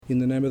In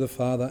the name of the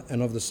Father,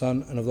 and of the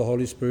Son, and of the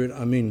Holy Spirit.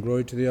 Amen.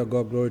 Glory to thee, O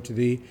God, glory to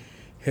thee.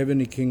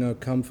 Heavenly King, O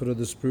Comforter,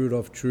 the Spirit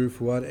of truth,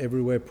 who art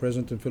everywhere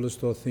present and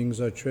fillest all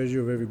things, O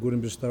treasure of every good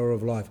and bestower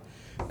of life.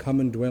 Come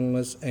and dwell in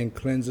us and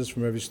cleanse us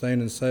from every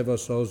stain and save our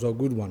souls, O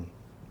good one.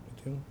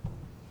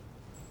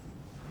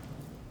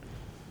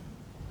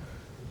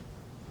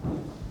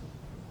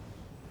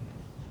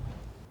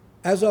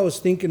 As I was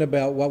thinking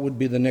about what would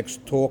be the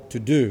next talk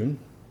to do,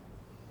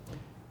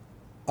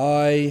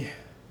 I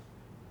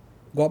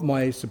got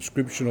my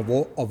subscription of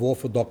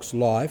Orthodox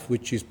Life,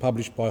 which is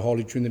published by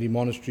Holy Trinity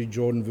Monastery,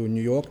 Jordanville,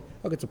 New York.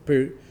 It's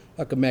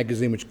like a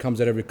magazine which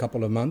comes out every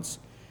couple of months.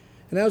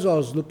 And as I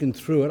was looking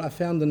through it, I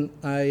found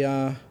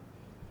a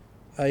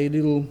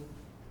little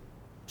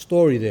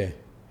story there.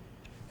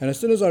 And as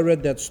soon as I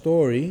read that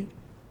story,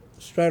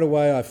 straight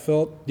away I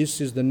felt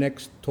this is the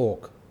next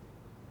talk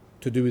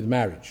to do with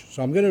marriage.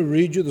 So I'm going to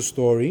read you the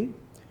story,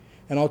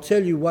 and I'll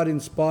tell you what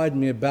inspired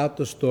me about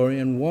the story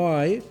and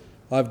why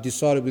I've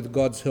decided with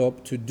God's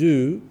help to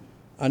do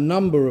a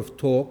number of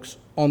talks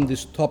on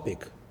this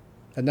topic.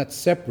 And that's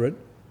separate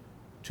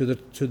to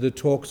the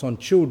talks on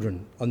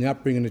children, on the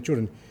upbringing of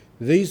children.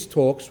 These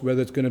talks, whether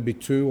it's going to be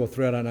 2 or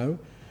 3, I don't know,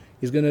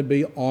 is going to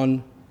be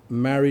on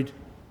married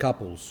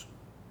couples.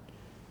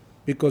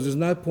 Because there's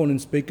no point in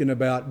speaking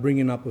about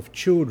bringing up of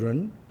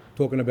children,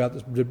 talking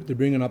about the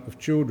bringing up of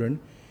children,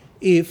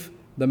 if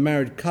the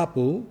married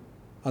couple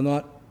are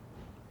not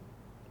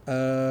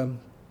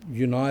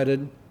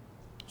united,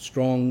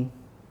 strong,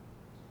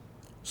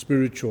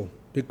 spiritual.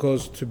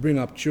 Because to bring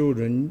up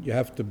children, you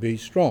have to be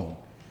strong.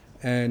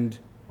 And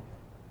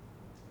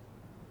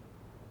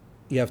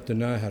you have to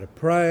know how to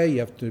pray, you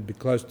have to be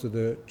close to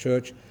the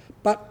church.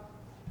 But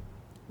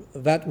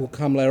that will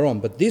come later on.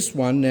 But this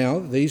one now,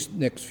 these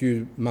next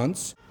few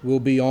months, will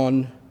be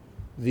on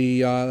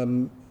the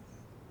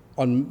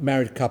on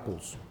married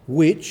couples,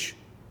 which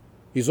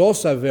is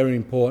also very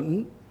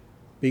important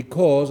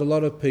because a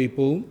lot of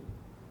people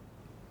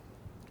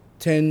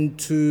tend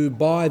to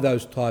buy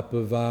those type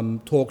of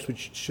talks,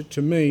 which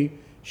to me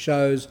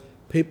shows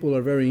people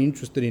are very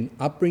interested in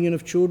upbringing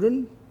of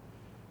children,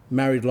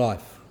 married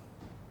life.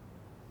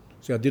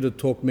 So I did a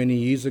talk many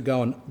years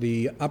ago on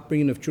the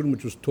upbringing of children,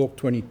 which was talk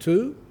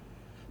 22,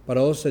 but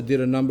I also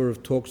did a number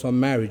of talks on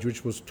marriage,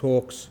 which was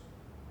talks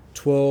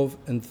 12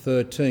 and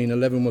 13.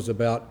 11 was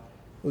about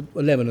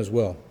 11 as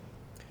well.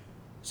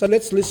 So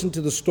let's listen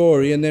to the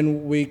story and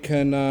then we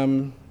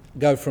can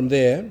go from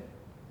there.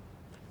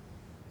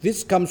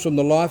 This comes from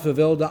the life of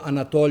Elder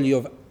Anatoly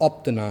of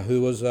Optina,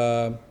 who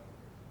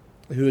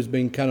has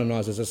been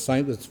canonised as a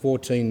saint. There's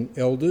 14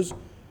 elders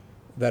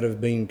that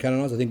have been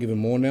canonised, I think even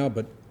more now,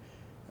 but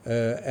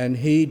and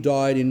he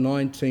died in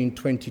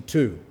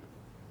 1922.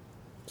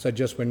 So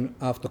just when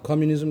after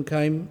communism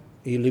came,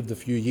 he lived a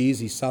few years,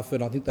 he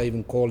suffered. I think they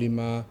even call him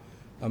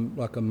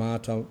like a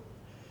martyr.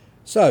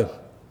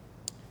 So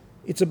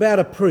it's about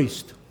a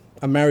priest,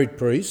 a married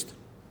priest,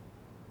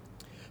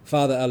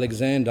 Father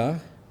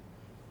Alexander,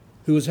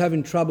 who was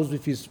having troubles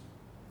with his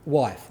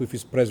wife, with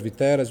his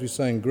presbyter, as we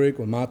say in Greek,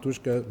 or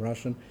matushka,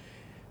 Russian,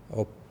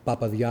 or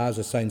papadia, as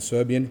I say in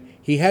Serbian.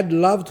 He had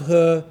loved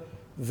her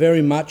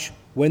very much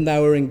when they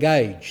were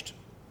engaged,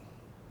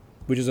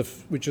 which is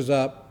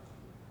a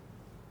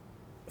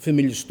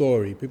familiar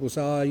story. People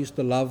say, I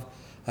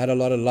had a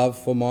lot of love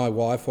for my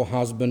wife or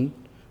husband,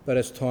 but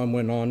as time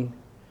went on,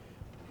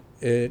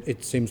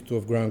 it seems to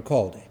have grown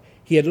cold.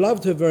 He had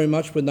loved her very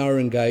much when they were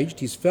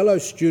engaged. His fellow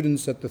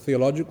students at the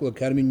Theological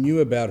Academy knew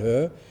about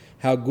her,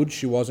 how good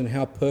she was and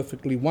how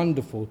perfectly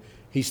wonderful.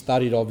 He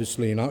studied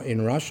obviously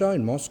in Russia,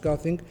 in Moscow I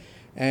think,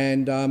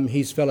 and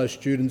his fellow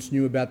students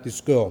knew about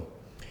this girl.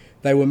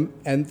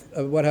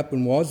 What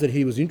happened was that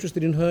he was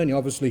interested in her, and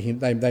obviously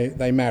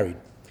they married.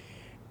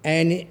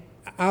 And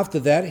after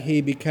that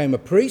he became a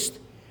priest,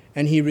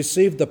 and he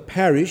received a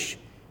parish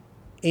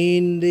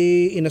in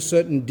a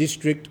certain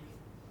district.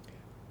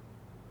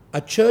 A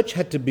church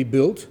had to be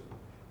built.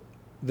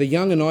 The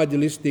young and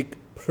idealistic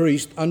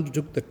priest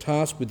undertook the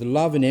task with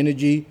love and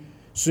energy.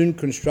 Soon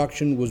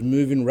construction was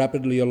moving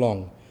rapidly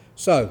along.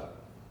 So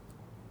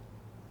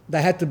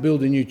they had to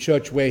build a new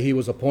church where he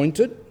was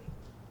appointed,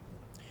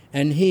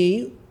 and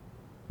he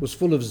was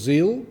full of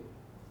zeal,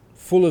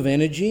 full of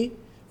energy,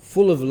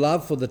 full of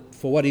love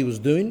for what he was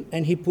doing,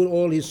 and he put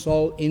all his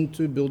soul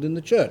into building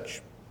the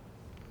church.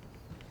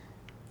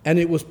 And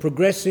it was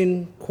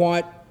progressing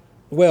quite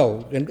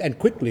well and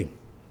quickly.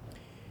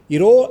 It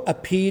all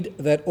appeared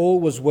that all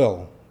was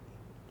well.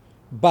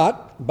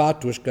 But,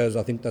 batushka,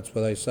 I think that's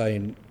what they say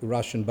in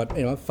Russian, but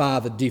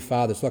father, dear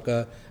father, it's like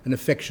an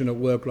affectionate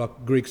word,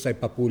 like Greeks say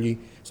papuli.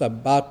 So,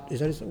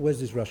 where's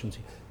this Russian?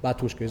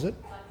 Batushka, is it?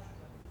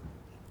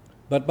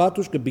 But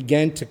batushka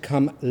began to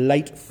come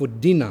late for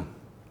dinner.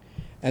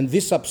 And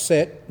this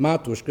upset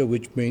matushka,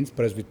 which means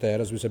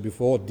presbyter, as we said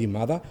before, dear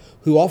mother,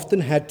 who often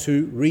had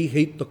to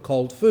reheat the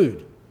cold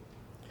food.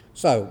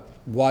 So,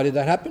 why did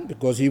that happen?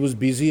 Because he was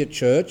busy at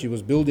church, he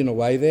was building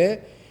away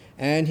there,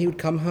 and he would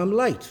come home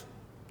late.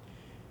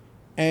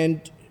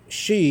 And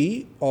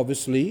she,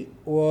 obviously,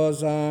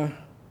 was,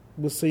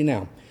 we'll see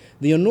now.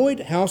 The annoyed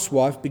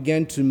housewife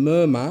began to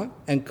murmur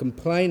and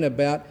complain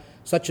about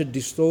such a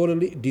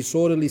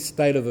disorderly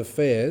state of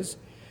affairs.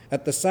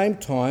 At the same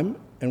time,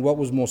 and what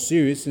was more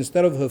serious,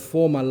 instead of her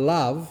former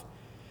love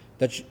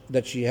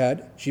that she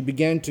had, she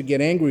began to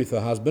get angry with her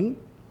husband.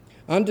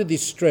 Under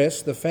this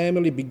stress, the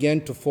family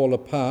began to fall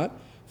apart.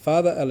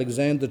 Father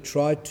Alexander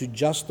tried to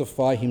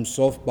justify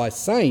himself by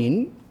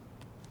saying,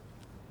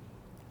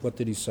 what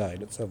did he say?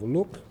 Let's have a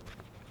look.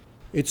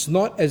 It's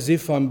not as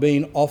if I'm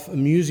being off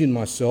amusing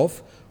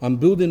myself. I'm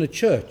building a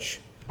church.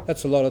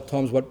 That's a lot of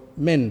times what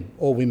men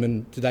or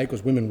women today,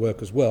 because women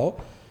work as well,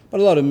 but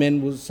a lot of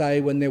men will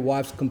say when their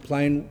wives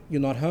complain,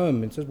 you're not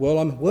home, and says, well,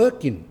 I'm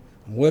working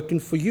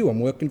for you, I'm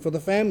working for the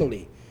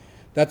family.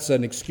 That's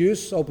an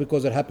excuse. Oh,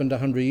 because it happened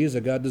 100 years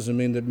ago, it doesn't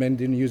mean that men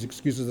didn't use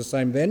excuses the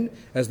same then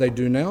as they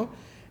do now.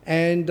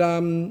 And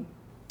a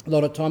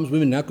lot of times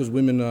women now, because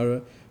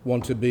women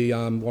want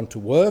to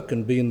work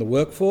and be in the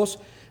workforce,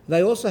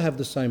 they also have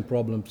the same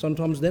problem.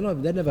 Sometimes they're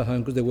never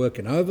home because they're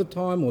working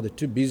overtime or they're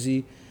too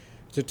busy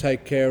to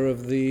take care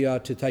of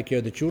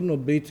the children or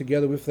be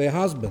together with their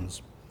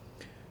husbands.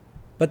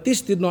 But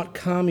this did not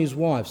calm his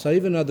wife. So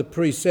even though the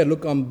priest said,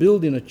 look, I'm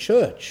building a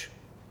church,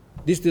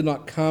 this did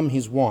not calm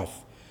his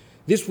wife.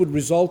 This would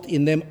result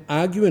in them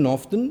arguing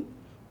often,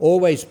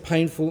 always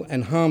painful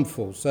and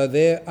harmful. So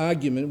their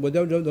argument,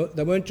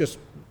 they weren't just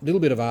a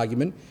little bit of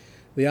argument,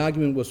 the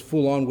argument was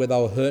full on where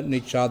they were hurting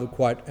each other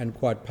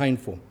quite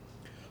painful.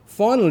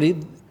 Finally,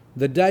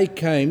 the day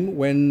came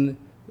when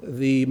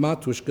the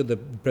Matushka, the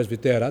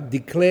presbytera,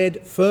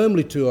 declared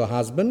firmly to her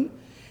husband,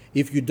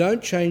 if you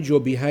don't change your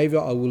behaviour,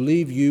 I will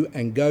leave you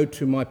and go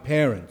to my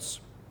parents.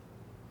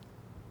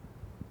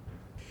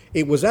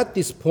 It was at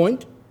this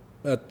point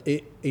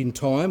in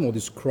time, or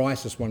this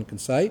crisis one can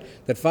say,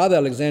 that Father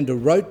Alexander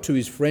wrote to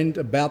his friend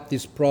about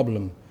this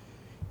problem.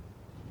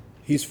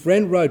 His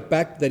friend wrote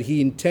back that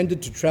he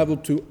intended to travel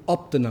to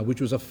Optina,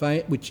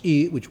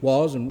 which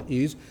was and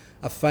is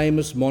a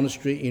famous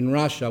monastery in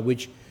Russia,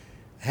 which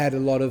had a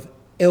lot of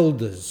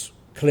elders,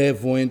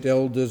 clairvoyant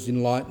elders,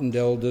 enlightened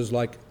elders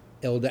like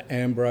Elder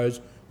Ambrose,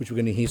 which we're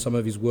going to hear some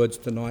of his words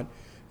tonight,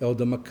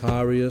 Elder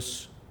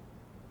Macarius,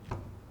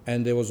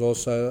 and there was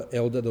also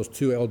there was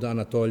two Elder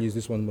Anatolius,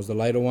 this one was the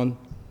later one,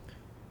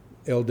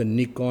 Elder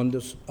Nikon.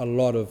 There's a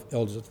lot of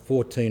elders,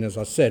 14 as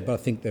I said, but I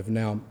think they've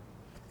now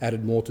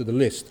added more to the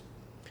list.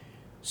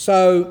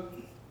 So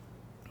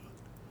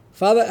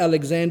Father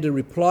Alexander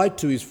replied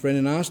to his friend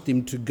and asked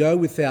him to go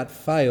without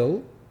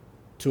fail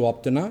to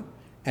Optina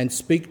and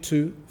speak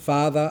to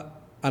Father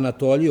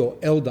Anatoly or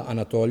Elder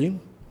Anatoly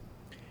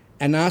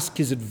and ask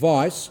his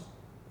advice.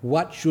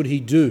 What should he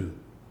do?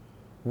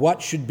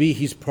 What should be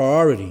his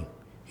priority?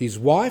 His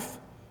wife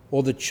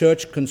or the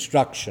church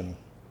construction?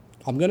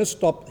 I'm going to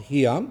stop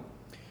here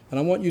and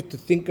I want you to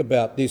think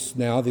about this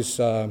now, this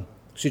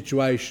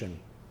situation.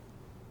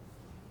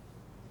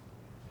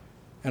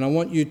 And I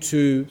want you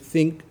to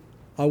think,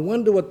 I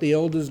wonder what the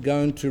elder's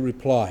going to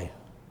reply.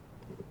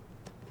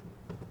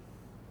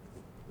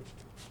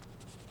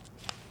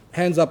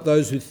 Hands up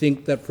those who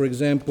think that, for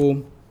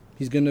example,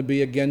 he's going to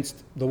be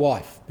against the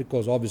wife,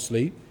 because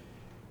obviously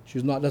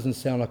doesn't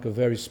sound like a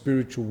very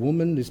spiritual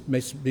woman.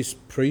 This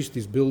priest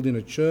is building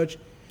a church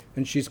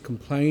and she's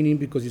complaining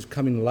because he's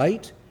coming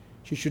late.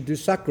 She should do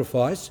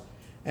sacrifice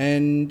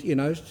and,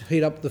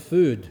 heat up the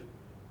food.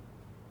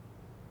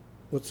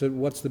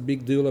 What's the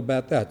big deal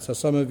about that? So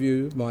some of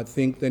you might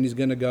think then he's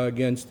going to go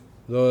against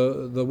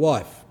the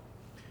wife.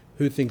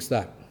 Who thinks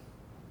that?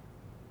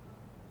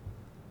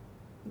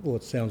 Well,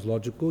 it sounds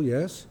logical,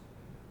 yes,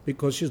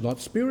 because she's not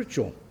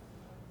spiritual.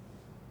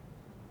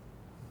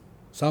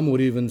 Some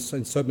would even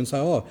say,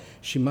 oh,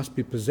 she must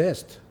be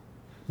possessed.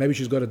 Maybe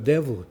she's got a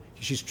devil.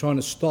 She's trying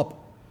to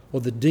stop,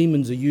 or the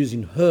demons are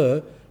using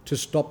her to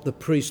stop the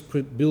priest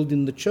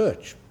building the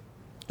church.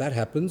 That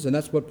happens, and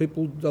that's what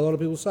a lot of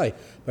people say.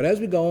 But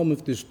as we go on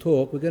with this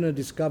talk, we're going to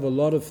discover a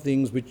lot of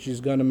things which is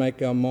going to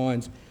make our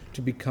minds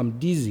to become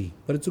dizzy.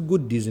 But it's a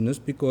good dizziness,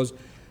 because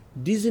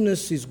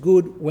dizziness is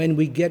good when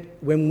we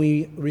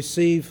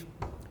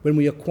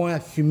acquire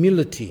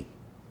humility,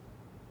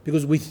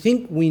 because we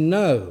think we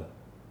know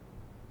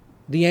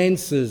the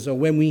answers, or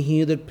when we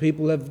hear that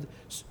people have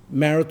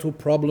marital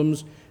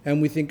problems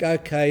and we think,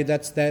 okay,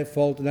 that's their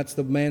fault and that's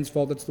the man's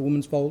fault, that's the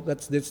woman's fault,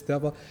 that's this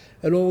stuff,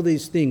 and all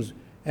these things.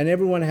 And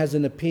everyone has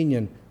an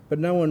opinion, but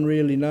no one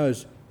really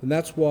knows. And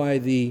that's why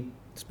the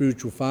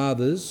spiritual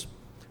fathers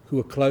who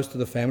are close to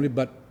the family,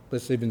 but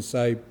let's even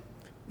say,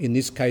 in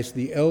this case,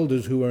 the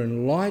elders who are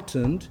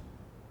enlightened,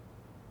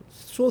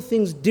 saw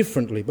things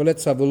differently. But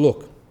let's have a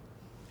look.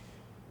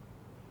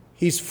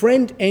 His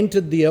friend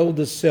entered the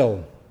elder's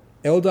cell.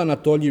 Elder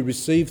Anatoly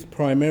received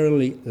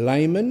primarily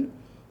laymen,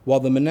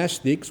 while the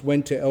monastics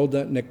went to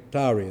Elder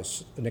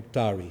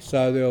Nectari.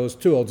 So there was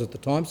two elders at the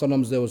time.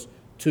 Sometimes there was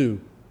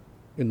two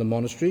in the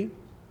monastery.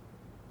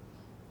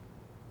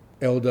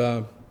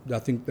 I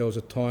think there was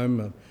a time,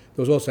 there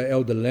was also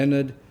Elder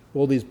Leonard,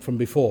 all these from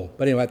before.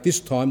 But anyway, at this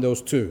time there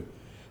was two.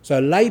 So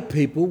lay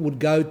people would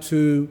go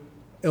to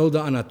Elder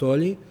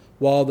Anatoly,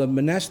 while the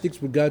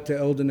monastics would go to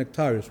Elder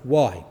Nectarius.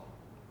 Why?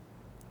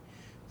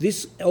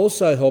 This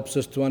also helps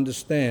us to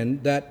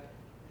understand that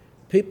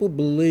people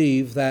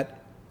believe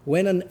that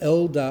when an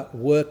elder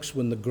works,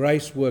 when the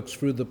grace works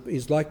through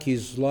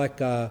he's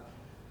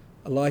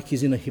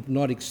in a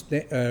hypnotic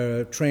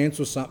trance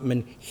or something,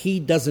 and he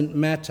doesn't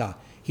matter.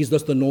 He's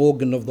just an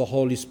organ of the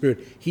Holy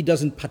Spirit. He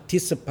doesn't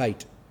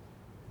participate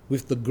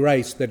with the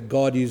grace that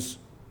God is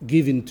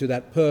giving to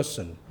that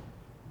person.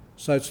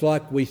 So it's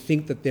like we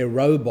think that they're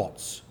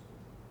robots.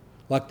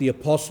 Like the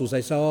apostles,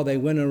 they say, oh, they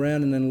went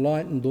around and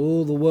enlightened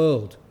all the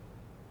world.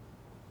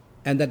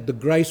 And that the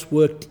grace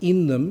worked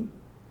in them.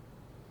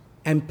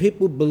 And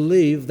people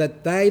believe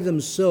that they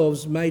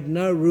themselves made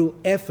no real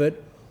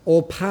effort,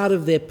 or part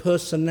of their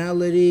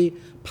personality,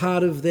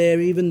 part of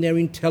even their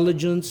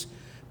intelligence,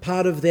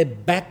 part of their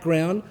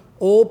background,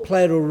 all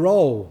played a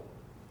role.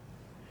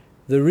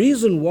 The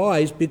reason why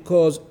is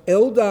because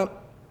a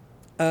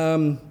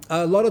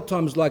lot of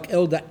times, like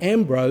Elder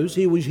Ambrose,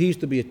 he used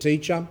to be a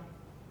teacher,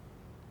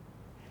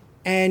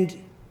 and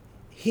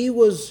he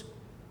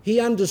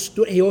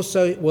understood. He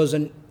also was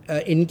an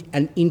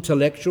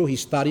intellectual. He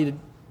studied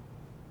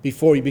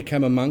before he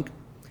became a monk,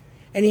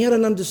 and he had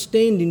an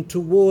understanding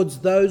towards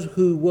those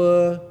who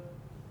were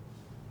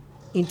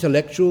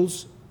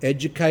intellectuals,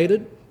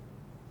 educated,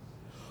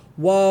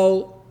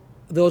 while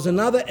there was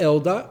another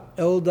elder,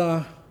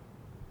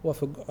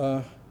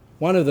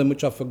 one of them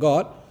which I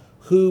forgot,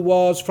 who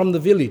was from the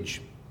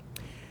village,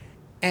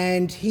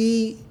 and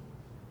he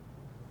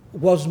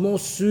was more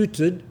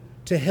suited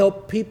to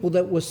help people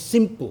that were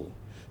simple.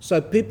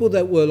 So people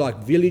that were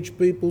like village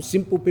people,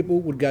 simple people,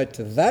 would go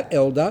to that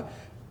elder.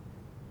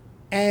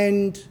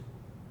 And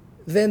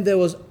then there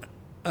was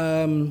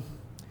the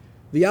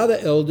other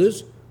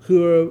elders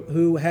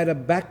who had a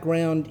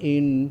background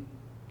in,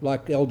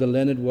 like Elder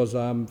Leonard was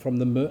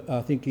from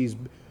I think he's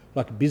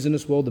like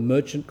business world, the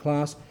merchant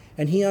class,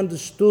 and he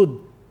understood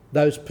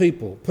those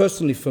people.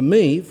 Personally, for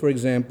me, for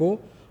example,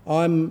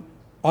 I'm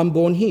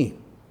born here,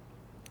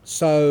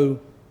 so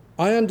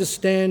I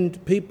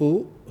understand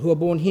people who are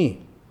born here.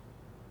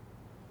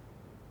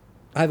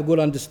 I have a good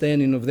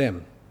understanding of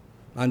them.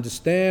 I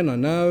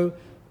know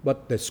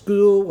what their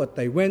school, what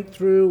they went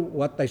through,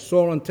 what they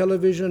saw on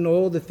television,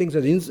 all the things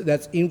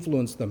that's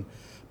influenced them.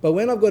 But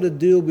when I've got to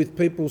deal with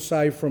people,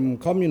 say, from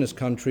communist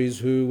countries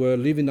who were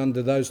living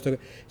under those,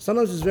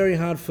 sometimes it's very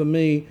hard for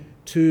me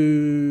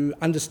to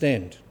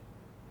understand.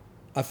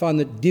 I find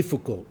it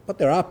difficult. But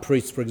there are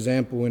priests, for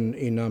example,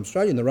 in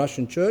Australia, in the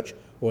Russian church,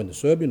 or in the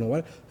Serbian or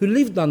whatever, who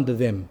lived under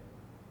them.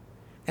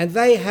 And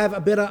they have a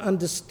better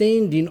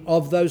understanding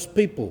of those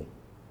people.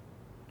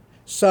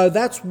 So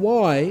that's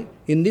why,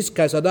 in this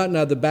case, I don't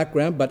know the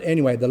background, but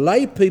anyway, the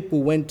lay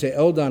people went to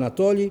Elder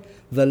Anatoly,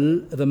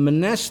 the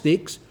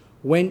monastics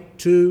went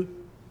to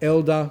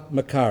Elder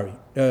Nectarius.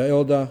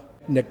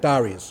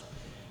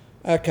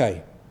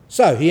 Okay,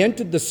 so he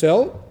entered the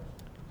cell.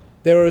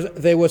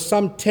 There were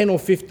some 10 or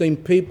 15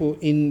 people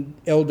in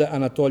Elder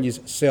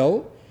Anatoly's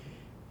cell.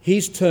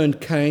 His turn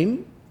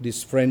came,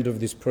 this friend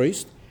of this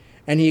priest,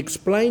 and he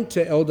explained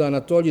to Elder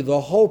Anatoly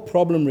the whole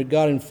problem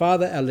regarding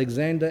Father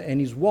Alexander and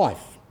his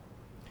wife.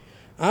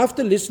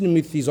 After listening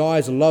with his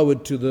eyes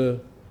lowered he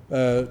was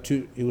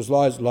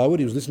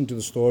listening to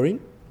the story.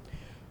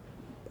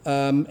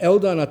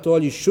 Elder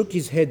Anatoly shook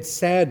his head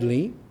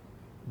sadly.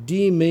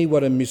 Dear me,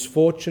 what a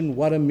misfortune,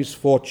 what a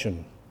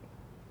misfortune.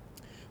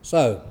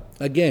 So,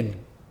 again,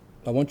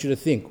 I want you to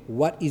think,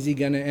 what is he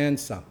going to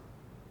answer?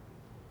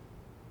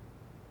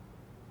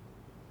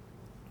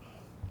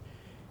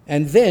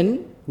 And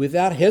then,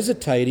 without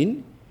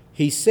hesitating,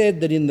 he said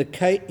that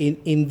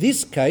in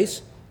this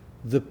case,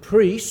 the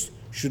priest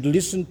should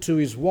listen to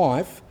his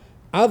wife,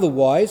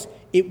 otherwise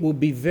it will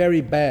be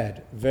very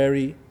bad,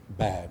 very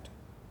bad.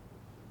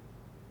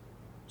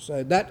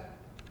 So that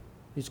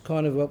is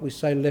kind of what we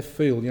say left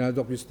field. You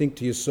just think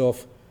to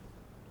yourself,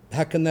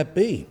 how can that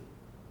be?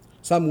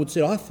 Some would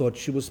say, I thought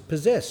she was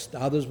possessed.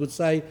 Others would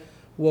say,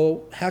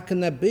 well, how can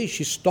that be?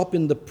 She's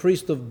stopping the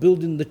priest of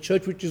building the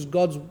church, which is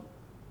God's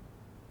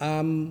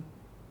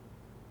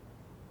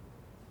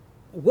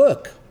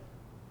work.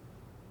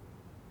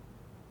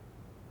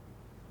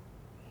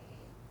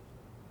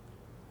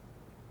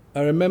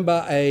 I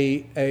remember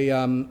a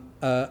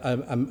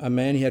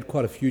man, he had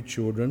quite a few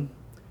children,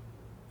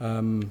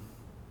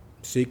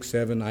 6,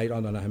 7, 8, I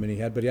don't know how many he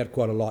had, but he had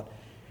quite a lot.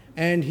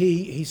 And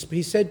he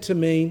said to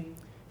me,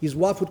 his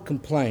wife would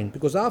complain,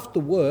 because after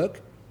work,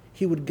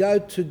 he would go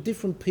to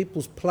different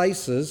people's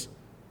places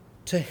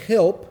to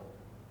help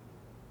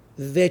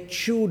their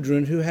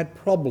children who had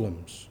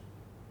problems,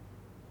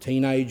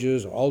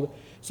 teenagers or older.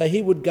 So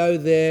he would go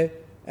there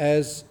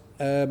as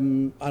I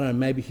don't know,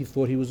 maybe he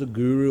thought he was a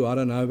guru, I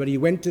don't know, but he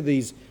went to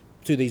these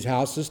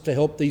houses to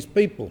help these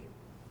people.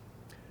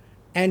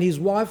 And his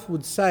wife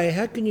would say,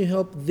 how can you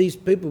help these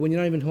people when you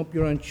don't even help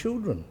your own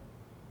children?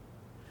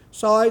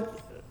 So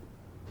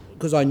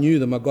because I knew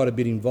them, I got a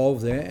bit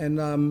involved there,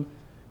 and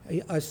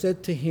I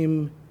said to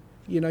him,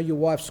 your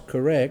wife's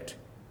correct.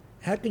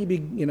 How can you be,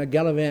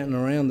 gallivanting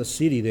around the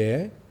city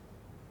there,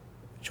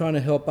 trying to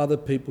help other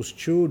people's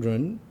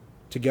children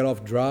to get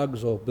off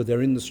drugs, or but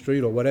they're in the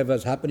street or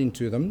whatever's happening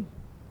to them,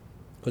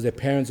 because their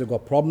parents have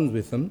got problems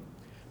with them,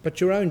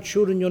 but your own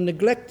children you're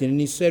neglecting. And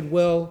he said,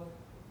 well,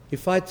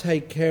 if I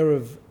take care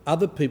of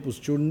other people's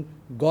children,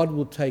 God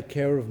will take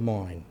care of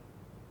mine.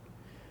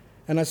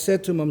 And I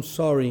said to him, I'm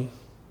sorry,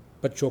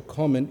 but your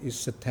comment is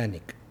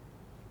satanic.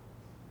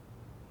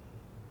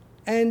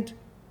 And,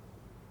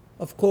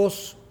 of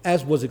course,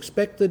 as was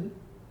expected,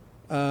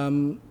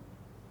 hardly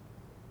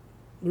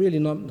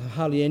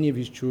any of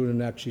his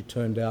children actually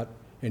turned out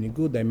any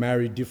good. They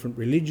married different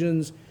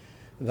religions.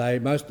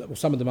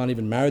 Some of them aren't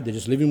even married, they're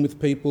just living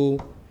with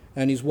people.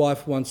 And his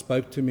wife once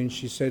spoke to me and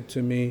she said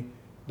to me,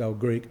 they were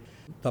Greek,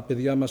 "Τα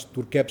παιδιά μας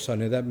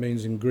τουρκέψανε." That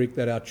means in Greek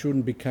that our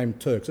children became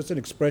Turks. That's an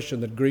expression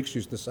that Greeks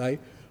used to say,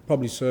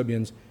 probably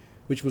Serbians,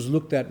 which was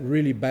looked at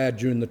really bad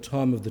during the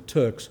time of the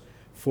Turks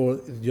for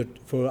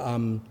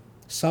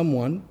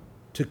someone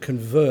to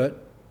convert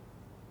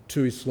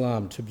to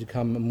Islam, to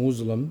become a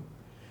Muslim,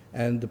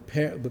 and the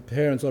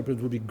parents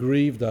would be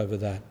grieved over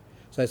that.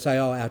 So they say,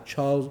 oh, our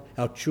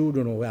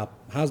children or our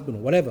husband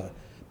or whatever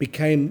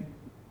became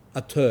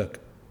a Turk.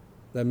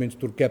 That means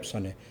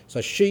Turkepsane.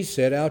 So she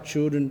said our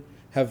children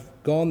have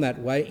gone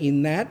that way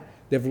in that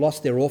they've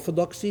lost their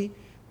orthodoxy,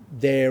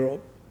 they're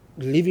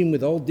living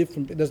with all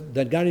different,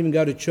 they don't even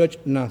go to church,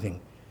 nothing.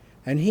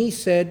 And he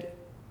said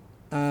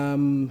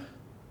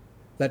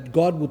that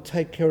God will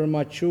take care of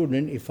my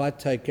children if I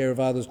take care of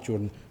others'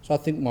 children. So I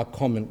think my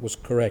comment was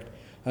correct.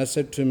 I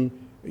said to him,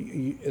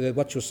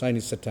 what you're saying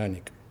is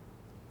satanic.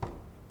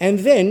 And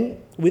then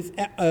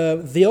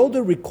the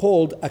elder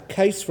recalled a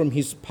case from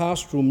his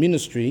pastoral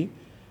ministry.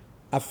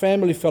 A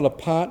family fell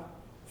apart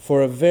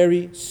for a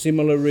very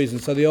similar reason.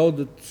 So the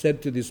elder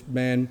said to this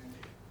man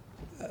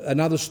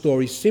another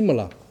story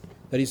similar,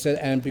 that he said,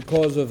 and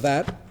because of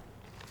that,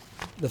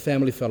 the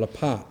family fell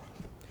apart.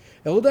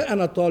 Elder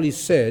Anatoly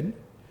said,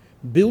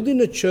 building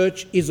a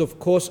church is of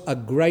course a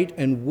great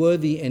and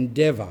worthy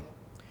endeavour,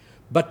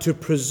 but to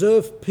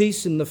preserve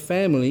peace in the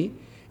family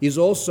is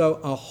also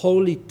a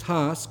holy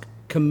task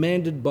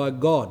commanded by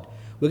God.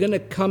 We're going to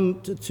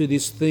come to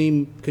this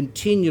theme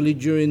continually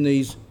during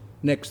these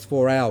next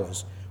 4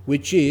 hours,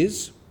 which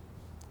is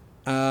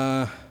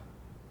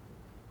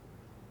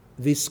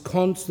this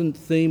constant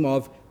theme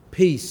of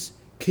peace.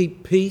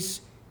 Keep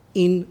peace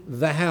in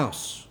the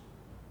house,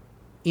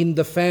 in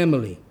the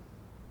family,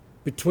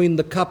 between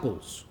the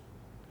couples.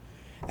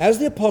 As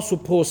the Apostle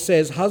Paul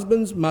says, a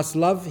husband must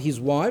love his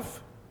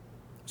wife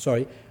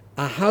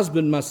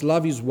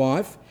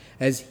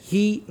as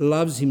he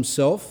loves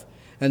himself,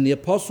 and the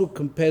Apostle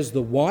compares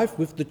the wife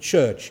with the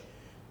church.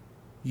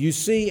 You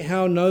see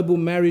how noble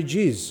marriage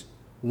is.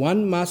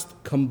 One must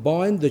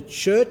combine the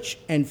church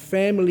and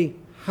family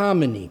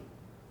harmony.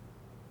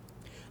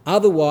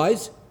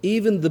 Otherwise,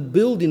 even the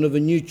building of a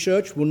new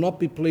church will not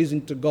be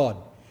pleasing to God.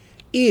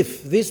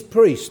 If this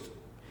priest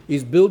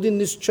is building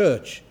this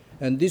church,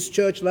 and this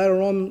church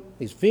later on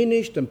is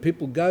finished and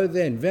people go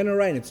there and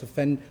venerate, it's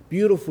a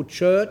beautiful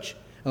church,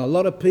 and a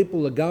lot of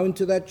people are going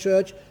to that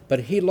church,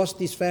 but he lost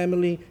his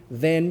family,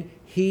 then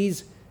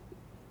his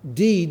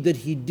deed that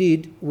he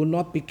did will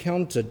not be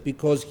counted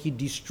because he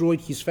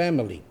destroyed his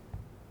family.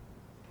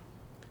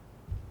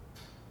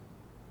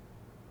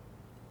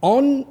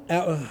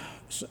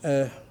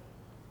 The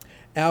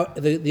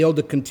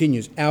elder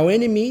continues, our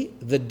enemy,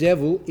 the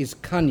devil, is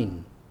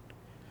cunning.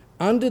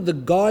 Under the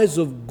guise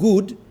of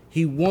good,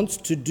 he wants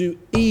to do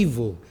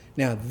evil.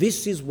 Now,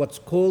 this is what's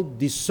called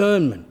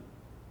discernment.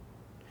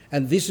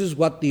 And this is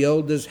what the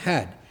elders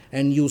had.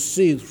 And you'll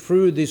see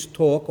through this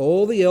talk,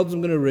 all the elders I'm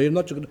going to read,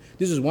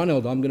 this is one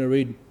elder, I'm going to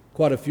read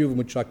quite a few of them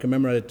which I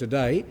commemorated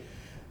today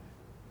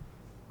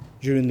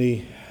during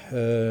the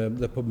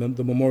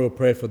memorial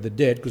prayer for the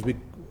dead, because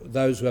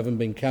those who haven't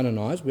been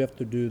canonised, we have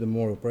to do the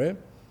memorial prayer.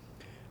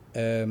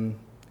 And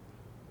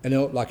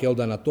like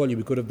Elder Anatoly,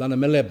 we could have done a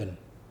Meleben,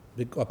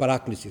 a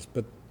Paraklesis,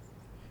 but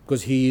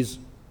because he is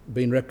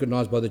being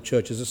recognised by the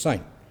church as a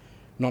saint.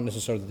 Not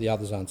necessarily that the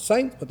others aren't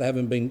saints, but they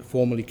haven't been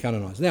formally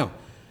canonised. Now,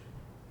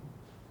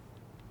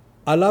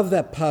 I love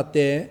that part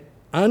there.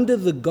 Under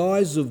the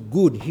guise of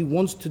good, he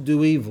wants to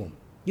do evil.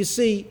 You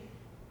see,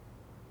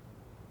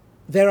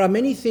 there are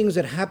many things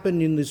that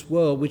happen in this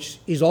world which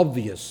is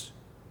obvious.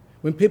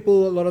 When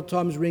people a lot of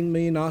times ring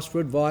me and ask for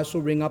advice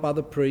or ring up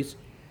other priests,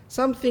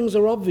 some things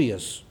are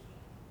obvious.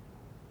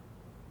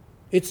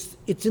 It's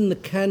in the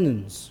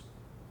canons.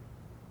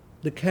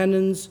 The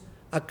canons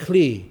are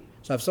clear.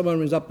 So if someone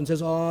rings up and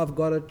says, oh, I've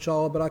got a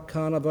child, but I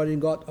can't,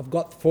 I've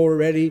got 4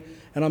 already,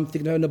 and I'm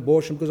thinking of an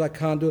abortion because I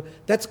can't do it.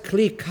 That's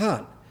clear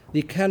cut.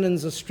 The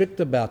canons are strict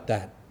about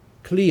that.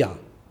 Clear.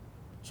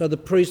 So the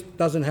priest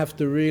doesn't have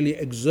to really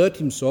exert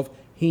himself.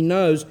 He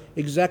knows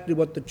exactly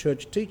what the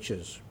church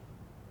teaches.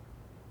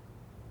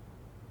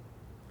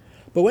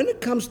 But when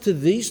it comes to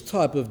these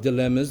type of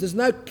dilemmas, there's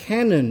no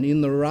canon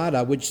in the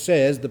Rada which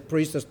says the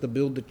priest has to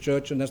build the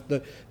church and has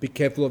to be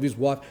careful of his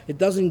wife. It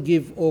doesn't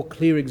give all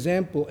clear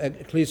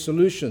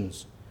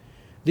solutions.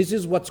 This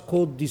is what's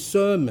called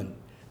discernment,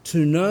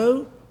 to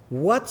know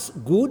what's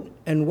good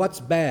and what's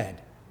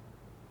bad.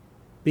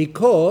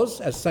 Because,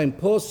 as St.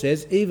 Paul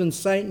says, even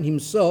Satan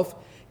himself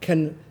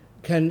can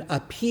can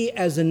appear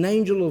as an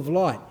angel of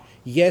light.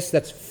 Yes,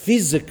 that's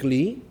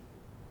physically,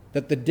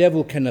 that the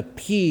devil can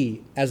appear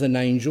as an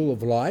angel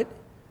of light,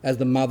 as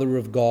the mother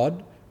of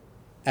God,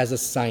 as a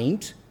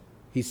saint.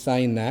 He's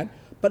saying that.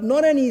 But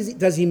not only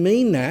does he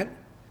mean that,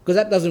 because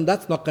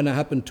that's not going to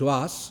happen to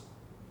us.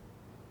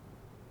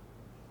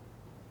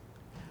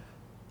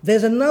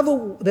 There's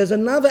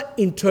another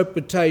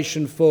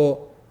interpretation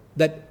for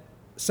that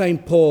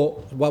St.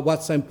 Paul,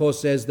 what St. Paul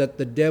says, that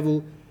the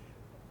devil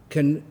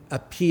can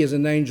appear as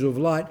an angel of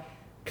light,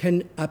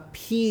 can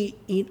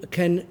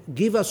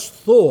give us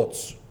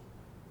thoughts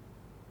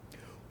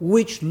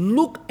which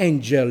look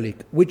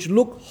angelic, which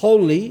look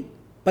holy,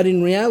 but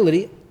in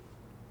reality,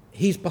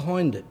 he's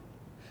behind it.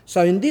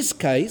 So in this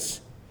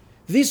case,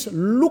 this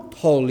looked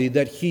holy,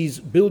 that he's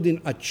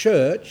building a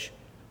church.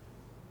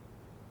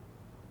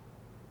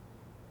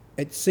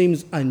 It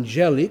seems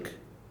angelic,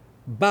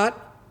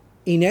 but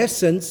in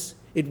essence,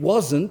 it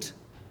wasn't,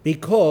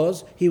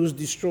 because he was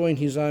destroying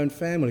his own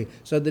family.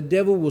 So the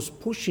devil was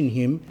pushing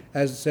him,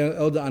 as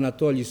Elder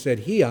Anatoly said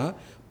here,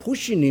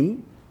 pushing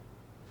him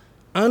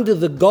under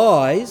the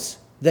guise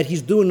that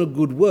he's doing a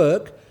good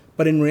work,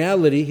 but in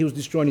reality, he was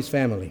destroying his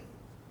family.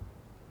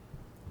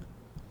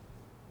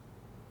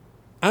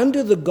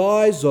 Under the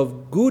guise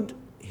of good,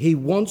 he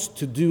wants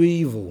to do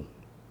evil.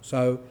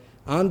 So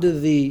under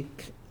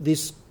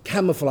this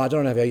camouflage, I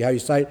don't know how you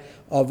say it,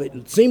 of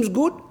it seems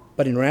good,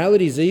 but in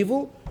reality is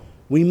evil.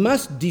 We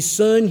must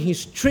discern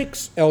his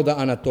tricks, Elder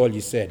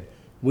Anatoly said.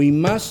 We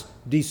must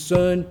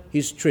discern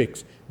his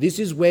tricks. This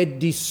is where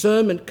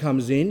discernment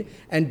comes in,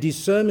 and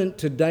discernment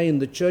today in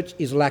the church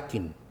is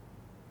lacking.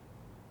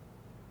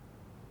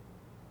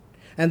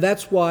 And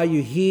that's why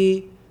you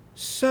hear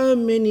so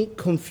many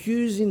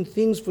confusing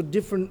things for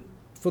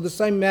the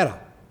same matter.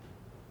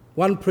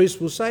 One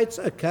priest will say it's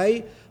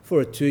okay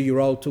for a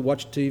 2-year-old to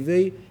watch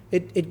TV.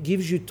 It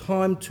gives you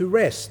time to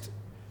rest.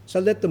 So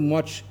let them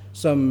watch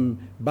some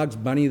Bugs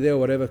Bunny there or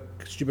whatever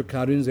stupid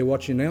cartoons they're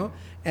watching now.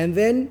 And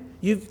then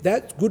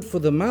that's good for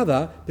the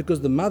mother,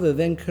 because the mother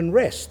then can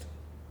rest.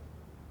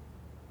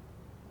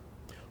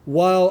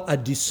 While a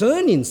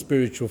discerning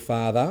spiritual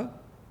father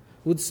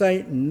would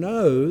say,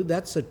 no,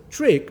 that's a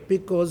trick,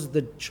 because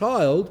the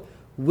child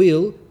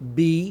will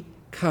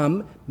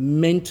become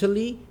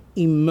mentally,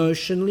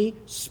 emotionally,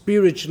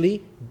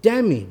 spiritually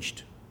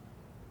damaged.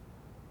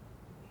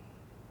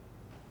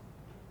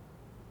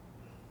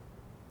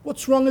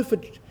 What's wrong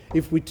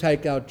if we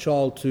take our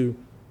child to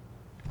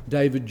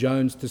David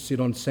Jones to sit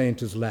on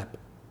Santa's lap?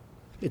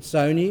 It's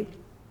only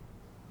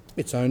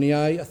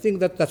I think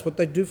that's what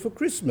they do for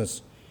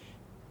Christmas.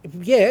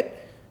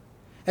 Yet,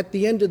 at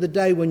the end of the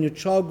day, when your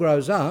child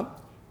grows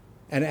up,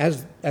 and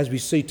as we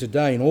see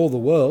today in all the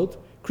world,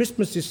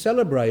 Christmas is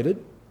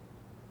celebrated,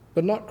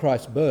 but not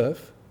Christ's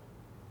birth.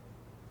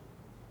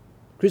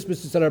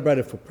 Christmas is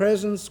celebrated for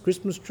presents,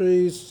 Christmas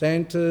trees,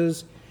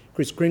 Santas,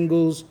 Kris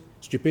Kringles,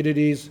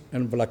 stupidities,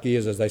 and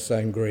vlakias, as they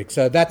say in Greek.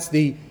 So that's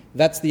the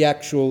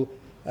actual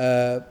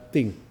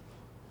thing.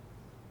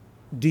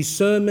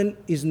 Discernment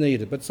is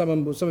needed. But some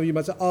of you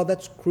might say, "Oh,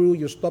 that's cruel.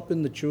 You're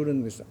stopping the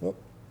children." Well,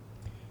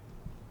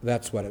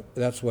 that's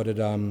what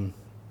it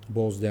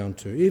boils down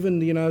to. Even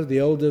the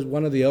elders.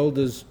 One of the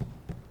elders,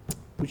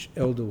 which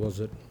elder was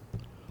it?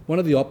 One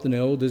of the Opton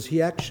elders.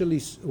 He actually,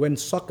 when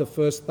soccer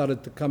first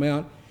started to come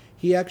out,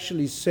 he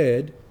actually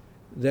said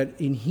that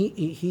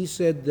he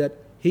said that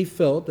he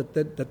felt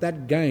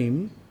that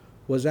game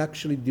was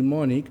actually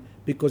demonic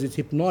because it's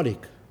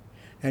hypnotic.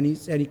 And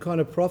he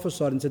kind of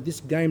prophesied and said this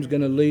game's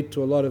going to lead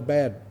to a lot of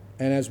bad.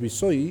 And as we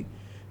see,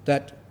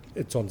 that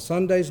it's on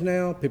Sundays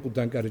now, people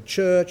don't go to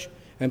church,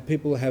 and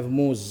people have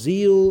more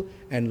zeal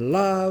and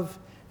love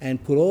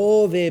and put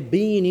all their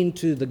being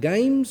into the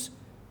games,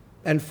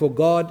 and for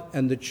God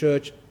and the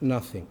church,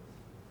 nothing.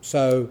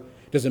 So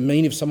does it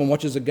mean if someone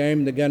watches a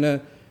game they're going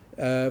to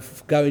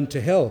go into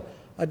hell?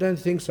 I don't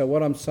think so.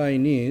 What I'm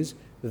saying is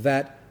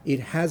that it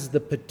has the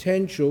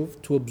potential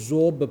to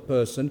absorb a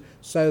person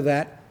so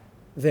that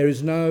there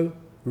is no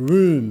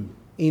room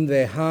in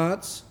their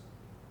hearts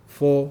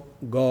for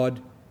God,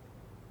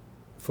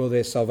 for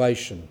their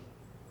salvation.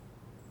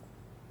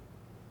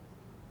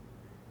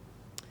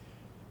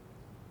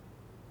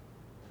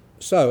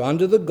 So,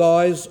 under the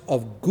guise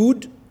of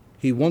good,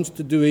 he wants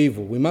to do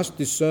evil. We must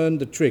discern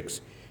the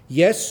tricks.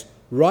 Yes,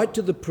 write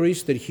to the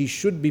priest that he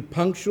should be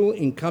punctual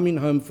in coming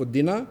home for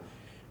dinner,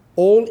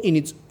 all in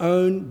its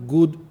own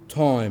good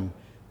time.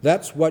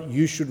 That's what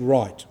you should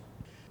write.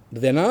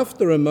 Then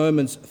after a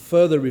moment's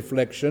further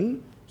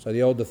reflection, so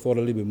the elder thought a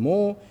little bit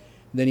more,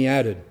 then he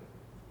added,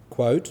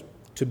 quote,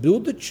 "To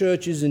build the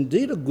church is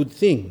indeed a good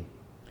thing,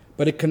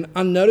 but it can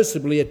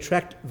unnoticeably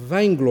attract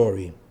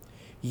vainglory.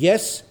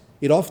 Yes,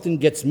 it often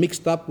gets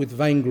mixed up with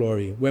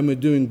vainglory. When we're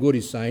doing good,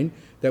 he's saying,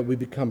 that we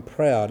become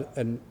proud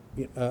and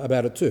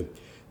about it too.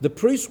 The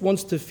priest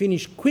wants to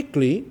finish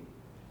quickly,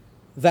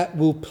 that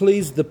will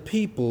please the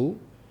people,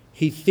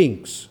 he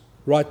thinks.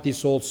 Write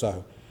this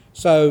also."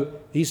 So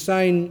he's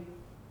saying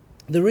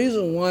the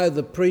reason why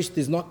the priest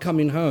is not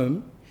coming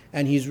home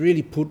and he's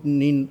really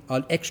putting in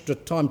an extra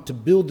time to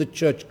build the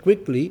church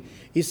quickly,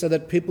 is so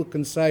that people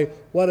can say,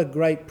 what a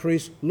great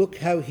priest, look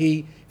how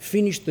he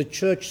finished the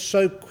church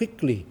so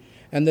quickly.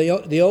 And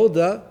the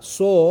elder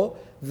saw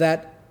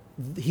that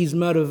his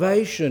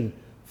motivation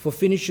for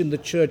finishing the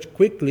church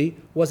quickly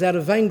was out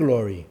of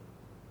vainglory.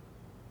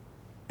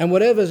 And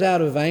whatever's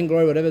out of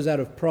vainglory, whatever's out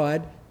of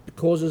pride,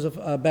 causes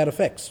bad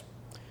effects.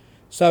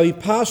 So he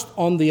passed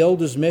on the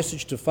elder's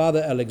message to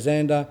Father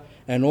Alexander,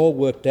 and all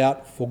worked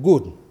out for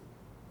good.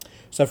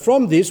 So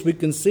from this, we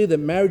can see that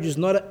marriage is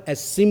not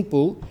as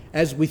simple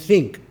as we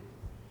think.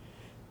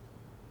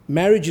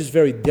 Marriage is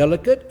very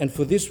delicate, and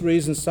for this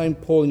reason,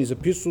 St. Paul in his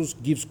epistles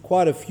gives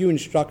quite a few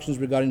instructions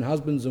regarding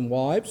husbands and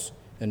wives,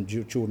 and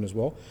children as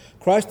well.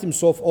 Christ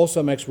himself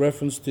also makes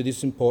reference to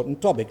this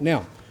important topic.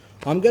 Now,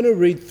 I'm going to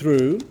read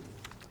through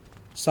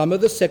some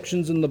of the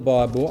sections in the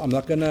Bible. I'm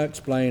not going to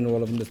explain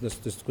all of them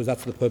because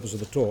that's the purpose of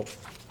the talk.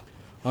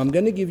 I'm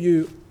going to give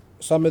you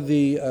some of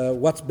the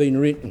what's been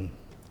written.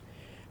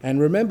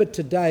 And remember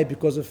today,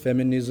 because of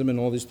feminism and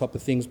all these type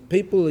of things,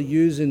 people are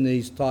using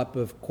these type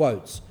of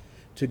quotes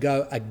to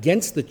go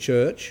against the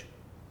church,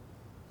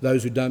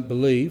 those who don't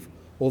believe,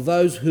 or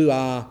those who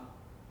are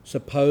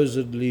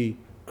supposedly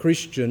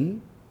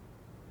Christian,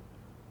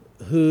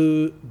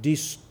 who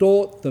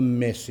distort the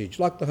message,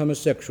 like the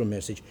homosexual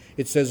message.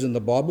 It says in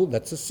the Bible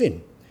that's a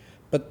sin.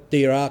 But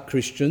there are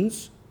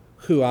Christians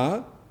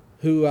there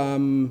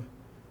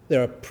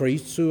are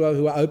priests who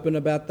are open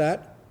about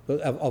that,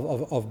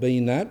 of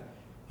being that,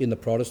 in the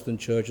Protestant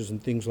churches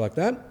and things like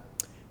that.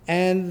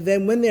 And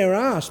then when they're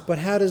asked, but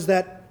how do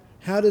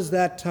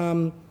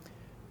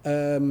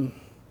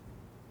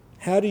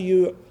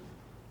you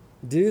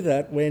do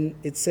that when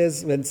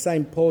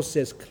St. Paul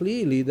says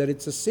clearly that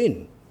it's a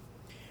sin?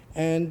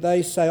 And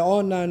they say,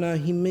 oh, no,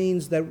 he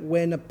means that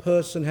when a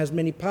person has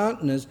many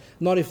partners,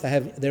 not if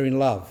they're in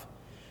love.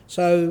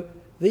 So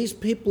these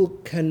people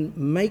can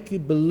make you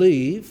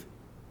believe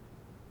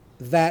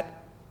that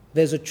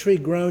there's a tree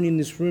growing in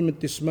this room at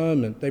this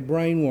moment. They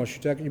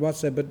brainwash you. You might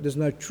say, but there's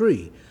no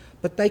tree.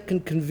 But they can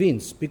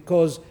convince,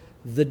 because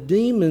the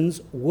demons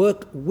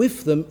work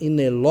with them in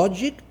their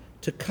logic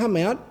to come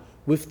out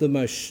with the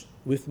most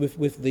with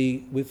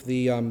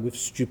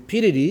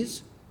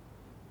stupidities,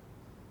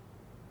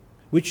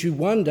 which you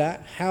wonder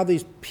how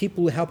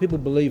people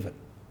believe it.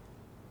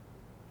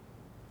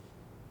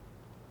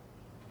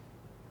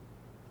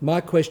 My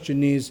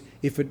question is,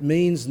 if it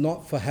means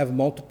not to have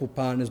multiple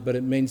partners, but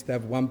it means to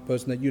have one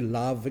person that you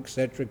love,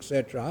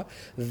 etc.,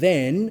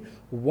 then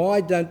why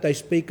don't they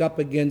speak up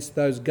against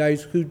those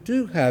gays who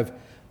do have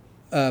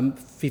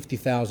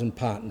 50,000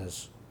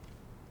 partners?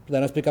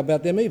 They don't speak up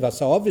about them either.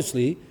 So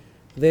obviously,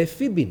 they're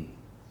fibbing.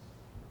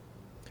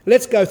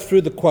 Let's go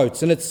through the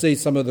quotes and let's see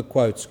some of the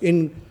quotes.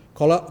 In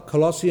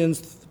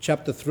Colossians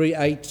chapter 3,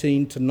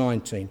 18 to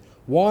 19.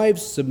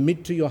 Wives,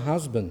 submit to your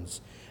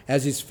husbands,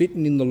 as is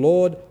fitting in the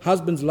Lord.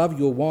 Husbands, love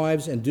your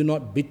wives and do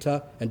not be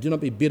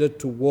bitter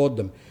toward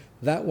them.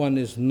 That one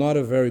is not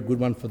a very good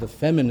one for the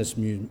feminist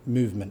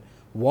movement.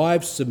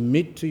 Wives,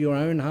 submit to your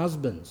own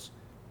husbands.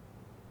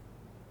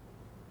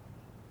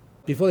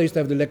 Before they used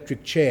to have the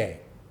electric chair,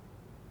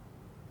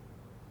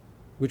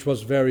 which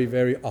was very,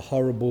 very a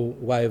horrible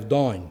way of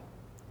dying,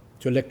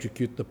 to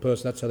electrocute the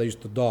person. That's how they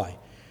used to die.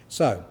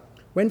 So,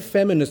 when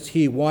feminists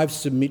hear wives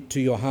submit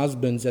to your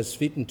husbands as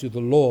fitting to the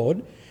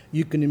Lord,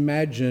 you can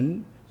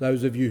imagine,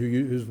 those of you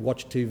who've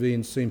watched TV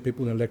and seen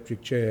people in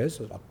electric chairs,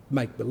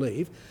 make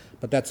believe,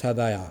 but that's how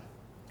they are.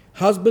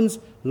 Husbands,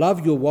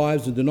 love your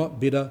wives and do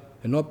not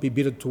be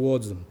bitter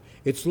towards them.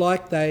 It's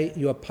like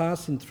you are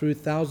passing through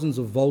thousands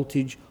of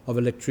voltage of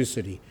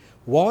electricity.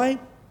 Why?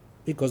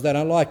 Because they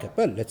don't like it.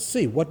 But let's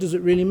see, what does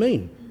it really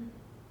mean?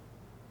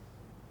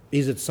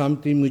 Is it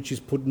something which is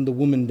putting the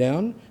woman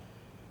down?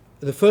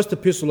 The first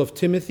epistle of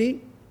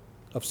Timothy,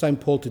 of St.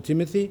 Paul to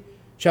Timothy,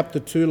 chapter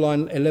 2,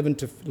 lines 11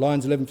 to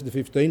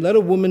 15. Let a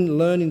woman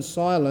learn in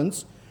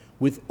silence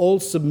with all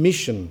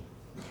submission.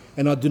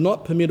 And I do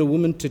not permit a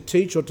woman to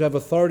teach or to have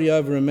authority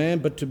over a man,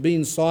 but to be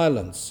in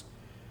silence.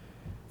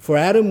 For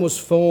Adam was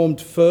formed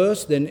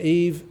first, then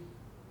Eve.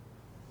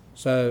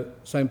 So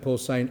St.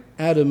 Paul's saying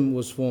Adam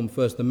was formed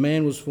first. The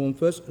man was formed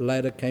first,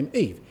 later came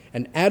Eve.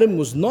 And Adam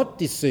was not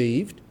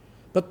deceived,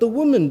 but the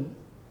woman,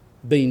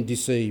 being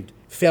deceived,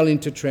 fell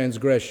into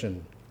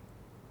transgression.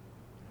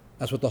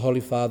 That's what the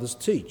Holy Fathers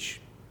teach.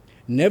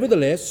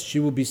 Nevertheless, she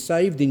will be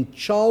saved in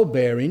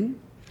childbearing.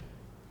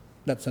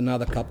 That's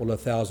another couple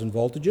of thousand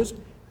voltages.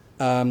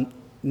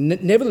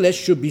 Nevertheless,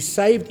 should be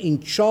saved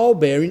in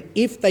childbearing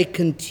if they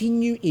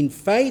continue in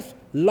faith,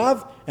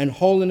 love, and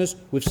holiness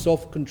with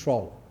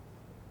self-control.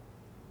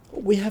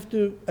 We have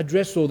to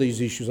address all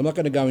these issues. I'm not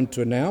going to go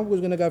into it now. We're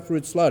going to go through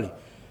it slowly.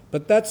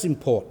 But that's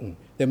important.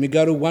 Then we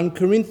go to 1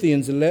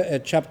 Corinthians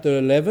chapter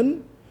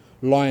 11,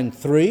 line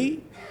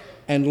 3,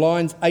 and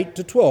lines 8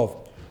 to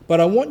 12. But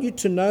I want you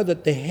to know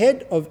that the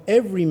head of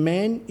every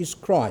man is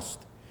Christ.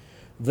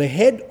 The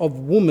head of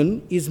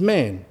woman is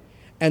man.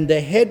 And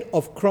the head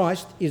of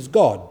Christ is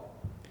God.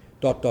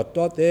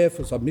 There,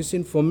 for some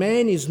missing. For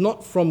man is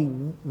not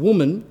from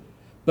woman,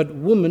 but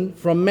woman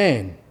from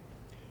man.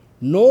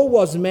 Nor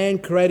was man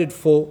created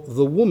for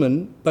the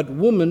woman, but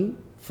woman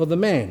for the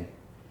man.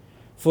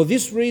 For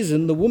this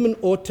reason, the woman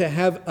ought to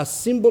have a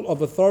symbol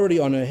of authority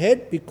on her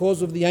head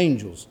because of the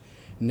angels.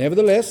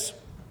 Nevertheless,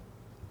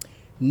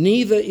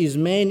 neither is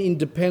man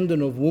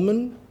independent of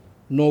woman,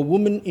 nor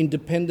woman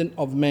independent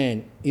of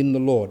man in the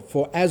Lord.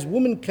 For as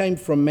woman came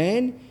from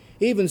man,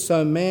 even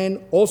so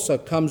man also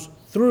comes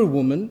through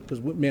woman,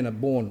 because men are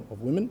born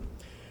of women.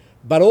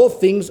 But all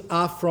things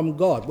are from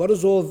God. What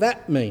does all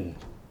that mean?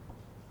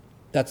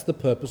 That's the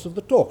purpose of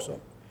the talk.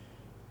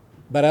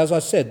 But as I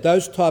said,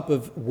 those type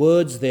of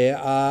words there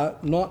are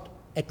not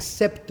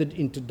accepted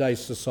in today's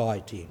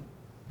society.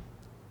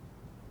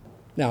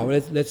 Now,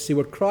 let's see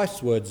what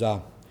Christ's words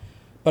are.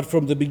 But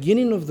from the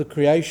beginning of the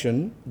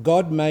creation,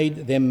 God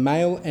made them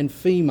male and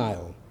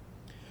female.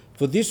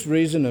 For this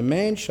reason, a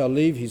man shall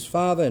leave his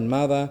father and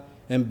mother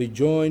and be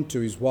joined to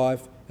his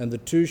wife, and the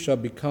two shall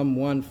become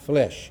one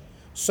flesh.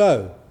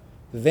 So,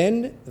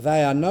 then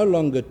they are no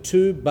longer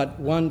two, but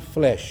one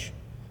flesh.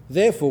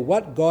 Therefore,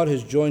 what God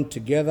has joined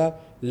together,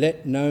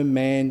 let no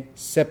man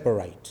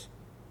separate.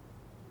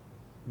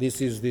 This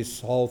is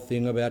this whole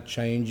thing about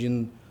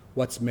changing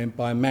what's meant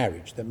by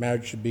marriage, that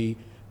marriage should be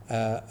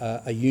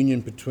a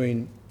union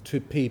between two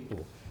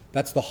people.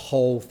 That's the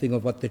whole thing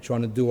of what they're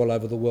trying to do all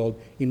over the world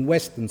in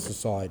Western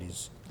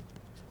societies.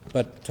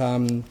 But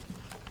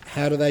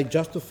how do they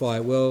justify?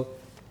 Well,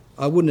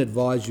 I wouldn't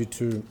advise you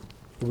to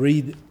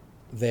read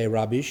their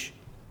rubbish,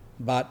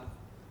 but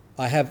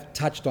I have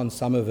touched on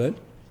some of it,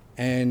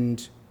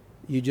 and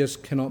you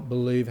just cannot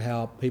believe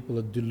how people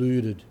are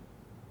deluded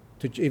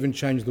to even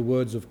change the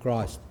words of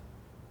Christ,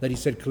 that he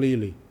said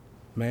clearly,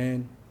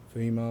 man,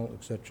 female,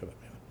 etc.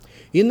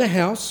 In the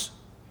house,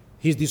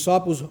 his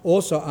disciples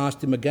also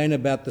asked him again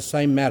about the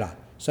same matter.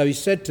 So he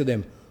said to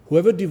them,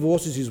 whoever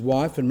divorces his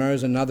wife and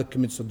marries another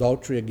commits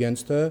adultery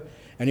against her,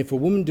 and if a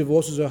woman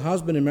divorces her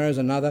husband and marries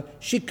another,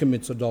 she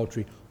commits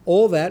adultery.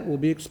 All that will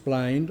be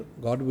explained,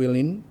 God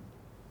willing,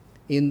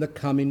 in the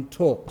coming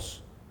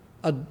talks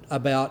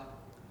about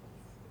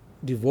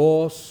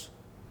divorce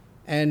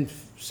and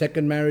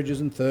second marriages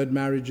and third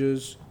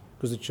marriages,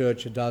 because the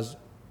church does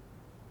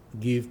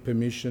give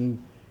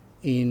permission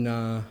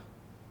in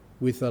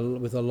with a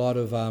lot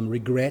of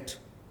regret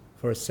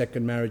for a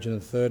second marriage and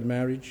a third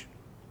marriage.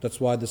 That's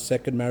why the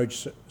second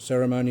marriage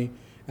ceremony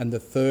and the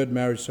third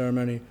marriage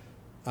ceremony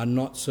are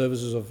not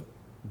services of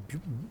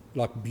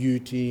like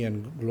beauty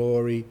and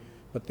glory,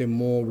 but they're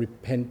more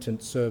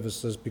repentant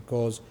services,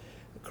 because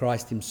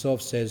Christ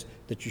himself says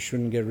that you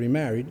shouldn't get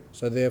remarried.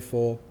 So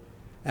therefore,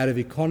 out of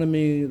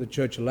economy, the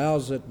church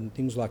allows it and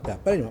things like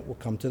that. But anyway, we'll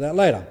come to that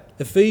later.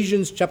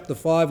 Ephesians chapter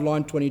 5,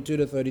 line 22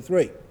 to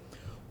 33.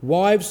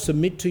 Wives,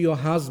 submit to your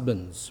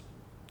husbands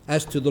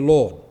as to the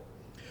Lord.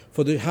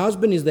 For the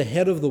husband is the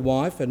head of the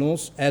wife, and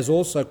also, as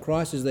also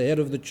Christ is the head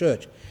of the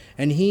church,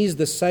 and he is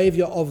the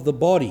Saviour of the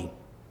body.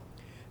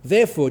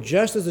 Therefore,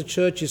 just as the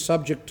church is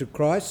subject to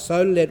Christ,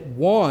 so let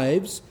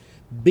wives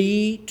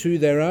be to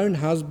their own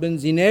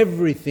husbands in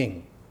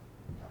everything.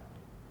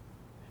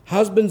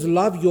 Husbands,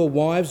 love your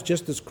wives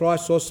just as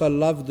Christ also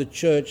loved the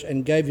church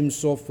and gave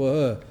himself for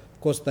her.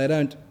 Of course,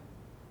 they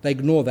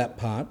ignore that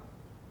part.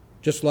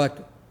 Just like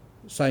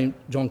St.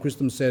 John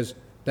Chrysostom says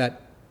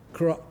that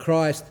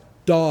Christ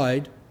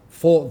died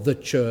for the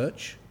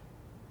church.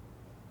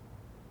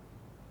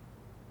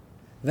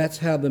 That's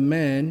how the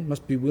man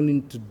must be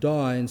willing to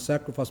die and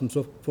sacrifice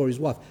himself for his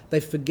wife.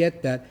 They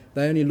forget that.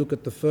 They only look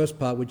at the first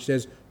part, which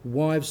says,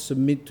 wives,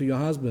 submit to your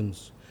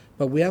husbands.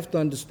 But we have to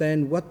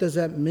understand, what does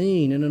that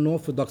mean in an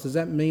Orthodox? Does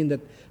that mean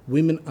that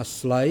women are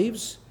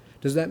slaves?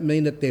 Does that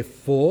mean that they're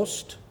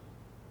forced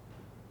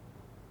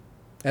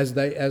as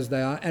they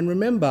are? And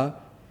remember,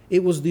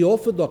 it was the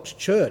Orthodox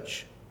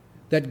Church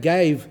that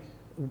gave,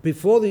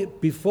 before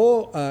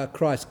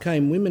Christ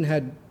came, women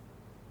had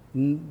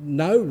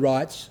no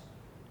rights.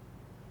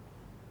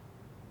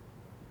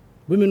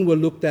 Women were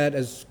looked at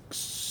as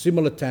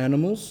similar to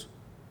animals,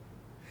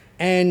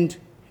 and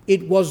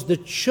it was the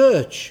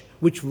church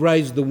which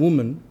raised the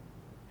woman.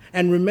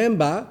 And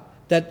remember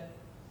that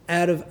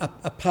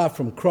apart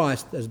from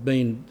Christ as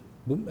being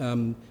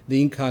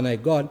the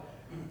incarnate God,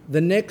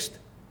 the next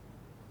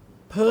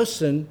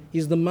person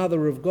is the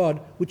mother of God,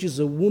 which is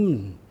a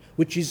woman,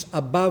 which is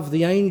above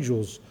the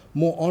angels,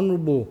 more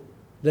honourable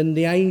than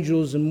the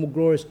angels and more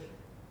glorious.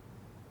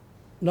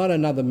 Not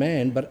another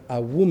man, but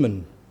a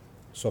woman.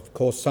 So, of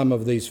course, some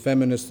of these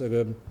feminists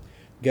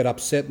get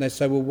upset and they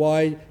say, well,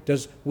 why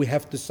does we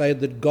have to say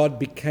that God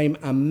became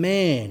a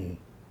man?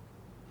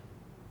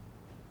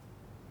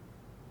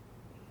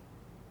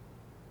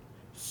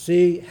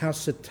 See how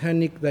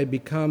satanic they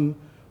become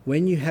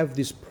when you have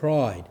this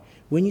pride.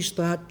 When you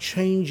start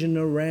changing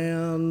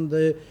around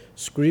the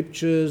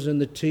scriptures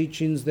and the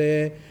teachings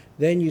there,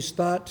 then you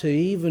start to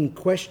even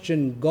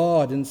question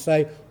God and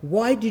say,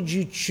 why did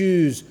you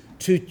choose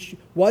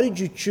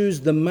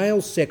the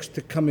male sex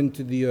to come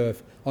into the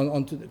earth,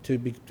 to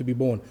be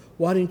born?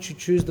 Why didn't you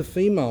choose the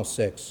female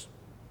sex?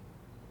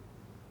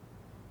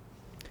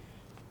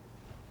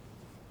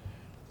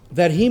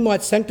 that he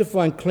might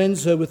sanctify and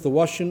cleanse her with the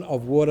washing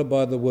of water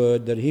by the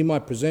word, that he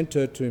might present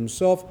her to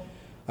himself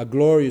a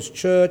glorious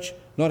church,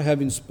 not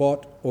having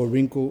spot or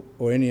wrinkle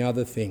or any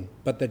other thing,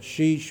 but that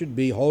she should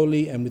be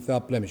holy and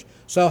without blemish.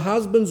 So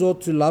husbands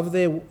ought to love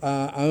their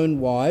own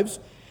wives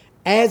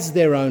as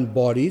their own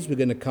bodies. We're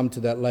going to come to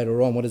that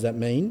later on. What does that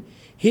mean?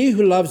 He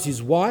who loves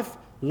his wife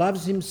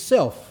loves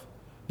himself.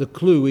 The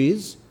clue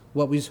is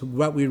what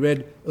we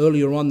read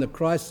earlier on that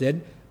Christ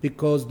said,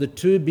 because the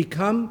two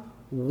become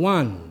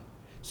one.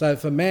 So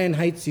if a man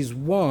hates his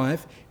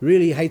wife, he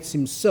really hates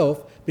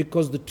himself,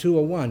 because the two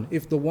are one.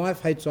 If the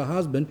wife hates her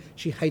husband,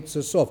 she hates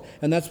herself.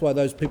 And that's why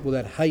those people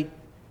that hate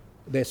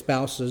their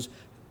spouses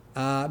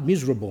are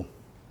miserable.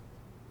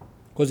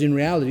 Because in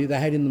reality, they're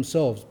hating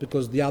themselves,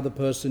 because the other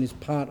person is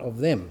part of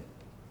them.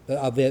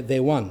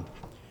 They're one.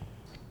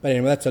 But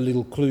anyway, that's a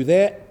little clue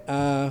there.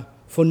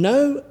 For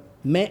no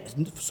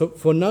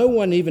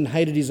one even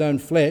hated his own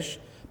flesh,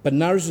 but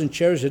nourishes and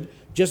cherishes it,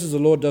 just as the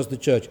Lord does the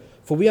church.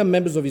 For we are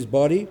members of his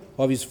body,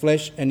 of his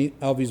flesh, and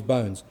of his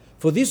bones.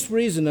 For this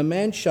reason a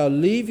man shall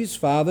leave his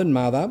father and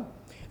mother,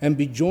 and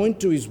be joined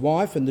to his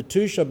wife, and the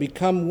two shall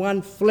become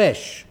one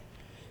flesh.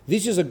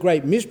 This is a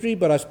great mystery,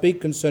 but I speak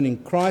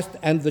concerning Christ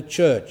and the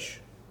church.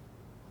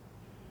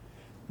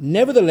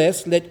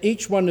 Nevertheless, let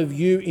each one of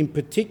you in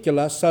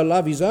particular so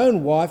love his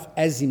own wife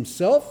as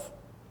himself,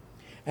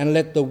 and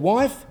let the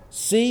wife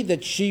see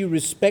that she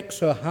respects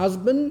her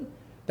husband.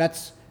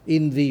 That's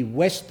in the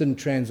Western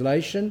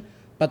translation,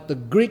 but the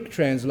Greek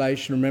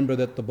translation, remember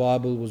that the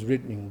Bible was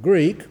written in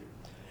Greek,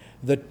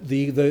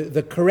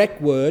 the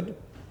correct word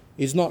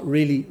is not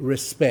really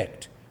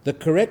respect. The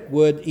correct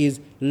word is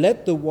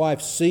let the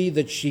wife see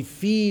that she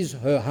fears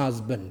her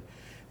husband.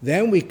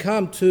 Then we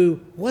come to,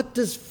 what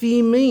does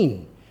fear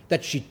mean?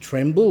 That she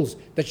trembles,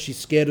 that she's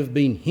scared of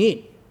being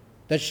hit,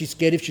 that she's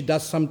scared if she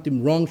does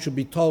something wrong she'll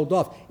be told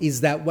off.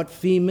 Is that what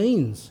fear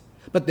means?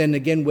 But then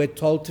again, we're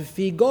told to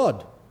fear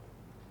God.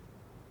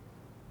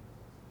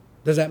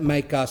 Does that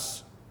make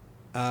us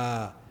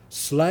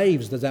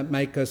slaves? Does that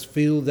make us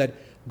feel that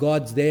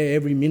God's there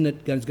every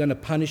minute and is going to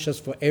punish us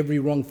for every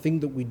wrong thing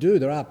that we do?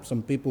 There are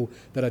some people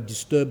that are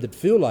disturbed that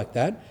feel like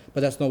that,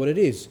 but that's not what it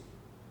is.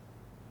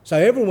 So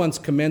everyone's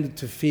commanded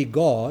to fear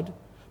God,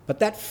 but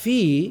that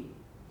fear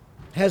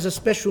has a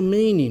special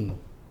meaning.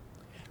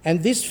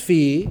 And this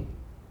fear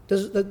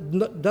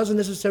doesn't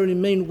necessarily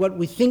mean what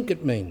we think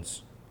it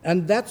means.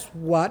 And that's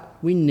what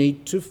we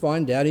need to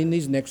find out in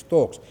these next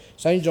talks.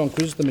 St. John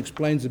Chrysostom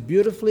explains it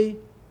beautifully.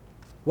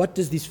 What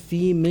does this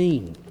fear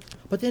mean?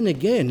 But then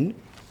again,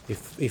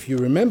 if you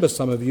remember,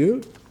 some of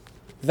you,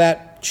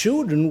 that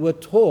children were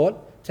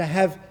taught to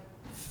have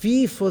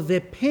fear for their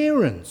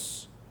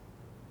parents,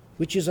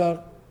 which is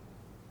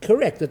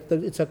correct.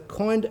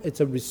 It's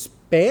a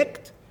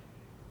respect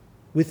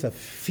with a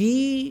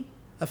fear,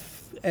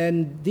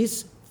 and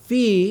this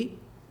fear,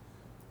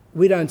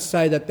 we don't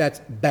say that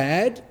that's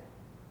bad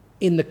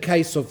in the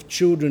case of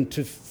children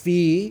to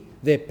fear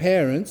their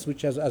parents,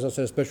 which has, as I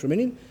said, a special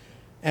meaning.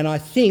 And I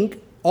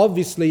think,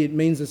 obviously, it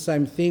means the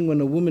same thing when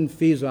a woman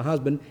fears her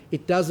husband.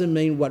 It doesn't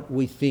mean what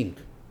we think.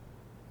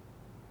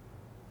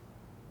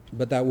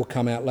 But that will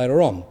come out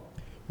later on.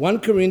 1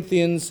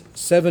 Corinthians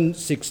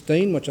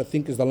 7:16, which I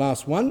think is the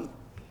last one.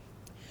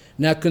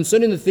 Now,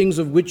 concerning the things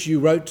of which you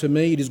wrote to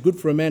me, it is good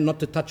for a man not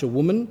to touch a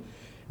woman.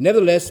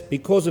 Nevertheless,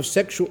 because of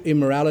sexual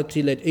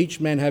immorality, let each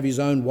man have his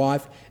own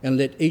wife, and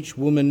let each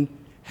woman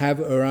have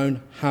her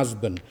own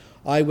husband.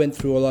 I went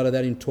through a lot of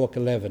that in Talk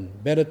 11.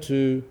 Better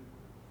to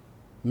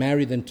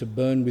marry than to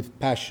burn with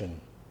passion.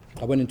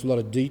 I went into a lot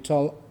of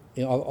detail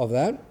of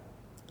that.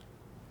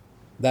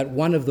 That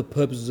one of the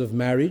purposes of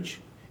marriage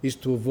is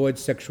to avoid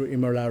sexual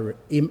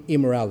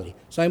immorality.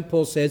 St.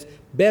 Paul says,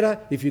 better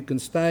if you can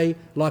stay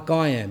like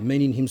I am,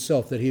 meaning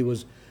himself, that he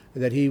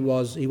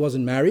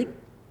wasn't married.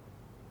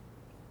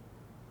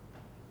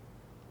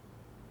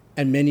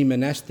 And many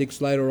monastics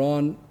later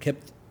on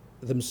kept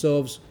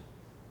themselves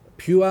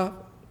pure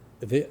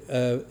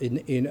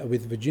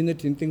with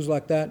virginity and things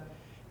like that.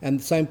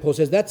 And St. Paul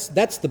says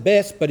that's the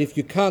best, but if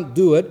you can't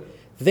do it,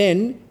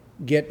 then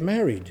get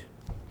married.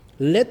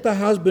 Let the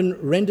husband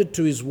render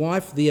to his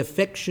wife the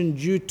affection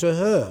due to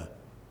her,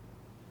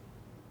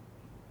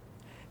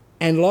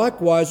 and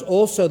likewise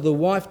also the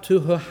wife to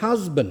her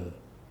husband.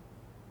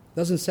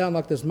 Doesn't sound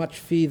like there's much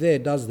fear there,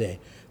 does there?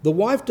 The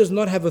wife does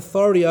not have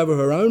authority over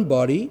her own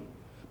body,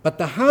 but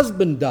the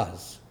husband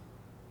does.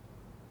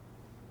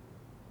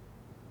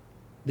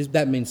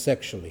 That means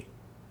sexually.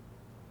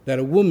 That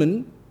a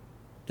woman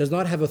does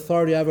not have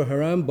authority over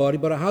her own body,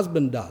 but her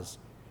husband does.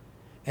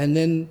 And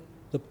then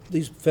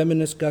these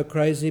feminists go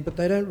crazy, but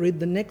they don't read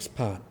the next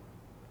part.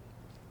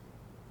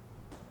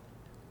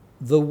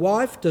 The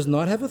wife does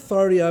not have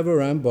authority over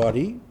her own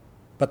body,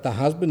 but the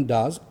husband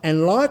does.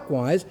 And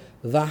likewise,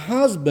 the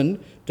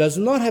husband does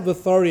not have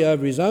authority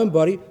over his own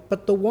body,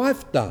 but the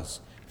wife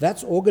does.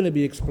 That's all going to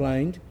be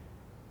explained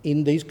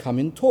in these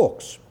coming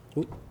talks.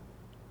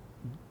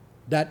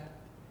 That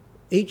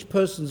each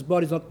person's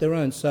body is not their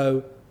own.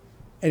 So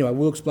anyway,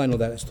 we'll explain all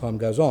that as time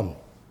goes on.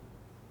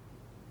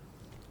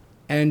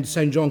 And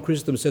St. John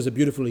Chrysostom says it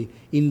beautifully.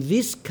 In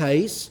this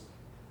case,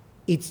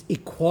 it's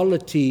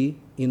equality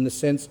in the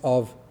sense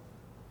of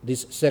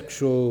this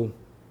sexual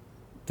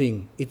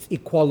thing. It's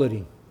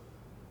equality.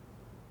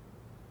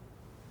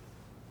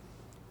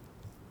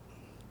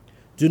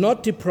 Do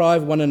not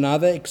deprive one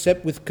another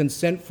except with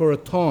consent for a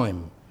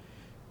time.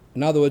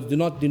 In other words, do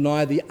not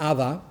deny the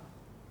other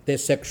their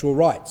sexual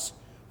rights.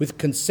 With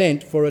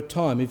consent for a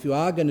time. If you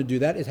are going to do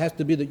that, it has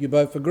to be that you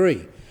both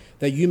agree.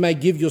 That you may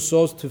give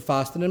yourselves to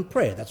fasting and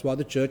prayer. That's why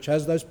the church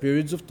has those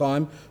periods of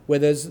time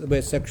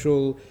where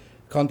sexual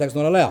contact's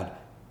not allowed.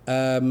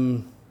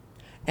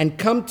 And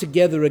come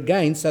together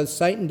again so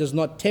Satan does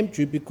not tempt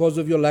you because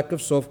of your lack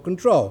of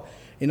self-control.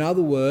 In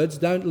other words,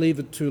 don't leave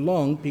it too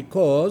long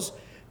because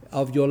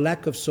of your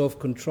lack of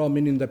self-control,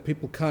 meaning that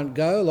people can't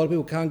go. A lot of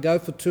people can't go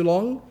for too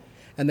long,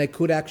 and they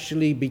could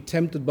actually be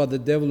tempted by the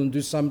devil and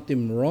do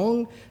something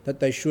wrong,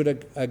 that they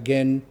should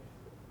again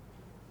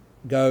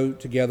go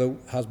together,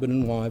 husband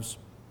and wives,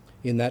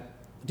 in that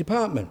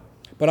department.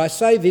 But I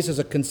say this as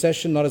a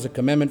concession, not as a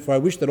commandment, for I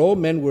wish that all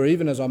men were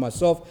even as I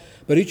myself,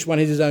 but each one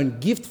has his own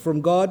gift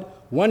from God,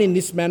 one in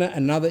this manner,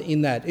 another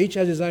in that. Each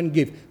has his own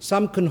gift.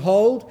 Some can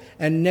hold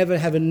and never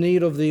have a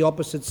need of the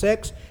opposite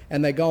sex,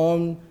 and they go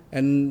on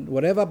and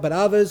whatever, but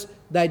others,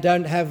 they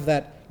don't have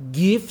that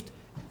gift,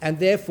 and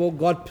therefore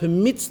God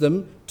permits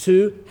them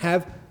to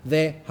have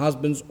their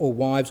husbands or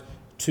wives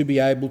to be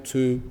able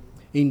to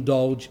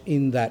indulge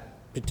in that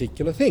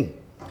particular thing.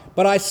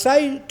 But I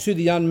say to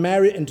the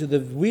unmarried and to the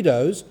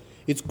widows,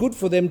 it's good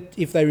for them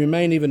if they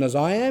remain even as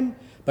I am,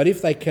 but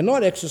if they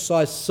cannot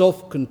exercise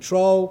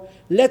self-control,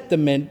 let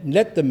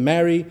them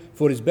marry,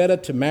 for it is better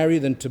to marry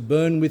than to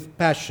burn with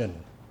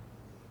passion.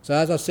 So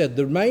as I said,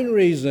 the main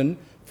reason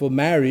for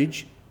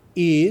marriage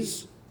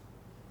is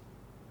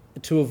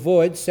to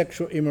avoid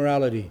sexual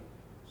immorality.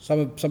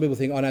 Some people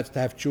think, oh no, it's to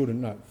have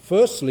children. No.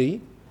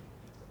 Firstly,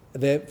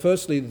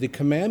 the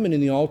commandment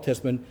in the Old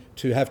Testament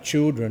to have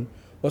children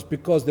was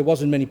because there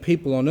wasn't many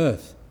people on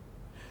earth.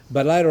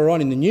 But later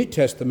on in the New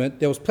Testament,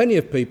 there was plenty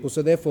of people,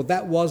 so therefore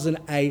that wasn't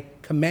a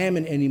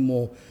commandment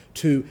anymore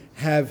to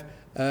have,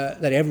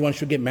 that everyone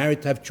should get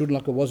married to have children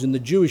like it was in the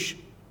Jewish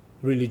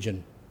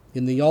religion,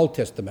 in the Old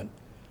Testament.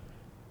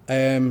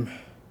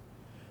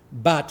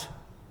 But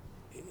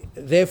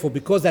therefore,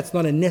 because that's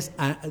not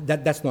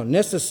that's not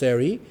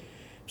necessary,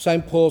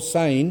 St. Paul's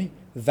saying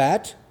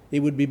that it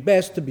would be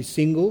best to be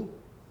single,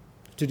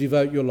 to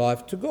devote your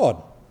life to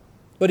God.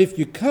 But if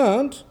you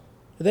can't,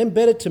 then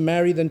better to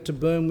marry than to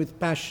burn with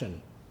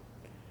passion.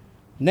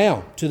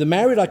 Now, to the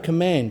married I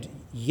command,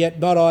 yet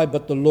not I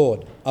but the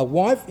Lord. A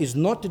wife is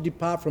not to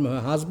depart from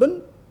her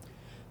husband.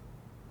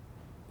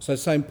 So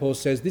St. Paul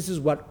says, this is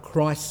what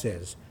Christ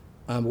says.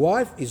 A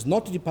wife is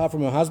not to depart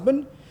from her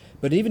husband,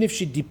 but even if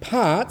she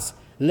departs,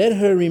 let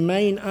her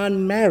remain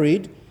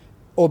unmarried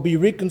or be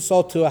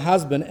reconciled to her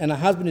husband, and a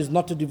husband is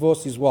not to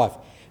divorce his wife.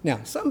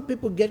 Now, some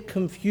people get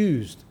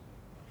confused.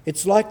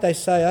 It's like they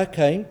say,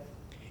 okay,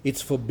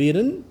 it's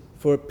forbidden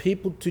for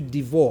people to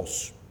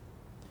divorce.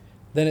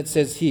 Then it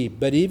says here,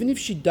 but even if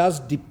she does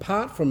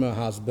depart from her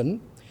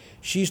husband,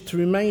 she's to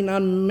remain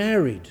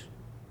unmarried.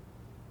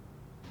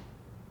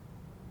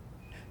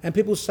 And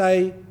people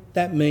say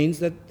that means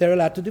that they're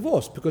allowed to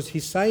divorce, because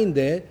he's saying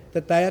there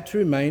that they are to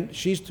remain,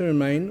 she's to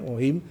remain, or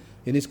him,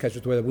 in this case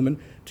with the woman,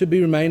 to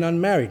remain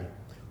unmarried.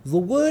 The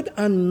word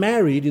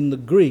unmarried in the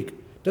Greek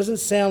doesn't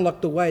sound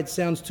like the way it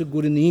sounds too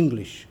good in the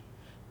English.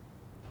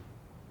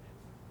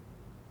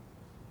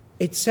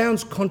 It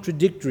sounds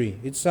contradictory.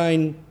 It's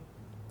saying,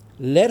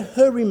 let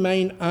her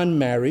remain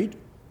unmarried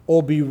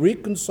or be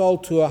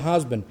reconciled to her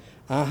husband.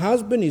 Her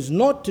husband is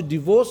not to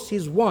divorce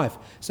his wife.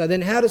 So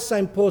then how does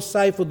St. Paul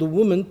say for the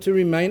woman to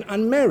remain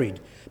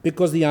unmarried?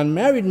 Because the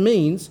unmarried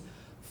means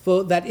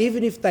for that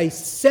even if they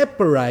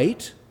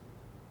separate,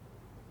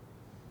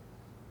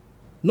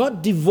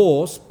 not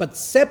divorce, but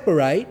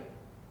separate,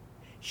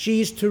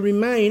 she is to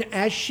remain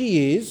as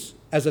she is,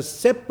 as a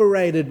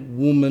separated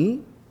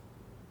woman,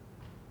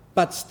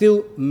 but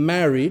still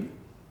married,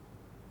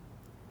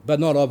 but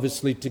not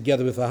obviously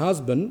together with her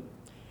husband,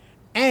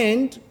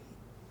 and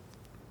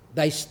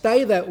they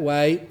stay that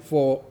way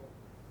for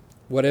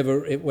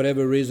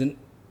whatever reason,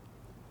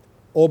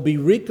 or be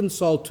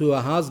reconciled to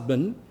her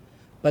husband,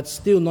 but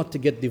still not to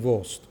get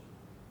divorced.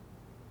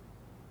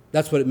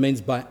 That's what it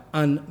means by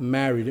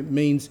unmarried. It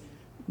means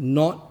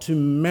not to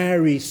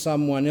marry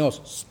someone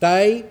else.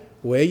 Stay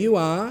where you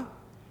are.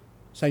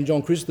 St.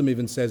 John Chrysostom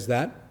even says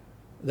that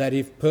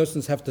if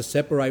persons have to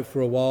separate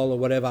for a while or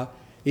whatever,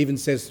 even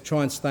says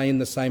try and stay in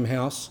the same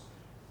house,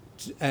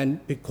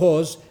 and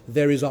because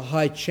there is a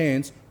high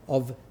chance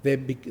of there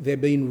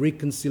being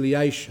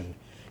reconciliation.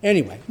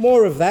 Anyway,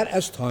 more of that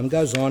as time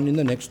goes on in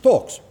the next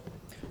talks.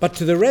 But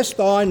to the rest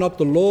I, not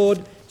the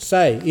Lord,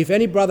 say, if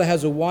any brother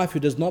has a wife who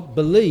does not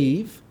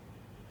believe,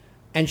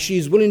 and she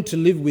is willing to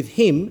live with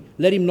him,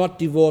 let him not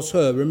divorce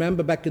her.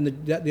 Remember back in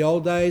the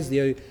old days,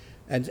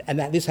 and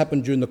that this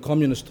happened during the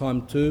communist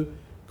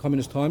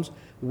times,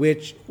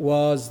 which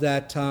was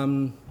that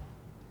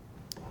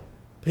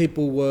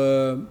people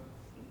were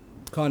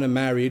kind of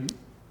married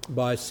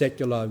by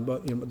secular,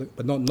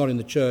 but not in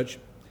the church.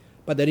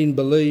 But they didn't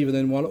believe, and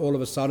then all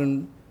of a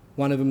sudden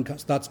one of them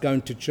starts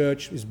going to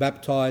church, is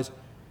baptised,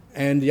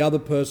 and the other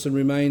person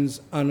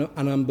remains an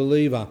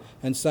unbeliever.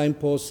 And St.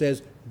 Paul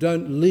says,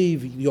 don't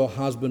leave your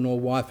husband or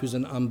wife who's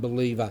an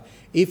unbeliever.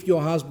 If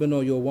your husband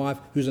or your wife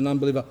who's an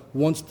unbeliever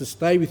wants to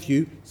stay with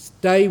you,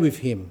 stay with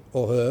him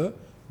or her.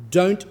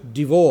 Don't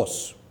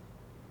divorce.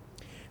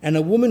 And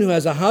a woman who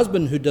has a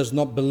husband who does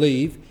not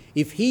believe,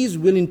 if he is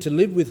willing to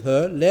live with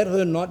her, let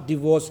her not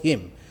divorce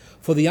him.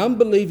 For the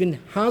unbelieving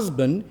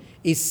husband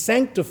is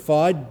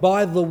sanctified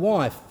by the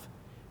wife,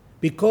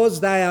 because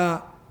they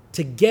are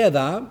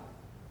together,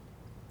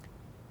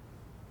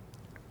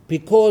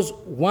 because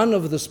one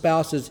of the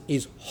spouses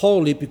is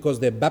holy because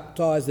they're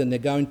baptised and they're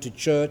going to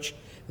church,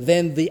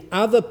 then the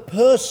other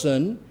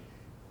person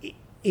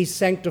is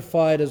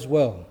sanctified as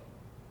well.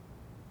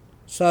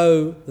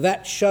 So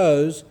that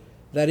shows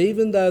that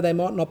even though they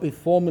might not be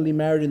formally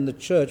married in the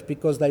church,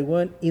 because they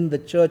weren't in the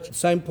church,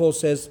 St. Paul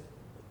says,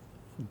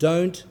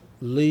 don't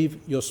leave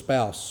your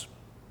spouse.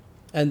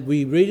 And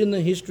we read in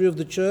the history of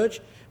the church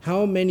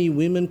how many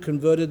women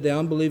converted their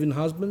unbelieving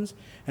husbands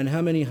and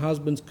how many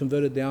husbands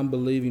converted their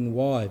unbelieving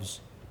wives.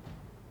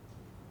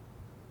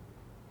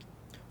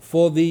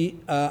 For the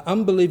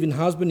unbelieving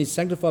husband is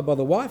sanctified by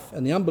the wife,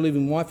 and the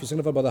unbelieving wife is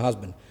sanctified by the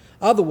husband.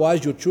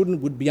 Otherwise your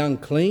children would be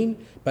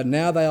unclean, but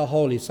now they are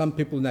holy. Some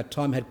people in that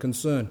time had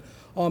concern.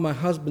 Oh, my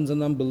husband's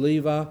an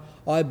unbeliever,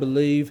 I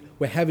believe,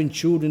 we're having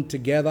children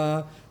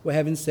together, we're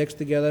having sex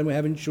together and we're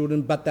having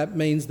children, but that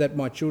means that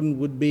my children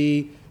would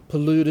be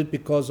polluted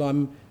because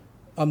I'm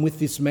with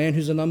this man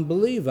who's an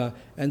unbeliever.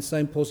 And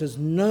St. Paul says,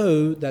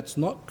 no, that's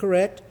not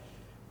correct.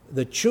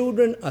 The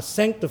children are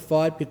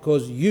sanctified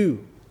because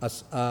you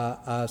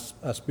are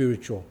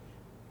spiritual,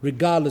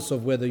 regardless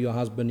of whether your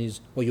husband is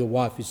or your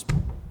wife is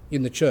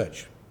in the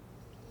church.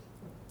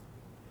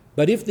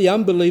 But if the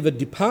unbeliever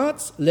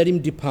departs, let him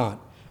depart.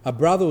 A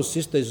brother or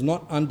sister is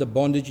not under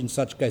bondage in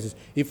such cases.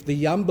 If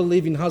the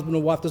unbelieving husband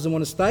or wife doesn't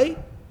want to stay,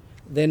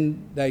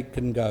 then they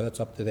can go. That's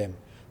up to them.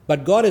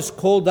 But God has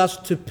called us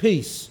to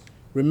peace.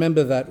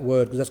 Remember that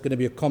word, because that's going to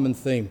be a common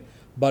theme.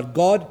 But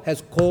God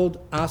has called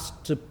us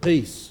to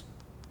peace.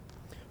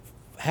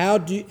 How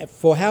do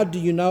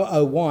you know,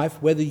 O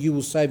wife, whether you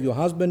will save your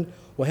husband,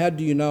 or how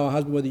do you know, O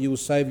husband, whether you will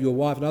save your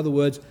wife? In other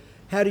words,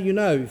 how do you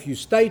know? If you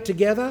stay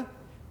together,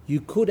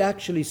 you could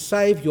actually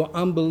save your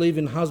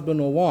unbelieving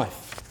husband or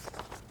wife.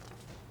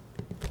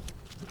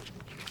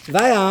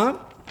 They are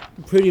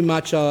pretty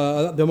much,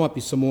 there might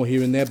be some more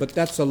here and there, but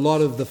that's a lot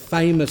of the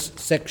famous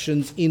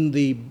sections in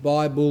the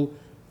Bible,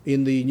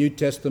 in the New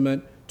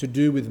Testament, to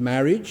do with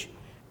marriage.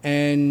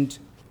 And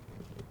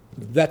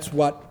that's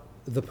what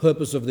the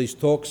purpose of these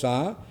talks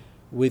are,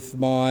 with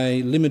my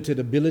limited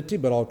ability,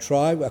 but I'll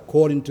try,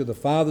 according to the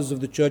fathers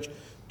of the church,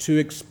 to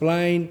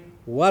explain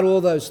what all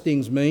those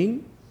things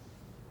mean,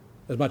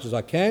 as much as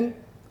I can,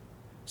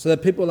 so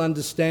that people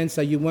understand,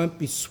 so you won't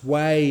be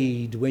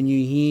swayed when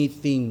you hear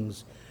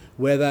things,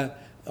 whether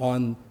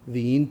on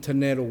the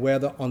internet or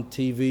whether on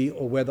TV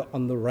or whether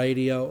on the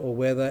radio or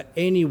whether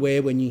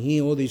anywhere, when you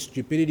hear all these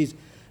stupidities,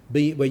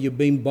 where you're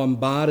being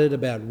bombarded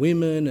about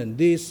women and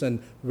this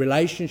and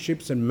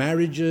relationships and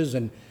marriages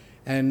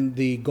and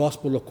the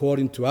gospel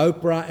according to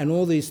Oprah and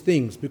all these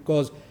things,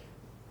 because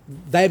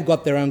they've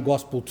got their own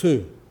gospel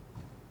too.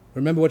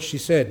 Remember what she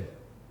said?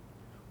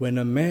 When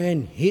a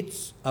man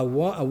hits a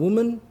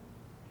woman,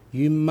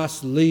 you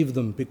must leave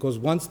them, because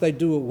once they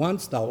do it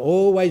once, they'll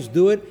always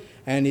do it.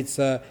 And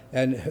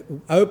and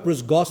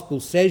Oprah's gospel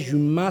says you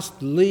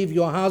must leave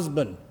your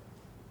husband.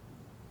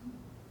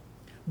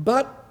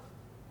 But,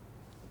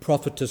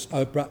 prophetess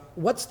Oprah,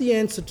 what's the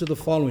answer to the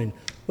following?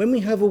 When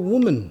we have a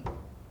woman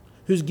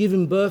who's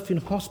given birth in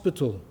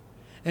hospital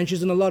and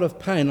she's in a lot of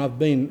pain, I've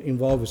been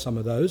involved with some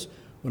of those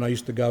when I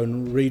used to go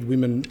and read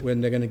women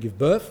when they're going to give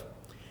birth.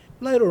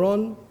 Later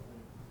on,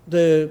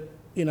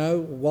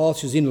 while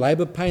she's in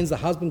labour pains, the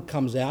husband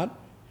comes out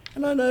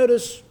and I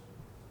notice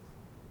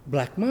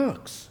black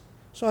marks.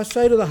 So I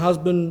say to the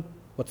husband,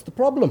 what's the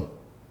problem?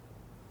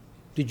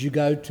 Did you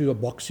go to a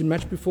boxing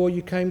match before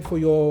you came for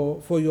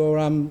your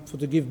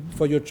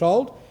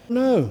child?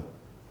 No.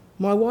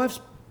 My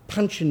wife's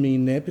punching me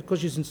in there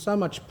because she's in so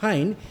much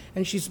pain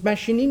and she's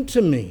smashing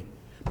into me.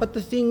 But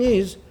the thing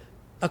is,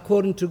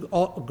 according to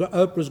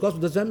Oprah's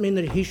gospel, does that mean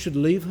that he should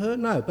leave her?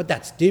 No, but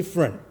that's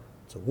different.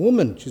 It's a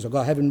woman. She's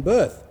got having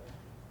birth.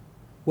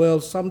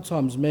 Well,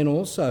 sometimes men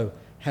also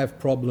have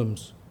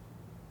problems,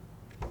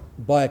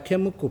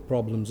 biochemical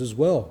problems as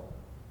well.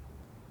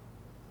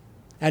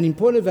 And in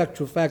point of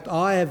actual fact,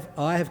 I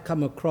have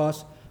come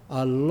across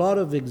a lot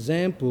of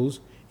examples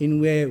in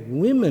where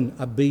women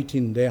are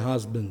beating their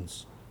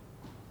husbands.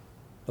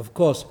 Of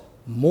course,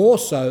 more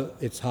so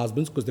it's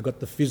husbands because they've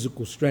got the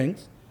physical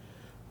strength,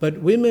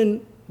 but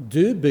women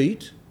do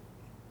beat,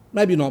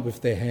 maybe not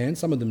with their hands,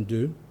 some of them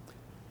do,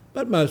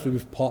 but mostly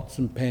with pots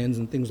and pans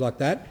and things like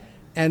that,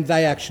 and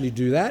they actually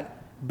do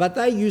that, but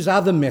they use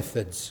other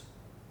methods.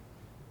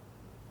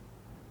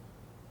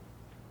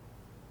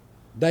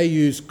 They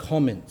use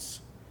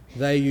comments.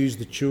 They use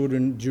the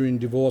children during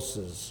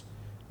divorces.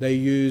 They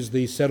use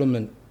the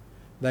settlement.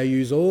 They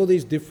use all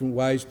these different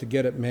ways to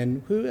get at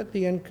men who at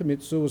the end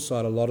commit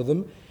suicide, a lot of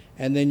them.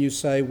 And then you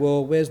say,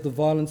 well, where's the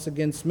violence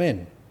against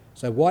men?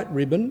 So white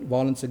ribbon,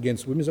 violence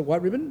against women. Is it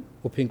white ribbon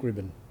or pink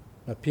ribbon?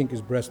 No, pink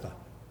is breaster.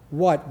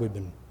 White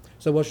ribbon.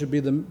 So what should be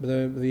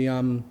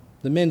the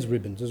men's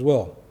ribbons as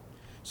well?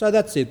 So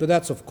that's it. But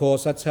that's, of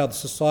course, that's how the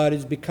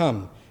society's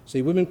become.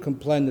 See, women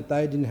complain that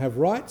they didn't have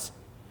rights,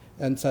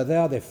 and so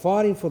now they're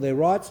fighting for their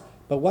rights.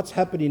 But what's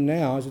happening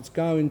now is it's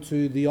going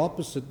to the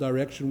opposite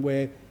direction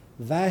where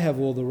they have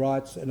all the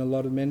rights and a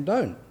lot of men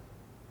don't.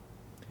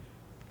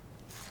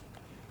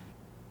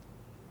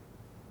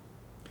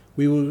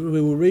 We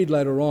will read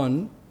later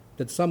on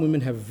that some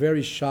women have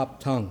very sharp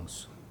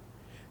tongues,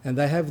 and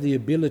they have the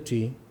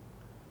ability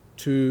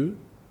to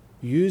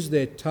use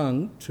their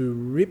tongue to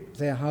rip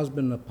their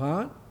husband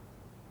apart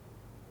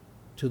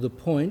to the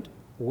point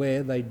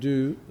where they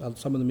do,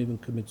 some of them even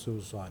commit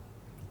suicide.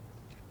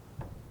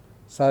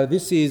 So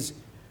this is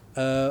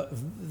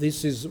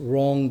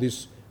wrong.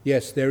 There's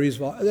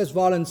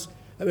violence.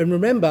 And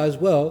remember as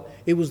well,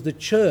 it was the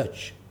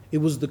church, it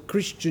was the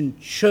Christian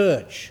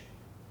church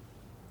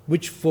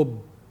which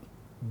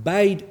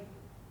forbade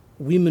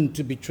women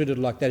to be treated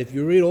like that. If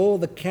you read all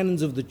the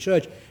canons of the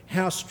church,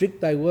 how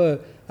strict they were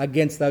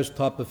against those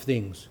type of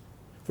things.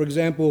 For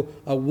example,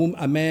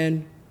 a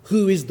man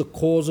who is the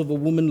cause of a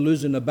woman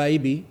losing a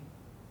baby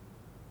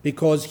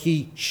because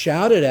he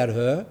shouted at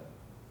her,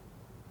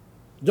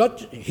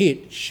 not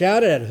hit,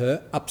 shouted at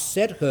her,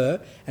 upset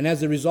her, and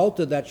as a result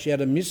of that she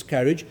had a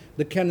miscarriage,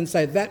 the canons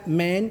say that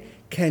man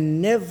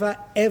can never,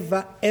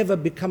 ever, ever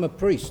become a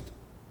priest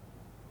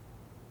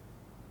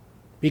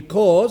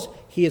because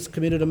he has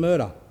committed a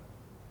murder.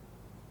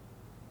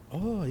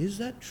 Oh, is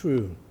that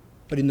true?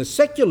 But in the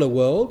secular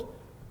world,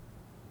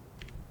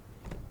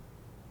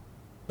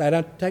 they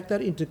don't take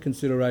that into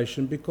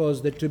consideration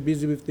because they're too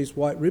busy with these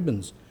white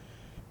ribbons.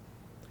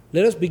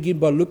 Let us begin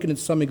by looking at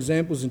some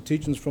examples and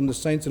teachings from the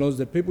saints and others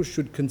that people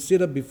should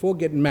consider before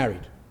getting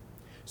married.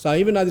 So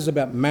even though this is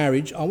about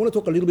marriage, I want to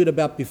talk a little bit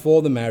about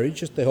before the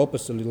marriage, just to help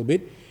us a little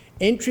bit.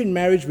 Entering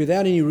marriage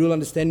without any real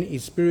understanding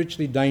is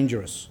spiritually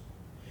dangerous.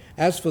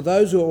 As for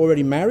those who are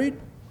already married,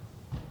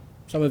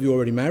 some of you are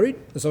already married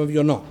and some of you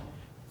are not.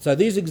 So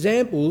these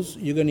examples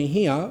you're going to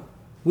hear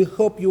will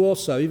help you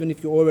also, even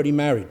if you're already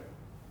married.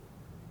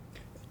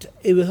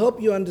 It will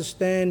help you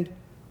understand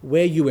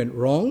where you went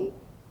wrong,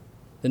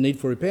 the need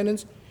for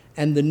repentance,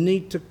 and the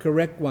need to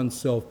correct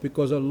oneself,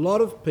 because a lot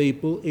of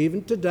people,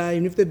 even today,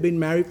 even if they've been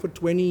married for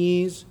 20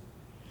 years,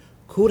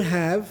 could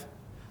have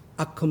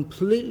a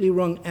completely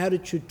wrong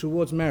attitude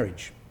towards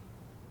marriage.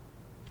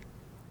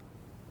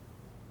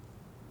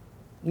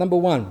 Number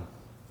one,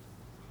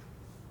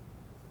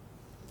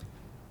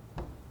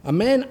 a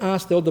man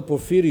asked Elder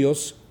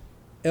Porphyrios,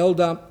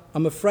 "Elder,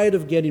 I'm afraid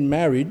of getting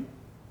married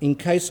in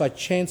case I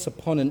chance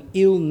upon an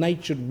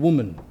ill-natured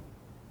woman,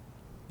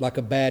 like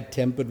a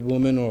bad-tempered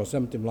woman or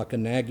something, like a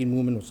nagging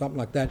woman or something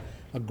like that,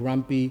 a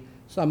grumpy,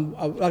 in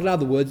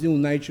other words,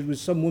 ill-natured, with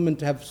some woman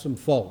to have some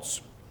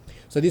faults."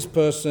 So this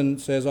person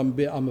says,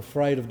 I'm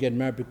afraid of getting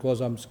married because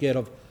I'm scared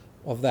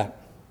of that.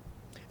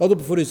 Elder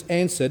Porphyrios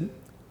answered,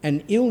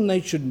 "An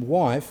ill-natured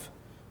wife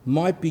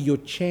might be your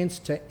chance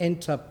to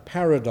enter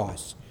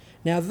paradise."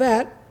 Now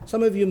that,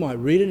 some of you might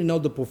read it in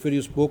Elder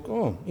Porphyrios' book,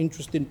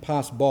 interesting,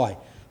 pass by.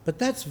 But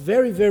that's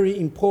very, very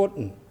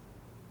important.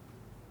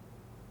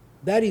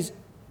 That is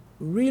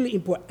really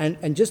important.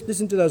 And just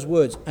listen to those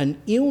words.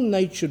 An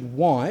ill-natured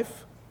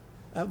wife,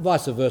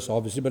 vice versa,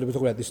 obviously, but we'll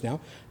talk about this now,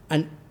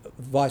 and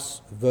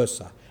vice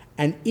versa.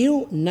 An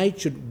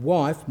ill-natured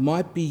wife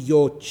might be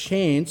your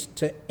chance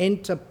to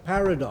enter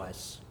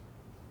paradise.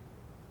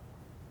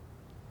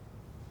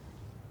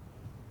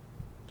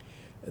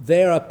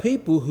 There are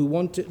people who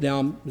want to,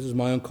 now this is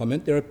my own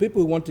comment, there are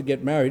people who want to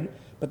get married,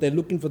 but they're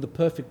looking for the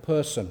perfect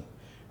person.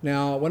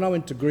 Now, when I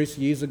went to Greece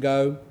years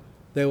ago,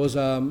 there was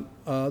a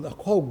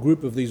whole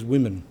group of these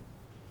women,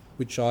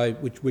 which I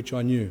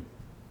knew.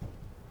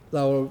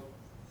 Most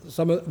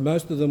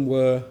of them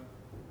were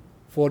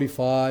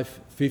 45,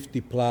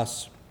 50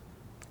 plus,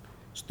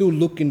 still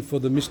looking for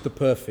the Mr.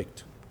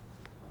 Perfect.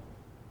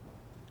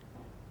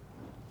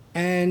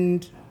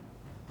 And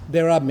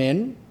there are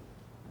men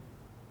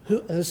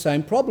who have the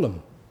same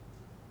problem.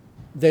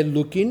 They're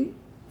looking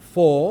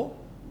for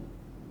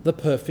the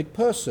perfect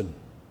person.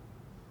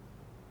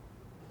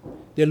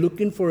 They're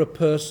looking for a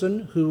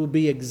person who will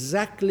be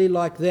exactly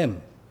like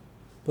them.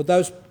 But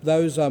those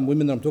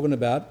women that I'm talking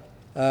about,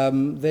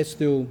 they're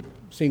still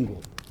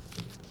single.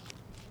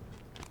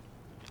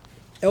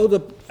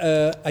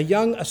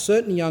 A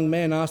certain young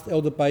man asked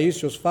Elder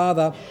Paisios,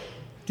 "Father,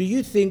 do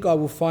you think I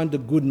will find a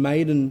good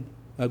maiden,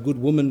 a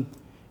good woman,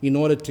 in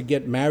order to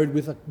get married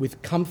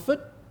with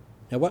comfort?"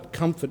 Now, what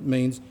comfort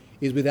means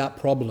is without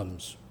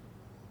problems,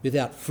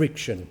 without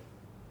friction.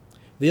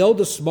 The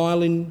elder,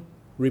 smiling,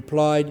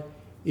 replied,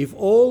 "If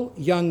all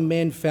young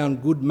men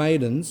found good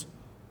maidens,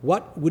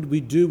 what would we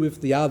do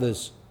with the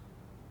others?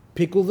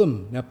 Pickle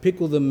them." Now,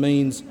 pickle them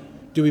means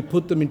Do we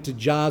put them into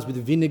jars with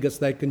vinegar so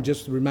they can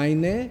just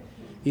remain there?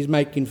 He's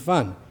making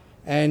fun.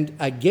 And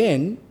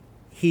again,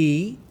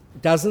 he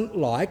doesn't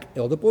like,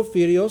 Elder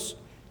Porphyrios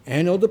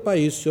and Elder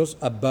Paisios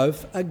are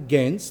both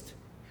against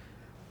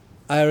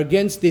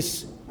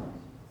this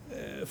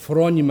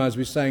phronima, as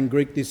we say in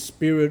Greek, this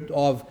spirit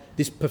of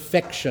this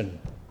perfection.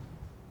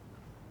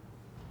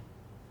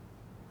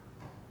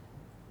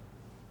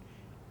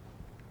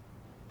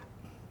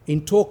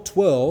 In Talk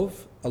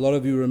 12, a lot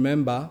of you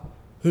remember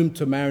whom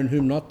to marry and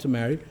whom not to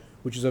marry,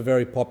 which is a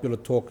very popular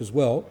talk as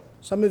well.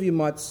 Some of you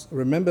might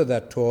remember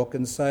that talk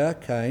and say,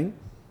 okay,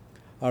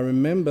 I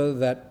remember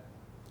that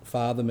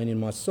Father, meaning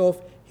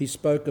myself, he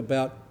spoke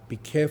about be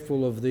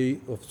careful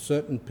of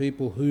certain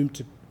people whom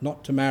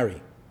not to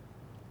marry.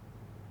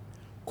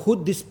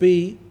 Could this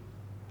be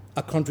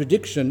a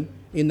contradiction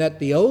in that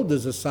the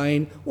elders are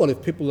saying, well,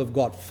 if people have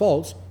got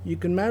faults, you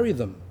can marry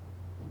them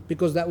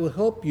because that will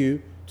help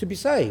you to be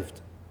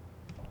saved?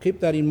 Keep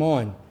that in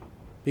mind,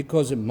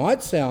 because it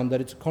might sound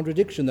that it's a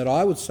contradiction that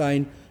I was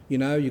saying,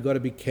 you've got to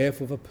be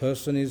careful if a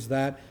person is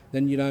that,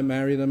 then you don't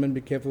marry them, and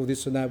be careful of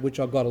this and that, which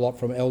I got a lot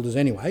from elders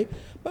anyway,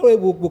 but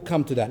we'll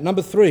come to that.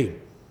 Number 3,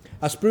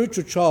 a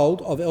spiritual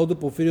child of Elder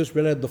Porphyrios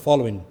related the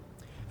following.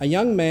 A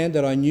young man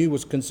that I knew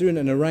was considering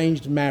an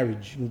arranged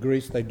marriage. In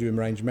Greece they do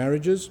arranged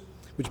marriages,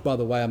 which by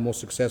the way are more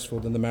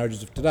successful than the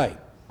marriages of today.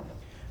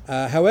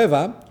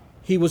 However,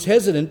 he was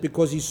hesitant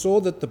because he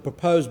saw that the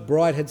proposed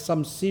bride had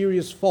some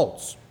serious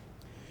faults.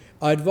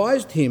 I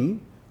advised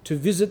him to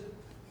visit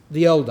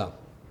the elder.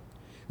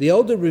 The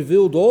elder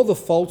revealed all the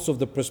faults of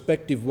the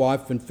prospective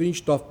wife and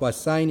finished off by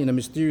saying in a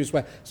mysterious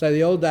way, so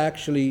the elder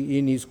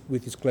actually,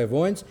 with his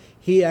clairvoyance,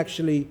 he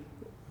actually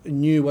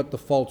knew what the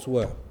faults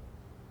were.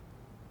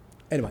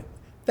 Anyway,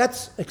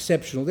 that's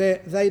exceptional.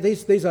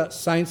 These are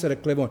saints that are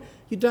clairvoyant.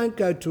 You don't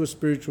go to a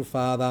spiritual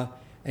father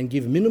and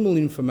give minimal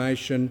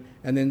information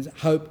and then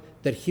hope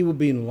that he will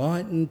be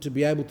enlightened to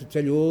be able to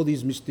tell you all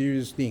these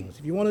mysterious things.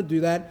 If you want to do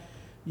that,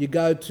 you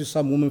go to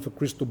some woman for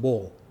crystal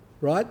ball,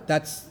 right?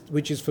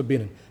 Which is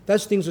forbidden.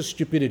 Those things are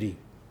stupidity.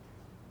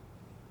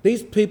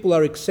 These people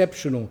are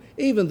exceptional,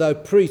 even though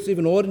priests,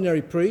 even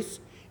ordinary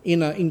priests,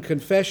 in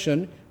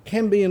confession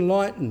can be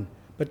enlightened,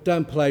 but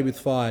don't play with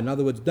fire. In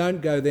other words,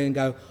 don't go there and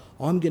go,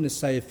 I'm going to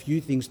say a few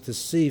things to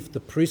see if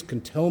the priest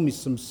can tell me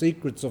some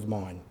secrets of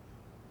mine.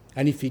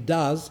 And if he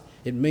does,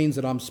 it means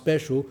that I'm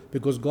special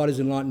because God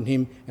has enlightened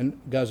him and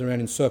goes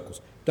around in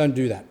circles. Don't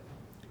do that.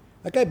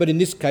 Okay, but in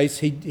this case,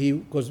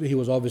 he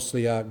was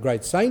obviously a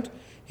great saint.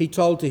 He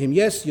told to him,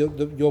 yes,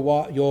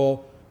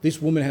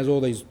 this woman has all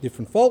these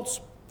different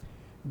faults.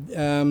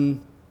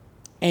 And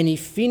he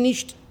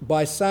finished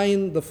by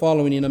saying the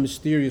following in a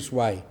mysterious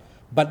way.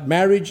 But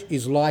marriage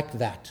is like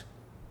that.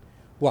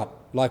 What?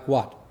 Like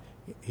what?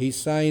 He's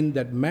saying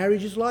that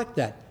marriage is like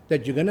that.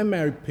 That you're going to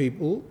marry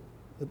people.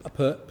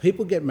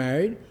 People get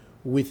married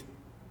with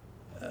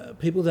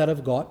people that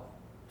have got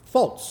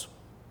faults.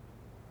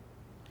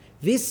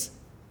 This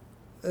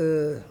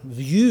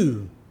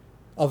view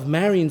of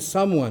marrying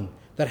someone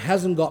that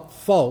hasn't got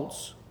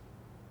faults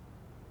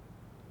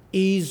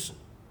is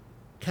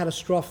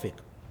catastrophic.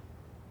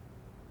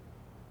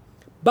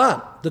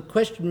 But the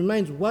question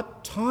remains,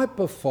 what type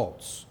of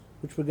faults,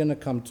 which we're going to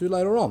come to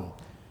later on.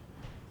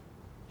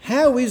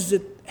 How is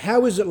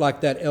it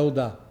like that,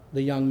 elder,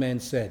 the young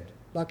man said?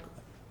 Like,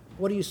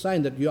 what are you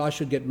saying, that I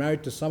should get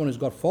married to someone who's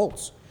got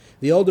faults?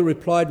 The elder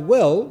replied,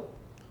 well,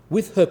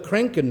 with her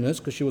crankiness,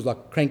 because she was like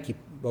a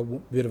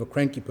bit of a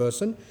cranky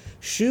person,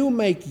 she'll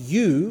make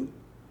you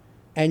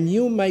and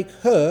you'll make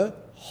her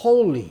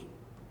holy.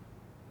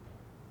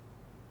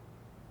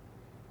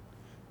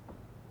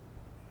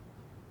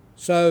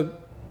 So,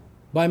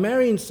 by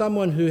marrying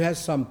someone who has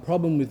some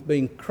problem with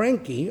being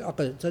cranky,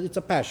 okay, so it's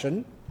a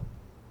passion,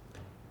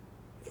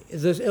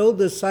 this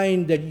elder is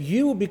saying that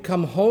you will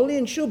become holy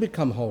and she'll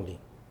become holy.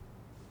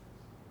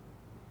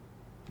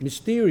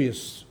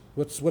 Mysterious.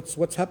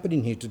 What's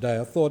happening here today?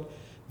 I thought,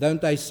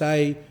 don't they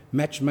say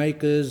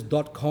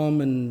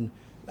matchmakers.com and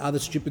other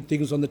stupid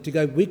things on the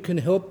ticket? We can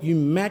help you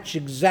match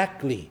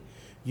exactly.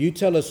 You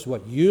tell us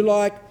what you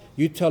like,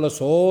 you tell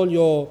us all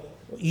your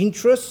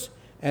interests,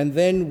 and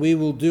then we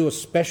will do a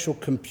special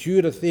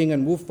computer thing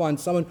and we'll find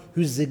someone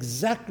who's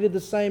exactly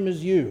the same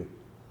as you.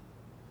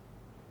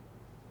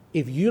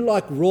 If you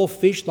like raw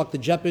fish like the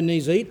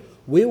Japanese eat,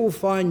 we will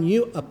find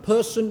you a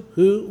person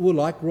who will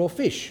like raw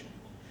fish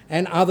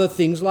and other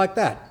things like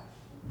that.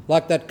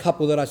 Like that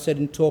couple that I said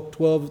in Talk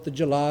 12 with the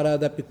gelato,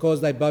 that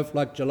because they both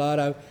like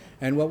gelato,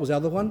 and what was the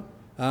other one?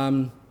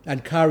 And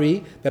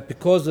curry, that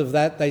because of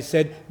that they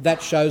said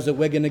that shows that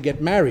we're going to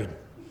get married.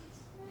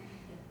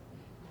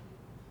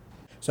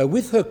 So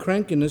with her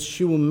crankiness,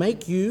 she will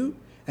make you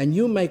and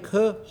you'll make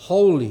her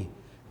holy.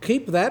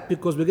 Keep that,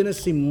 because we're going to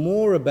see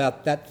more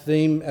about that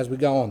theme as we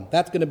go on.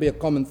 That's going to be a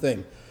common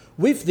theme.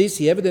 With this,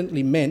 he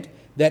evidently meant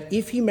that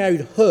if he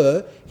married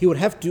her, he would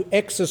have to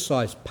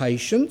exercise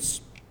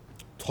patience,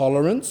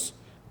 tolerance,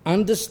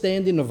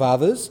 understanding of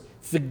others,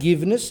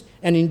 forgiveness,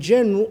 and in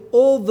general,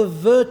 all the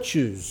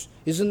virtues.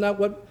 Isn't that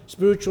what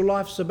spiritual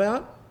life's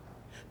about?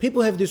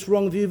 People have this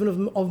wrong view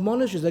even of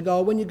monasteries. They go,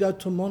 oh, when you go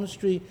to a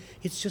monastery,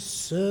 it's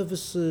just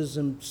services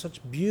and such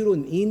beauty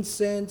and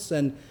incense,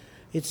 and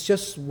it's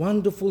just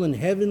wonderful and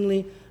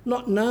heavenly,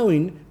 not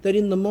knowing that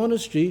in the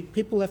monastery,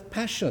 people have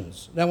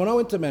passions. Now, when I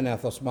went to Mount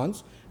Athos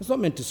once, it's not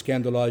meant to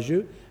scandalise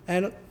you,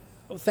 and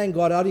thank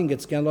God I didn't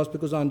get scandalised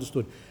because I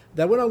understood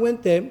that when I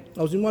went there,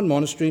 I was in one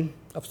monastery.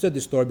 I've said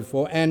this story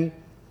before, and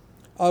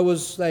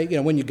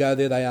when you go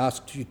there, they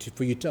asked you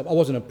to. I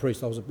wasn't a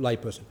priest; I was a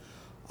layperson.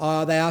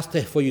 They asked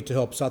for you to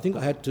help, so I think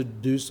I had to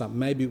do something.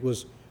 Maybe it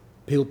was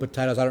peel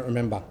potatoes. I don't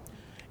remember.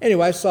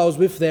 Anyway, so I was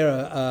with there.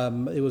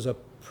 It was a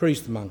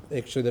priest monk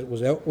actually that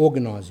was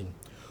organising.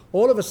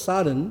 All of a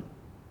sudden,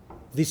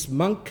 this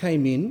monk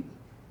came in,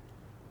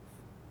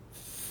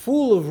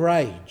 full of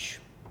rage.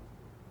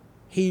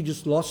 He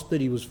just lost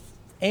it. He was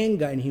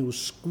anger, and he was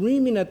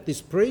screaming at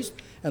this priest,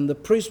 and the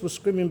priest was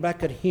screaming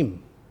back at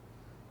him.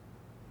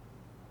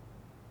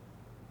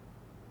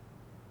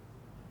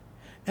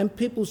 And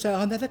people say,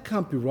 oh, no, that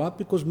can't be right,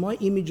 because my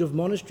image of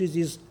monasteries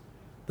is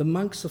the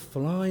monks are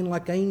flying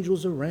like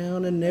angels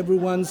around, and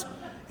everyone's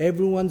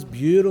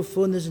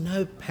beautiful, and there's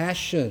no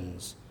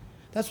passions.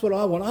 That's what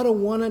I want. I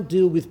don't want to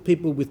deal with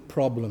people with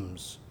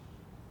problems,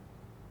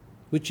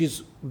 which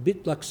is a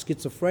bit like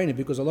schizophrenia,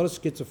 because a lot of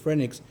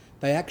schizophrenics,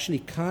 they actually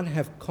can't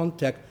have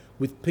contact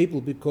with people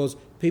because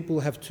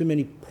people have too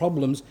many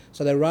problems,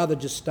 so they rather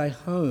just stay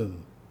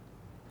home,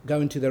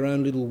 go into their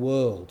own little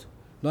world,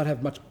 not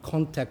have much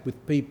contact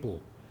with people.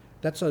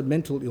 That's a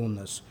mental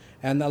illness.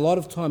 And a lot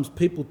of times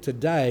people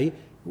today,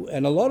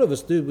 and a lot of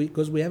us do,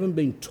 because we haven't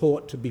been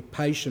taught to be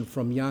patient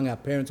from young, our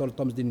parents a lot of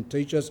times didn't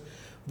teach us,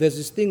 there's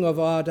this thing of,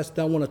 I just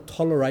don't want to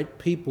tolerate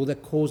people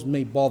that cause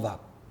me bother.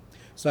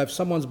 So if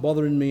someone's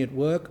bothering me at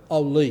work,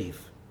 I'll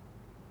leave,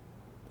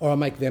 or I'll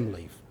make them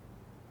leave.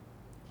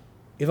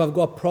 If I've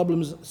got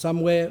problems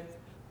somewhere,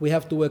 we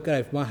have to work out.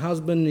 If my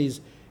husband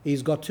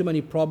he's got too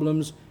many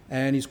problems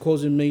and he's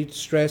causing me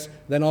stress,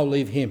 then I'll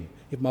leave him.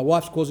 If my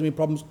wife's causing me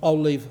problems, I'll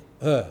leave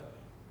her.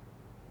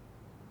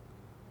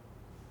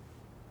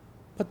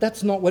 But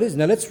that's not what it is.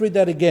 Now let's read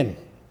that again.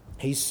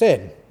 He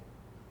said,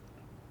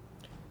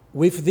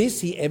 with this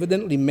he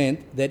evidently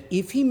meant that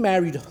if he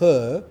married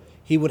her,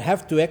 he would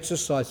have to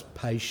exercise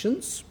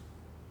patience,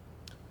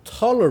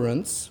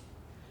 tolerance,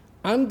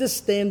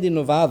 understanding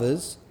of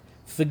others,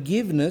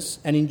 forgiveness,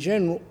 and in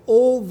general,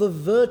 all the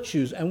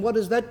virtues. And what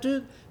does that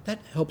do? That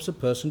helps a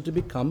person to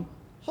become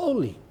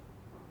holy.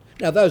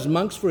 Now, those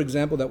monks, for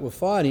example, that were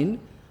fighting,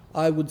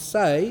 I would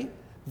say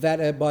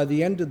that by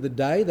the end of the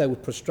day, they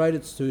would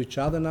prostrate to each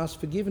other and ask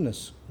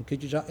forgiveness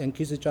and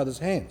kiss each other's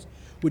hands,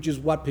 which is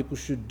what people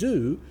should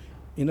do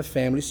in a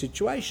family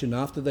situation.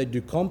 After they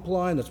do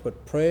compline, that's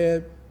what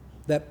prayer,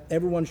 that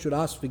everyone should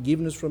ask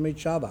forgiveness from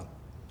each other.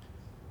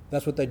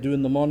 That's what they do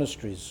in the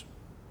monasteries.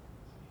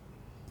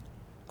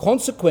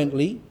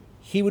 Consequently,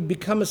 he would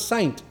become a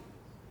saint.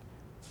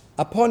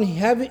 Upon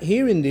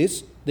hearing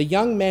this, the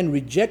young man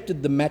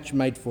rejected the match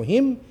made for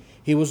him.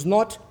 He was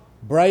not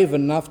brave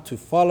enough to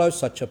follow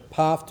such a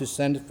path to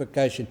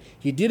sanctification.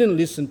 He didn't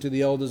listen to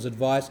the elders'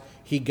 advice.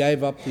 He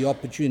gave up the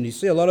opportunity.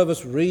 See, a lot of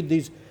us read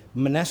these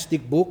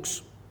monastic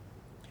books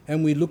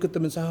and we look at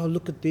them and say, oh,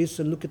 look at this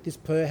and look at this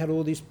prayer, had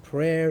all this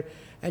prayer.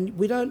 And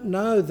we don't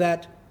know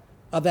that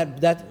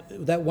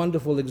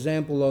wonderful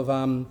example of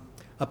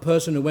a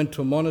person who went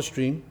to a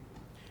monastery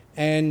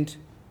and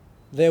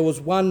there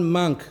was one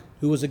monk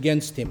who was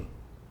against him.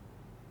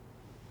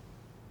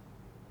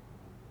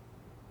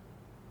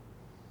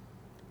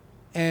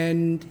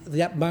 And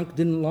that monk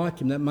didn't like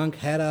him. That monk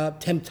had a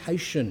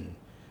temptation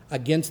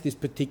against this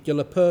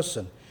particular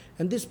person.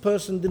 And this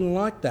person didn't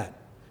like that.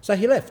 So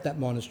he left that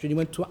monastery. He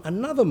went to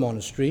another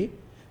monastery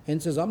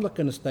and says, I'm not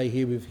going to stay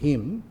here with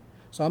him,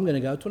 so I'm going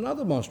to go to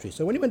another monastery.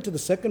 So when he went to the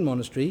second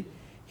monastery,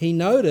 he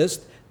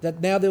noticed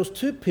that now there was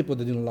two people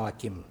that didn't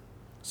like him.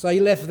 So he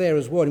left there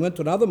as well. He went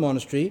to another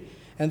monastery,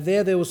 and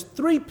there was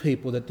 3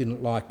 people that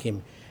didn't like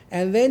him.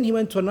 And then he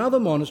went to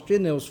another monastery,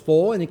 and there was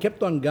 4, and he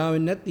kept on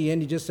going. And at the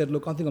end, he just said,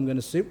 look, I think I'm going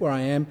to sit where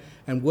I am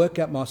and work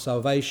out my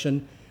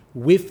salvation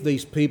with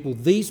these people.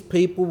 These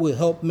people will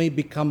help me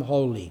become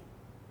holy.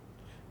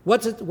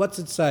 What's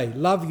it say?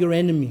 Love your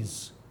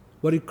enemies.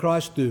 What did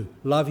Christ do?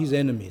 Love his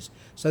enemies.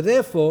 So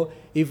therefore,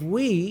 if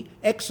we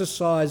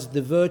exercise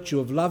the virtue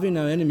of loving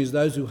our enemies,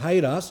 those who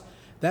hate us,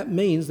 that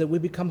means that we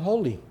become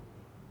holy.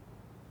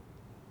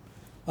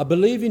 A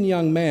believing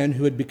young man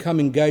who had become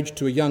engaged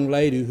to a young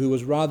lady who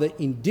was rather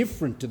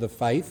indifferent to the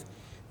faith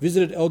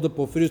visited Elder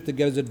Porphyrius to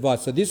get his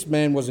advice. So this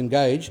man was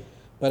engaged,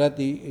 but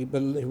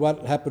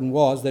what happened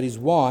was that his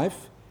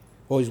wife,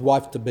 or his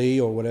wife-to-be,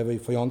 or whatever,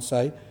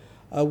 fiancé,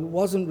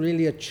 wasn't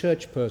really a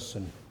church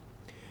person.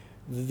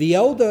 The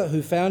elder,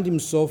 who found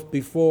himself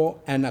before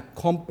an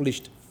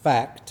accomplished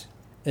fact,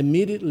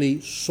 immediately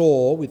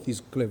saw, with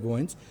his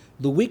clairvoyance,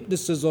 the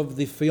weaknesses of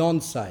the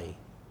fiancé.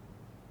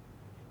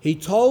 He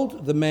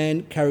told the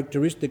man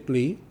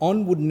characteristically,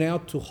 onward now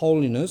to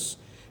holiness,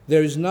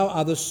 there is no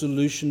other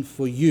solution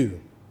for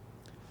you.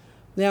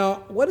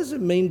 Now, what does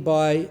it mean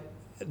by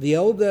the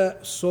elder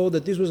saw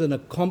that this was an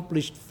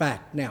accomplished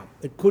fact? Now,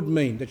 it could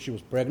mean that she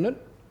was pregnant,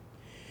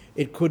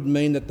 It could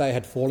mean that they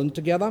had fallen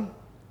together.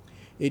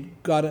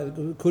 It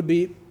could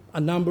be a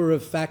number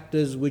of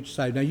factors which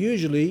say, now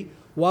usually,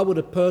 why would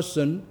a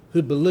person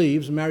who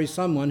believes marry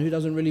someone who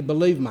doesn't really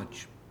believe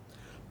much?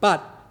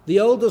 But the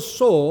elder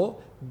saw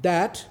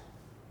that,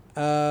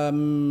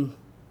 the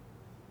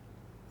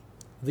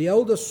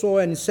elder saw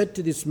and said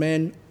to this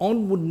man,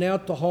 onward now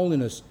to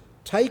holiness,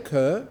 take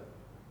her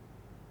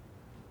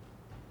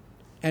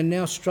and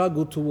now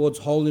struggle towards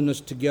holiness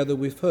together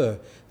with her.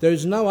 There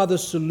is no other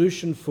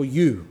solution for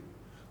you.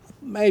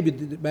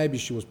 Maybe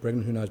she was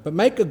pregnant, who knows. But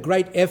make a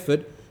great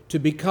effort to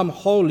become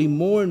holy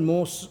more and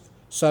more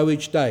so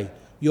each day.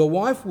 Your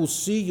wife will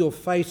see your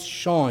face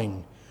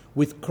shine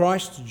with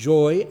Christ's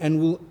joy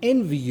and will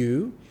envy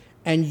you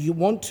and you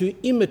want to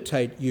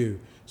imitate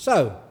you.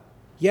 So,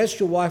 yes,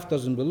 your wife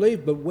doesn't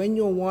believe, but when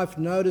your wife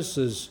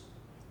notices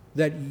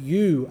that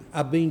you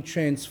are being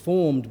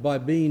transformed by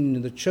being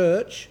in the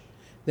church,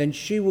 then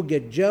she will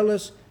get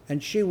jealous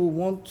and she will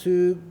want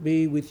to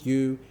be with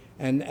you.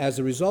 And as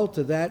a result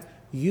of that,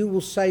 you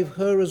will save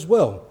her as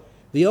well.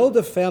 The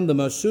elder found the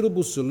most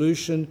suitable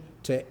solution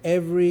to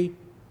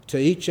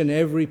each and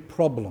every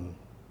problem.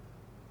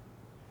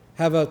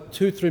 Have a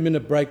 2-3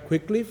 minute break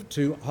quickly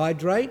to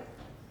hydrate,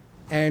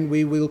 and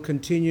we will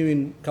continue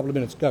in a couple of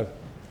minutes. Go.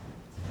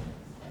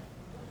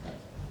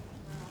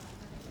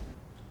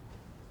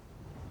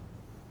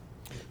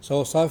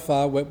 So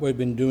far what we've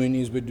been doing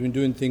is we've been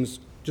doing things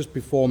just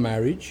before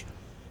marriage,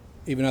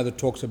 even though it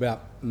talks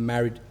about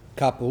married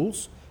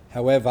couples.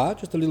 However,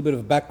 just a little bit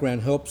of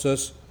background helps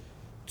us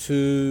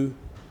to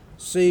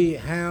see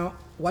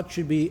what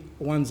should be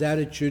one's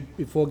attitude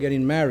before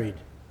getting married.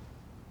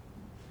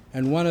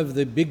 And one of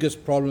the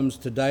biggest problems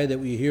today that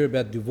we hear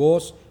about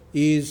divorce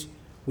is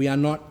we are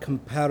not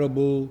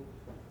compatible,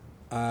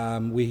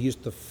 we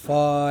used to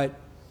fight,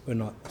 we're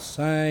not the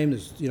same,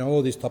 there's,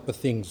 all these type of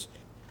things.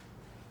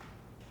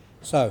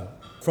 So,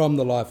 from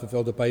the life of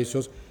Elder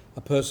Paisios,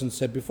 a person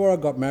said, before I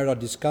got married, I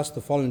discussed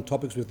the following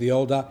topics with the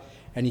elder,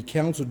 and he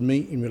counselled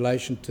me in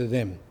relation to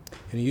them.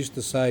 And he used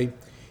to say,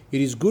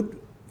 it is good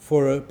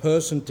for a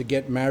person to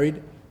get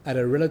married at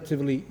a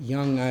relatively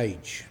young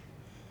age.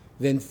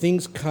 Then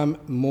things come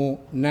more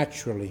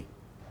naturally.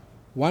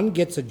 One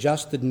gets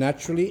adjusted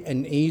naturally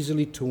and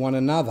easily to one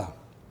another.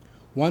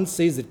 One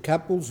sees that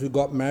couples who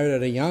got married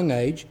at a young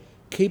age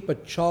keep a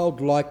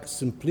childlike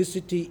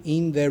simplicity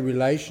in their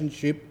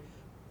relationship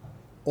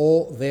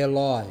all their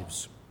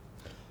lives.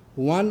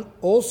 One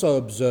also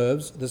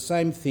observes the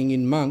same thing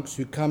in monks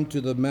who come to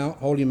the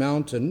Holy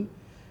Mountain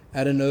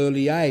at an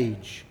early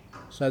age.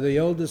 So the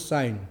elder's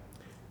saying,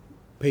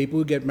 people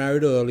who get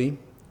married early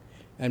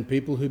and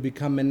people who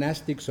become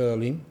monastics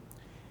early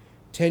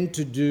tend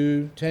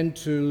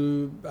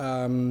to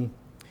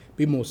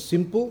be more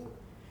simple,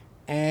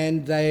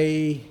 and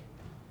they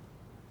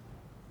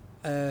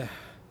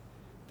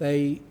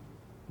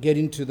get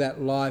into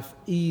that life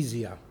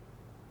easier.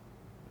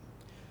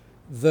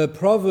 The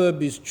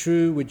proverb is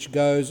true, which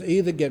goes,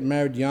 either get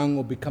married young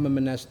or become a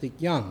monastic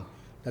young.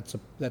 That's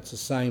a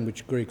saying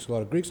which a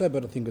lot of Greeks say,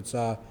 but I think it's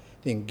a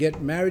thing.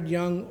 Get married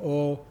young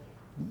or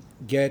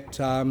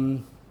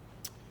become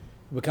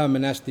a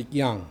monastic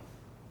young.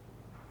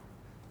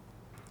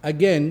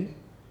 Again,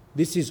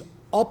 this is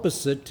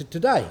opposite to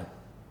today.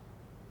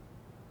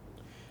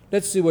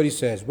 Let's see what he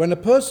says. When a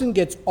person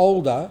gets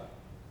older,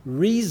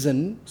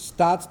 reason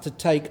starts to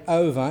take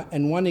over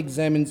and one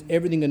examines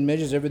everything and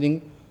measures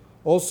everything.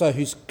 Also,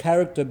 his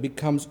character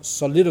becomes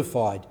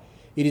solidified.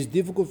 It is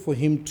difficult for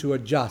him to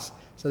adjust.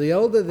 So the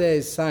elder there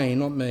is saying,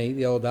 not me,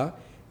 the elder,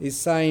 is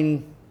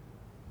saying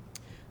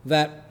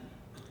that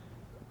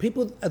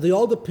the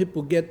older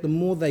people get, the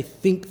more they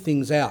think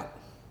things out.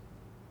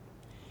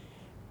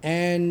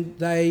 And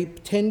they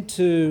tend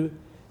to,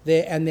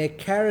 their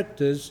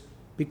characters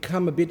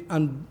become a bit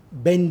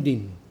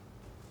unbending.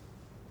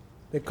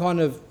 They're kind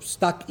of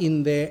stuck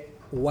in their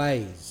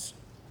ways.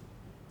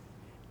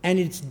 And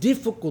it's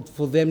difficult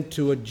for them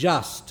to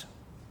adjust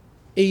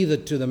either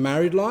to the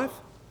married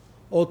life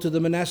or to the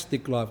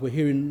monastic life. We're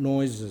hearing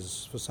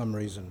noises for some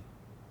reason.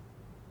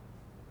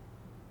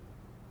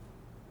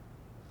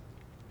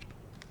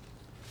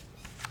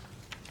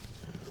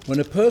 When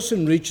a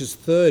person reaches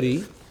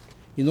 30,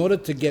 in order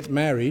to get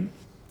married,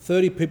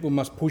 30 people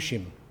must push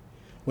him.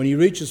 When he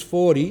reaches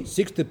 40,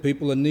 60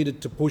 people are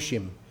needed to push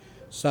him.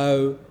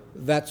 So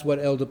that's what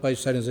Elder Page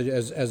said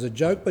as a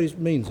joke, but he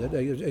means it.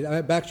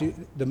 Actually,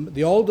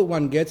 the older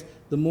one gets,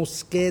 the more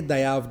scared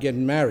they are of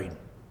getting married.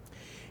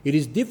 It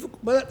is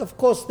difficult, but of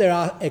course there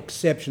are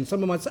exceptions.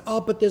 Someone might say,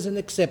 but there's an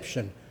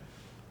exception.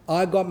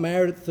 I got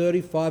married at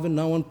 35 and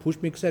no one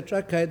pushed me, etc.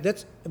 Okay,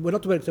 we're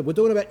not talking about, we're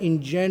talking about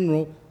in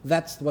general,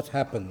 that's what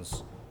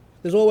happens.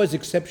 There's always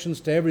exceptions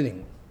to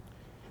everything.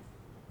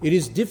 It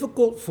is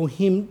difficult for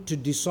him to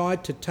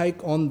decide to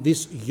take on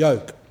this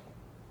yoke,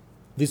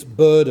 this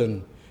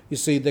burden. You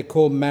see, they're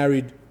called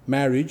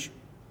marriage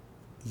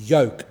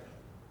yoke.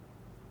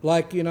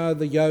 Like,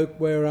 the yoke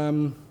where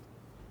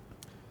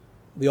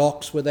the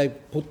ox, where they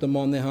put them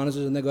on their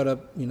harnesses and they've got to,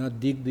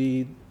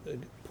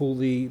 pull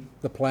the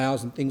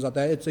ploughs and things like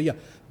that. It's a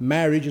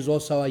marriage is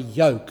also a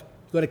yoke.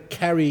 You've got to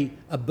carry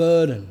a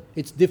burden.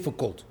 It's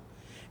difficult.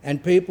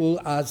 And people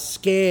are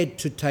scared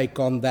to take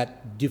on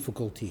that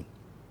difficulty.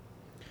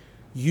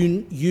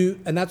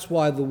 And that's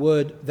why the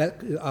word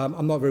that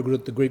I'm not very good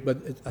at the Greek, but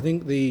I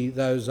think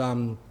those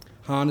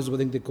harnesses, I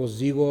think they're called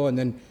zigo, and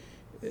then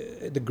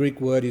the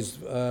Greek word is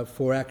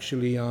for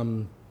actually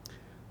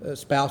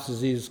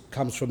spouses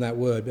comes from that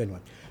word.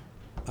 Anyway,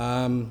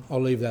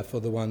 I'll leave that for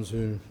the ones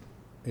who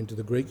into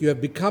the Greek. You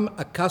have become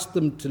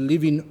accustomed to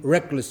living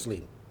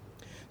recklessly.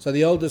 So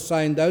the old is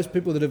saying those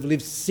people that have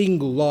lived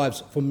single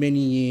lives for many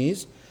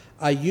years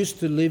are used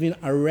to living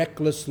a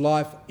reckless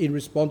life,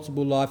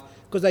 irresponsible life,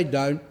 because they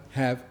don't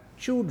have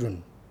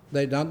children.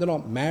 They're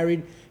not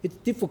married. It's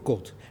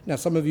difficult. Now,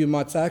 some of you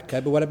might say, okay,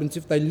 but what happens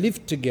if they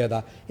live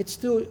together? It's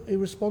still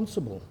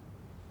irresponsible.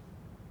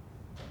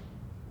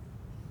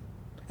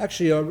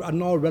 Actually, I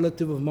know a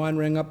relative of mine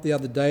rang up the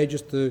other day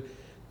just to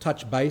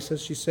touch base,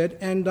 as she said,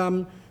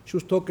 and she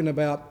was talking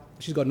about,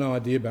 she's got no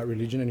idea about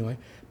religion anyway,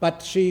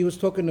 but she was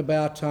talking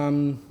about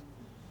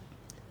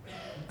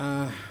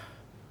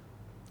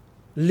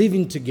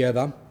living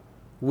together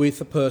with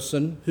a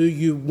person who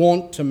you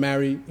want to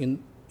marry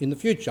in the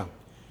future.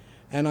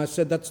 And I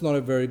said, that's not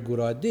a very good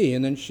idea.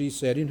 And then she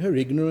said, in her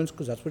ignorance,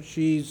 because that's what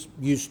she's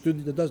used to,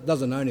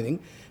 doesn't know anything,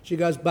 she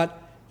goes,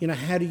 but,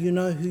 how do you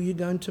know who you're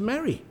going to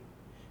marry?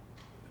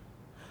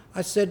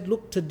 I said,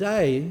 look,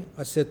 today,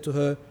 I said to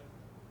her,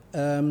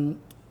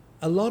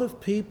 a lot of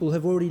people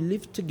have already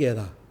lived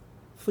together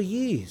for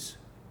years,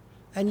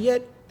 and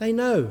yet they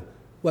know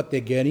what they're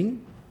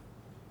getting,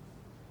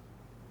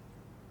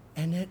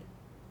 and yet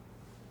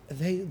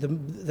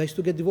they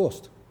still get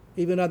divorced,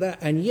 even though that.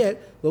 And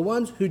yet the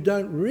ones who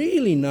don't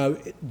really know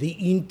the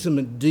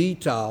intimate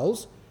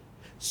details,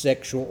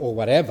 sexual or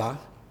whatever,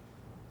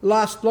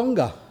 last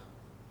longer.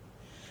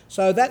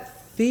 So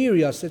that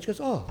theory, I said, she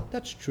goes, oh,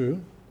 that's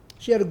true.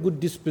 She had a good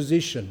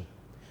disposition.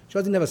 She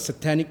doesn't have a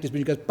satanic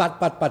disposition. She goes,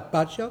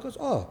 but. She goes,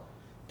 oh,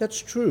 that's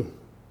true.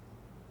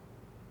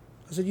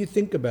 I said, you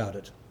think about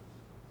it.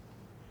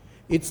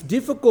 It's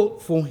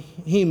difficult for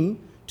him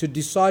to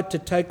decide to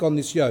take on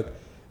this yoke,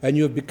 and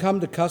you have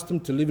become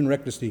accustomed to living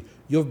recklessly.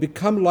 You have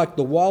become like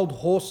the wild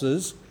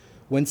horses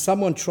when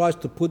someone tries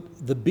to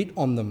put the bit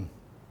on them.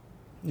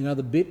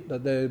 The bit,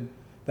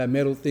 that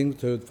metal thing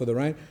for the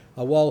rein.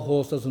 A wild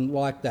horse doesn't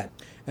like that.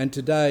 And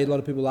today, a lot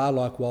of people are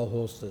like wild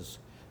horses.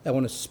 They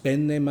want to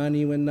spend their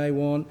money when they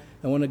want.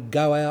 They want to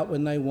go out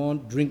when they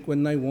want, drink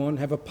when they want,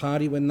 have a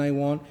party when they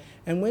want.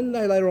 And when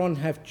they later on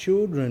have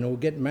children or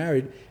get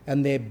married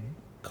and they're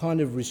kind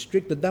of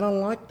restricted, they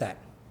don't like that.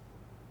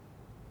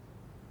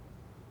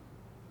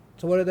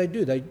 So what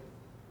do? They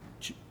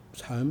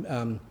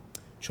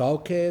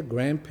childcare,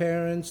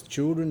 grandparents,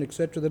 children,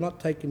 etc. They're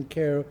not taking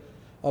care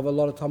of a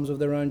lot of times of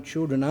their own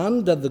children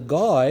under the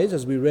guise,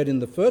 as we read in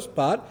the first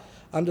part,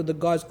 under the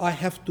guise, I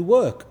have to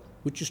work,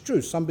 which is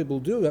true. Some people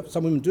do,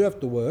 some women do have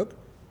to work,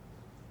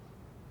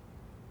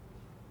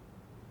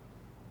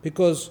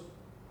 because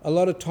a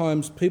lot of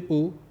times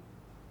people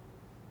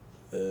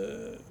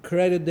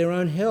created their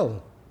own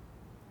hell.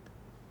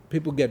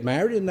 People get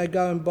married and they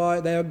go and buy,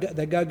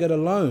 they go get a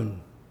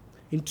loan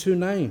in two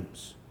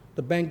names.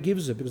 The bank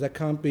gives it because they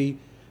can't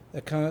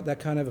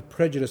have a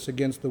prejudice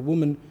against the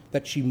woman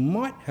that she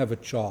might have a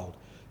child.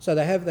 So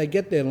they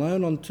get their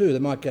loan on two. They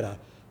might get a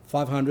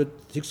 $500,000,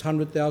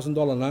 $600,000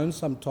 loan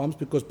sometimes,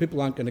 because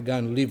people aren't going to go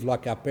and live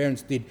like our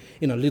parents did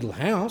in a little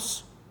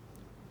house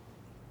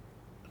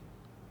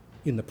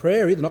in the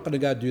prairie. They're not going to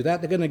go do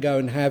that. They're going to go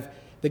and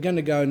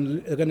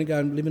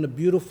live in a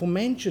beautiful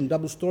mansion,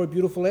 double-story,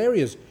 beautiful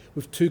areas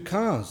with 2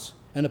 cars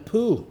and a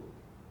pool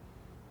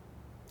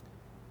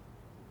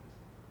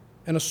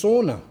and a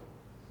sauna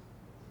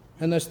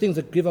and those things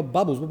that give up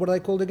bubbles. What are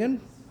they called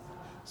again?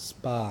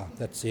 Spa.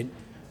 That's it.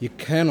 You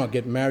cannot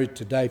get married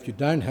today if you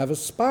don't have a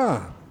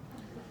spa.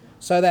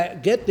 So they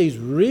get these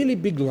really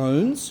big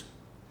loans,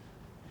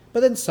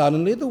 but then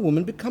suddenly the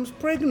woman becomes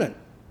pregnant.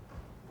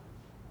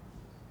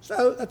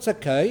 So that's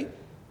okay.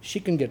 She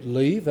can get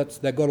leave.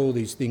 They've got all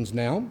these things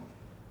now.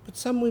 But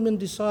some women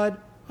decide,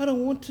 I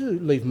don't want to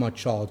leave my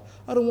child.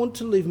 I don't want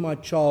to leave my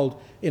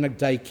child in a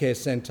daycare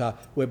centre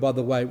where, by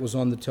the way, it was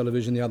on the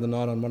television the other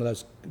night on one of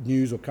those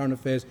news or current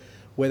affairs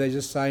where they're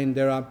just saying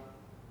there are,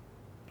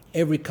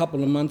 every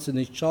couple of months in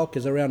these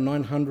childcares, around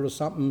 900 or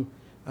something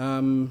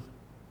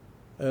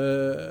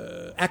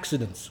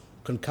accidents,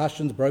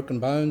 concussions, broken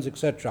bones,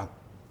 etc.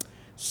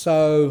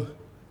 So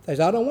they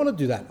say, I don't want to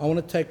do that. I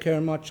want to take care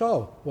of my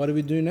child. What do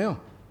we do now?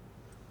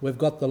 We've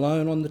got the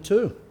loan on the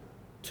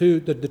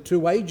two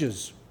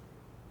wages.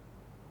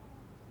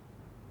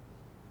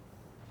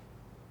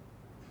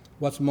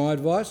 What's my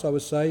advice? I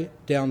would say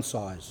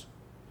downsize.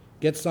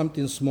 Get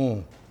something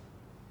small.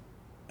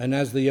 And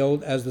as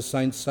the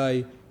saints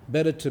say,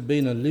 better to be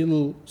in a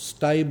little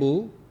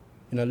stable,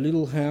 in a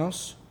little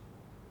house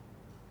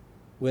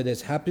where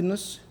there's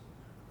happiness,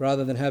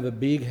 rather than have a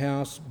big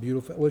house,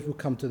 beautiful, we'll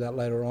come to that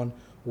later on,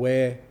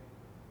 where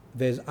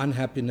there's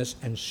unhappiness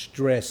and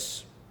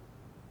stress.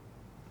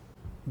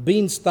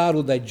 being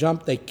startled, they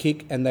jump, they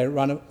kick, and they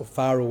run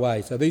far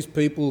away. So these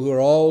people who are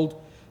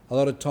old, a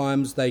lot of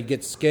times they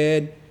get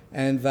scared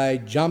and they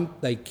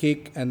jump, they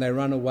kick, and they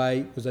run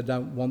away because they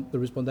don't want the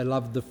response. They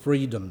love the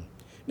freedom.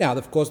 Now,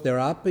 of course, there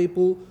are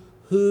people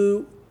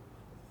who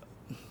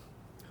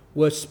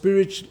were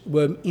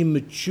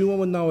immature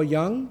when they were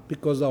young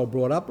because they were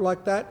brought up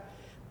like that.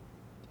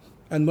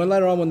 And when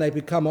later on, when they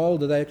become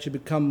older, they actually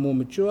become more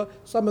mature.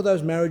 Some of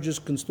those marriages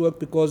can still work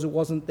because it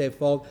wasn't their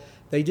fault.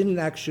 They didn't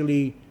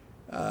actually,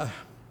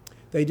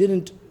 they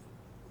didn't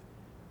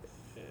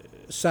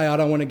say, I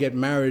don't want to get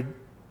married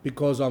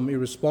because I'm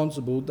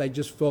irresponsible. They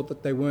just felt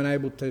that they weren't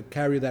able to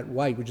carry that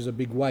weight, which is a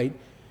big weight.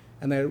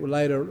 And they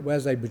later,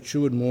 as they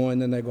matured more,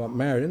 and then they got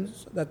married, and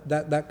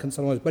that can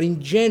sometimes. But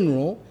in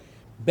general,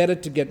 better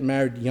to get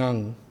married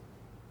young.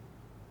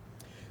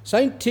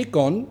 Saint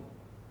Tikhon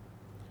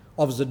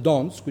of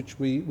Zadonsk, which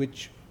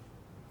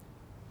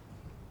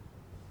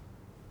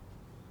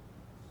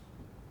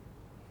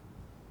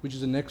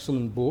is an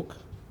excellent book,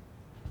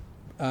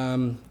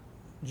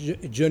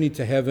 Journey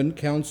to Heaven,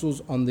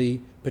 counsels on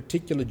the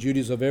particular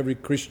duties of every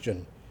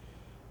Christian.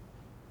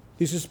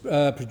 This is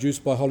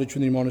produced by Holy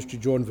Trinity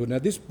Monastery, Jordanville. Now,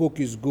 this book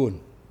is good.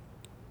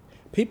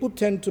 People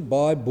tend to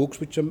buy books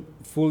which are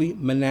fully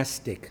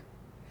monastic.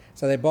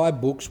 So they buy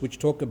books which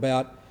talk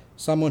about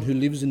someone who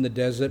lives in the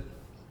desert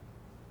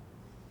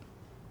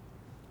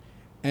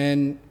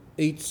and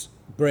eats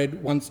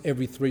bread once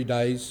every 3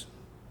 days,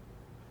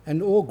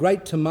 and all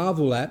great to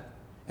marvel at,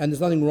 and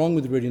there's nothing wrong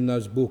with reading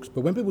those books.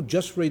 But when people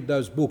just read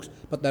those books,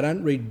 but they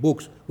don't read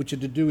books which are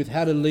to do with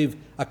how to live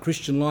a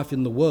Christian life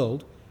in the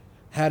world,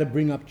 how to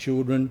bring up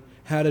children,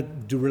 how to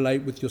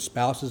relate with your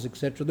spouses,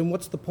 etc., then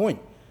what's the point?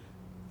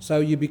 So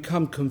you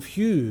become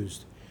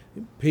confused.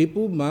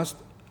 People must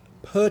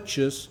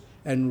purchase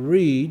and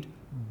read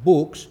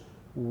books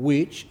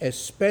which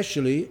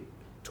especially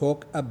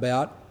talk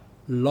about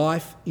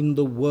life in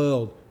the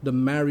world, the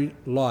married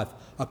life.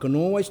 I can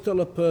always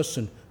tell a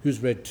person who's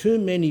read too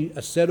many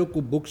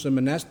ascetical books and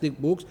monastic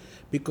books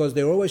because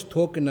they're always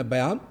talking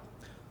about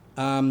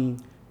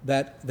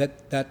that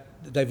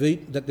they've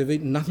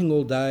eaten nothing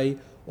all day,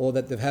 or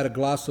that they've had a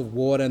glass of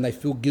water and they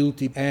feel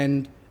guilty,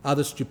 and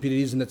other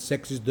stupidities, and that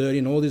sex is dirty,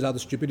 and all these other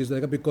stupidities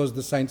because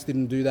the saints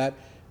didn't do that,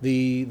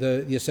 the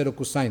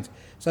ascetical saints.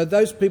 So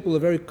those people are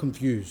very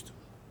confused.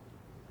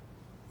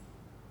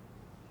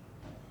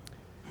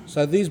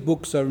 So these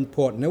books are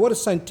important. Now, what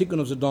is Saint Tikhon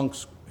of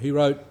Zadonsk? He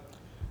wrote,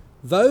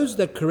 "Those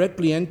that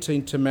correctly enter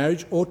into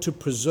marriage ought to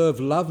preserve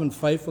love and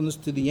faithfulness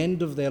to the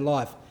end of their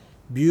life,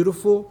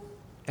 beautiful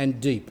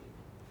and deep.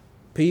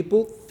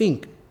 People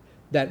think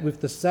that with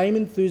the same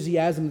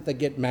enthusiasm that they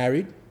get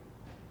married,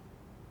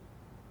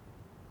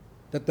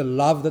 that the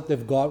love that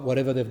they've got,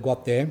 whatever they've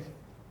got there,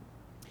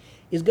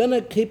 is going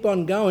to keep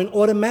on going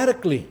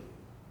automatically.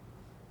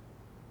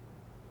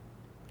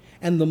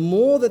 And the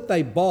more that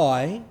they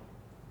buy,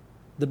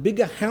 the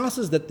bigger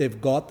houses that they've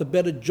got, the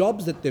better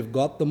jobs that they've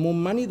got, the more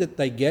money that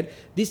they get,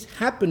 this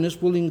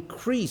happiness will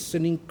increase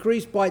and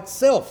increase by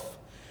itself."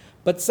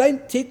 But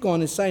Saint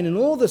Tikhon is saying, and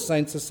all the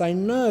saints are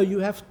saying, no, you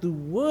have to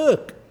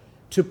work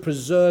to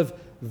preserve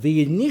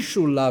the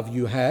initial love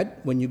you had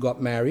when you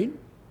got married,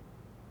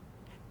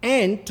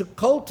 and to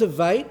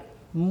cultivate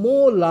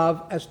more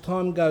love as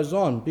time goes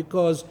on,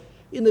 because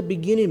in the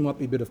beginning it might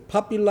be a bit of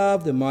puppy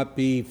love, there might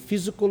be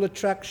physical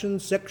attraction,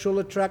 sexual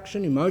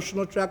attraction,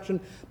 emotional attraction,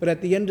 but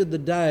at the end of the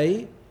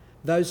day,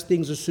 those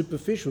things are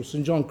superficial.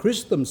 St. John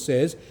Chrysostom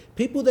says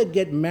people that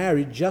get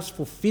married just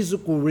for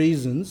physical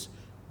reasons,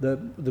 the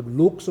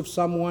looks of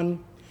someone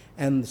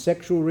and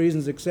sexual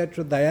reasons,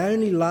 etc., they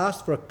only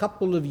last for a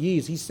couple of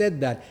years. He said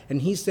that,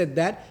 and he said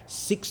that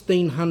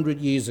 1,600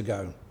 years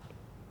ago.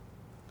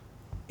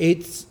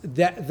 It's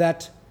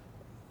that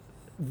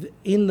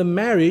in the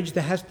marriage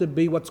there has to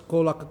be what's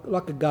called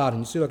like a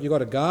garden. You see, like you've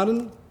got a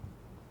garden,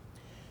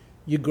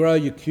 you grow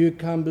your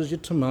cucumbers, your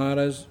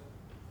tomatoes,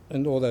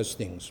 and all those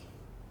things.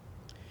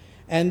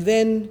 And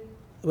then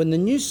when the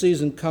new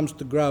season comes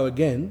to grow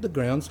again, the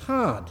ground's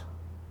hard.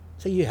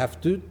 So you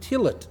have to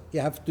till it.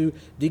 You have to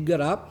dig it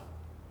up,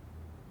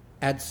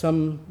 add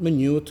some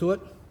manure to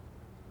it,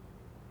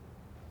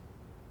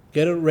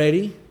 get it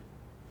ready,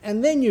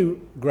 and then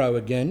you grow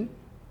again.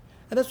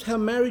 And that's how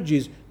marriage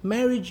is.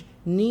 Marriage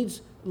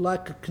needs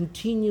like a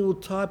continual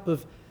type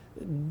of,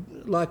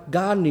 like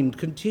gardening,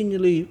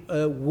 continually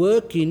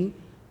working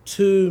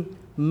to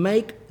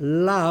make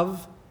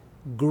love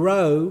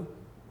grow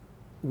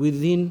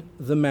within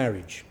the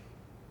marriage.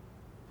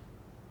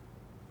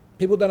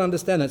 People don't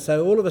understand that.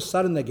 So all of a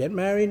sudden they get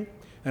married,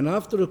 and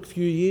after a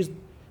few years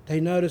they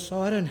notice,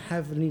 I don't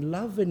have any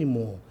love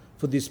anymore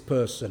for this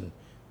person,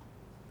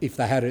 if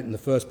they had it in the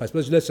first place.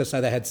 But let's just say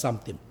they had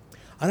something.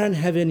 I don't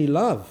have any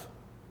love.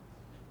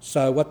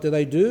 So what do?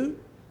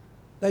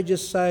 They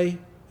just say,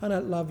 I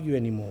don't love you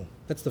anymore.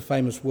 That's the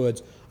famous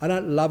words. I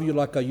don't love you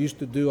like I used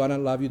to do. I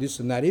don't love you this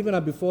and that. Even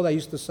though before they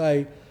used to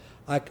say,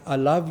 I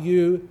love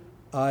you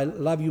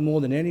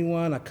more than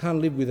anyone, I can't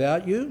live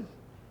without you.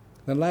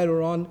 Then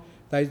later on,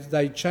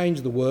 they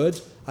change the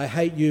words, I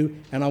hate you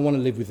and I want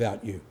to live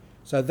without you.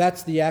 So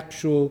that's the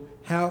actual,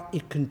 how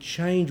it can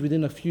change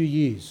within a few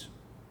years.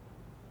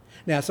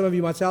 Now, some of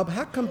you might say, oh,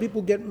 how come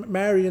people get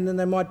married and then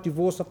they might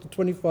divorce after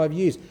 25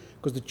 years?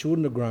 Because the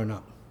children are grown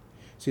up.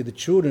 See, the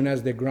children,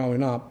 as they're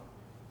growing up,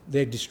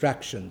 they're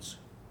distractions.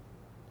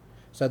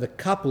 So the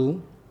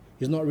couple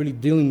is not really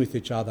dealing with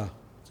each other.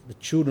 So the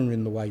children are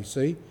in the way, you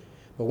see.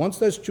 But once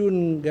those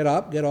children get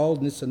old,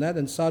 and this and that,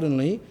 then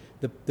suddenly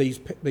these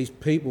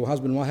people,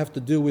 husband and wife, have to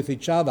deal with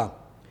each other.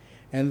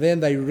 And then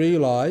they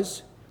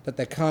realise that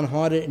they can't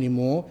hide it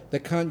anymore, they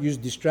can't use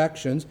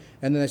distractions,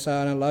 and then they say,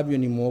 I don't love you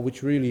anymore,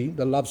 which really,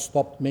 the love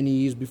stopped many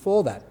years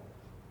before that.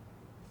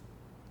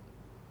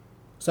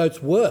 So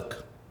it's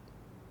work.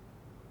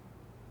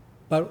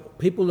 But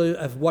people who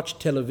have watched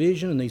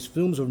television and these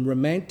films of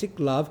romantic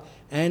love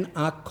and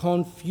are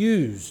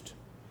confused.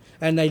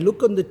 And they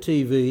look on the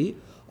TV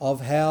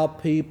of how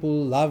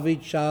people love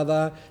each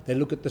other, they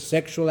look at the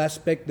sexual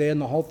aspect there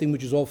and the whole thing,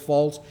 which is all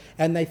false,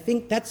 and they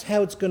think that's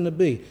how it's going to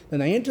be. Then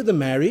they enter the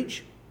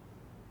marriage,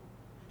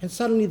 and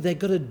suddenly they've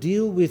got to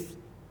deal with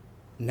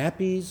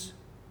nappies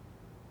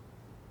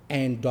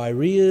and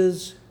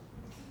diarrheas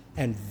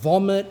and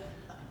vomit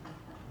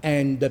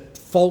and the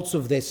faults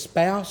of their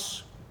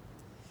spouse.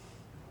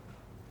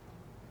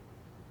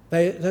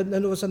 Then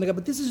all of a sudden they go,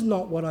 but this is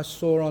not what I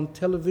saw on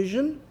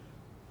television.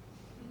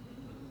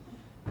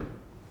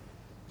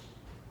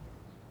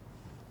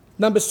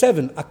 Number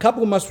 7, a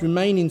couple must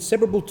remain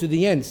inseparable to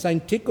the end.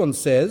 St. Tikhon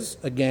says,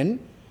 again,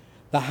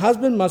 the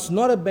husband must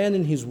not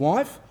abandon his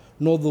wife,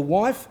 nor the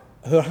wife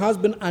her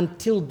husband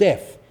until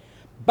death.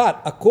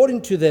 But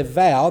according to their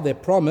vow, their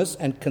promise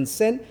and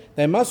consent,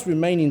 they must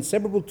remain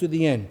inseparable to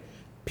the end.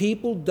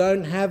 People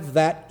don't have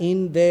that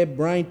in their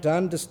brain to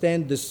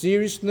understand the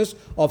seriousness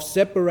of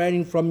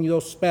separating from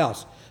your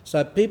spouse.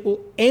 So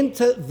people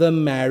enter the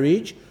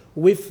marriage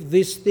with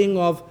this thing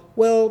of,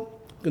 well,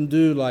 we can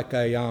do like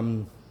a,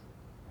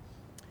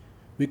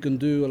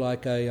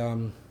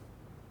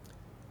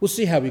 we'll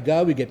see how we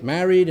go, we get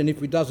married, and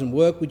if it doesn't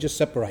work, we just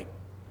separate.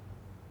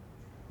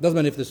 Doesn't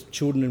matter if there's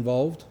children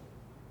involved.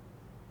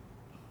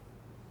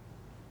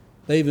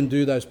 They even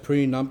do those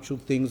prenuptial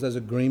things, those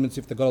agreements,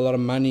 if they've got a lot of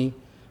money.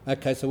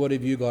 Okay, so what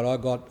have you got?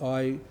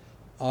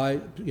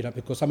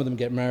 Because some of them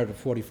get married at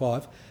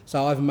 45.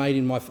 So I've made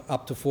in my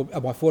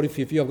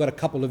 45th year, I've got a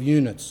couple of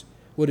units.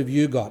 What have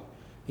you got?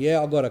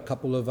 Yeah, I've got a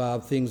couple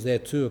of things there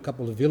too, a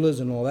couple of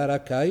villas and all that.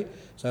 Okay,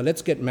 so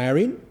let's get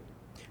married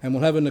and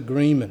we'll have an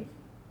agreement.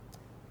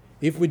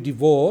 If we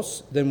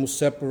divorce, then we'll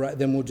separate.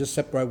 Then we'll just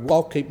separate.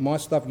 I'll keep my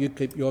stuff, you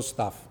keep your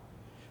stuff.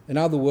 In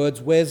other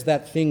words, where's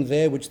that thing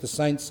there which the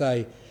saints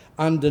say,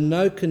 under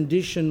no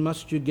condition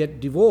must you get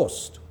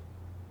divorced?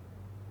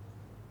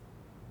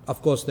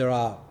 Of course, there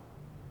are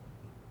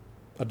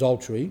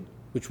adultery,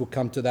 which we'll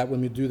come to that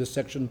when we do the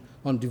section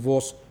on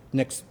divorce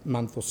next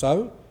month or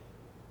so.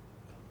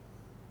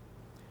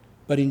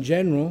 But in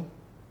general,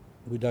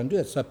 we don't do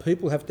that. So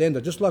people have to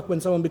enter. Just like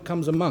when someone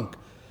becomes a monk.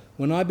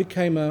 When I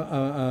became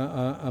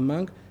a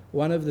monk,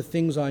 one of the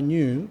things I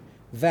knew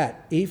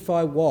that if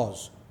I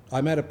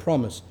made a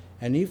promise,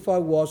 and if I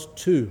was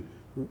to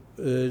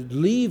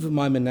leave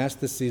my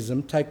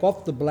monasticism, take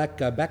off the black,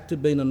 go back to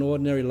being an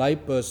ordinary lay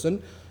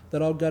person,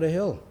 that I'll go to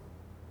hell.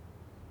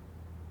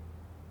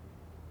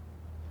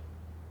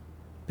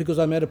 Because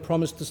I made a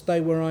promise to stay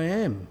where I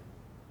am.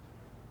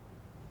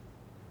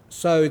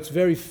 So it's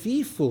very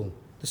fearful,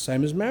 the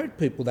same as married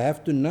people. They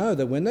have to know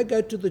that when they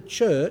go to the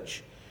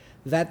church,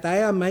 that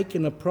they are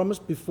making a promise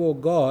before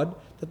God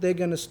that they're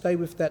going to stay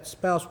with that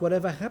spouse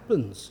whatever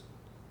happens.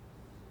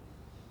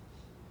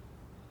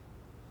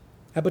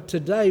 But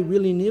today,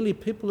 really nearly,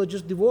 people are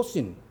just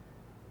divorcing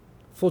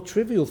for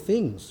trivial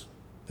things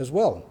as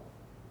well.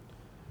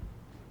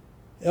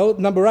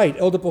 Number 8,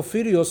 Elder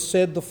Porphyrios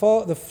said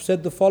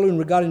the following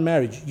regarding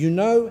marriage. You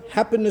know,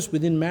 happiness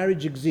within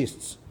marriage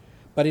exists,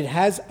 but it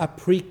has a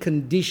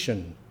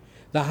precondition.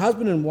 The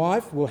husband and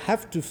wife will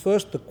have to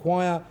first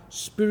acquire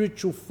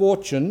spiritual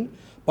fortune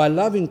by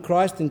loving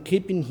Christ and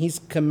keeping his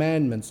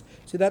commandments.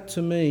 See, that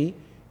to me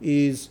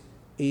is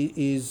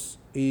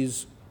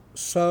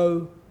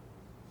so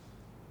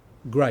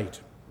great.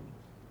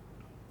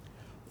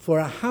 For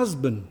a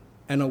husband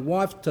and a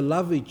wife to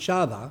love each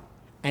other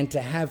and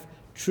to have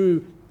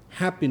true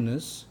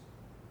happiness,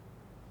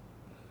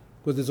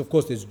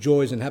 because there's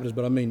joys and happiness,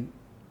 but I mean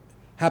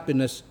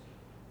happiness,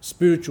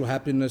 spiritual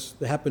happiness,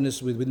 the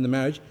happiness within the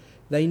marriage,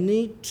 they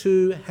need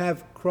to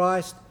have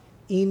Christ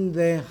in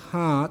their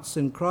hearts,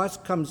 and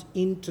Christ comes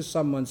into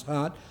someone's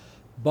heart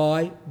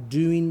by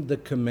doing the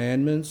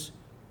commandments,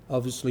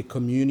 obviously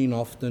communing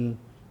often,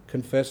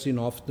 confessing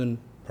often,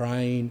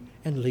 praying,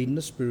 and leading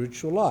a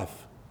spiritual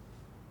life.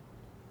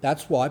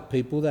 That's why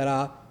people that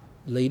are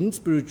leading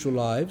spiritual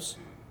lives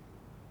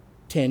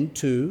tend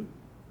to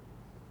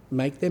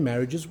make their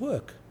marriages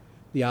work.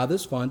 The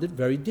others find it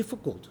very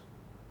difficult.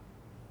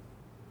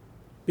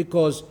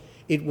 Because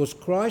it was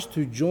Christ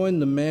who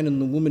joined the man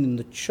and the woman in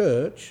the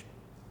church,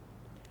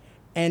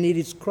 and it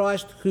is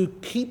Christ who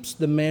keeps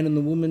the man and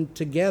the woman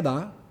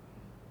together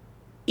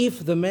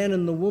if the man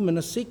and the woman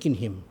are seeking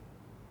him.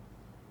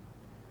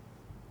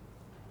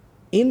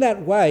 In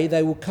that way,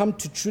 they will come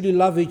to truly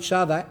love each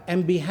other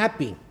and be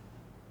happy.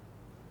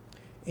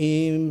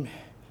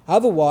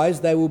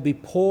 Otherwise, they will be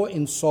poor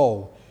in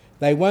soul.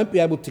 They won't be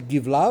able to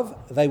give love.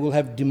 They will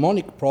have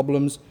demonic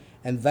problems,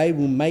 and that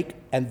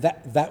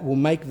will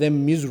make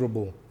them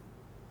miserable.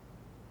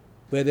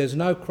 Where there's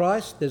no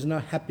Christ, there's no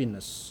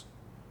happiness.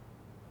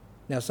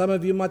 Now, some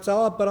of you might say,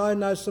 "Oh, but I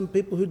know some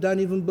people who don't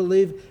even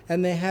believe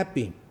and they're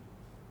happy."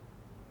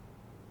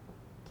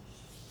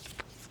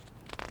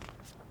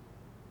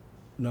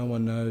 No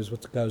one knows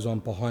what goes on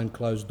behind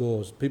closed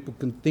doors. People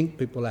can think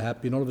people are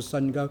happy, and all of a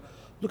sudden you go,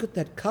 "Look at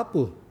that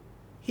couple.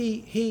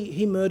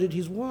 He murdered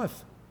his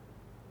wife.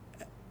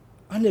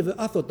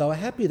 I thought they were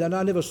happy, then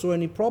I never saw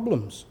any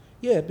problems."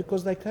 Yeah,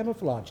 because they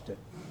camouflaged it.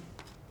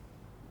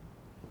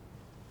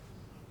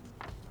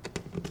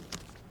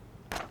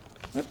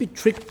 Don't be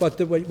tricked by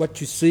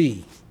what you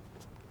see.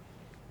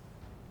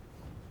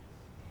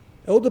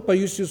 Elder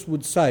Paisios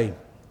would say,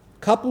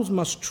 couples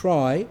must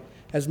try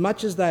as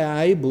much as they are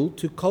able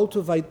to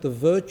cultivate the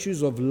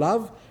virtues of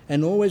love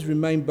and always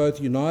remain both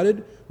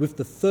united with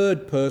the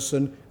third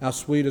person, our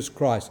sweetest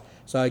Christ.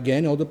 So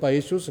again, Elder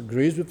Paisios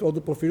agrees with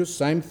Elder Porphyrios,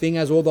 same thing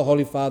as all the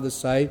Holy Fathers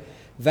say,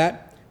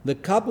 that the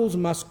couples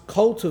must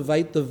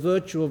cultivate the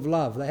virtue of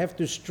love. They have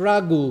to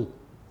struggle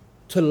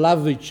to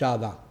love each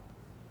other.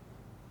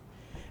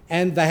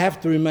 And they have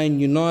to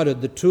remain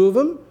united, the two of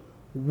them,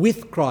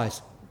 with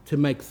Christ to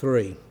make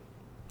three.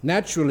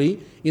 Naturally,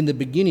 in the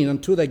beginning,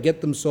 until they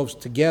get themselves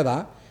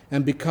together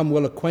and become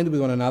well acquainted with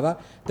one another,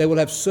 they will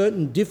have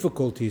certain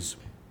difficulties.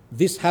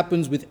 This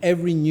happens with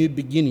every new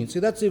beginning. See,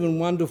 that's even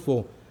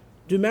wonderful.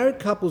 Do married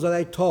couples, are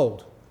they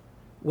told?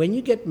 When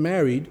you get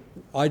married,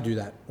 I do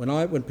that.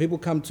 When people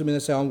come to me and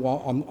they say,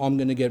 I'm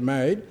going to get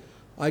married,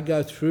 I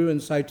go through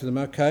and say to them,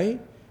 okay,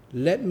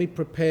 let me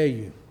prepare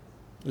you.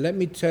 Let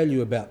me tell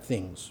you about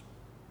things.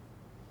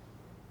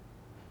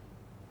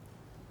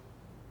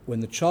 When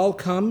the child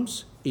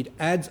comes, it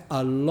adds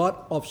a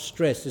lot of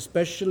stress,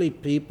 especially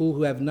people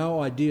who have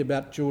no idea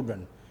about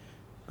children.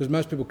 Because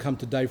most people come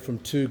today from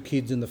 2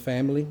 kids in the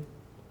family.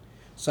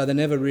 So they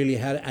never really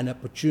had an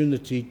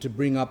opportunity to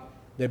bring up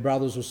their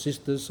brothers or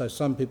sisters. So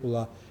some people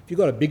are, if you've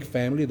got a big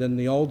family, then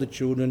the older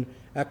children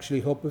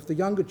actually help with the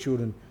younger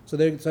children. So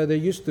they're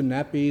used to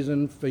nappies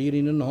and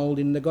feeding and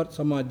holding. They've got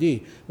some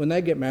idea. When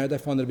they get married, they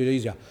find it a bit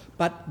easier.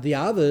 But the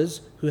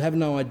others who have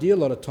no idea a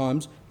lot of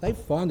times, they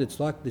find it's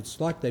like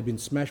they've been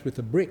smashed with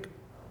a brick.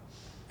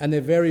 And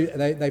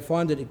they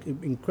find it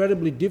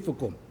incredibly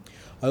difficult.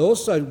 I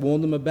also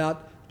warn them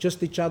about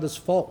just each other's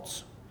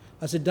faults.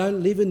 I said,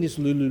 don't live in this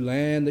Lulu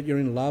land that you're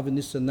in love and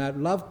this and that.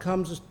 Love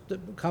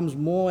comes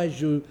more as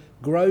you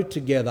grow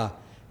together,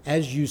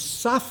 as you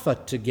suffer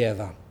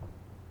together.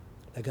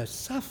 They go,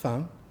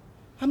 suffer?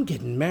 I'm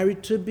getting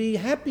married to be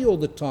happy all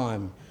the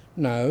time.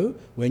 No,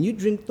 when you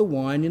drink the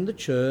wine in the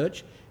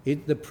church,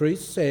 the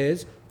priest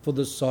says, for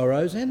the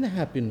sorrows and the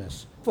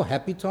happiness, for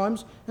happy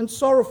times and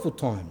sorrowful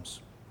times.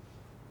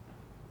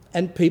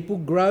 And people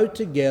grow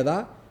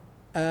together,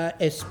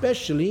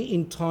 especially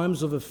in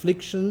times of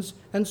afflictions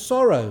and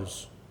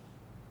sorrows.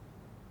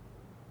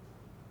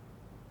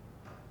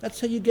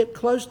 That's how you get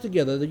close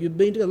together, that you've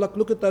been together.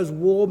 Look at those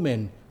war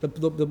men,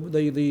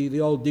 the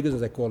old diggers,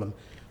 as they call them.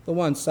 The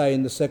ones, say,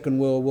 in the Second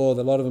World War,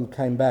 a lot of them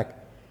came back,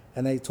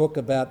 and they talk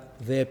about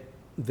their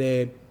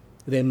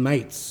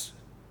mates.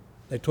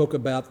 They talk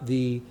about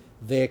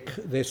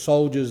their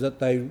soldiers that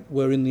they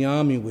were in the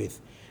army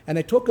with. And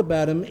they talk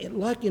about them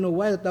like in a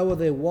way that they were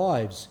their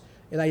wives.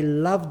 They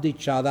loved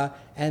each other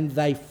and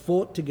they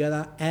fought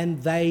together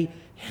and they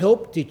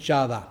helped each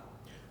other.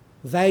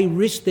 They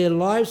risked their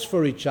lives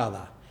for each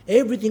other.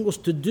 Everything was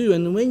to do.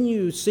 And when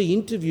you see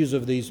interviews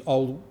of these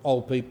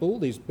old people,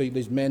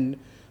 these men,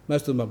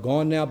 most of them are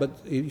gone now, but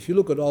if you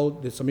look at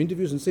there's some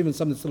interviews and even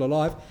some that's still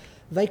alive,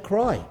 they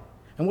cry.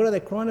 And what are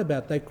they crying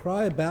about? They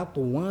cry about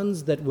the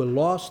ones that were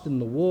lost in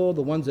the war,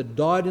 the ones that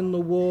died in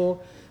the war.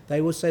 They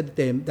will say that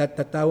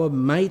they were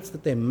mates,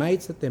 that they're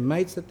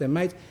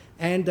mates,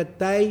 and that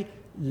they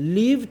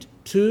lived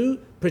to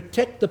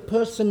protect the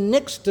person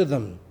next to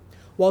them.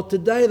 While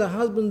today the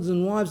husbands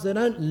and wives, they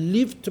don't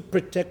live to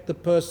protect the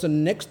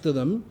person next to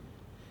them.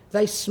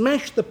 They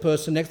smash the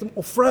person next to them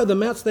or throw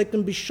them out so they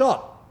can be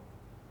shot.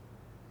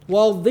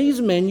 While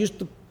these men used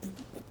to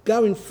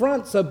go in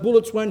front so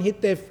bullets won't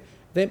hit them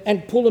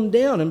and pull them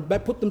down and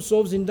put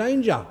themselves in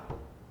danger.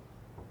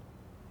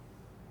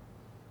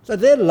 So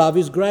their love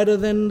is greater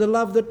than the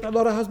love that a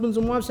lot of husbands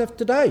and wives have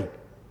today.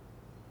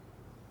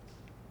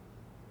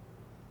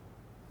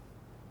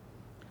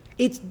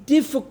 It's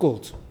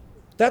difficult.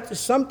 That's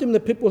something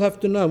that people have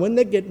to know. When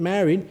they get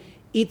married,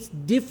 it's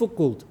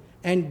difficult.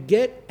 And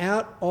get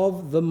out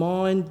of the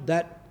mind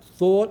that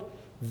thought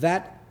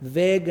that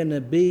they're going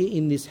to be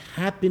in this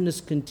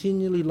happiness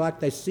continually like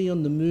they see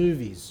on the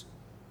movies.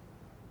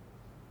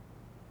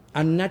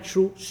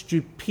 Unnatural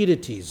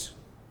stupidities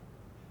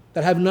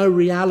that have no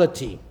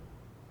reality.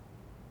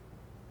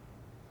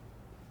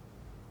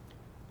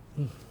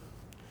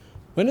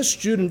 When a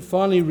student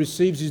finally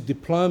receives his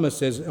diploma,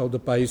 says Elder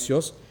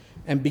Paisios,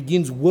 and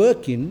begins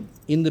working,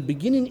 in the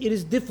beginning it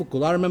is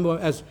difficult. I remember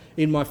as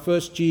in my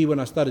first year when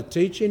I started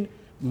teaching,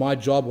 my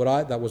job,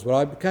 that was what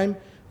I became,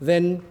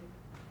 then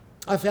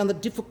I found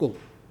it difficult.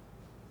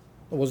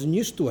 I wasn't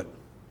used to it.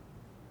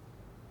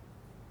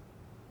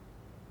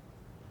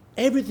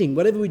 Everything,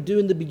 whatever we do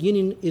in the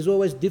beginning, is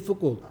always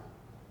difficult.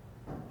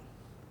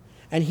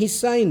 And he's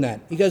saying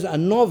that. He goes, a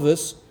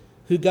novice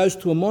who goes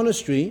to a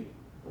monastery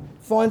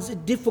finds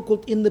it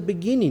difficult in the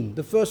beginning.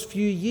 The first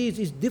few years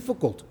is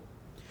difficult.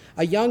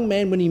 A young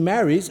man, when he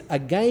marries,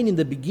 again in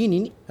the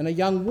beginning, and a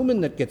young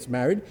woman that gets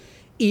married,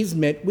 is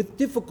met with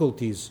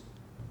difficulties.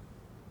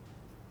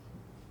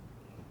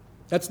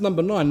 That's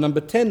number 9. Number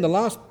 10, the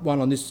last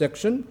one on this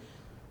section,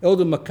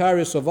 Elder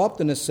Macarius of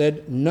Opton has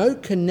said, no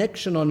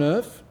connection on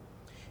earth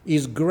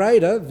is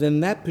greater than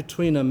that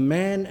between a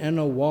man and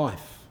a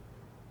wife.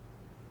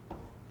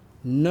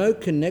 No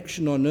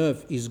connection on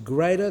earth is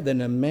greater than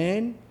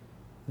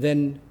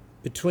between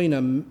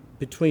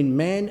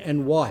man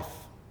and wife.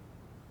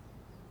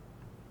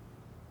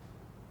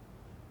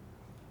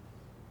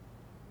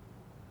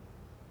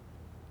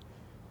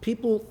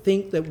 People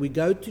think that we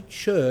go to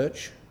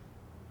church,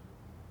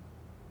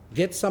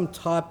 get some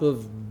type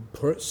of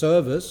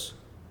service,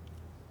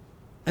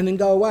 and then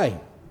go away.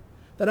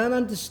 They don't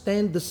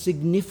understand the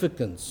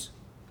significance.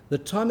 The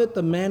time that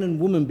the man and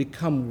woman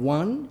become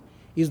one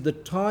is the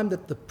time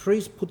that the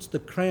priest puts the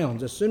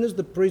crowns. As soon as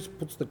the priest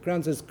puts the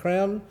crowns, says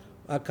crown,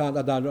 I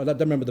don't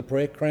remember the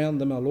prayer, crown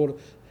them, our Lord.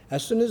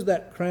 As soon as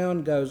that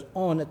crown goes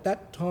on, at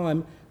that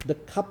time, the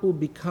couple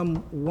become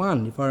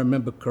one, if I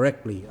remember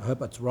correctly. I hope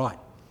that's right.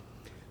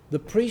 The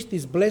priest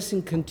is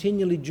blessing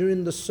continually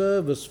during the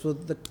service for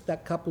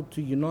that couple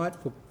to unite,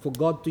 for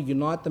God to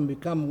unite them,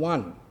 become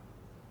one.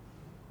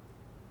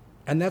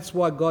 And that's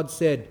why God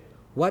said,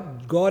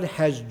 what God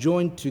has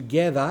joined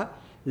together,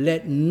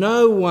 let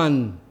no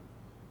one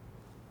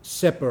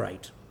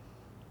separate.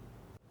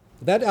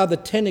 That are the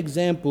 10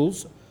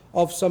 examples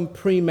of some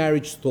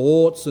pre-marriage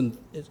thoughts and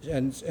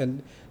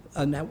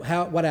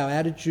what our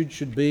attitude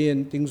should be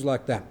and things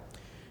like that.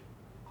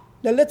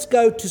 Now let's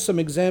go to some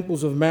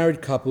examples of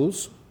married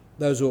couples,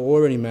 those who are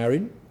already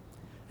married,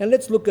 and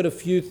let's look at a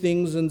few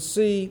things and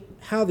see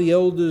how the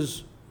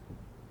elders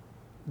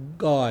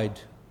guide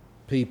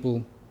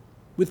people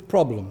with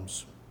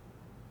problems.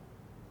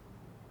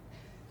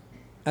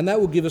 And that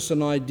will give us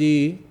an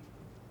idea,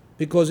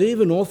 because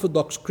even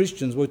Orthodox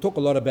Christians, we talk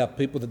a lot about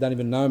people that don't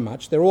even know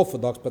much, they're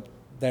Orthodox but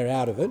they're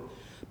out of it,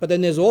 but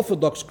then there's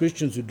Orthodox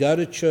Christians who go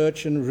to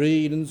church and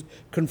read and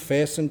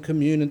confess and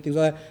commune and things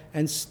like that,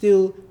 and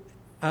still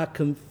are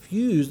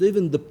confused.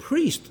 Even the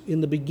priest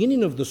in the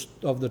beginning of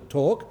the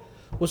talk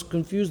was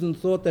confused and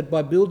thought that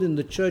by building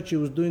the church he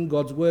was doing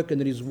God's work, and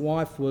that his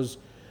wife was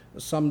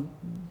some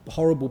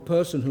horrible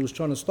person who was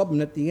trying to stop him.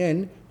 At the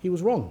end, he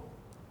was wrong.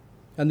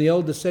 And the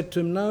elder said to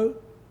him, no,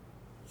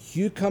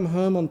 you come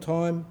home on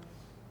time,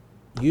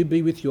 you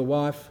be with your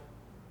wife.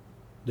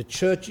 The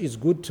church is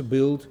good to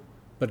build,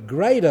 but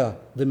greater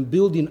than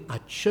building a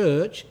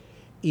church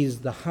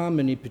is the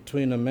harmony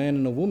between a man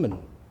and a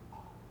woman.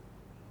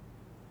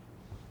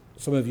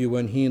 Some of you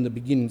weren't here in the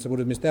beginning, so would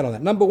have missed out on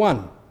that. Number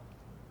 1,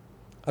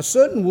 a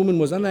certain woman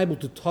was unable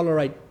to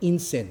tolerate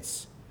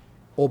incense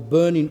or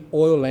burning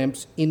oil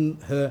lamps in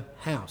her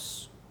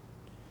house.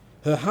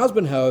 Her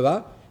husband,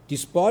 however,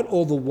 despite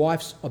all the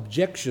wife's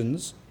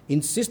objections,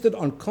 insisted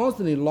on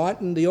constantly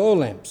lighting the oil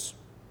lamps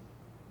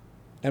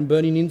and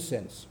burning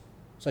incense.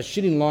 So she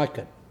didn't like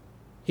it.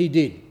 He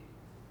did.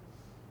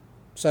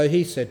 So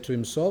he said to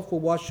himself,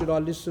 well, why should I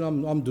listen?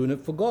 I'm doing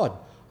it for God.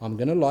 I'm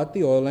going to light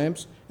the oil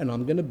lamps and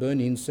I'm going to burn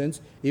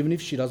incense, even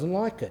if she doesn't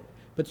like it.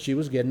 But she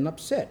was getting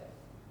upset.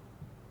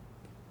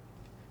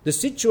 The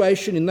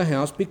situation in the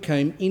house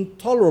became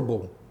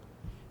intolerable.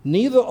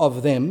 Neither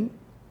of them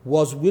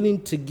was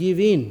willing to give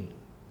in.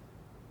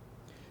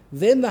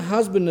 Then the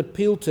husband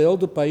appealed to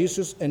Elder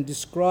Paisius and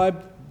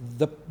described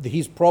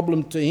his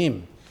problem to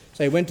him.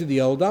 So he went to the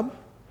elder,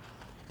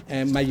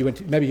 and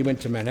maybe he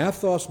went to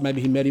Manathos,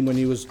 maybe he met him when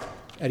he was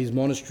at his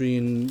monastery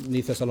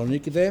near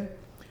Thessaloniki there.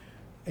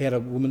 He had a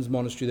women's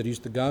monastery that he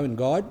used to go and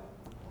guide.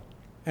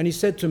 And he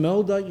said to him,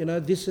 Elder,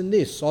 this and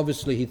this.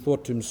 Obviously he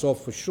thought to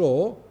himself, for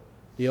sure,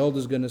 the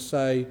elder's going to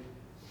say,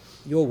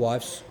 your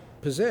wife's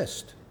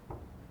possessed.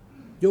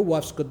 Your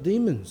wife's got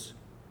demons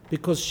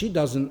because she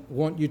doesn't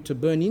want you to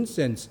burn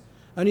incense.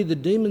 Only the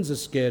demons are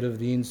scared of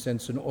the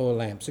incense and oil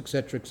lamps,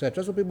 etc., etc.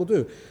 That's what people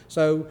do.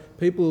 So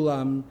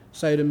people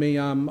say to me,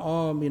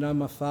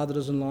 my father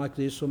doesn't like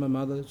this, or my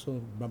mother,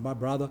 or my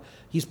brother.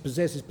 He's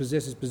possessed, he's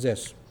possessed, he's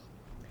possessed.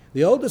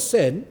 The elder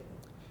said,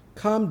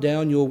 calm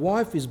down, your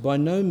wife is by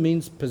no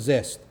means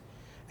possessed,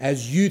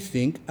 as you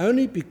think,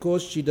 only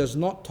because she does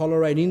not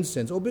tolerate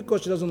incense, or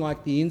because she doesn't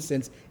like the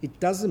incense, it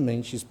doesn't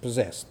mean she's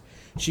possessed.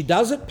 She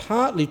does it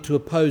partly to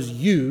oppose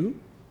you,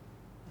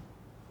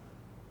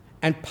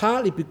 and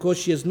partly because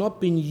she has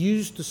not been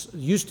used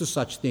to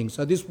such things.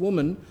 So this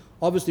woman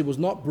obviously was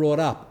not brought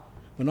up.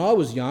 When I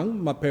was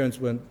young, my parents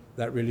weren't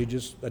that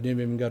religious. They didn't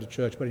even go to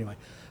church. But anyway,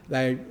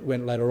 they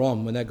went later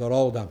on when they got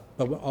older.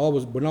 But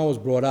when I was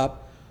brought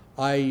up,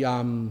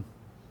 I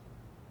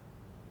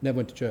Never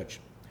went to church.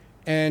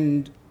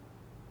 And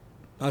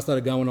I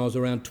started going when I was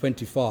around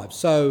 25.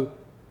 So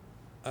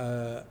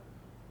I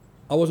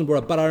wasn't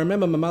brought up. But I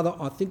remember my mother,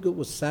 I think it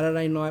was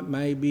Saturday night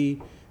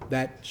maybe,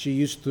 that she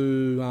used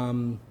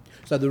to...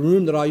 so the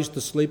room that I used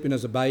to sleep in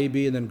as a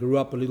baby and then grew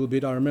up a little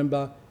bit, I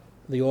remember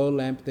the oil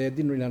lamp there,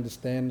 didn't really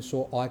understand,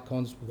 saw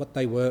icons, what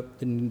they were,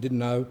 didn't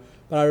know.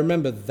 But I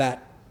remember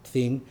that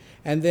thing.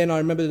 And then I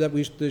remember that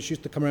she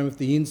used to come around with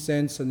the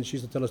incense, and she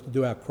used to tell us to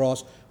do our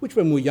cross, which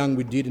when we were young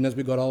we did, and as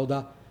we got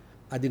older,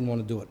 I didn't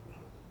want to do it.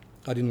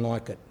 I didn't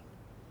like it.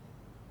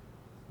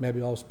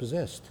 Maybe I was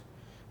possessed.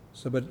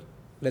 But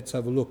let's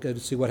have a look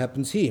and see what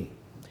happens here.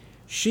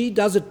 She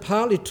does it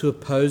partly to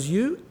oppose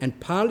you and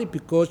partly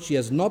because she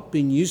has not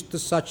been used to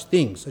such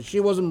things. So she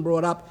wasn't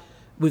brought up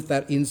with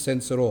that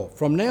incense at all.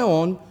 From now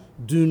on,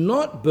 do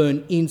not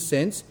burn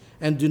incense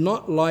and do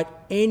not light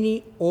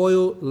any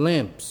oil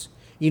lamps,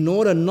 in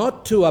order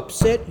not to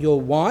upset your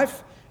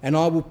wife, and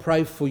I will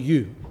pray for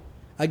you.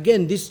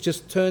 Again, this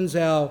just turns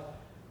our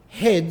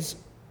heads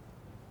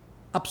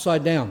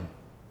upside down.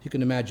 You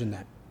can imagine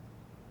that.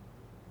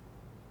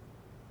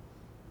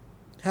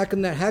 How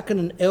can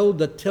an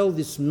elder tell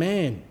this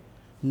man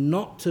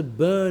not to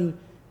burn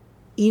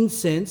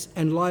incense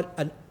and light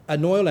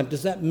an oil lamp?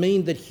 Does that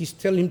mean that he's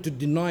telling him to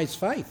deny his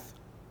faith?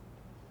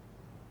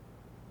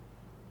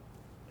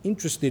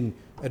 Interesting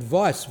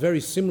advice,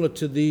 very similar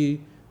to the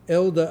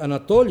elder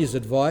Anatolia's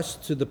advice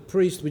to the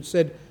priest, which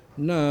said,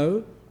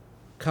 no,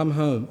 come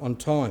home on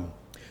time.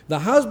 The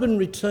husband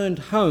returned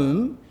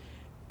home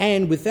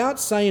and without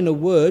saying a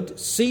word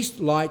ceased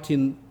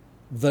lighting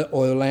the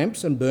oil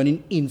lamps and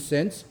burning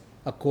incense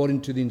according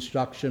to the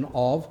instruction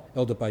of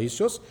Elder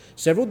Paisios.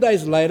 Several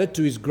days later,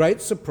 to his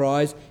great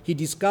surprise, he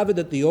discovered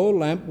that the oil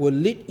lamp were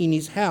lit in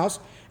his house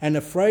and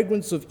a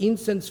fragrance of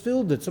incense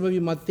filled it. Some of you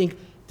might think,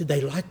 did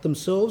they light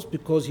themselves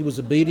because he was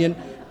obedient?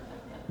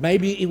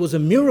 Maybe it was a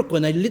miracle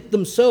and they lit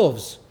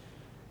themselves.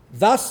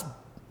 Thus,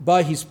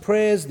 by his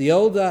prayers, the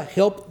elder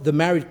helped the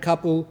married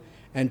couple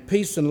and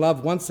peace and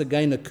love once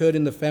again occurred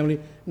in the family.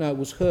 No, it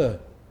was her.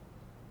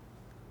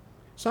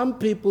 Some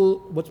people,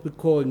 what we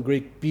call in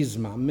Greek,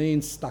 pisma,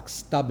 means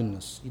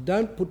stubbornness. You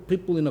don't put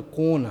people in a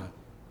corner.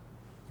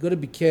 You've got to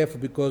be careful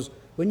because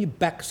when you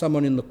back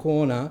someone in the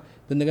corner,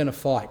 then they're going to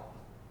fight.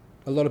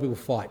 A lot of people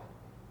fight.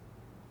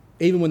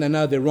 Even when they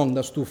know they're wrong,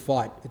 they'll still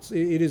fight.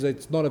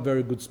 It's not a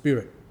very good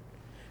spirit.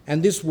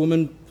 And this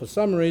woman, for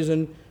some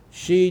reason,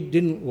 she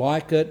didn't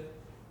like it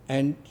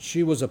and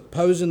she was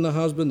opposing the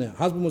husband. The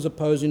husband was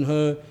opposing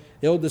her.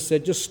 The elder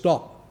said, just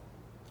stop.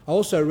 I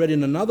also read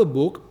in another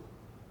book,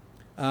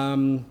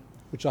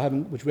 which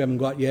we haven't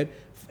got yet,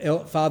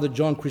 Father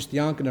John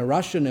Christiankin, a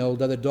Russian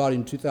elder that died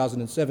in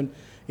 2007,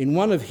 in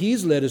one of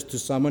his letters to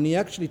someone, he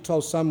actually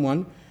told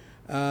someone,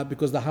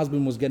 because the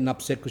husband was getting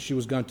upset because she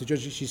was going to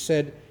church, she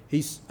said,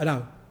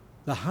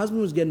 the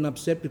husband was getting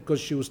upset because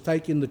she was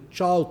taking the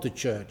child to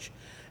church.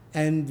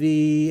 And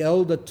the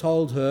elder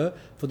told her,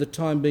 for the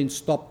time being,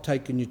 stop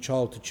taking your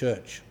child to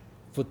church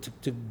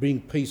to bring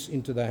peace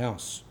into the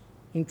house.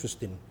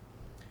 Interesting.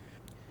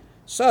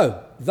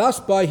 So, thus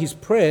by his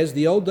prayers,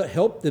 the elder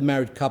helped the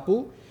married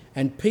couple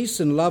and peace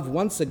and love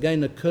once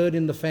again occurred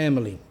in the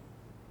family.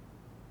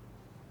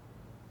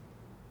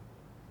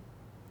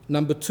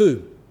 Number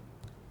 2,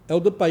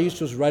 Elder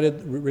Paisios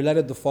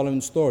related the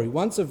following story.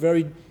 Once a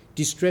very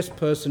distressed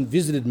person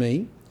visited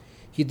me.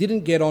 He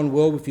didn't get on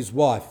well with his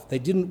wife. They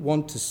didn't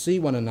want to see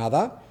one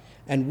another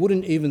and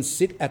wouldn't even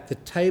sit at the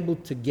table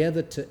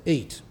together to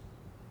eat.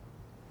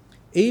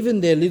 Even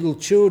their little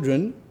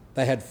children,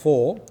 they had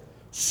 4,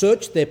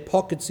 searched their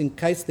pockets in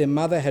case their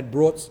mother had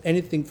brought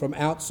anything from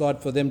outside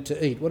for them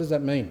to eat. What does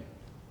that mean?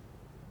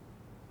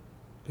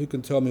 Who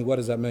can tell me what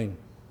does that mean?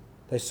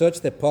 They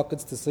searched their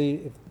pockets to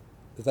see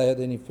if they had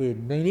any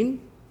food.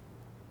 Meaning?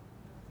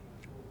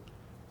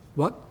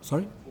 What?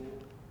 Sorry?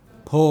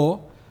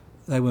 Poor.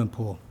 They weren't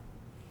poor.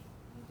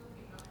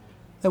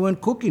 They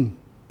weren't cooking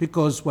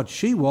because what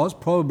she was,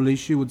 probably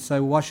she would say,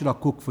 well, why should I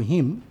cook for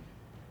him?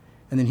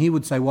 And then he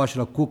would say, why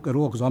should I cook at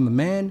all? Because I'm a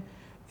man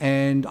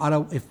and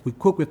if we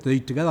cook, we have to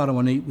eat together. I don't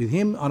want to eat with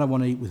him. I don't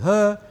want to eat with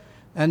her.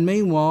 And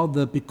meanwhile,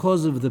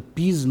 because of the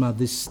pisma,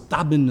 this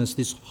stubbornnness,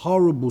 this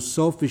horrible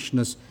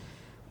selfishness,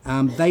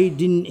 they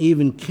didn't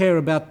even care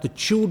about the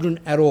children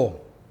at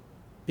all.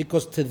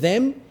 Because to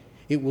them,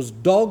 it was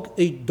dog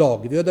eat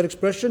dog. Have you heard that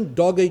expression?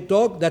 Dog eat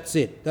dog? That's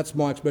it. That's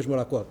my expression, what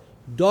I call it.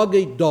 Dog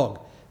eat dog.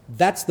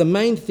 That's the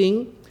main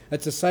thing.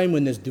 It's the same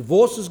when there's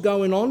divorces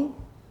going on.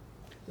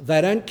 They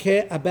don't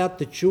care about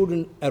the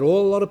children at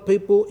all, a lot of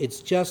people.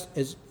 It's just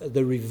as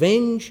the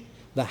revenge,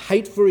 the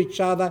hate for each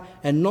other,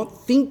 and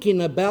not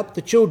thinking about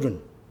the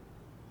children.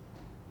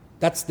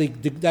 That's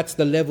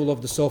the level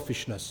of the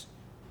selfishness.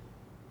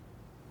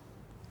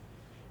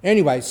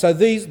 Anyway, so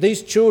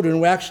these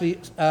children were actually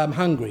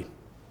hungry.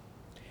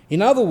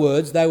 In other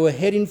words, they were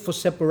heading for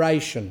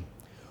separation.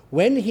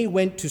 When he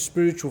went to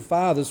spiritual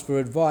fathers for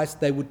advice,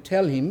 they would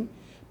tell him,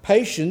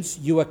 "Patience,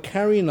 you are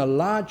carrying a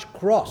large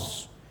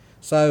cross."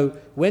 So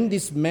when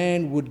this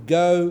man would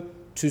go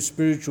to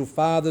spiritual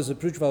fathers, the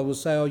spiritual father would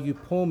say, "Oh, you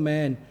poor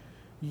man,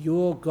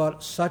 You've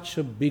got such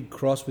a big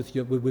cross with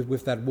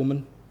that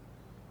woman.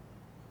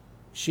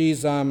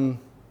 She's not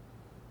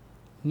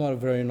a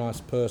very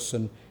nice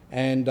person,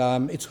 and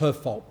it's her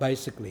fault,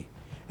 basically.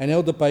 And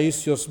Elder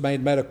Paisios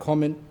made a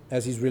comment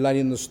as he's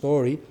relating the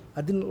story.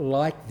 I didn't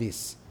like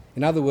this.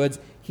 In other words,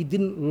 he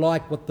didn't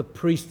like what the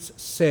priests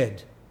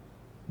said,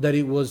 that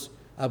it was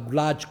a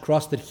large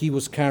cross that he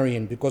was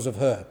carrying because of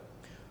her.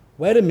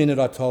 Wait a minute,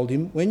 I told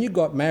him. When you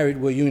got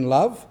married, were you in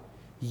love?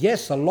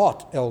 Yes, a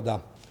lot,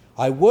 Elder.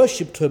 I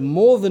worshipped her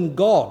more than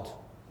God,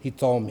 he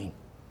told me.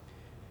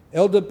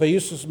 Elder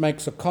Paisios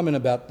makes a comment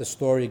about the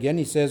story again.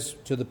 He says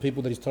to the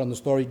people that he's telling the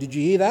story, did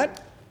you hear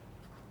that?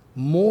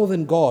 More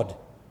than God.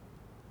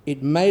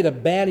 It made a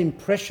bad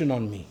impression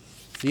on me.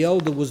 The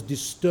elder was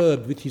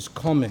disturbed with his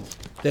comment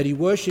that he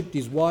worshipped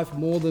his wife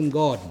more than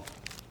God.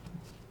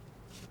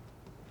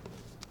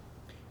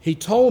 He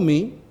told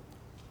me,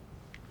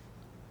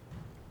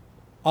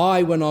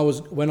 when I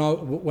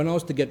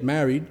was to get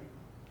married,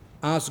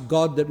 asked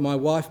God that my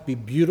wife be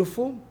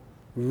beautiful,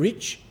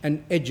 rich,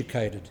 and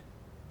educated.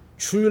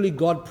 Truly,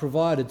 God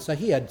provided. So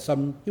he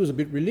was a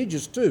bit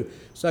religious too.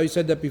 So he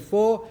said that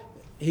before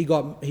he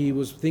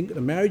was thinking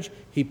of marriage,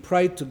 he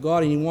prayed to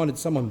God and he wanted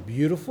someone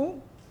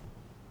beautiful,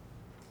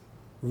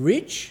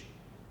 rich,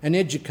 and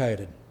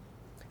educated.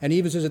 And he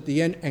even says at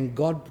the end, and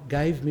God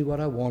gave me what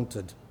I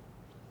wanted.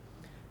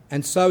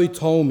 And so he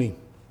told me,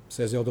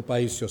 says Elder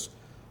Paisios,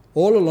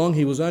 all along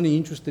he was only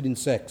interested in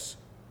sex.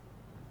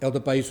 Elder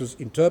Paisios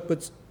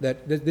interprets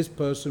that this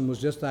person was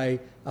just a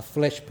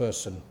flesh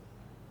person.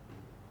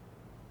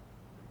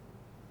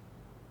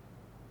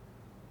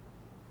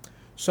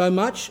 So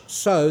much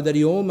so that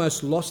he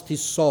almost lost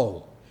his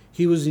soul.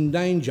 He was in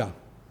danger.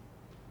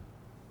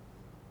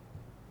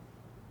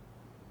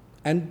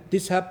 And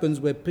this happens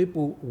where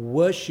people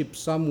worship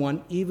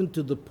someone even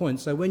to the point.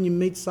 So when you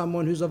meet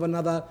someone who's of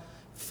another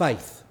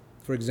faith,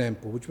 for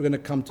example, which we're going to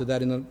come to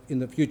that in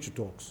the future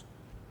talks.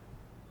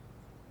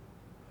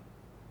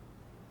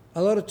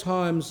 A lot of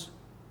times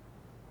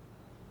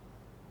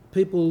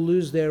people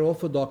lose their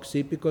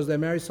orthodoxy because they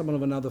marry someone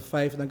of another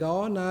faith and they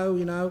go, oh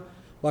no,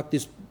 like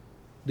this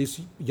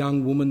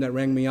young woman that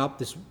rang me up,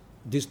 this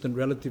distant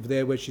relative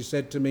there, where she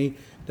said to me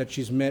that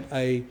she's met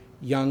a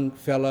young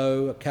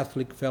fellow, a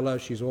Catholic fellow,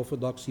 she's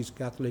Orthodox, he's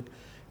Catholic,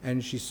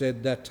 and she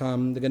said that they're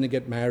going to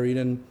get married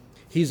and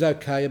he's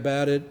okay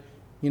about it.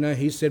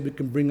 He said we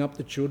can bring up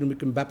the children, we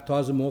can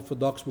baptise them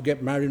Orthodox, we'll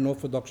get married in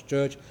Orthodox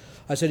church.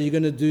 I said, are you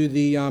going to do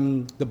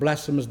the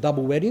blasphemous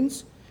double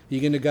weddings? Are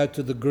you going to go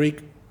to the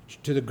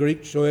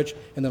Greek church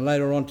and then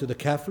later on to the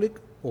Catholic,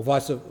 or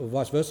vice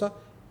versa?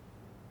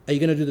 Are you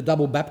going to do the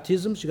double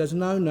baptism? She goes,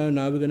 no,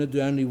 we're going to do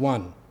only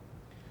one.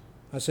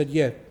 I said,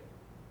 yeah,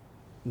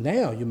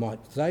 now you might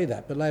say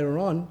that, but later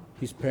on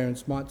his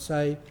parents might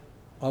say,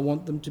 I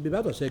want them to be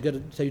baptized.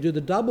 So you do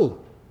the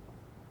double.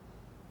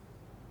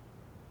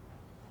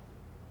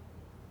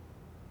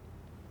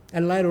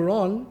 And later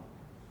on,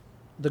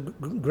 the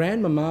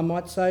grandmama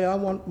might say, I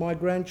want my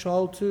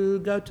grandchild to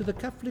go to the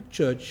Catholic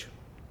church.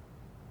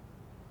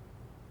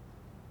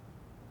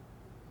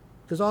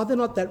 Because they're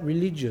not that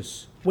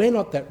religious. We're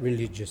not that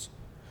religious.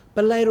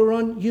 But later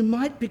on, you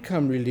might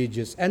become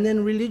religious. And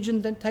then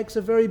religion then takes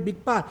a very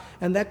big part.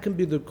 And that can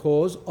be the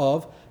cause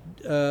of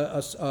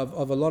a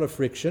lot of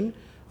friction.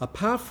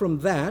 Apart from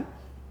that,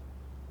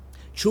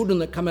 children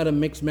that come out of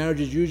mixed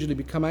marriages usually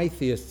become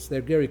atheists.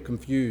 They're very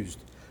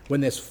confused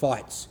when there's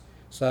fights.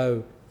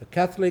 So the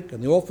Catholic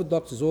and the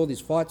Orthodox, there's all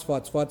these fights,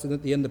 and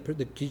at the end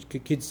the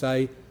kids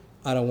say,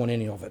 I don't want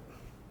any of it.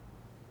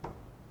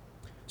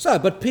 So,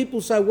 but people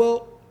say,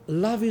 well,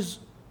 love is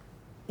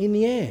in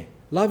the air.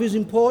 Love is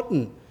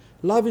important.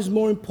 Love is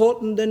more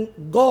important than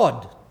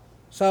God.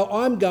 So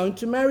I'm going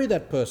to marry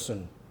that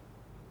person.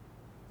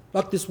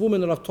 Like this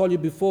woman that I've told you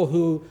before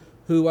who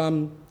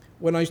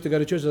when I used to go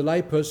to church as a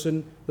lay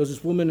person, there was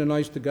this woman and I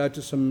used to go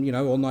to some,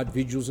 all-night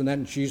vigils and that,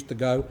 and she used to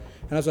go.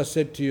 And as I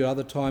said to you the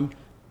other time,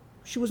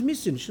 she was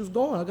missing. She was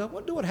gone. I go,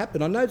 what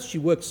happened? I noticed she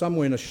worked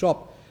somewhere in a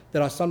shop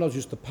that I sometimes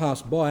used to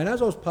pass by. And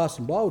as I was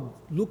passing by, I would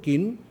look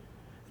in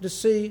to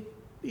see,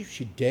 is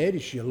she dead?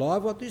 Is she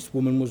alive? Well, this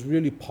woman was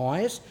really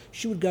pious.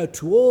 She would go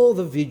to all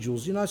the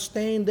vigils,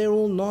 stand there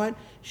all night.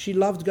 She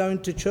loved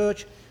going to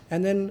church.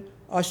 And then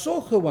I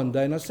saw her one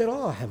day and I said,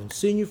 I haven't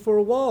seen you for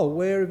a while.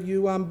 Where have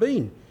you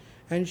been?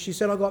 And she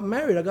said, I got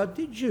married. I go,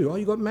 did you? Oh,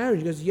 you got married?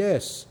 She goes,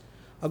 yes.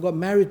 I got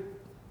married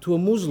to a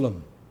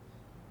Muslim.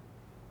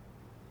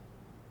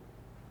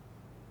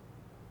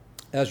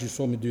 As you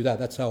saw me do that,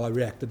 that's how I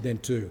reacted then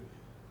too.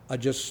 I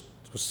just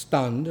was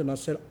stunned and I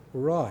said,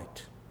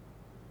 right.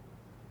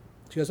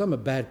 She goes, I'm a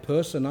bad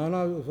person. I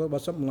know,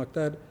 about something like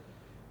that.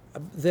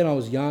 Then I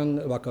was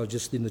young, like I was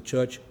just in the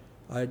church.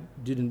 I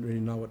didn't really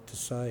know what to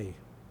say.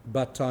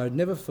 But I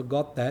never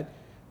forgot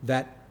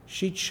that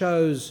she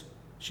chose,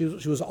 she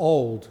was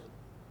old.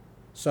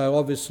 So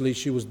obviously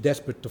she was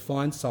desperate to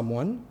find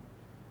someone,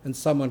 and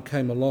someone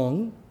came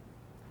along,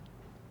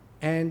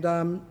 and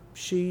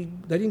he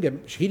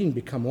didn't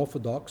become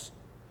Orthodox,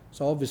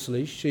 so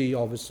she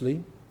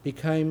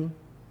became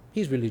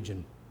his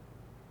religion.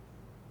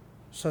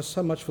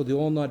 So much for the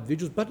all-night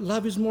vigils. But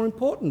love is more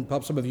important,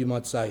 perhaps some of you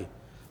might say.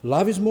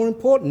 Love is more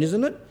important,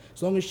 isn't it?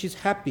 As long as she's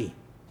happy.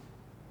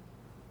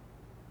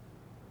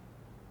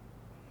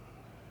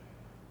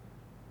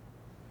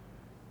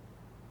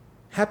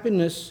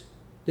 Happiness,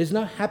 there's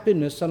no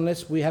happiness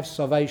unless we have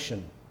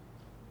salvation.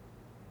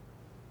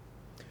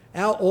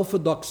 Our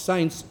Orthodox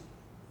saints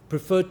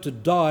preferred to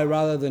die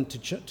rather than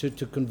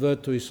to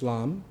convert to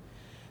Islam.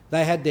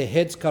 They had their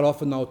heads cut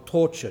off and they were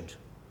tortured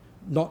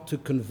not to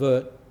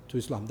convert to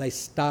Islam. They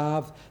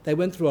starved. They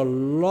went through a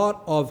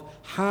lot of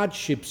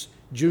hardships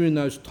during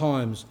those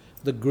times.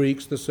 The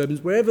Greeks, the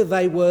Serbians, wherever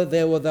they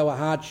were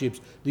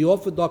hardships. The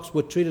Orthodox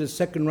were treated as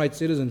second-rate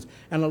citizens,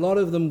 and a lot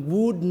of them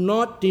would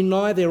not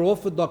deny their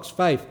Orthodox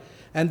faith,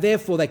 and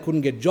therefore they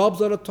couldn't get jobs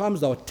a lot of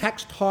times. They were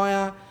taxed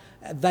higher.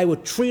 They were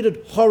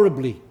treated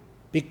horribly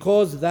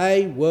because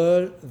they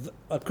were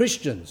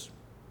Christians.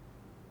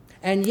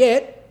 And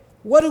yet,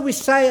 what do we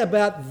say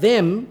about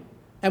them?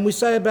 And we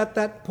say about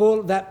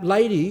that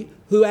lady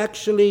who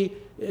actually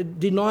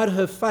denied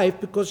her faith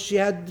because she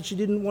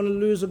didn't want to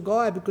lose a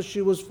guy because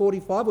she was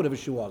 45, whatever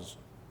she was.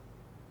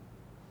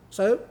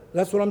 So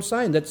that's what I'm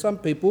saying, that some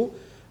people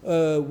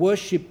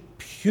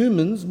worship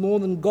humans more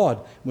than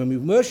God. When we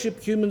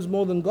worship humans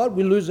more than God,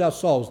 we lose our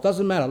souls.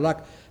 Doesn't matter. Like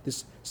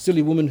this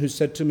silly woman who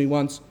said to me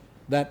once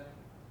that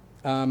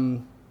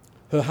her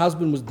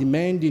husband was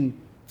demanding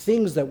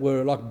things that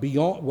were like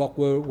beyond what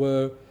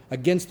were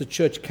against the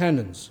church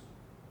canons,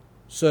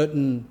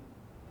 certain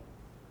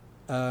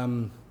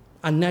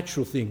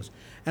unnatural things.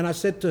 And I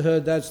said to her,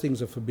 those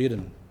things are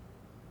forbidden.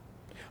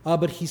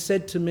 But he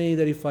said to me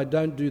that if I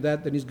don't do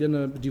that, then he's going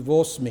to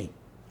divorce me.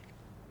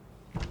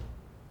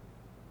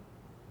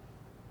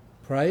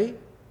 Pray,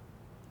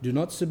 do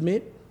not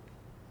submit,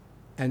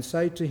 and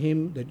say to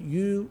him that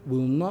you will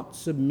not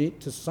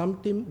submit to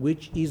something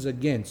which is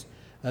against.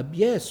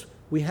 Yes,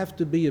 we have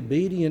to be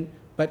obedient,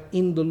 but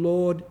in the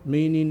Lord,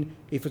 meaning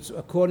if it's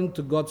according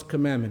to God's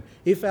commandment.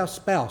 If our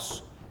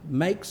spouse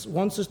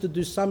wants us to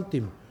do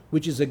something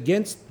which is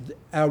against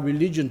our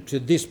religion to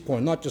this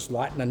point, not just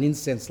lighting an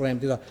incense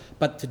lamp,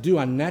 but to do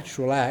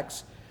unnatural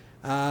acts,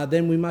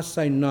 then we must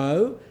say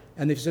no.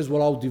 And if he says,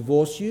 well, I'll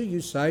divorce you, you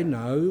say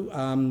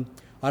no,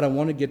 I don't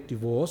want to get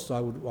divorced,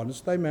 I would want to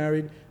stay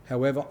married,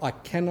 however, I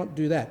cannot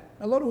do that.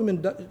 A lot of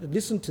women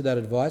listen to that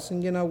advice,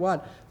 and you know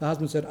what? The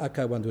husband said,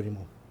 okay, I won't do it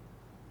anymore.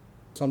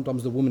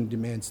 Sometimes the woman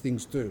demands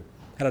things too.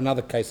 Had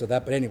another case of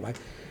that, but anyway,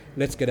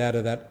 let's get out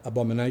of that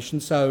abomination.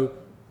 So,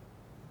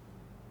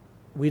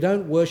 we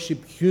don't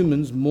worship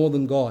humans more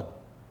than God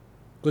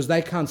because they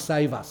can't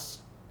save us.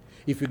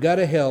 If we go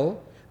to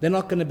hell, they're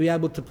not going to be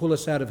able to pull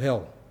us out of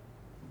hell.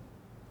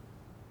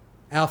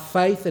 Our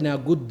faith and our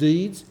good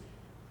deeds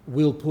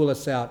will pull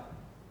us out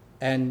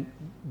and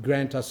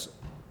grant us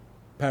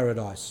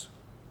paradise.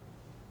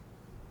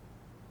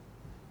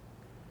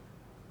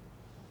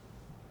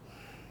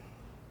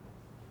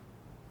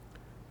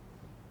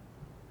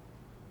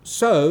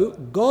 So,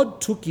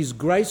 God took his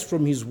grace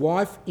from his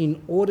wife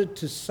in order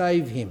to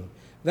save him.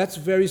 That's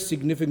very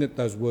significant,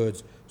 those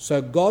words.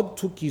 So God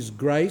took his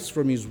grace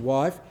from his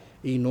wife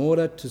in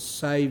order to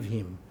save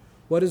him.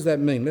 What does that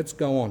mean? Let's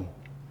go on.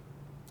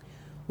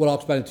 Well, I'll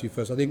explain it to you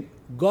first. I think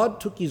God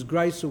took his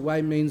grace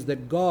away means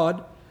that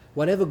God,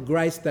 whatever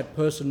grace that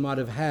person might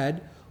have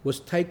had,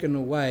 was taken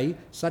away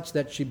such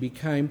that she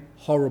became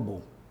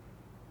horrible.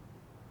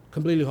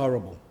 Completely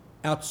horrible.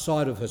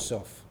 Outside of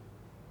herself.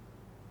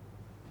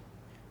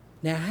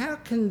 Now, how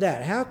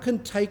can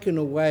taken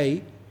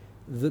away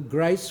the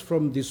grace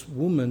from this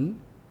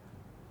woman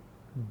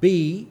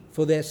be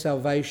for their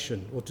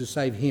salvation or to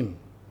save him?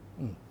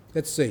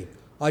 Let's see.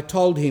 I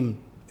told him,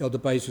 Elder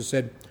Basu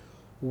said,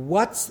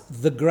 what's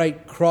the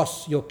great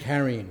cross you're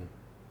carrying?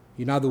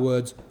 In other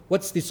words,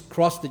 what's this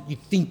cross that you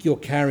think you're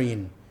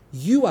carrying?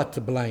 You are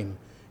to blame.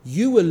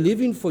 You were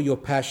living for your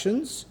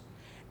passions,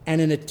 and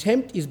an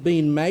attempt is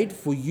being made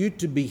for you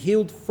to be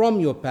healed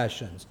from your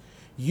passions.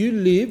 You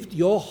lived,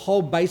 your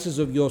whole basis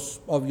of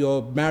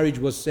your marriage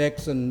was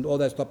sex and all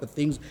those type of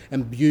things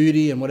and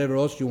beauty and whatever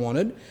else you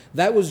wanted.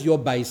 That was your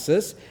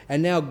basis.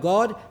 And now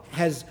God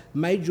has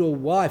made your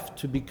wife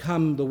to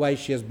become the way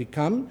she has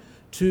become,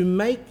 to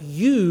make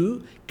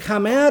you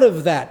come out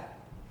of that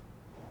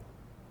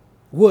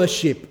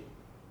worship.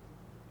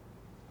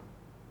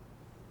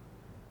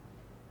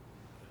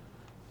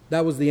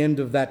 That was the end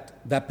of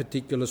that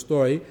particular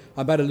story.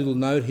 I made a little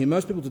note here.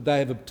 Most people today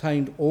have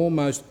obtained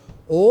almost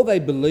all they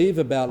believe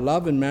about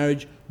love and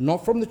marriage,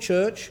 not from the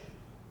church,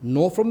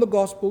 nor from the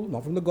gospel,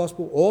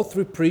 or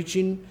through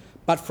preaching,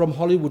 but from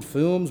Hollywood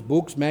films,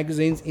 books,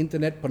 magazines,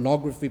 internet,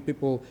 pornography.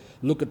 People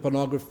look at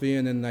pornography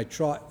and then they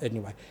try.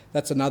 Anyway,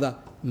 that's another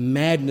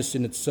madness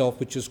in itself,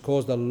 which has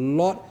caused a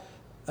lot.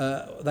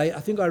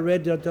 I think I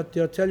read, did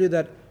I tell you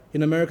that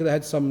in America they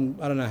had some,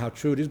 I don't know how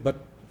true it is, but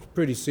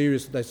pretty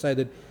serious. They say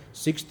that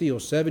 60 or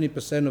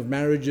 70% of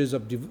marriages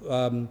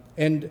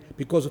end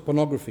because of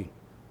pornography.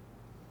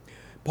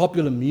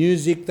 Popular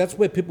music, that's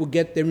where people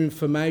get their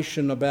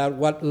information about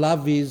what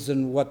love is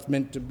and what's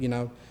meant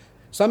to,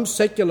 Some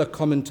secular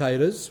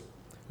commentators,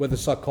 whether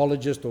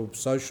psychologists or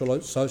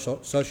sociologists,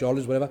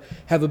 whatever,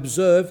 have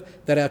observed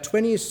that our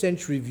 20th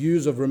century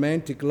views of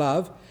romantic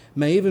love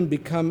may even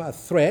become a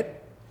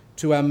threat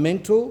to our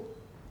mental,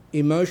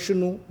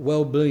 emotional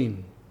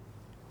well-being.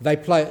 They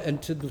play,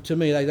 and to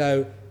me they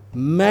go,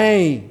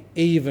 may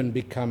even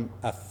become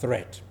a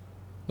threat.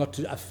 Not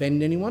to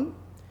offend anyone,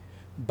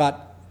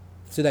 but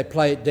so they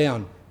play it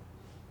down.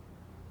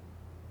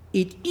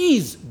 It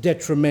is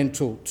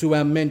detrimental to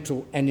our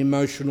mental and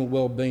emotional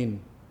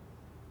well-being.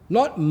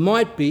 Not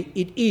might be,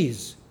 it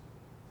is.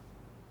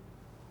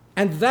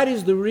 And that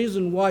is the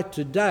reason why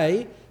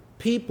today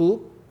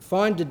people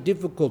find it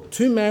difficult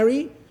to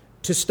marry,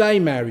 to stay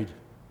married.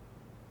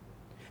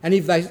 And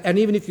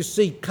even if you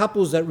see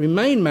couples that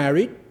remain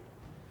married,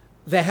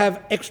 they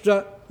have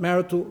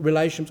extramarital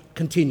relations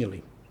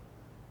continually.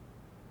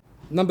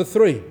 Number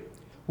 3,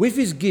 with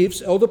his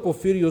gifts, Elder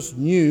Porphyrios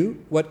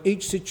knew what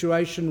each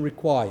situation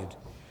required.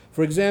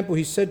 For example,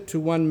 he said to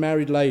one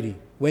married lady,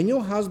 "When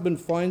your husband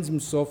finds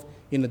himself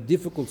in a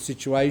difficult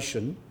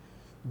situation,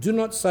 do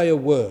not say a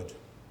word.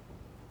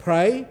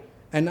 Pray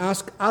and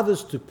ask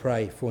others to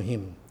pray for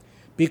him,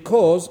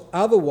 because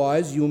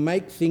otherwise you'll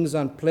make things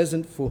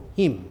unpleasant for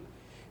him.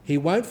 He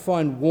won't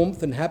find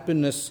warmth and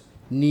happiness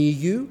near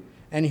you,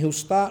 and he'll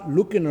start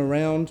looking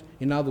around."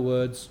 In other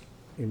words,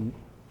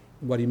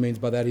 what he means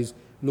by that is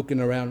looking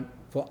around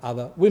for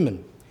other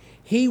women.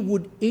 He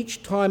would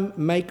each time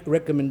make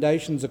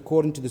recommendations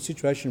according to the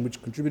situation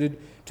which contributed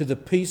to the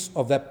peace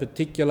of that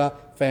particular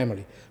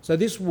family. So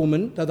this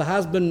woman, the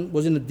husband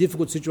was in a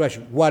difficult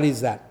situation. What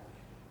is that?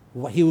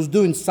 He was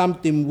doing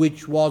something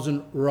which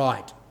wasn't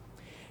right.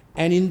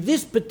 And in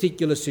this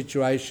particular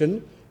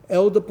situation,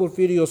 Elder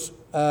Porphyrios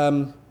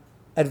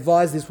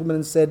advised this woman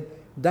and said,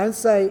 don't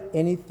say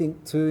anything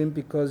to him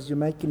because you're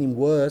making him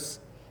worse,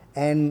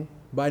 and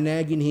by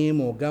nagging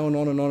him or going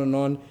on and on and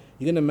on,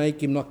 you're going to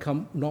make him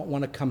not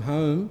want to come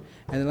home,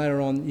 and then later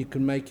on you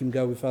can make him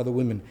go with other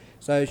women.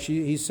 So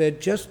he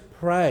said, just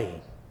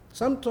pray.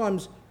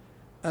 Sometimes,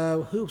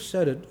 who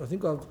said it? I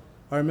think I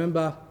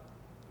remember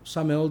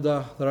some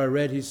elder that I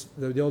read,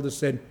 the elder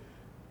said,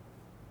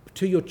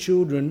 to your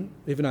children,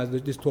 even though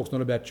this talk's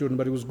not about children,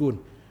 but it was good,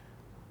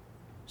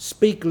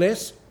 speak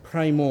less,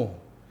 pray more.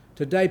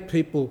 Today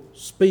people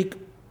speak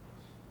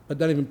but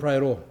don't even pray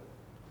at all.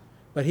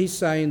 But he's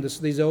saying,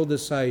 these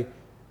elders say,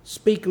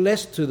 speak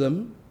less to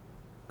them,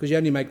 because you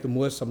only make them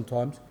worse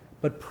sometimes,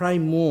 but pray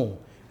more.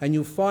 And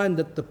you'll find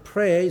that the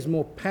prayer is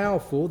more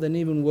powerful than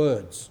even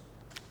words.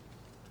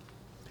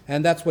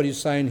 And that's what he's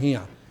saying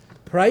here.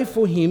 Pray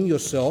for him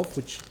yourself,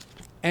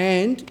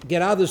 and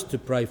get others to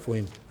pray for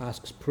him.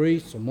 Ask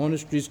priests or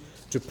monasteries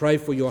to pray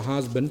for your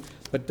husband,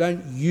 but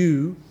don't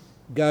you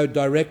go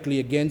directly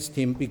against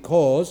him,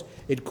 because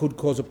it could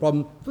cause a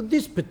problem for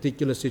this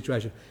particular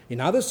situation. In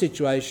other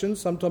situations,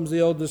 sometimes the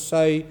elders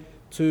say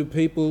to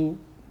people,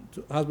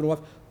 to husband and wife,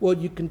 well,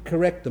 you can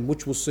correct them,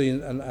 which we'll see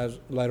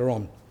later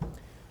on.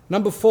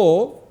 Number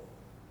 4,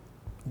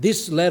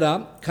 this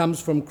letter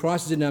comes from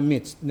Christ in our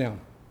midst. Now,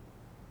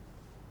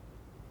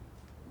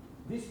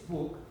 this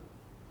book,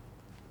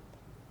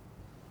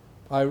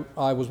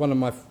 I was one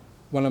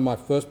of my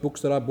first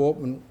books that I bought,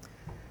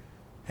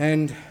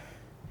 and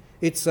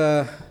it's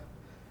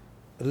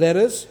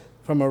letters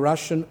from a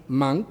Russian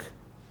monk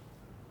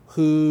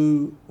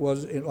who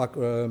was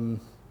and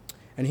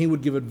he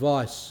would give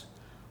advice.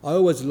 I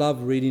always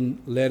love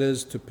reading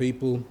letters to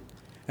people,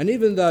 and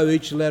even though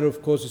each letter,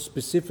 of course, is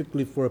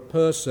specifically for a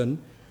person,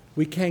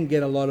 we can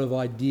get a lot of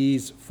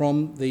ideas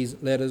from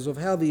these letters of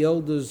how the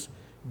elders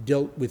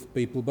dealt with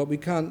people, but we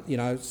can't,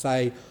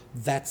 say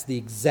that's the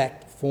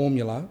exact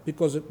formula,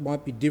 because it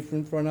might be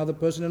different for another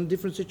person in a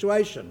different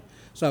situation.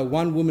 So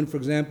one woman, for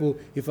example,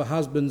 if her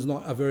husband's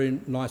not a very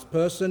nice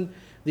person,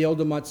 the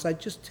elder might say,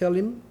 just tell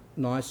him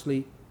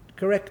nicely,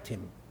 correct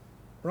him,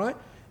 right?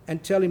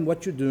 And tell him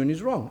what you're doing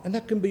is wrong, and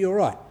that can be all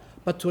right.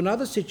 But to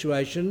another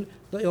situation,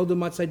 the elder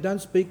might say,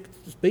 don't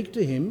speak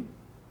to him,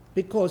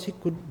 because he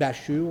could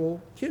bash you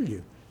or kill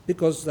you,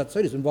 because that's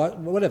it is,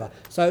 whatever.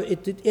 So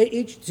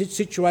each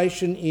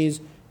situation is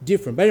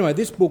different. But anyway,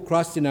 this book,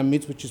 Christ in Our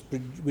Midst,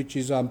 which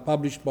is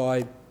published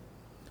by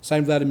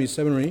St. Vladimir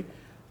Seminary,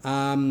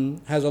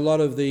 has a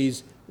lot of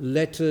these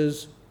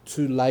letters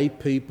to lay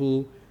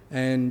people,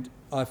 and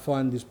I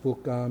find this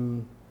book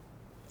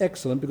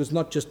excellent, because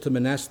not just to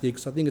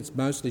monastics, I think it's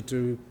mostly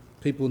to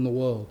people in the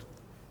world.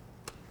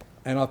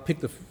 And I've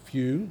picked a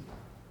few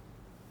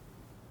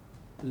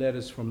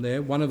letters from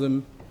there. One of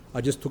them,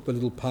 I just took the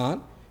little part.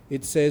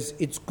 It says,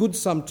 it's good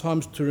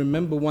sometimes to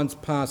remember one's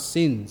past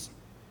sins.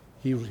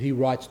 He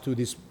writes to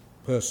this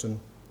person,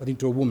 I think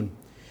to a woman.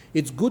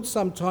 It's good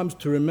sometimes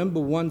to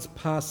remember one's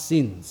past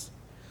sins,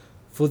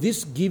 for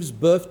this gives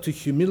birth to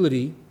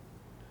humility.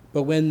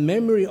 But when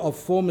memory of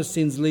former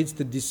sins leads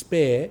to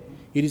despair,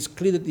 it is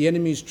clear that the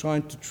enemy is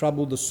trying to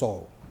trouble the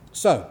soul.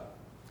 So,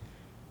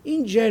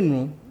 in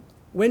general,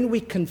 when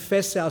we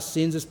confess our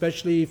sins,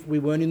 especially if we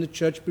weren't in the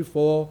church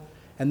before,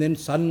 and then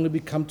suddenly we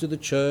come to the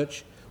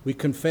church, we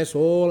confess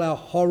all our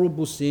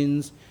horrible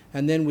sins,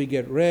 and then we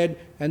get red,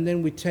 and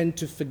then we tend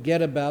to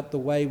forget about the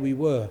way we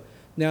were.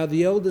 Now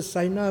the elders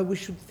say, no, we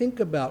should think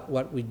about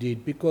what we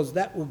did, because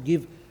that will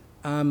give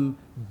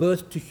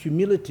birth to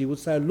humility. We'll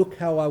say, look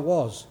how I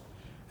was,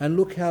 and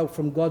look how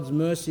from God's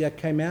mercy I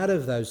came out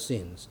of those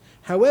sins.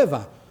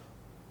 However,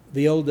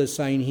 the elder's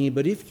saying here,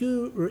 but if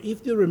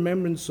the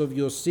remembrance of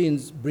your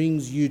sins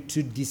brings you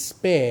to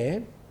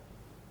despair,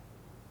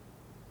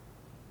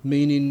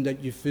 meaning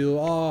that you feel,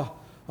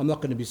 I'm not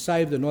going to be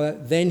saved and all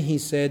that, then he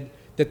said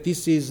that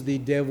this is the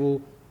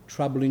devil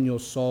troubling your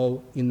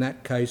soul. In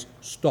that case,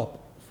 stop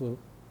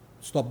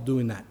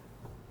doing that.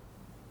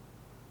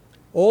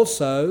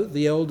 Also,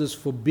 the elders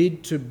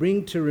forbid to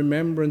bring to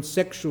remembrance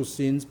sexual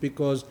sins,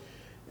 because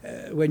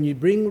when you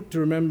bring to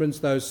remembrance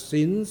those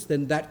sins,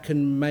 then that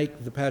can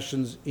make the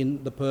passions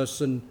in the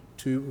person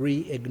to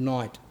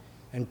reignite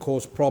and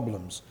cause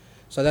problems.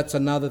 So that's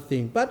another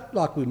thing. But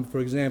like, for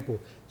example,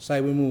 say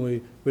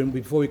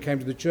before we came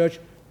to the church,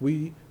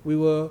 we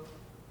were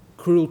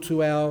cruel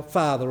to our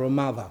father or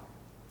mother.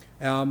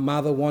 Our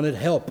mother wanted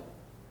help,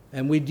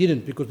 and we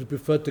didn't, because we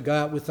preferred to go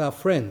out with our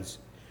friends.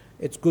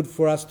 It's good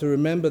for us to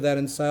remember that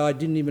and say, I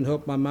didn't even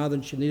help my mother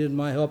and she needed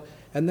my help.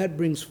 And that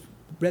brings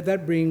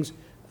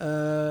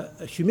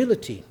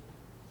humility.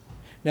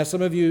 Now,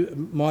 some of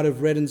you might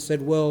have read and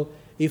said, well,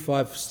 if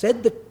I've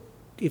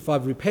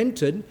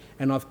repented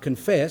and I've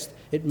confessed,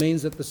 it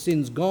means that the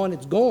sin's gone,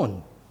 it's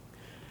gone.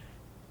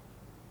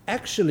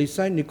 Actually,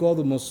 St.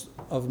 Nicodemus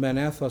of Mount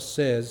Athos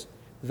says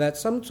that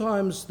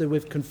sometimes that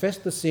we've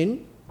confessed the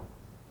sin,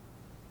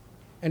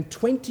 and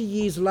 20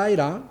 years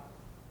later,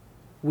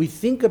 we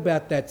think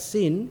about that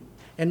sin,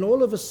 and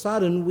all of a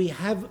sudden we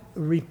have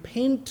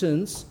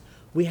repentance,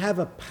 we have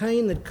a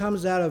pain that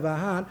comes out of our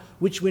heart,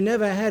 which we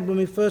never had when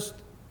we first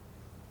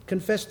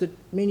confessed it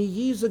many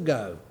years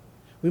ago.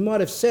 We might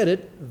have said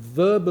it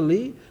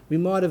verbally, we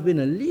might have been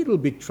a little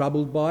bit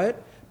troubled by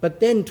it, but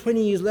then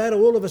 20 years later,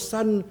 all of a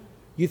sudden,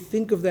 you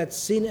think of that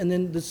sin and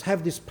then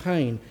have this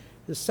pain.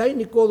 St.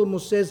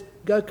 Nicodemus says,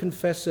 go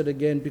confess it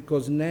again,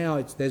 because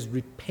now there's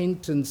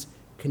repentance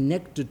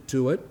connected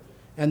to it,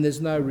 and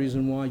there's no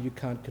reason why you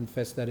can't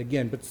confess that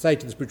again. But say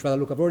to the spiritual father,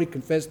 look, I've already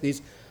confessed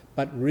this,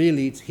 but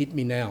really it's hit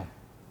me now.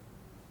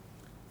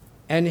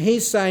 And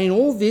he's saying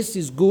all this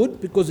is good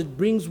because it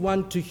brings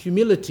one to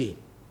humility.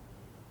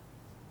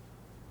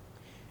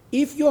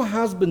 If your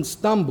husband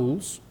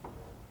stumbles,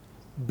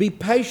 be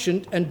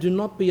patient and do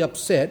not be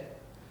upset,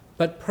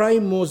 but pray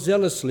more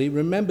zealously.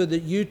 Remember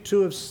that you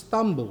too have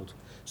stumbled.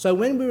 So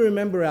when we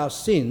remember our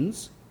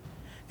sins,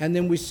 and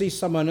then we see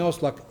someone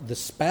else, like the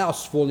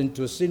spouse, fall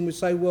into a sin, we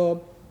say,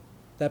 well,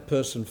 that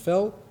person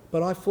fell,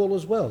 but I fall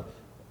as well.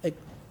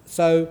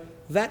 So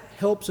that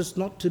helps us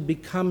not to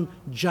become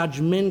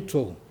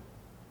judgmental.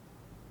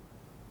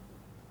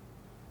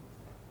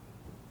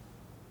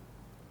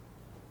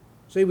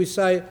 See, we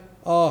say,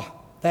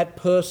 that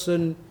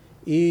person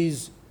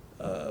is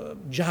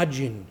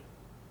judging.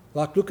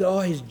 Like, look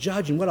at, he's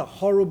judging. What a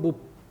horrible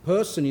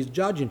person he's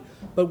judging.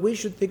 But we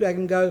should think back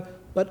and go,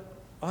 but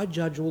I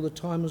judge all the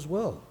time as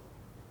well.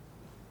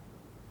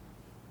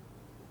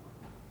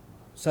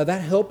 So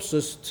that helps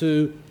us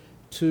to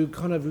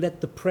kind of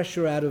let the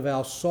pressure out of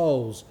our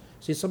souls.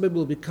 See, some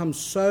people become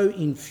so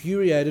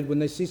infuriated when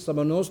they see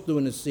someone else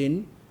doing a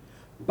sin,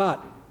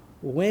 but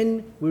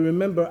when we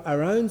remember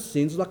our own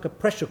sins, like a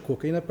pressure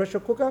cooker, you know, pressure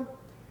cooker?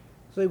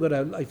 So you've got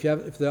I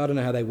don't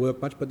know how they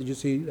work much, but did you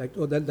see,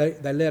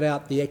 they let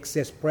out the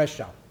excess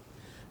pressure.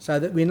 So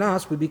that in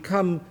us, we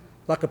become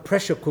like a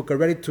pressure cooker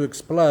ready to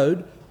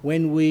explode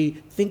when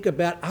we think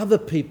about other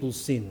people's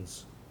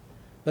sins.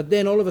 But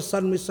then all of a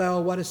sudden we say,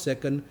 wait a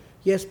second,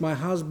 yes, my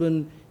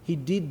husband, he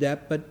did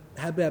that, but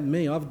how about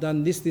me? I've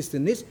done this, this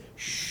and this.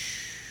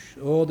 Shh,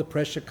 all the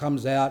pressure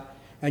comes out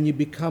and you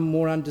become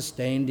more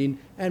understanding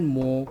and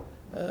more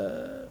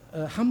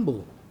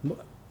humble.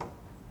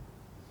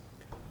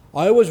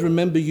 I always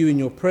remember you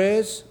in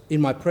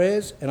my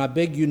prayers, and I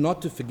beg you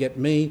not to forget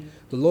me.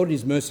 The Lord in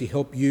His mercy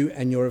help you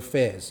and your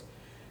affairs.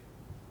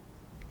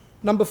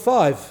 Number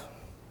 5,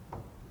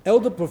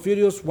 Elder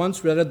Porphyrios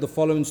once related the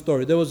following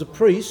story. There was a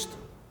priest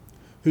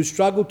who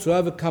struggled to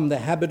overcome the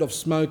habit of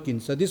smoking.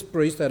 So this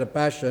priest had a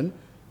passion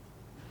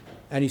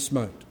and he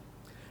smoked.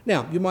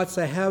 Now, you might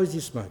say, how is he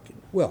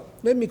smoking? Well,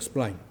 let me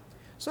explain.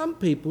 Some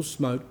people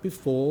smoked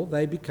before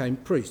they became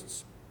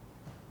priests.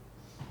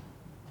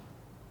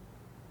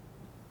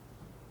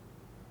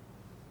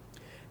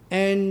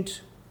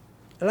 And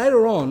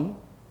later on,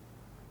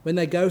 when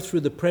they go through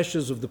the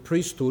pressures of the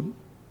priesthood,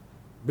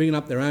 bringing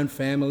up their own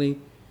family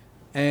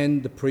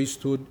and the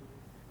priesthood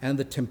and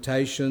the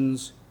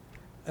temptations,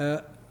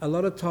 a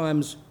lot of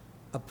times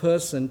a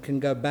person can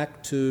go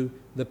back to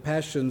the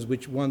passions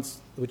which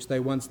they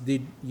once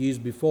did years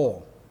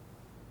before.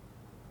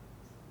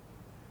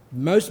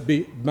 Most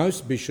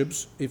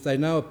bishops, if they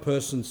know a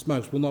person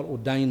smokes, will not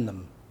ordain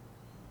them.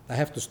 They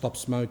have to stop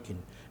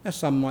smoking. Now,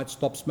 some might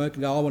stop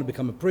smoking, go, I want to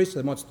become a priest.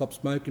 They might stop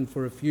smoking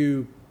for a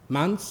few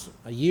months,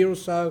 a year or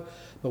so.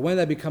 But when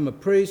they become a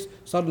priest,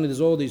 suddenly there's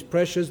all these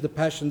pressures, the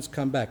passions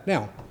come back.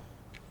 Now,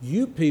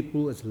 you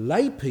people, as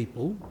lay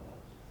people,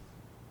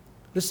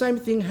 the same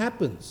thing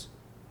happens.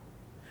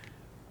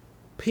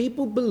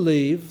 people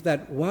believe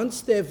that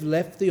once they've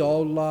left the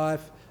old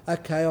life,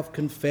 okay, I've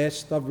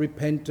confessed, I've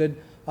repented,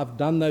 I've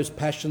done those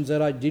passions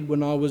that I did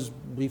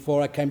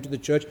before I came to the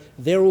church,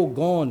 they're all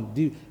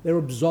gone. They're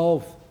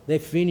absolved, they're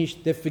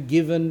finished, they're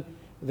forgiven,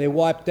 they're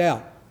wiped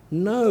out.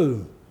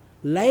 No.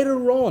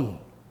 Later on,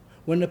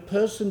 when a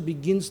person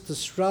begins to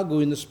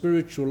struggle in the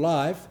spiritual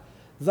life,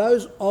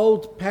 those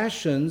old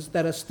passions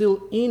that are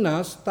still in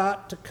us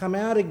start to come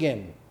out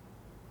again,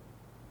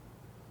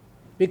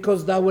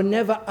 because they were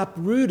never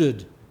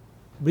uprooted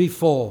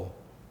before.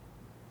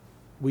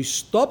 We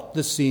stop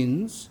the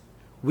sins,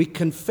 we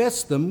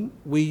confess them,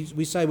 we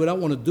say we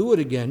don't want to do it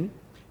again.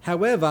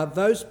 However,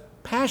 those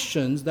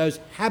passions, those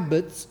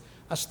habits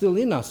are still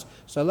in us.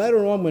 So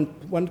later on,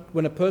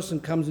 when a person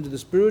comes into the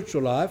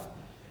spiritual life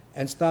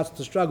and starts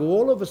to struggle,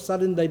 all of a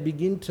sudden they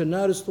begin to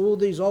notice all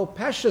these old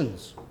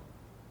passions.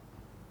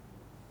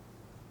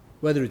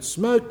 Whether it's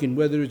smoking,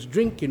 whether it's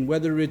drinking,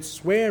 whether it's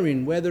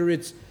swearing, whether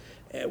it's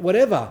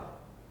whatever,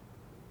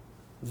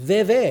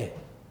 they're there.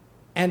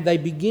 And they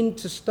begin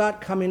to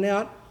start coming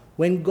out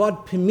when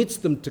God permits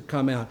them to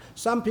come out.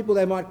 Some people,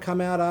 they might come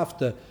out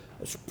after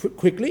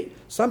quickly.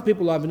 Some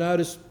people, I've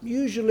noticed,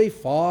 usually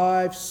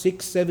 5,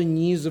 6, 7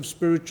 years of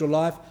spiritual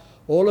life,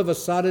 all of a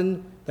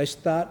sudden they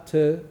start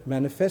to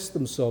manifest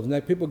themselves.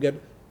 Now people get,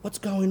 what's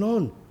going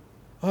on?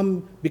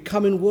 I'm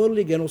becoming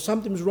worldly again, or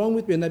something's wrong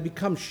with me, and they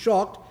become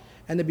shocked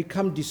and they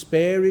become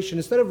despaiриsh. And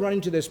instead of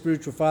running to their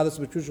spiritual father so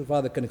the spiritual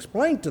father can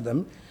explain to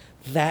them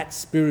that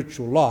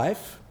spiritual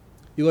life,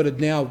 you've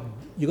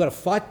got to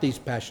fight these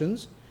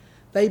passions,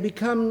 they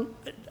become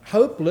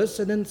hopeless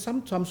and then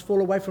sometimes fall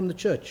away from the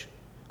church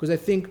because they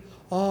think,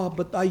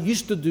 but I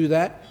used to do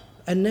that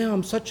and now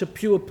I'm such a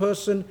pure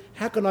person,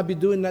 how can I be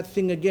doing that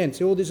thing again?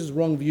 See, all this is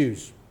wrong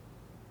views.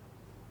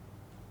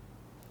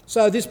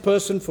 So this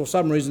person, for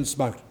some reason,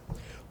 smoked.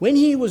 When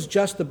he was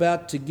just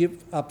about to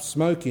give up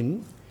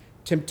smoking,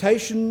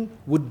 temptation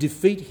would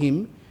defeat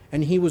him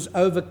and he was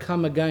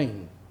overcome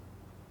again.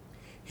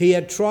 He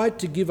had tried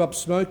to give up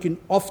smoking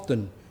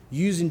often,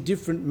 using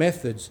different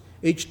methods.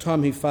 Each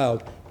time he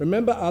failed.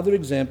 Remember other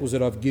examples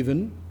that I've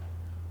given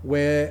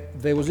where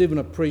there was even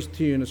a priest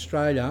here in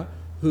Australia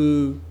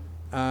who,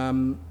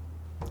 some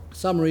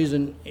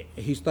reason,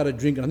 he started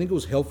drinking. I think it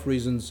was health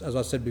reasons, as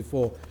I said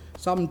before,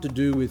 something to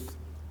do with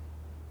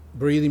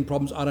breathing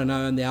problems, I don't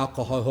know, and the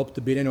alcohol helped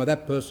a bit. Anyway,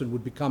 that person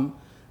would become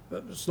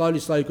slowly,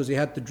 because he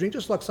had to drink,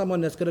 just like someone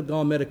that's going to go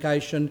on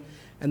medication,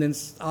 and then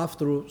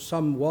after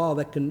some while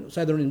they can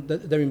say they're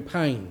in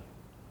pain.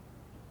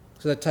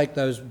 So they take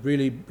those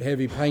really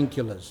heavy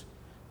painkillers.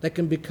 They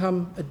can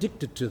become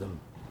addicted to them.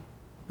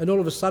 And all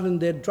of a sudden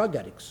they're drug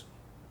addicts.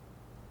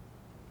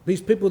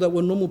 These people that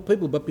were normal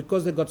people, but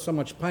because they got so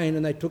much pain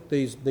and they took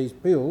these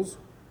pills,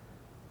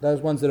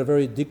 those ones that are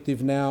very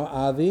addictive now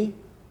are the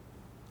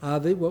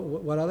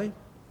what are they?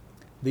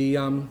 The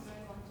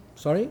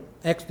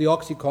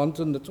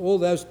Oxycontin, that's all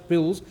those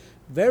pills,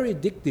 very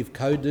addictive,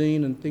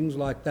 codeine and things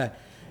like that.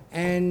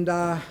 And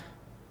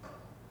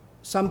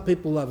some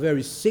people are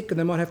very sick and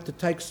they might have to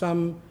take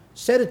some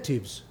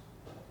sedatives.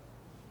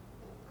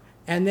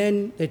 And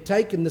then they're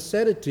taking the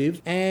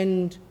sedatives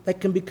and they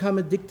can become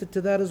addicted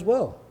to that as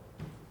well.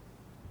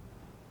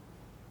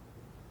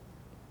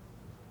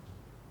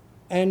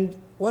 And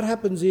what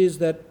happens is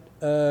that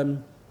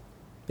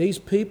these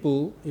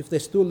people, if they're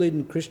still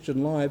leading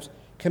Christian lives,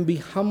 can be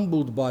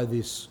humbled by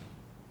these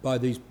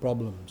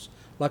problems.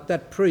 Like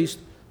that priest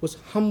was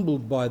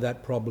humbled by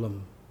that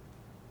problem.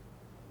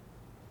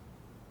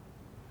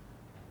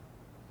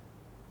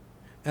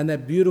 And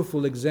that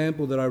beautiful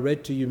example that I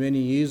read to you many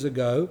years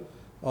ago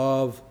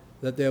of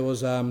that there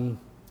was in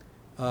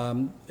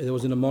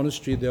a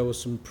monastery, there was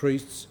some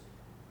priests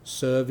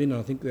serving.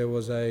 I think there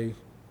was I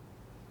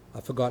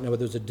forgot now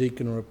whether it was a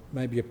deacon or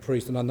maybe a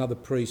priest and another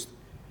priest.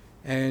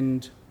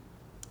 And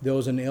there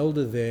was an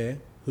elder there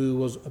who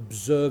was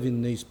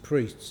observing these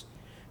priests.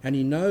 And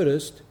he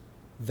noticed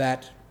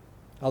that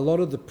a lot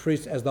of the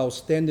priests, as they were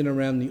standing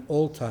around the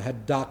altar,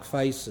 had dark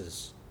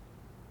faces.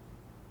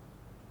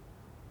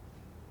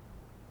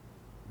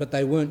 But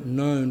they weren't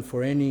known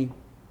for any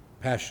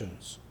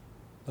passions.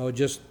 They were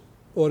just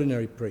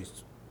ordinary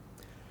priests.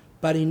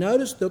 But he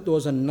noticed that there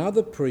was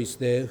another priest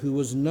there who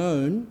was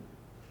known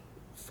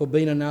for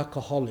being an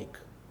alcoholic.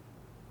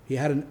 He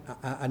had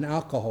an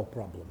alcohol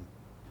problem.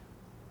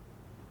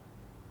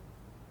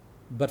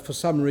 But for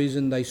some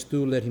reason they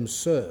still let him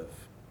serve.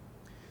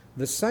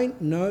 The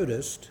saint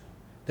noticed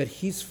that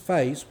his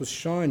face was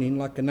shining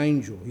like an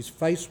angel. His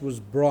face was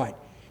bright.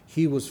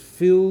 He was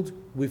filled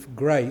with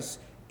grace,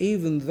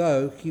 even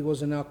though he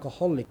was an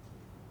alcoholic.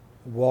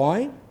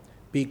 Why?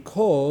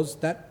 Because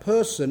that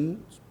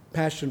person's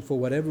passion, for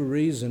whatever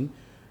reason,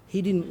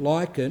 he didn't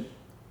like it.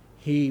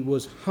 He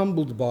was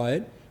humbled by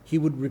it. He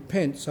would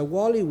repent. So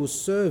while he was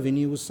serving,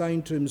 he was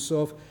saying to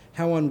himself,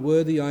 how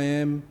unworthy I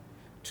am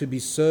to be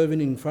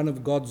serving in front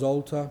of God's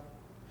altar,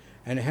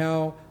 and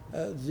how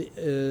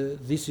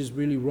this is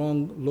really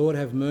wrong. Lord,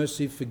 have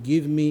mercy,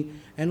 forgive me.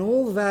 And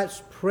all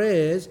that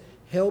prayers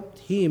helped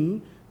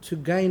him to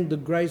gain the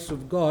grace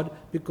of God,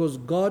 because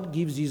God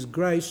gives his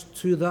grace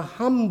to the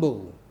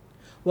humble.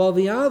 While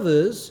the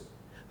others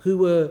who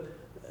were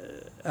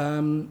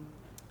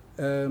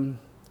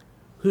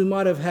who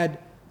might have had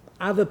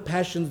other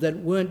passions that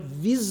weren't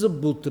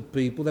visible to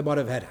people, they might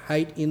have had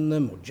hate in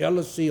them, or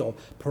jealousy, or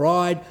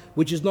pride,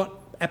 which is not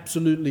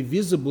absolutely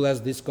visible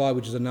as this guy,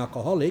 which is an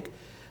alcoholic,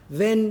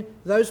 then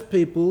those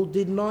people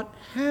did not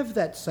have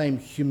that same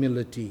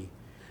humility.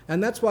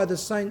 And that's why the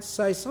saints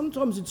say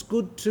sometimes it's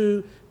good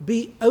to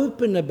be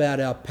open about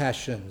our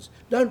passions.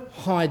 Don't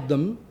hide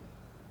them.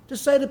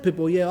 Just say to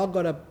people, yeah, I've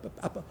got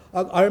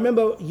I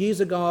remember years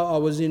ago I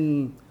was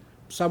in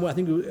somewhere, I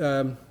think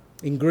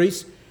in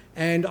Greece,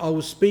 and I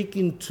was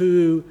speaking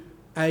to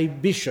a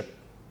bishop.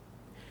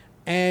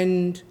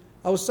 And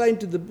I was saying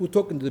we're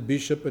talking to the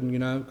bishop, and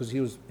because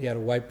he had a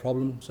weight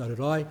problem, so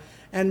did I.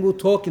 And we're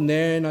talking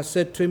there, and I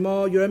said to him,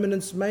 "Oh, Your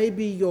Eminence,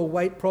 maybe your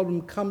weight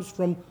problem comes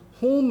from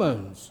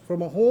hormones,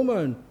 from a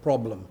hormone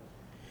problem."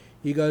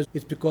 He goes,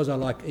 "It's because I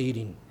like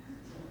eating."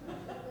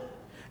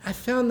 I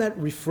found that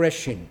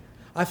refreshing.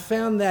 I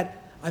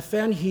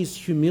found his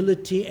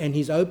humility and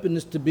his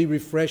openness to be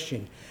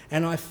refreshing.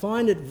 And I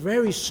find it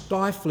very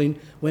stifling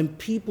when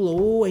people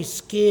are always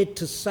scared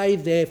to say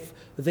their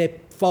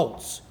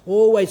faults,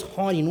 always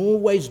hiding,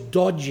 always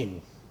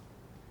dodging.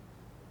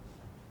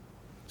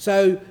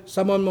 So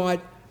someone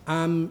might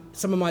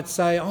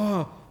say,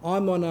 "Oh,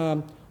 I'm on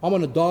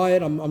a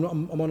diet. I'm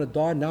on a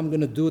diet now. I'm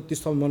going to do it this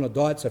time. I'm on a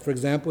diet." So, for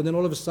example, then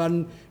all of a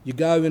sudden you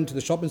go into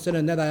the shopping centre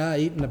and there they are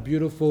eating a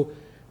beautiful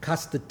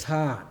custard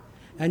tart,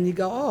 and you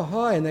go, "Oh,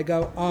 hi," and they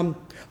go,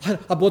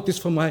 "I bought this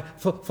for my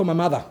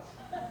mother."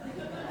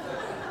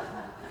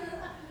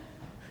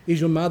 Is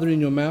your mother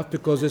in your mouth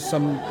because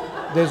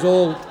there's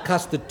all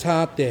custard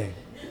tart there?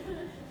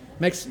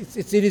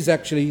 It is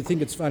actually, you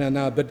think it's funny, I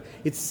know, but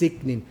it's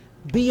sickening.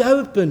 Be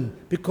open,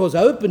 because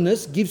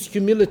openness gives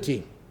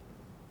humility.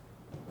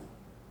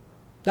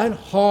 Don't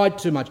hide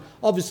too much.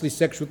 Obviously,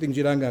 sexual things,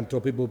 you don't go and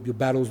tell people your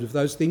battles with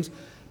those things,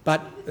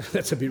 but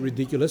that's a bit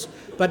ridiculous.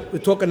 But we're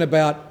talking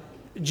about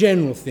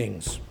general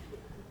things.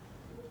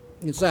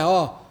 You can say,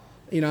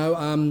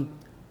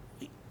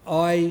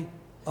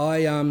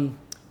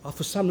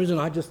 for some reason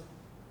I just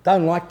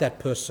don't like that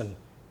person.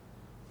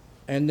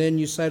 And then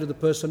you say to the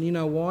person, "You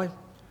know why?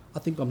 I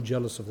think I'm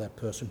jealous of that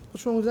person."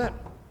 What's wrong with that?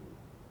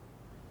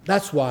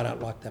 That's why I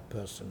don't like that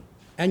person.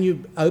 And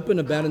you open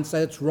about it and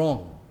say it's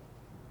wrong.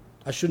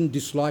 I shouldn't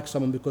dislike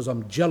someone because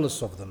I'm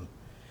jealous of them.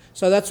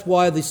 So that's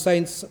why the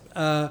saints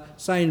are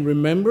saying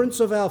remembrance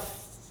of our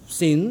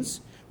sins,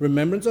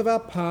 remembrance of our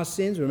past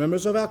sins,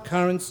 remembrance of our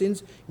current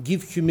sins,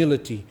 give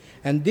humility.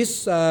 And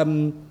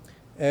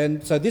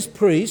so this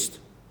priest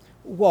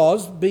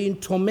was being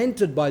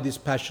tormented by this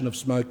passion of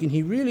smoking.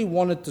 He really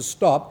wanted to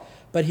stop,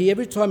 but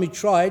every time he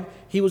tried,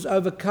 he was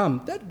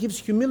overcome. That gives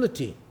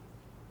humility.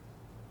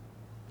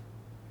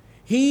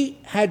 He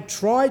had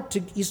tried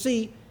to, you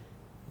see,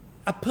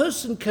 a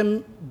person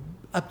can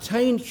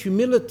obtain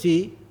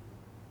humility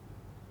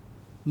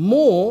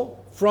more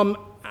from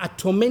a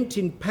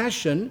tormenting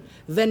passion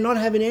than not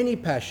having any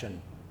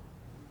passion.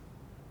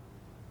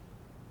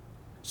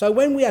 So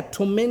when we are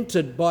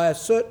tormented by a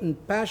certain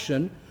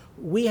passion,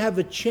 we have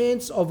a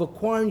chance of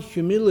acquiring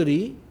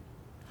humility,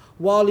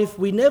 while if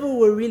we never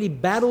were really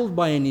battled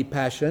by any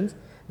passions,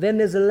 then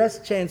there's a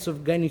less chance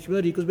of gaining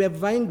humility because we have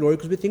vainglory,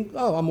 because we think,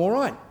 "Oh, I'm all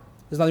right.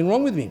 There's nothing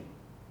wrong with me."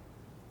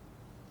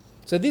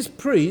 So this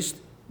priest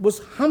was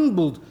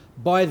humbled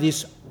by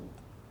this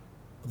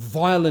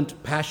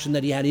violent passion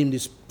that he had in,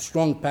 this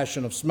strong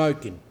passion of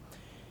smoking.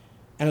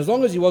 And as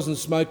long as he wasn't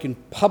smoking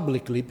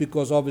publicly,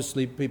 because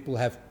obviously people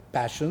have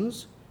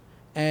passions,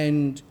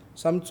 and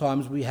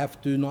sometimes we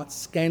have to not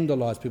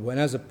scandalise people. And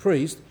as a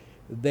priest,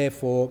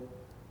 therefore,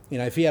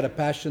 if he had a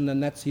passion, then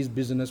that's his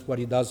business, what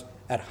he does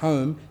at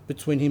home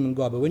between him and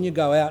God. But when you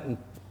go out and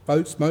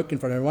smoke in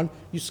front of everyone,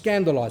 you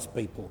scandalise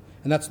people,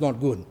 and that's not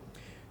good.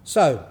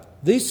 So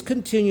this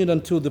continued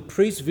until the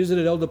priest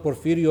visited Elder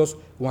Porphyrios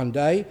one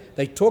day.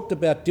 They talked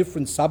about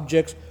different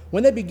subjects.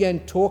 When they began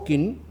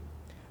talking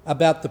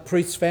about the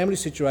priest's family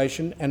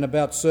situation and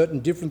about certain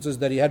differences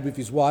that he had with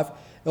his wife,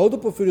 Elder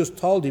Porphyrios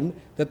told him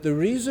that the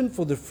reason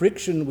for the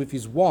friction with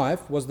his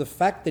wife was the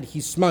fact that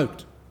he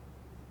smoked.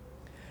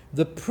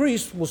 The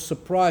priest was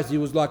surprised.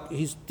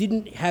 He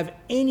didn't have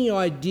any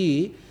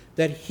idea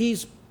that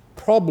his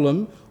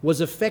problem was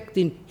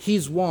affecting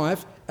his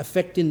wife,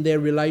 affecting their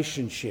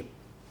relationship.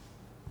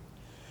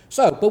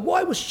 So, but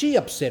why was she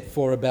upset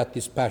about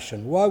this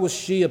passion? Why was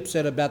she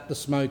upset about the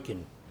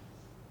smoking?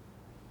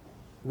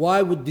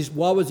 Why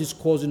was this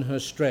causing her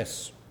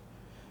stress?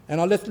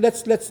 And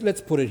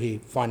let's put it here.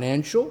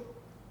 Financial,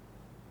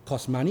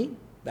 cost money.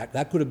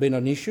 That could have been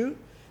an issue.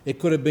 It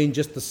could have been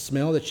just the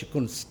smell, that she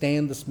couldn't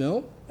stand the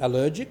smell,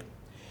 allergic.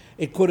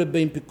 It could have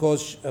been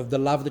because of the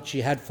love that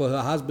she had for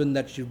her husband,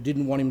 that she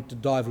didn't want him to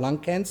die of lung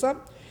cancer.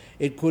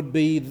 It could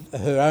be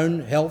her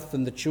own health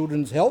and the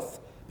children's health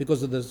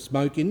because of the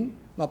smoking,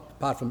 not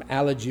apart from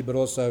allergy, but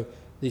also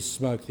this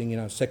smoke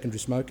thing, secondary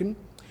smoking.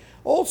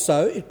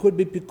 Also, it could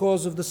be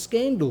because of the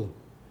scandal,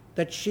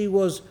 that she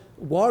was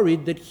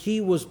worried that he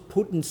was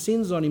putting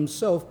sins on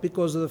himself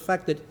because of the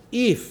fact that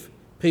if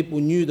people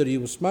knew that he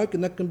was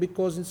smoking, that can be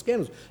causing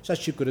scandals. So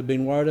she could have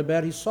been worried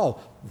about his soul.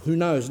 Who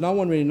knows? No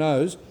one really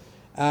knows.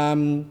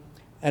 And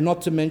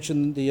not to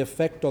mention the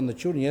effect on the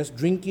children. Yes,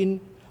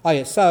 drinking. Oh,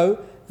 yeah.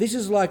 So this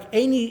is like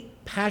any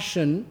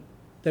passion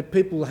that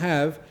people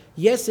have.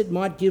 Yes, it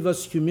might give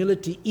us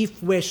humility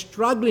if we're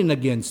struggling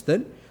against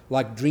it,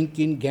 like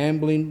drinking,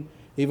 gambling,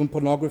 even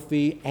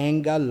pornography,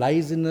 anger,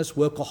 laziness,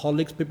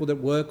 workaholics, people that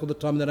work all the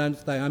time, they don't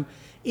stay home.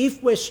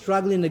 If we're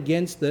struggling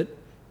against it,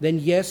 then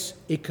yes,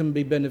 it can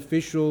be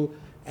beneficial,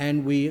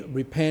 and we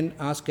repent,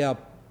 ask our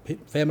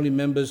family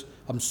members,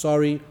 I'm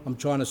sorry, I'm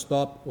trying to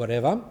stop,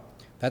 whatever.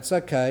 That's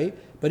okay.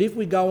 But if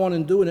we go on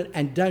and doing it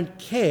and don't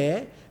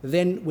care,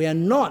 then we are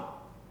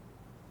not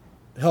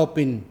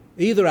helping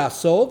either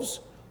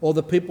ourselves or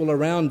the people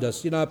around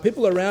us. You know,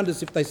 people around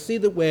us, if they see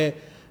that we're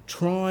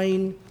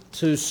trying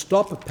to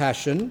stop a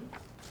passion,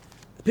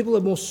 people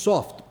are more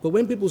soft. But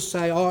when people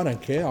say, oh, I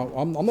don't care,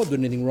 I'm not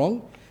doing anything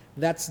wrong,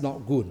 that's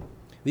not good.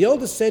 The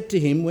elder said to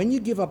him, when you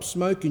give up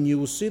smoking, you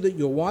will see that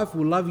your wife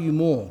will love you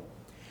more.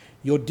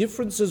 Your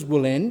differences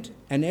will end,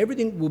 and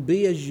everything will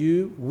be as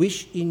you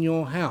wish in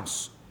your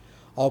house.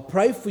 I'll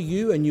pray for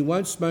you, and you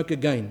won't smoke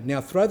again.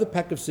 Now throw the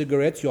pack of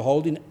cigarettes you're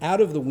holding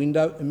out of the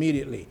window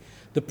immediately.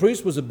 The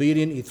priest was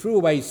obedient. He threw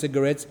away his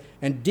cigarettes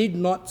and did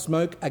not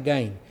smoke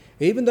again.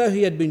 Even though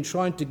he had been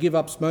trying to give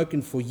up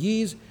smoking for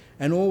years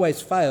and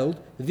always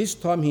failed, this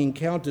time he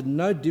encountered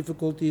no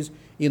difficulties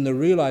in the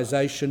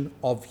realization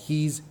of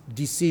his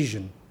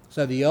decision.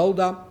 So the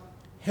elder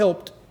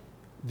helped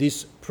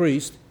this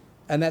priest,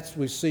 and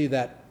we see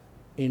that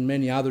in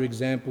many other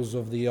examples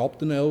of the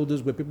Opton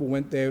elders, where people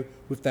went there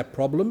with that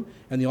problem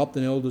and the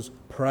Opton elders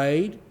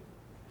prayed.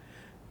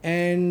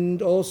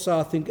 And also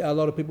I think a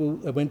lot of people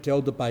went to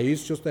Elder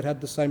Paisios that had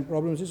the same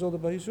problem. Is this Elder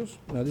Paisios?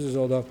 No, this is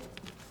Elder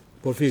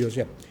Porphyrios,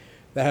 yeah.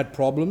 They had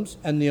problems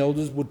and the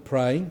elders would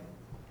pray.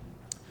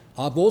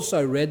 I've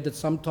also read that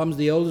sometimes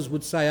the elders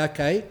would say,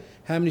 okay,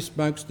 how many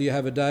smokes do you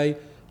have a day?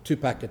 2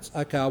 packets.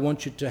 Okay, I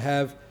want you to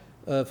have,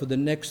 for the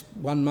next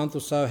 1 month or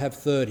so, have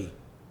 30.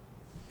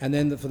 And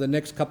then for the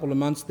next couple of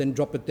months, then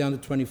drop it down to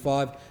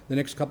 25. The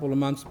next couple of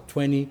months,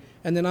 20.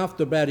 And then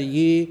after about a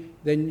year,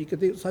 then you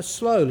could do it so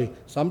slowly.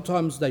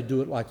 Sometimes they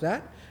do it like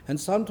that, and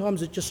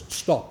sometimes it just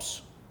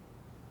stops.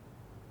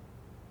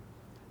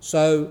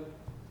 So,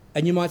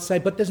 and you might say,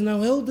 but there's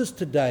no elders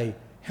today.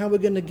 How are we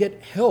going to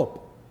get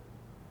help?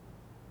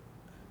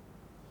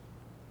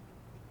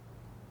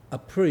 A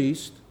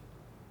priest,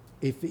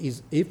 if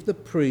the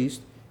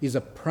priest is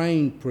a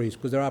praying priest,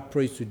 because there are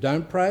priests who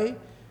don't pray,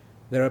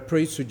 there are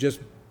priests who just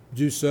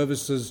do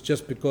services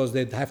just because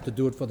they have to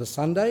do it for the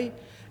Sunday,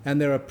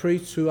 and there are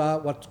priests who are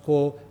what's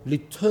called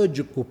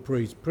liturgical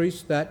priests,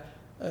 priests that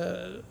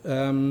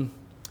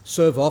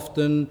serve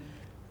often,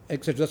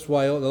 etc. That's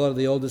why a lot of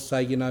the elders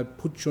say, you know,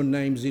 put your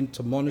names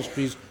into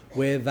monasteries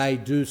where they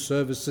do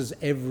services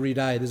every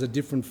day. There's a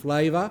different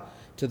flavour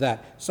to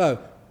that. So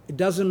it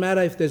doesn't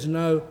matter if there's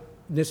no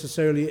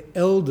necessarily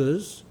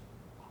elders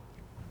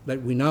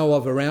that we know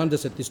of around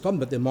us at this time,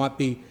 but there might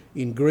be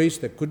in Greece,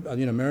 there could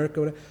in America,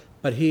 whatever.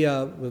 But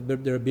here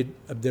they're a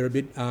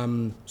bit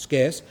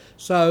scarce.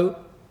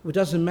 So it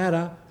doesn't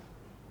matter.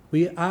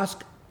 We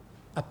ask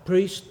a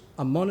priest,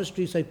 a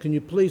monastery, say, can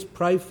you please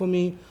pray for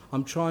me?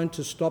 I'm trying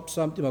to stop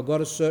something. I've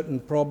got a certain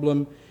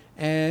problem.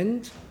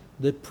 And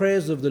the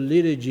prayers of the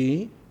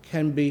liturgy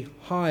can be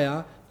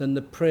higher than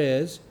the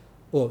prayers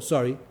of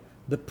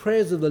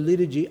the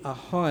liturgy are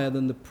higher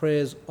than the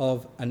prayers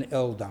of an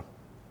elder.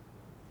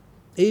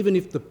 Even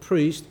if the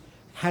priest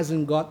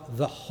hasn't got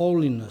the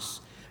holiness.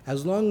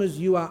 As long as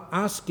you are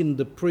asking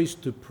the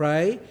priest to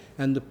pray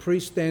and the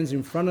priest stands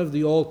in front of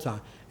the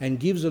altar and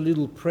gives a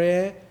little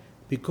prayer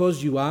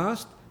because you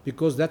asked,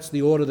 because that's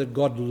the order that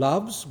God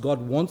loves,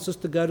 God wants us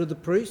to go to the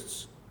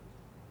priests,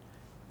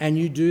 and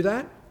you do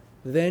that,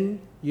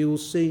 then you will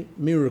see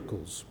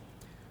miracles.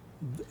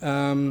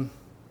 So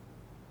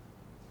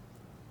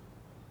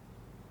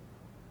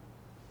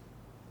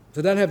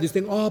don't have this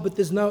thing, oh, but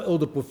there's no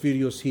Elder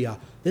Porphyrios here.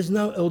 There's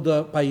no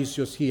Elder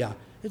Paisios here.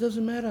 It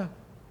doesn't matter.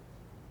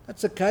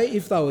 That's okay.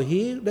 If they were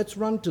here, let's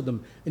run to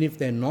them. And if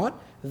they're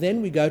not,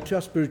 then we go to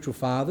our spiritual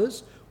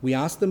fathers. We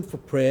ask them for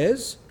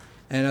prayers.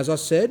 And as I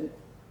said,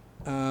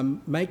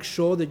 make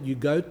sure that you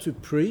go to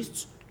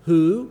priests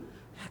who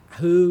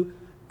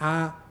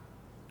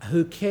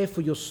care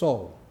for your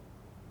soul.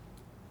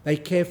 They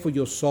care for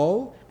your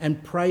soul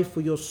and pray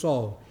for your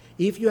soul.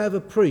 If you have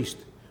a priest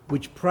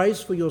which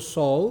prays for your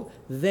soul,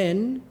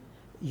 then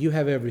you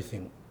have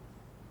everything.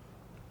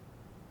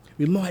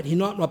 He might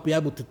not be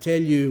able to tell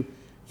you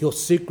your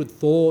secret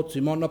thoughts.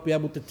 He might not be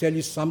able to tell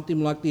you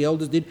something like the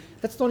elders did.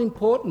 That's not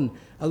important.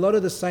 A lot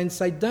of the saints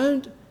say,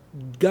 don't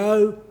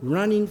go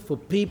running for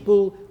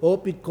people or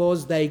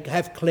because they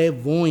have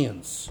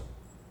clairvoyance.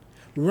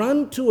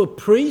 Run to a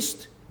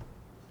priest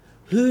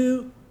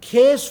who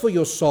cares for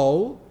your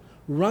soul.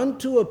 Run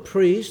to a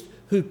priest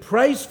who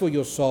prays for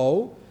your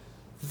soul.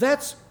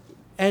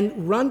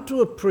 And run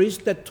to a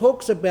priest that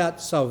talks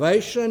about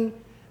salvation,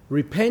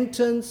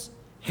 repentance,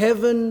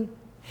 heaven,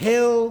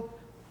 hell,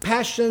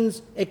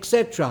 passions,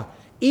 etc.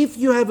 If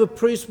you have a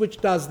priest which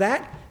does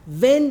that,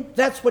 then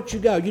that's what you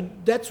go.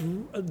 That's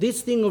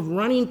this thing of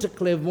running to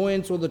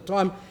clairvoyance all the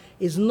time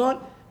is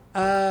not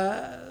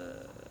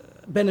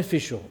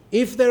beneficial.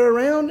 If they're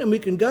around and we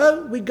can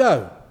go, we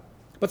go.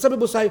 But some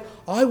people say,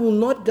 I will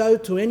not go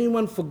to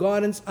anyone for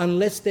guidance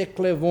unless they're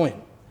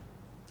clairvoyant.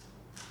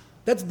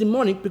 That's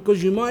demonic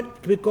because you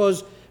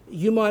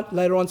might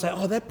later on say,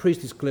 oh, that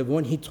priest is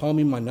clairvoyant, he told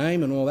me my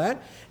name and all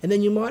that. And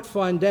then you might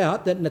find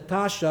out that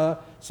Natasha,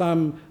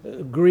 some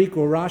Greek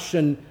or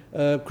Russian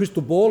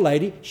crystal ball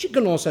lady, she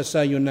can also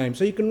say your name.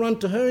 So you can run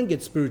to her and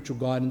get spiritual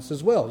guidance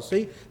as well.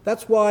 See,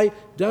 that's why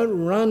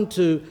don't run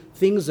to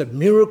things of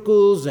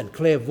miracles and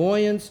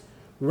clairvoyance.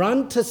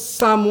 Run to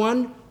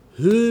someone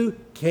who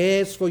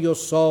cares for your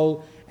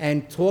soul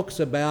and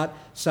talks about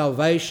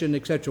salvation,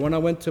 etc. When I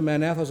went to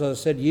Mount Athos, as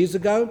I said years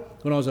ago,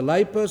 when I was a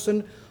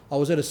layperson, I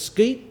was at a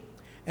skete,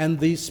 and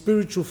the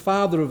spiritual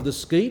father of the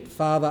skete,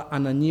 Father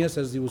Ananias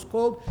as he was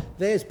called,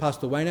 there's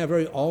Pastor Wayne, a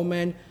very old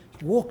man,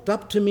 walked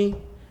up to me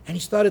and he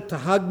started to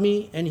hug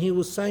me and he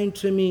was saying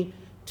to me,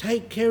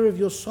 take care of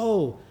your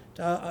soul,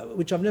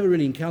 which I've never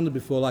really encountered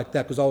before like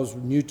that because I was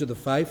new to the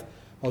faith.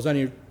 I was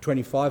only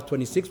 25,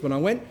 26 when I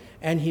went,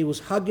 and he was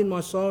hugging my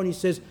soul and he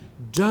says,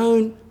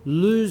 don't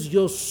lose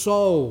your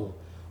soul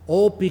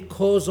all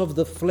because of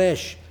the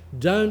flesh.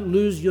 Don't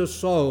lose your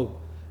soul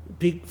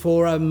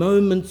for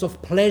moments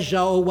of pleasure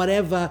or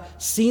whatever,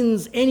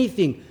 sins,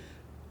 anything.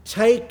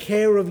 Take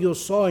care of your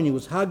soul. And he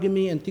was hugging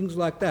me and things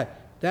like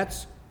that.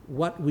 That's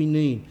what we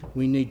need.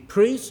 We need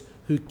priests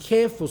who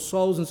care for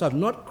souls and stuff.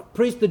 Not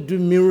priests that do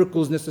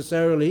miracles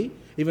necessarily,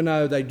 even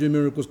though they do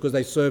miracles because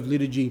they serve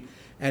liturgy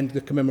and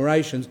the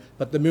commemorations,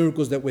 but the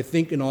miracles that we're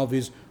thinking of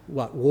is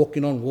what,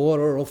 walking on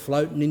water or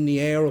floating in the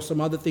air or some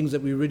other things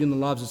that we read in the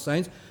lives of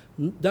saints.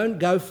 Don't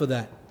go for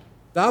that.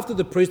 After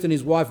the priest and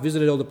his wife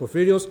visited Elder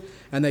Porphyrios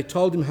and they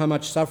told him how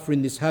much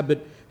suffering this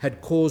habit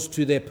had caused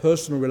to their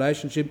personal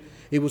relationship,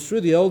 it was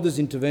through the elder's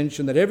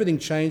intervention that everything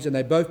changed and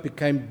they both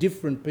became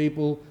different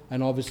people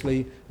and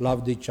obviously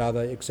loved each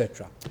other,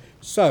 etc.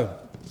 So,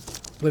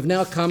 we've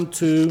now come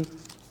to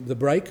the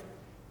break,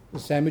 the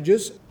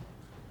sandwiches.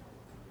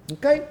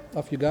 Okay,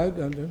 off you go.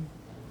 Go and do it.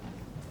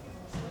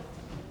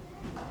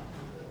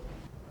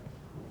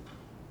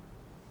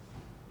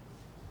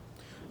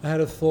 I had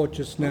a thought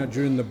just now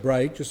during the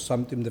break, just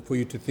something for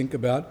you to think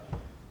about.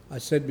 I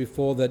said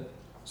before that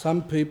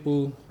some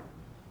people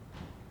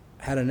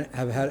have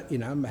had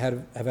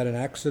an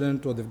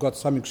accident or they've got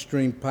some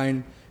extreme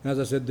pain, and as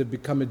I said, they've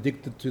become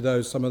addicted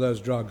to some of those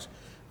drugs,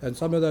 and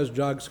some of those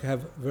drugs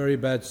have very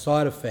bad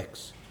side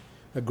effects,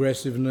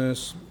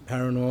 aggressiveness,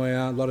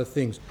 paranoia, a lot of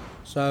things.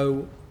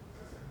 So,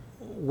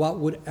 what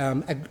would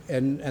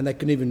and they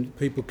can even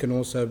people can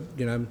also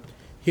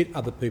hit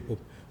other people.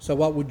 So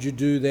what would you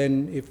do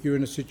then if you're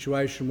in a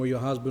situation where your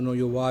husband or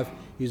your wife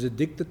is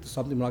addicted to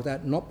something like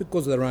that, not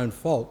because of their own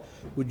fault?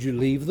 Would you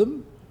leave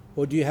them,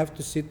 or do you have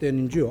to sit there and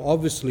endure?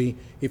 Obviously,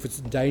 if it's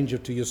a danger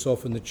to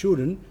yourself and the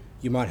children,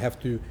 you might have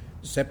to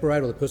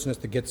separate, or the person has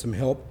to get some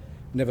help,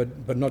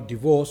 but not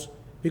divorce,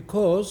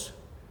 because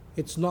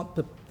it's not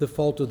the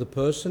fault of the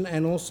person,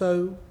 and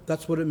also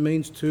that's what it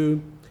means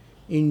to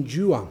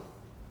endure.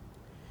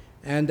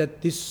 And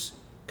that this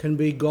can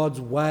be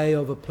God's way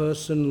of a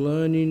person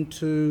learning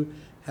to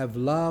have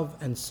love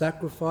and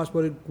sacrifice.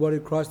 What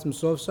did Christ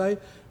himself say?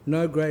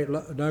 No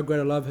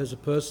greater love has a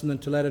person than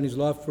to lay down his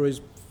life for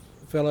his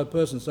fellow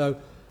person. So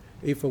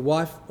if a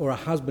wife or a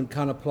husband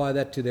can't apply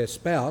that to their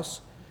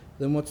spouse,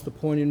 then what's the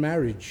point in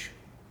marriage?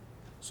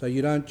 So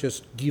you don't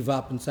just give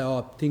up and say,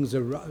 oh, things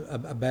are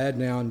bad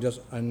now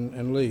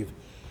and leave.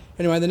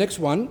 Anyway, the next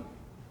one,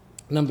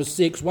 number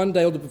 6, one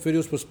day Elder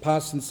Porphyrios was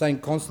passing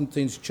St.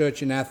 Constantine's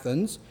church in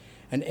Athens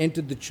and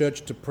entered the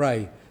church to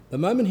pray. The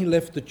moment he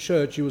left the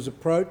church, he was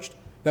approached.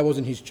 That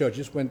wasn't his church,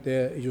 he just went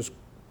there, he was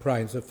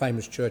praying, it's a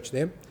famous church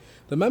there.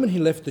 The moment he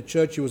left the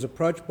church, he was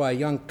approached by a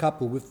young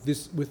couple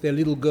with their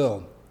little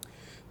girl.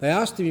 They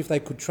asked him if they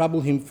could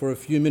trouble him for a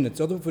few minutes.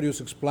 Elder Porphyrios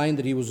explained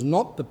that he was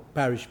not the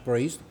parish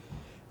priest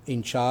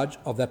in charge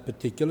of that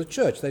particular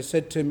church. They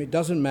said to him, it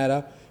doesn't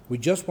matter, we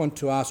just want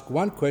to ask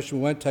one question,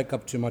 we won't take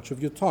up too much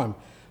of your time.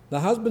 The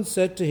husband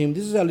said to him,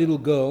 this is our little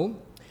girl,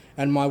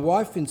 and my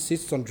wife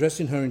insists on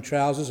dressing her in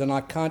trousers, and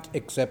I can't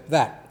accept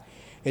that.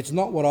 It's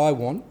not what I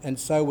want, and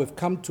so we've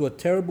come to a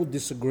terrible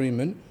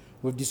disagreement.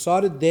 We've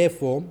decided,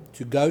 therefore,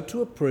 to go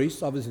to a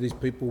priest. Obviously, these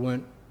people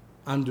weren't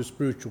under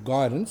spiritual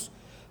guidance,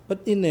 but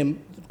in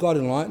them, God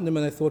enlightened them,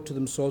 and they thought to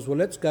themselves, well,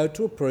 let's go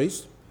to a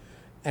priest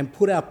and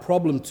put our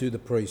problem to the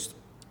priest.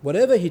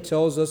 Whatever he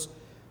tells us,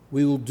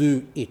 we will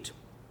do it.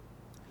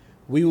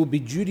 We will be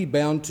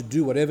duty-bound to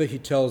do whatever he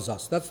tells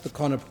us. That's the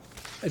kind of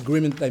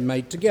agreement they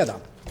made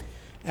together.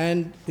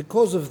 And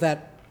because of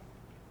that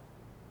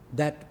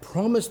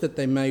promise that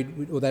they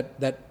made, or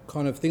that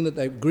kind of thing,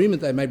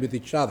 agreement they made with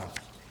each other,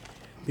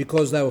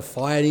 because they were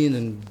fighting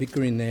and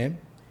bickering there,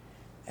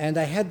 and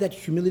they had that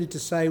humility to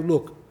say,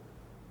 look,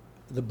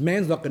 the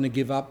man's not going to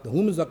give up, the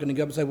woman's not going to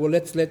give up and say, well,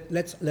 let's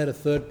let a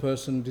third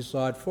person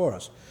decide for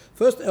us.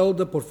 First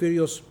Elder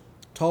Porphyrios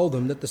told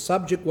them that the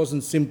subject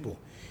wasn't simple.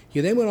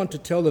 He then went on to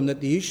tell them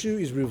that the issue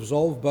is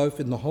resolved both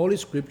in the Holy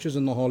Scriptures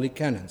and the Holy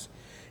Canons.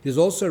 It is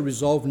also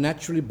resolved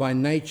naturally by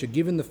nature,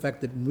 given the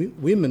fact that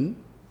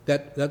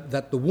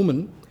the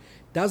woman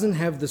doesn't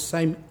have the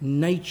same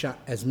nature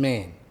as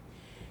man.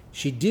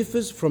 She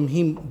differs from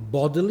him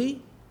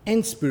bodily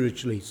and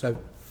spiritually. So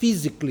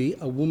physically,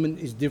 a woman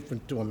is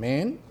different to a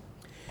man,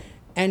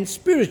 and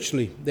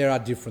spiritually there are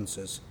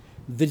differences.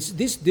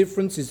 This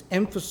difference is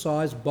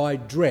emphasized by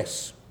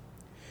dress.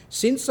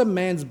 Since a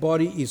man's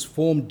body is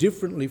formed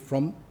differently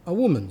from a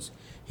woman's,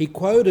 he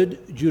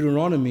quoted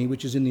Deuteronomy,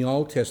 which is in the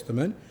Old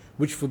Testament,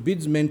 which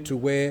forbids men to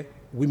wear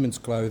women's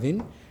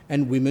clothing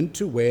and women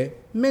to wear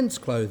men's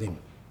clothing.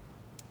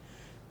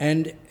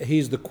 And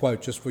here's the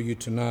quote, just for you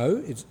to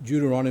know. It's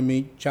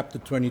Deuteronomy chapter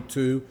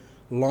 22,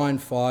 line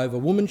 5. A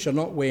woman shall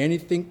not wear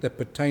anything that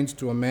pertains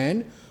to a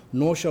man,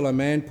 nor shall a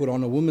man put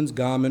on a woman's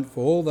garment,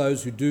 for all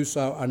those who do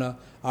so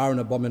are an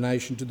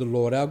abomination to the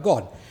Lord our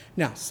God.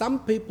 Now, some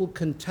people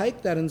can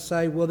take that and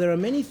say, well, there are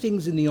many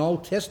things in the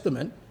Old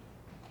Testament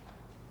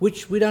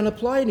which we don't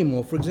apply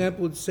anymore. For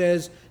example, it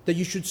says that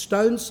you should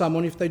stone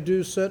someone if they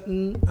do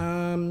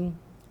certain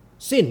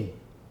sin.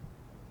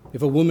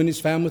 If a woman is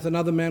found with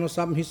another man or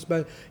something,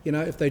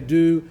 if they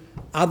do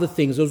other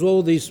things. There's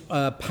all these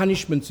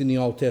punishments in the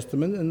Old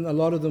Testament, and a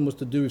lot of them was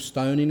to do with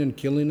stoning and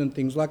killing and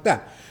things like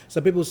that. So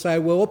people say,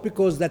 well,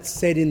 because that's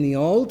said in the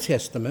Old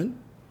Testament,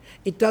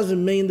 it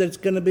doesn't mean that it's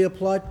going to be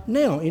applied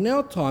now, in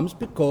our times,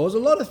 because a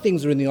lot of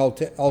things are in the Old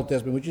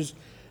Testament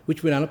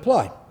which we don't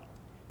apply,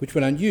 which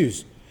we don't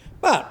use.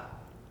 But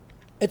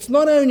it's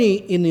not only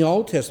in the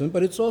Old Testament,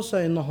 but it's also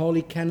in the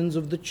holy canons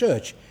of the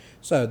Church.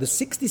 So the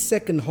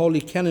 62nd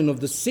Holy Canon of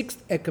the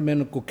Sixth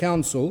Ecumenical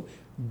Council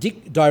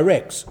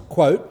directs,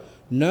 quote,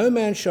 no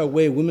man shall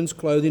wear women's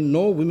clothing,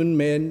 nor women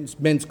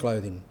men's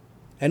clothing.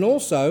 And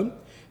also,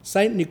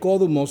 St.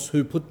 Nicodemus,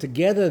 who put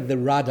together the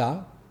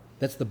Rada,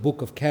 that's the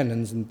book of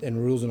canons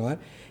and rules and all that,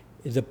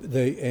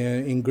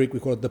 in Greek we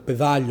call it the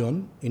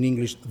Pedalion, in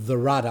English the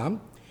Rada.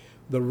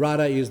 The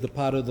Rada is the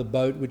part of the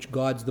boat which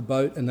guides the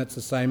boat, and that's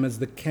the same as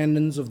the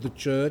canons of the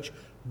Church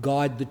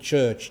guide the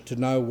Church to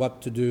know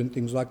what to do and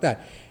things like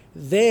that.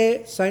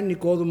 There, St.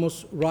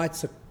 Nicodemus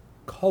writes a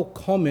whole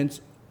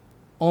comments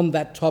on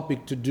that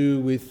topic to do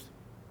with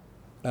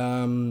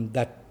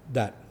that.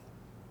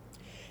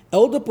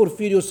 Elder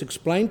Porphyrios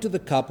explained to the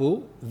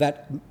couple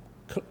that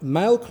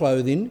male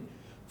clothing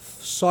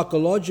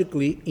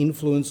psychologically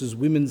influences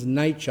women's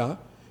nature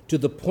to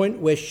the point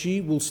where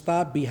she will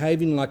start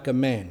behaving like a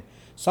man,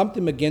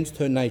 something against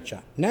her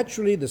nature.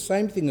 Naturally, the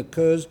same thing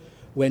occurs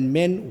when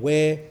men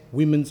wear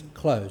women's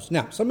clothes.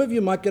 Now, some of you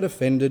might get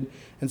offended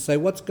and say,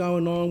 what's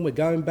going on? We're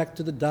going back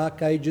to the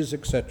Dark Ages,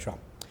 etc.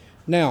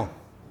 Now,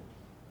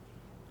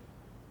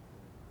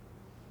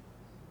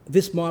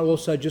 this might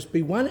also just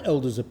be one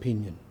elder's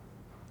opinion.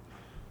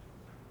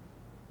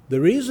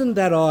 The reason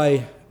that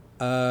I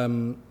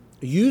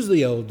use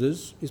the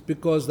elders is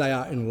because they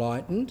are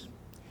enlightened,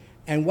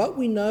 and what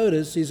we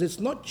notice is it's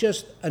not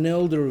just an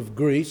elder of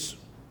Greece,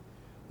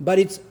 but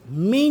it's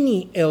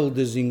many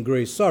elders in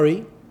Greece.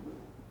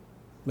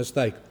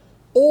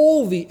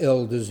 All the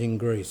elders in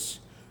Greece,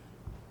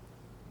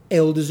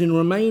 elders in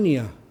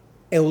Romania,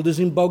 elders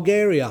in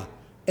Bulgaria,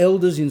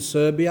 elders in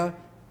Serbia,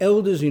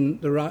 elders in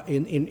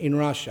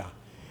Russia.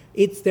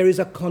 There is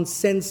a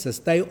consensus.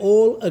 They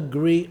all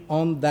agree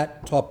on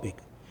that topic.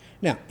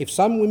 Now, if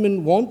some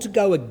women want to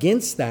go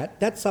against that,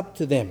 that's up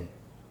to them.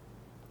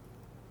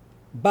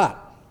 But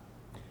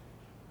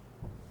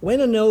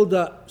when an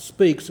elder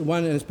speaks,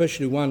 and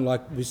especially one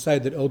like we say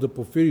that Elder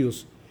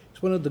Porphyrios,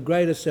 it's one of the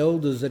greatest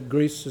elders that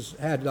Greece has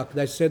had. Like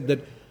they said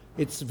that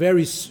it's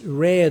very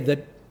rare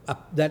that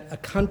a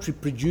country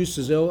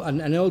produces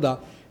an elder,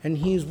 and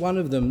he's one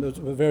of them. It's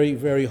a very,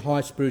 very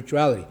high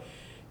spirituality.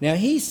 Now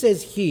he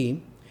says here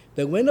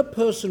that when a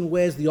person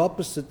wears the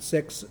opposite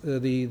sex,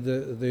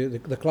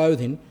 the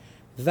clothing,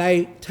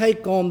 they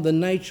take on the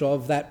nature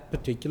of that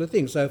particular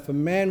thing. So if a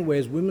man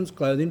wears women's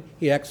clothing,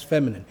 he acts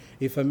feminine.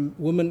 If a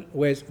woman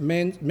wears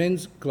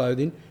men's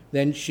clothing,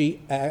 then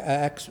she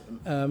acts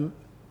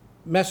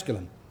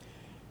masculine.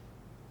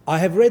 I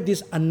have read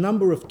this a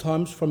number of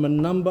times from a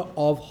number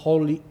of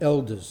holy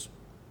elders.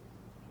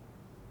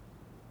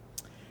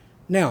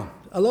 Now,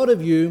 a lot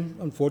of you,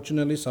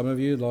 unfortunately, some of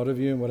you, a lot of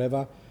you,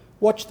 whatever,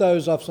 watch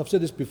those. I've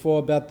said this before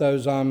about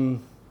those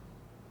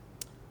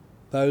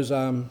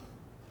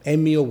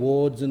Emmy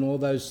Awards and all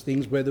those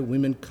things where the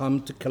women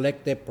come to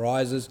collect their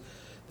prizes,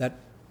 that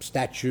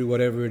statue,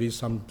 whatever it is,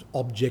 some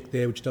object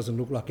there which doesn't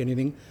look like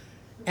anything,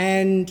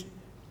 and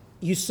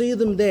you see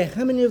them there.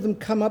 How many of them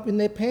come up in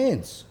their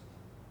pants?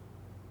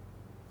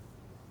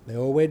 They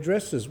all wear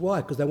dresses.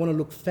 Why? Because they want to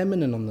look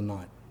feminine on the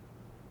night.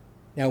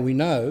 Now we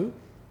know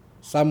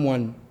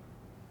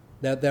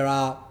that there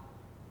are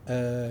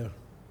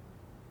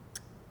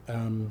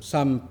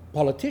some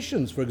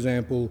politicians, for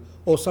example,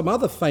 or some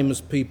other famous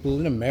people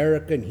in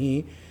America and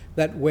here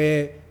that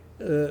wear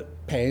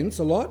pants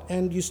a lot,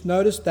 and you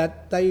notice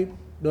that they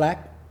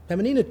lack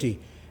femininity.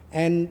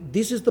 And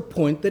this is the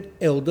point that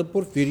Elder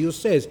Porphyrios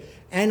says.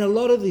 And a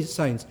lot of these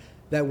saints,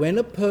 that when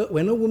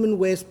a woman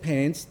wears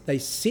pants, they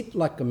sit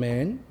like a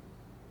man,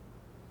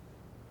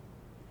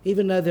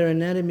 even though their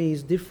anatomy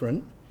is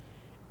different,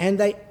 and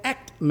they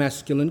act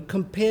masculine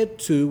compared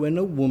to when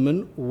a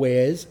woman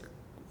wears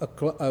a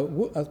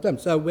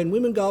so when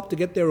women go up to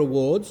get their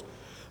awards,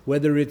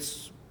 whether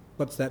it's,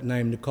 what's that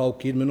name, Nicole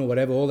Kidman or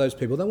whatever, all those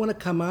people, they want to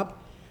come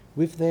up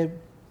with their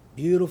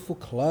beautiful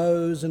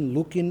clothes and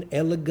looking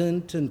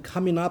elegant and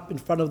coming up in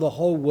front of the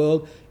whole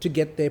world to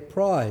get their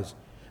prize.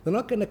 They're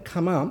not going to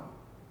come up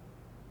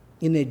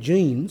in their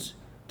jeans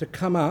to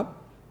come up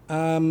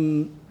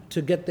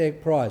to get their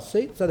prize.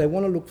 See? So they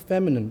want to look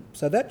feminine.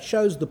 So that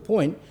shows the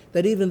point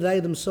that even they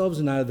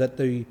themselves know that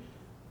the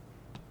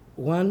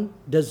one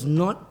does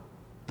not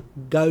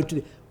go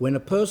to... When a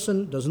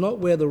person does not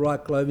wear the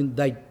right clothing,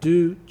 they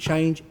do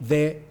change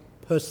their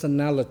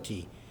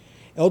personality.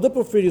 Elder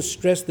Porphyrios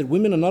stressed that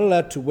women are not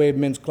allowed to wear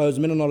men's clothes,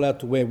 men are not allowed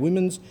to wear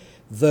women's.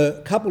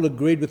 The couple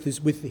agreed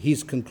with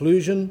his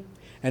conclusion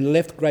and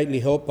left greatly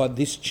helped by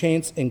this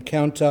chance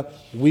encounter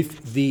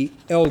with the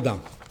elder.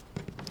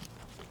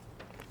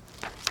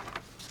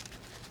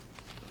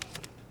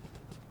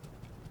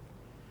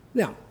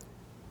 Now,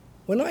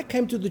 when I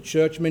came to the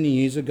church many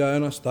years ago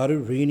and I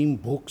started reading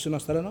books and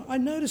I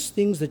noticed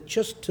things that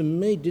just to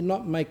me did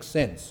not make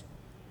sense.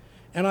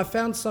 And I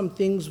found some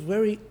things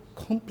very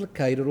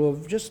complicated or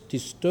just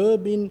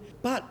disturbing,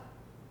 but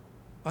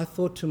I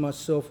thought to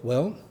myself,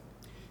 well,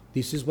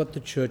 this is what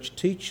the church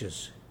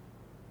teaches.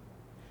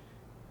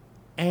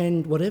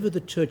 And whatever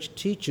the church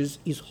teaches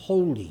is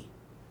holy.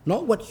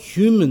 Not what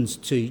humans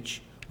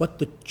teach, what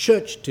the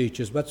church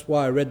teaches. That's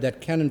why I read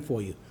that canon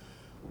for you.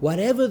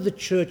 Whatever the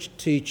church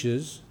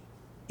teaches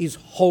is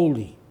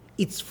holy.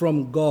 It's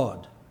from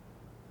God.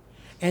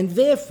 And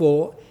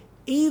therefore,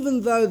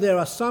 even though there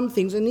are some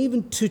things, and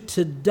even to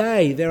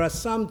today, there are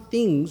some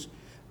things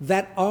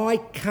that I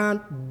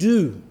can't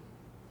do.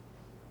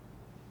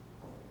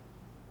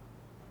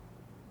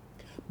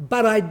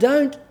 But I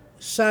don't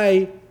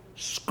say,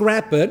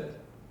 scrap it,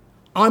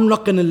 I'm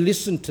not going to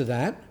listen to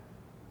that.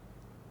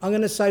 I'm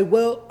going to say,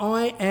 well,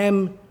 I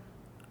am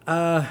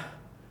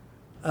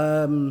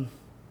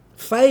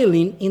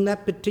failing in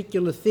that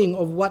particular thing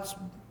of what's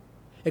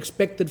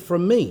expected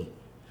from me.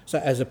 So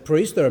as a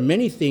priest, there are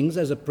many things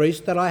as a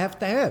priest that I have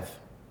to have.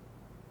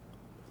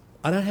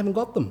 I haven't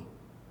got them.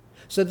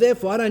 So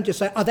therefore, I don't just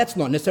say, oh, that's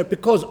not necessary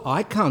because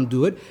I can't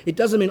do it. It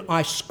doesn't mean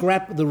I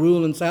scrap the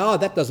rule and say, oh,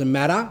 that doesn't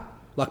matter,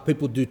 like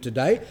people do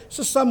today.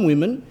 So some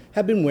women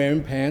have been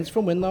wearing pants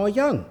from when they were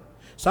young.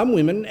 Some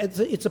women,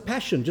 it's a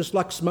passion, just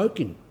like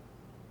smoking.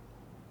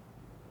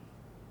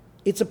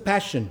 It's a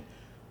passion.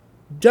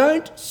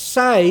 Don't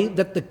say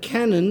that the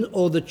canon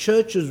or the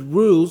church's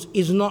rules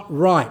is not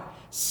right.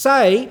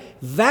 Say,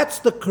 that's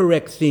the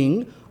correct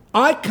thing.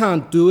 I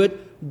can't do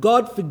it.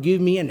 God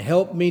forgive me and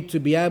help me to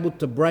be able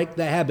to break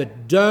the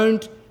habit.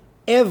 Don't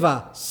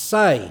ever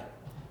say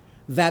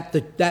that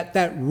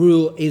that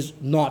rule is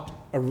not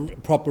a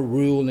proper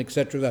rule and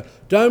etc.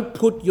 Don't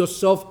put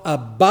yourself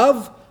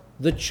above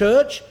the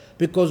church,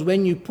 because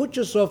when you put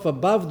yourself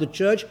above the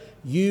church,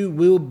 you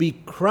will be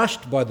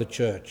crushed by the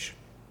church.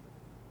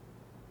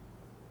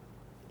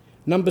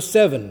 Number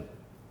 7,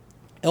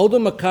 Elder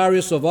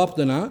Macarius of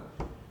Optina,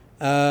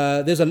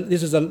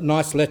 this is a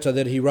nice letter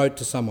that he wrote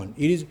to someone.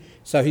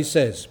 So he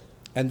says,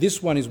 and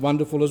this one is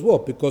wonderful as well,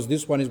 because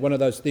this one is one of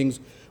those things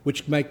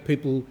which make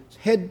people's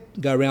head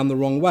go around the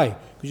wrong way,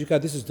 because you go,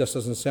 this just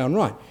doesn't sound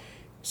right.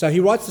 So he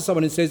writes to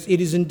someone and says,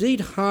 it is indeed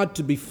hard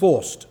to be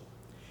forced,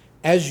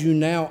 as you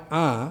now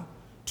are,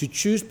 to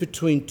choose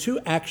between two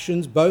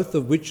actions, both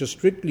of which are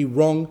strictly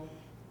wrong,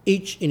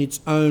 each in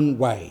its own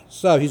way.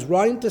 So he's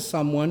writing to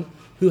someone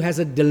who has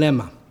a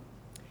dilemma.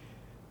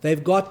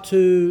 They've got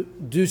to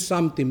do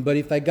something, but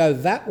if they go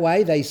that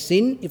way, they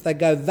sin. If they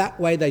go that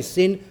way, they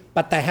sin,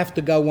 but they have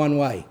to go one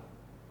way.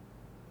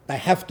 They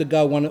have to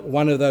go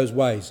one of those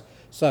ways.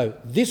 So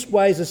this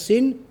way is a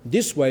sin,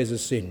 this way is a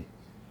sin.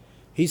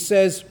 He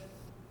says,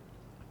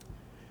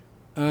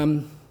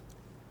 it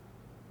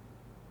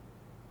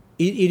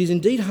is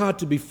indeed hard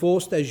to be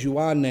forced, as you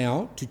are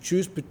now, to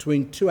choose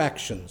between two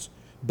actions,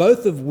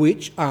 both of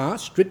which are,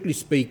 strictly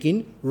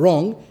speaking,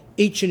 wrong,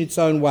 each in its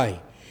own way.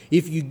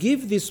 If you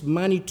give this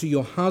money to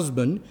your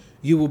husband,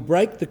 you will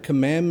break the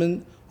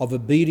commandment of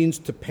obedience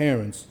to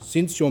parents,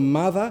 since your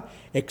mother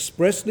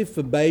expressly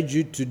forbade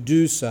you to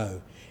do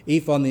so.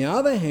 If, on the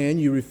other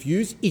hand, you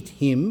refuse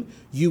him,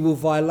 you will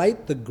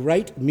violate the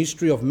great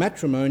mystery of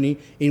matrimony,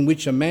 in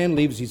which a man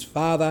leaves his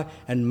father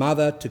and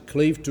mother to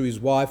cleave to his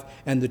wife,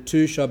 and the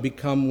two shall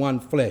become one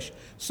flesh.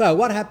 So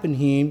what happened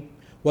here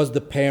was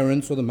the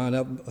parents or the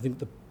mother, I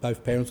think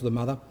both parents or the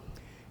mother,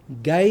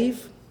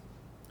 gave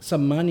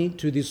some money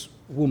to this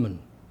woman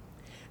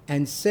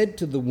and said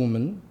to the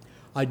woman,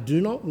 I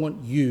do not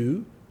want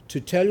you to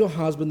tell your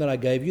husband that I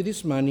gave you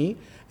this money,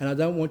 and I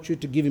don't want you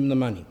to give him the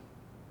money.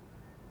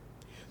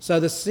 So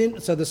the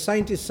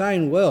saint is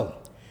saying, well,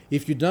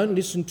 if you don't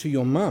listen to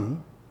your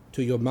mum,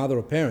 to your mother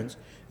or parents,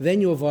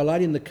 then you're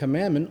violating the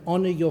commandment,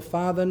 honour your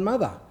father and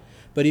mother.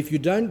 But if you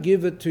don't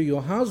give it to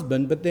your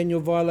husband, but then you're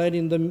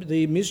violating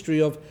the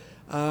mystery of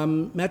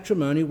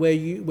matrimony where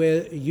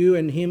you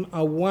and him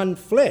are one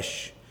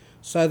flesh.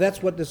 So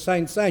that's what the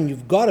saint's saying.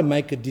 You've got to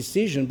make a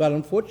decision, but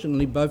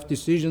unfortunately both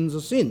decisions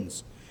are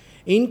sins.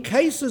 In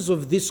cases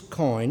of this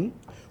kind,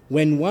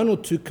 when one or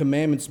two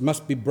commandments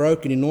must be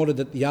broken in order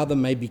that the other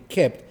may be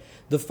kept,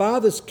 the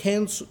fathers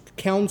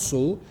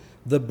counsel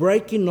the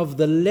breaking of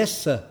the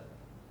lesser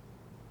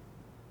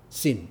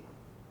sin.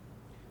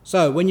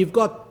 So when you've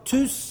come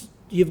to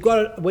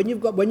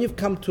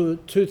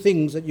two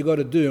things that you've got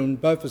to do, and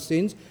both are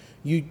sins,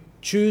 you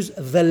choose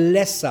the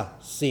lesser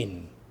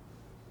sin.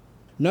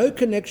 No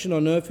connection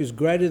on earth is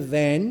greater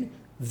than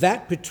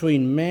that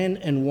between man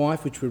and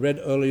wife, which we read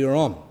earlier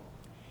on.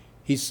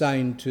 He's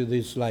saying to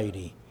this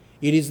lady,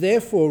 it is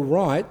therefore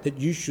right that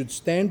you should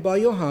stand by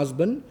your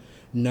husband,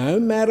 no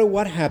matter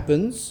what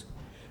happens.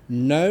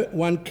 No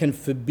one can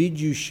forbid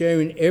you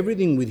sharing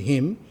everything with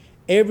him,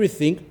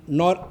 everything,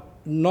 not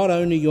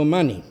only your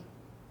money.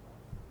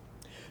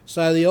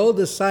 So the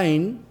elder's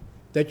saying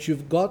that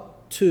you've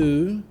got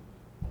to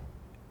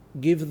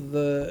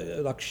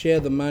share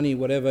the money,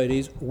 whatever it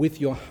is,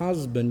 with your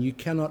husband. You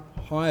cannot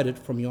hide it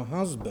from your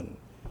husband,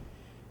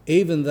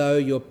 even though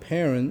your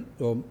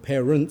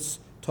parents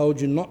told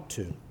you not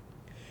to.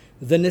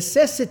 The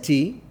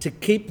necessity to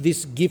keep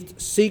this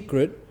gift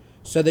secret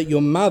so that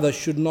your mother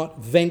should not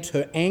vent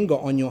her anger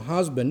on your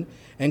husband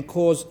and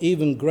cause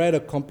even greater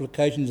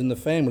complications in the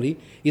family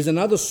is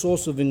another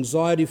source of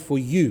anxiety for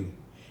you.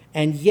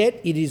 And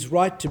yet it is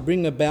right to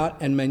bring about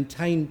and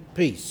maintain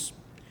peace.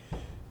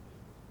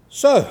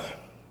 So,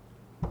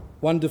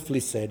 wonderfully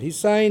said. He's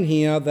saying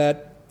here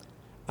that,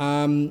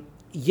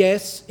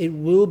 yes, it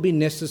will be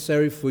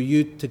necessary for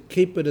you to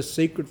keep it a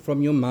secret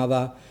from your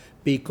mother,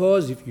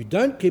 because if you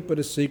don't keep it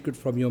a secret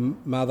from your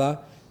mother,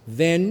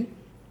 then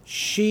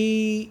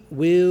she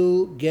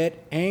will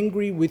get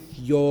angry with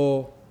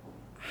your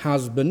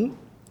husband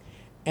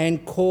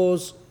and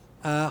cause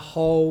a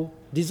whole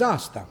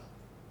disaster.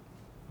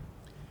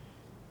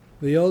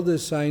 The elder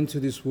is saying to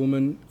this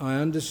woman, I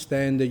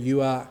understand that you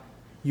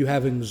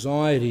have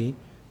anxiety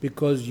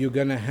because you're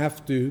going to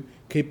have to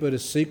keep it a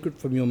secret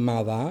from your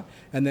mother,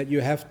 and that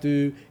you have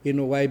to, in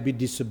a way, be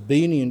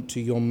disobedient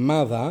to your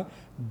mother,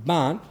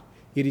 but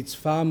it is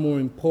far more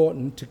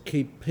important to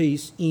keep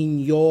peace in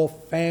your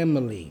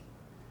family.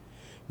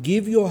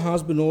 Give your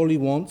husband all he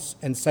wants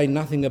and say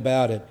nothing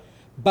about it,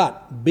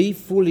 but be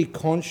fully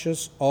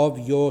conscious of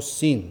your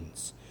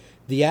sins,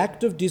 the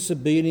act of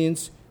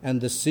disobedience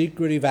and the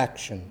secretive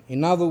action.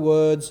 In other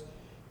words,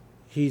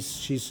 he's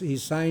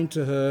saying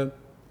to her,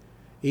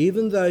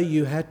 even though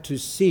you had to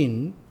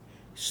sin,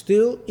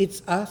 still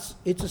it's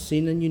a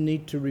sin and you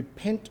need to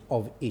repent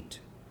of it.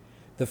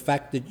 The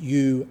fact that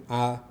you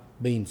are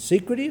being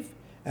secretive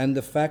and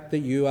the fact that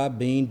you are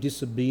being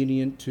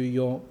disobedient to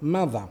your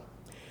mother.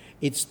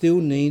 It still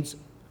needs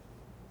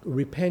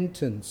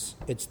repentance.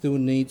 It still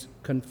needs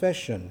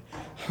confession.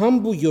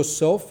 Humble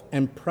yourself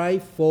and pray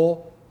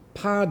for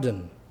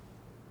pardon.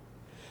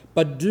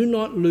 But do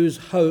not lose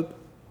hope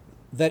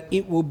that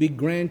it will be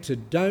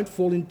granted. Don't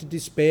fall into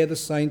despair, the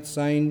saint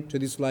saying to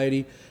this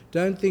lady.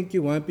 Don't think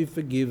you won't be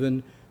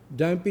forgiven.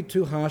 Don't be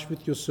too harsh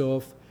with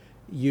yourself.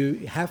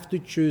 You have to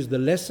choose the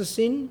lesser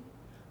sin,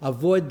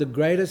 avoid the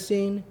greater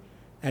sin,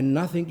 and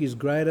nothing is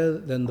greater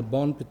than the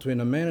bond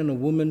between a man and a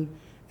woman,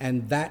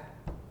 and that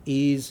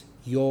is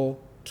your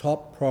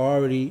top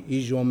priority,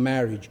 is your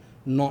marriage,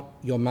 not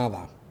your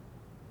mother.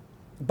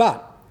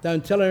 But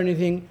don't tell her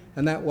anything,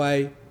 and that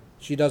way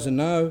she doesn't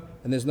know,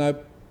 and there's no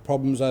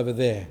problems over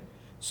there.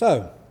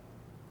 So,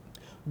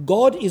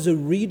 God is a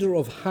reader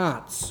of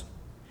hearts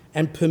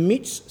and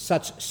permits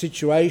such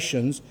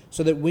situations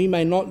so that we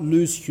may not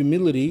lose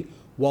humility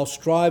while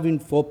striving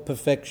for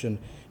perfection.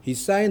 He's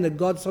saying that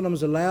God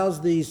sometimes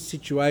allows these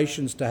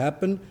situations to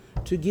happen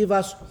to give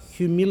us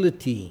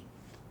humility.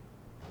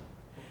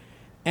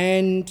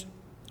 And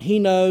he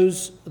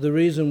knows the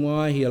reason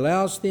why he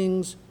allows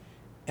things,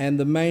 and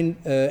the main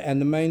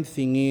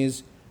thing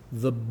is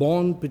the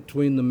bond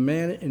between the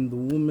man and the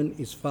woman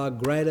is far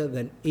greater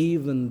than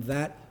even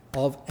that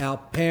of our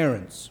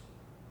parents.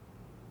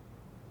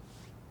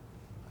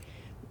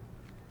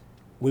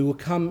 We will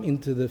come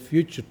into the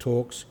future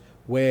talks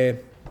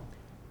where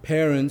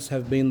parents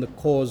have been the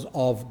cause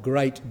of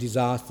great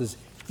disasters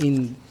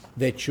in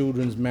their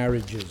children's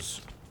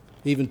marriages,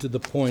 even to the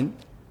point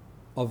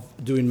of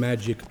doing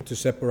magic to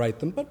separate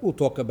them. But we'll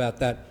talk about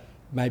that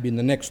maybe in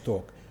the next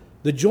talk.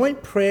 The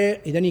joint prayer,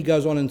 then he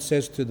goes on and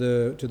says to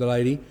the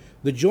lady,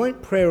 the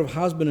joint prayer of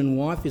husband and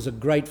wife is a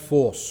great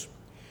force.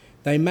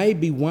 They may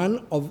be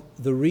one of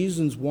the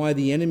reasons why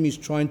the enemy is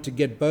trying to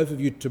get both of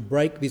you to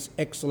break this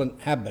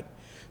excellent habit.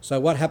 So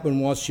what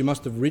happened was she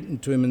must have written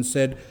to him and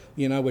said,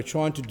 we're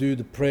trying to do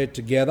the prayer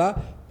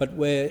together, but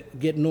we're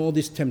getting all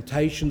these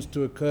temptations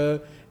to occur.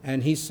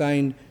 And he's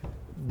saying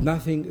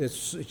nothing.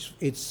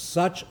 It's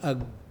such a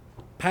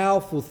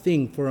powerful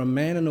thing for a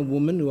man and a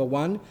woman who are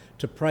one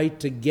to pray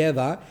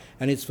together,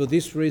 and it's for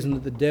this reason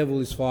that the devil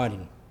is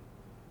fighting.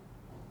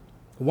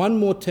 One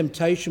more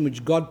temptation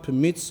which God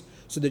permits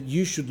so that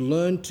you should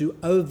learn to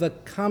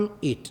overcome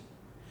it,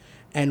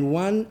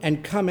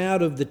 and come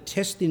out of the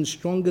testing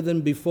stronger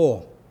than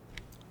before.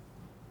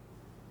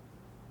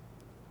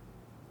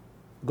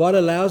 God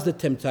allows the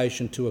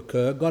temptation to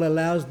occur. God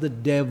allows the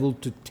devil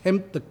to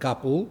tempt the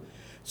couple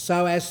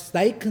so as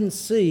they can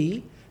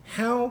see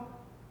how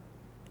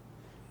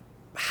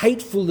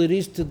hateful it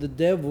is to the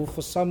devil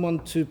for someone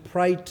to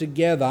pray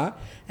together.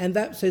 And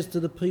that says to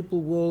the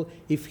people, well,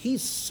 if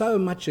he's so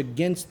much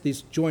against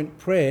this joint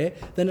prayer,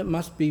 then it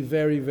must be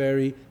very,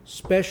 very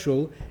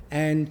special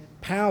and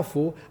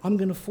powerful. I'm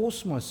going to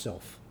force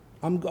myself.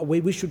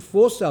 We should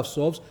force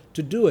ourselves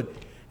to do it.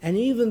 And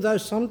even though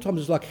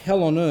sometimes it's like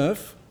hell on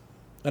earth,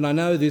 and I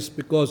know this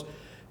because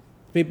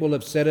people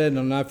have said it, and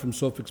I know from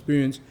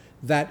self-experience,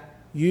 that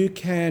you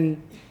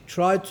can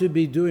try to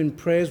be doing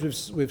prayers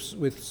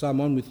with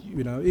someone,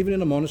 even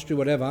in a monastery,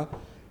 whatever,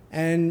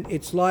 and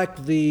it's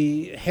like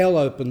the hell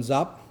opens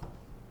up,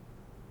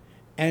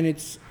 and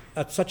it's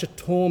such a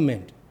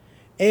torment.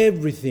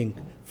 Everything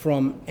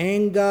from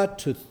anger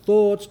to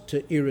thoughts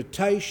to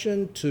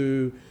irritation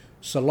to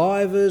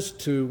salivas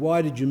to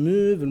why did you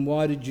move and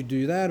why did you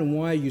do that and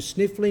why are you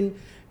sniffling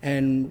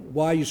and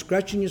why are you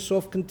scratching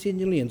yourself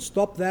continually, and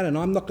stop that, and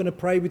I'm not going to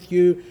pray with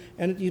you.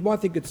 And you might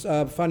think it's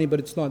funny, but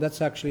it's not.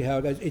 That's actually how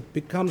it goes. It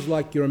becomes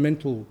like you're a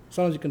mental.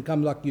 Sometimes it can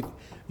come like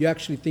you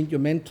actually think you're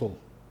mental.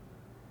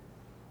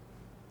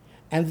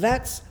 And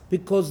that's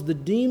because the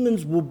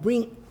demons will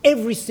bring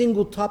every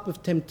single type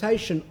of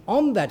temptation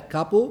on that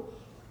couple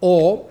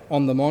or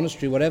on the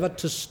monastery, whatever,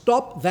 to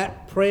stop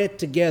that prayer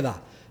together.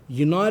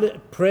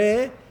 United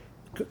prayer,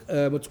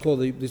 what's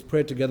called this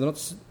prayer together,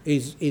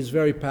 is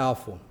very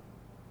powerful.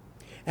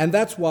 And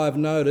that's why I've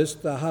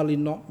noticed hardly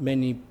not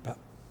many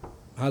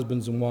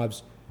husbands and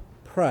wives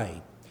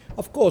pray.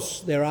 Of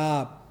course, there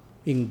are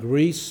in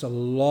Greece a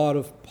lot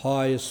of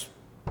pious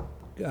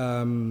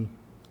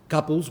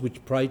couples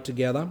which pray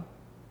together.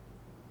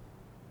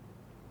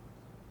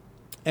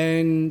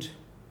 And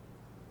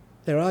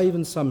there are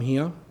even some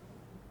here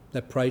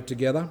that pray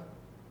together.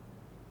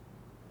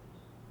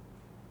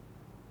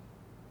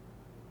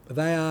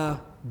 They are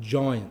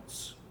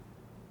giants.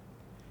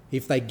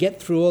 If they get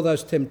through all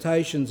those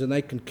temptations and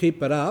they can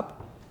keep it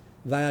up,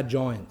 they are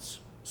giants,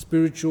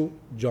 spiritual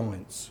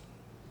giants.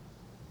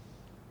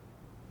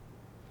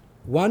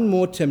 One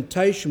more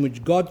temptation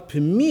which God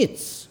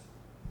permits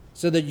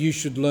so that you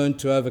should learn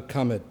to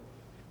overcome it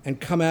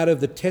and come out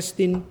of the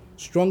testing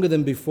stronger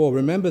than before.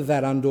 Remember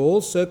that under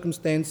all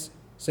circumstances,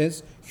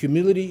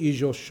 humility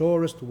is your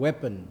surest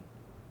weapon.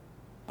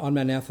 On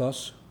Mount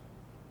Athos,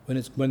 when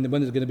there's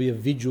going to be a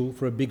vigil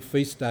for a big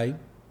feast day,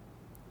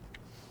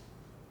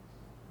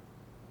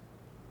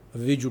 a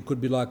vigil could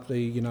be like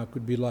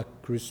could be like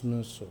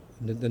Christmas or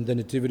the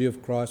Nativity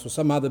of Christ or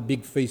some other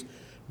big feast.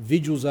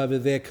 Vigils over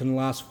there can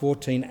last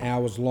 14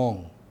 hours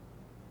long.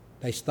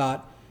 They start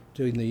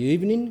in the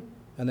evening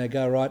and they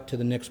go right to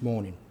the next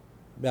morning.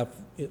 About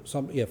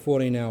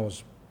 14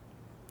 hours,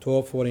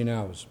 12, 14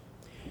 hours.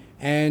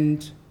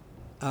 And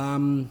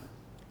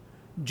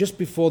just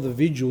before the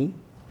vigil,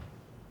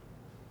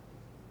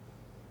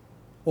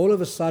 all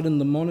of a sudden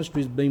the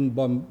monastery is being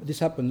bombarded. This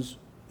happens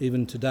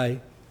even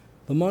today.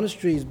 The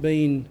monastery is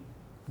being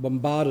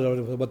bombarded,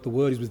 or what the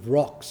word is, with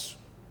rocks.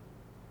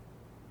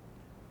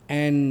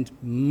 And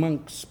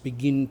monks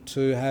begin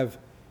to have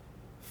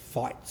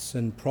fights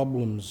and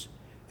problems.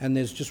 And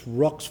there's just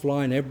rocks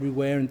flying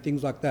everywhere and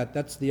things like that.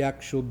 That's the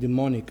actual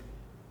demonic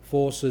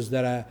forces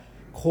that are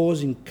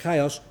causing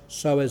chaos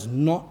so as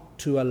not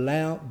to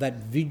allow that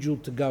vigil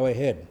to go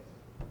ahead.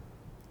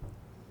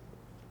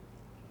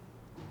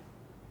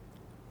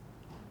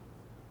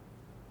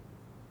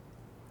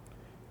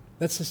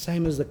 That's the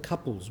same as the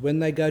couples. When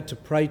they go to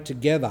pray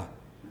together,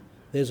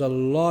 there's a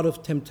lot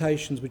of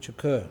temptations which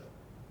occur.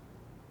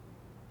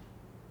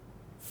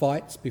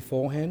 Fights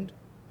beforehand,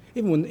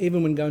 even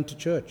when going to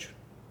church.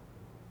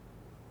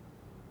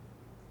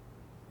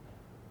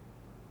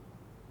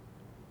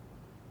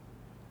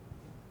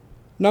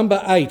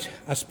 Number 8,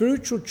 a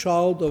spiritual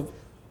child of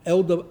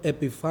Elder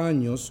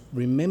Epiphanios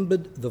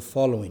remembered the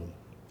following.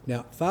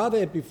 Now,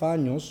 Father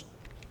Epiphanios,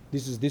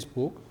 this is this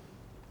book,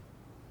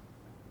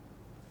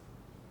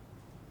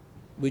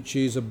 which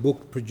is a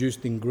book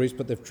produced in Greece,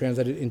 but they've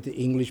translated it into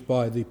English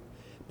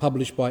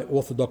published by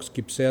Orthodox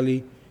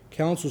Kypseli,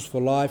 Counsels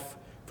for Life,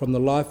 from the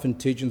life and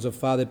teachings of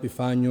Father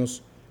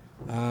Epiphanios.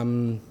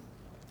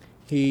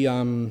 He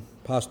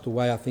passed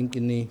away, I think,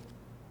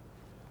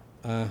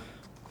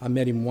 I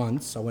met him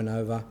once. I went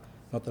over,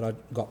 not that I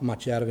got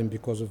much out of him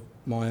because of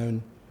my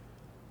own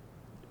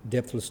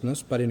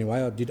depthlessness, but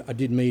anyway, I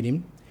did meet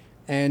him.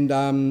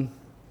 And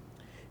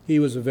he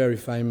was a very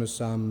famous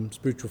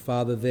spiritual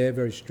father there,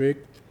 very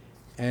strict.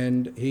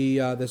 And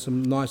there's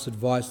some nice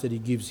advice that he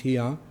gives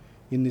here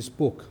in this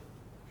book.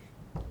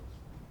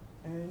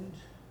 And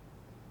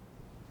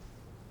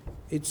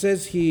it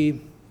says here,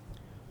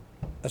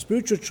 a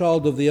spiritual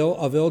child of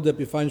Elder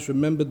Epiphanius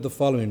remembered the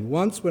following.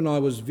 Once when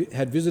I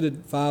had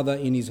visited Father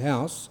in his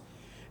house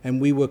and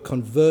we were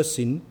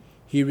conversing,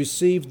 he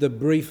received a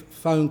brief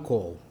phone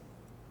call.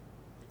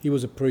 He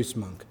was a priest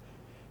monk.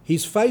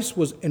 His face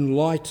was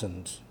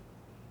enlightened.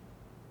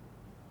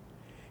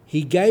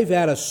 He gave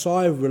out a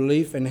sigh of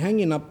relief, and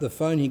hanging up the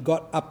phone, he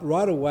got up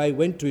right away,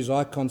 went to his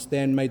icon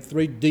stand, made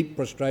 3 deep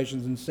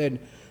prostrations and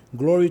said,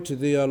 "Glory to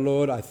thee, O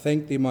Lord, I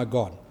thank thee, my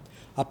God."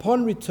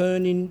 Upon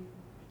returning,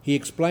 he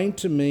explained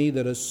to me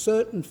that a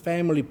certain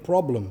family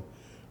problem,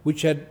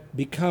 which had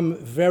become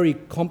very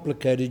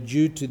complicated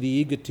due to the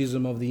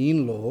egotism of the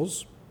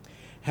in-laws,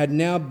 had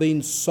now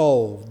been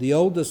solved. The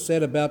elder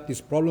said about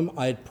this problem,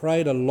 "I had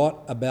prayed a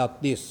lot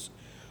about this."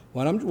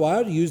 Why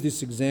I use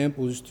this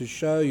example is to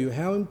show you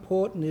how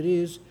important it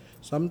is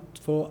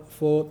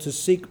to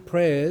seek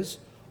prayers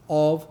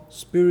of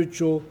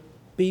spiritual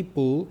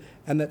people,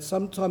 and that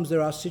sometimes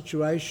there are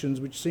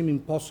situations which seem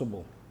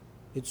impossible.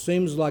 It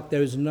seems like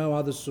there is no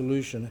other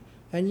solution.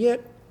 And yet,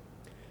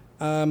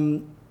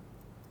 the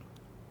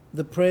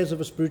prayers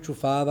of a spiritual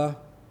father,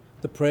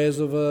 the prayers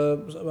of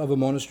a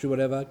monastery,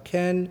 whatever,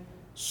 can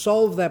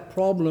solve that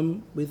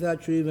problem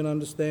without you even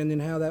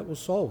understanding how that was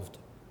solved.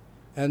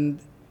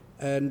 And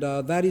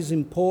that is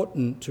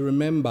important to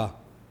remember.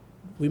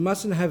 We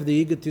mustn't have the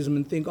egotism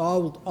and think, I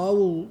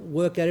will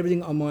work out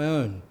everything on my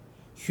own.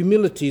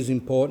 Humility is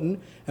important,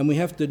 and we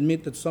have to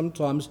admit that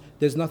sometimes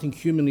there's nothing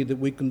humanly that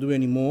we can do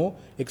anymore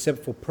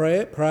except for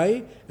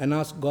pray and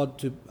ask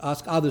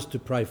others to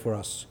pray for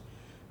us.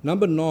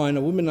 Number 9,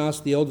 a woman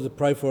asked the elder to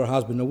pray for her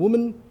husband.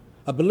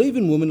 A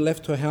believing woman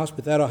left her house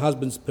without her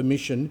husband's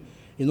permission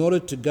in order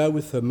to go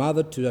with her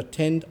mother to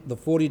attend the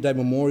 40-day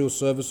memorial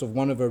service of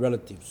one of her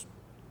relatives.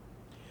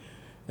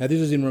 Now,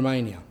 this is in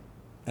Romania,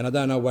 and I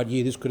don't know what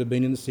year. This could have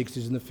been in the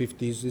 60s and the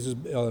 50s. This is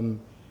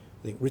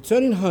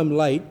returning home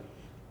late.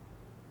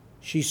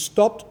 She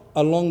stopped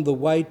along the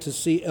way to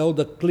see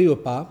Elder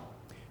Cleopa.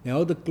 Now,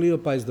 Elder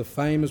Cleopa is the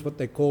famous, what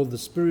they call the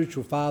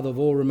spiritual father of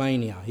all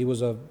Romania. He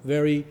was a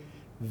very,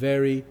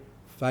 very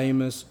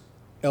famous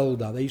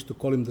elder. They used to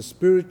call him the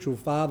spiritual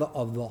father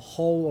of the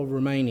whole of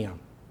Romania.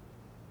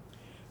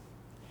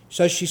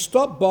 So she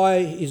stopped by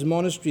his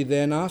monastery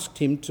there and asked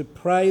him to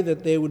pray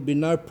that there would be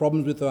no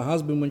problems with her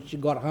husband when she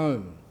got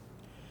home.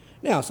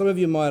 Now, some of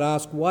you might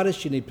ask, why does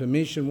she need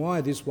permission?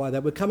 Why this, why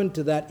that? We're coming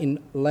to that in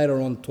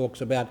later on talks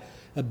about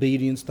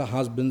obedience to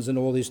husbands and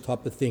all these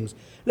type of things.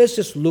 Let's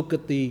just look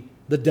at the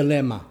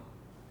dilemma.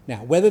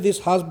 Now, whether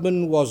this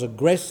husband was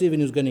aggressive and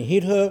he was going to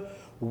hit her,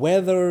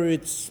 whether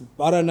it's,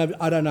 I don't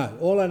know.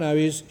 All I know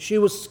is she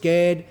was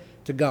scared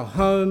to go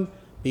home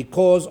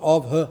because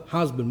of her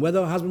husband.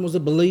 Whether her husband was a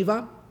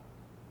believer,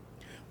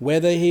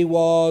 whether he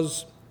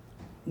was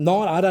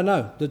not, I don't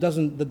know. That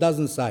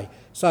doesn't say.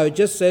 So it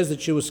just says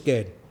that she was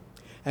scared.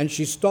 And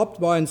she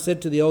stopped by and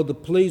said to the elder,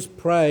 "Please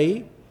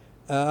pray,"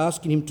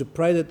 asking him to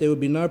pray that there would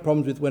be no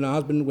problems with her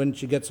husband when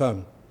she gets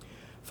home.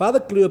 Father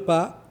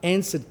Cleopa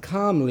answered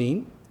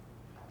calmly,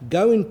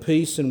 "Go in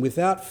peace and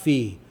without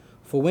fear,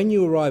 for when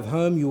you arrive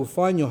home you will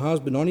find your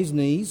husband on his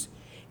knees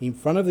in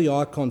front of the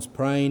icons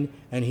praying,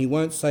 and he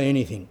won't say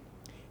anything."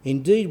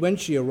 Indeed, when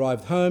she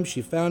arrived home,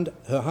 she found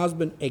her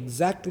husband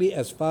exactly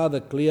as Father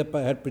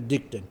Cleopa had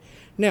predicted.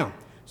 Now,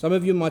 some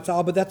of you might say,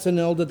 "Oh, but that's an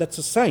elder, that's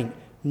a saint."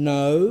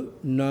 No.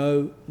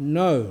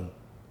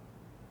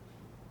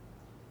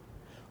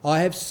 I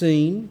have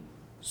seen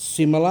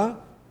similar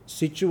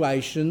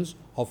situations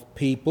of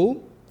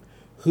people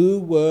who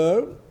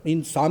were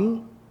in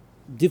some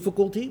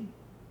difficulty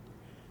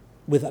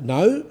with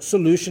no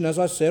solution, as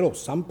I said, or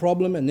some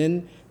problem, and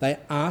then they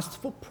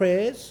asked for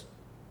prayers,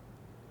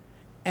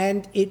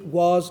 and it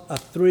was a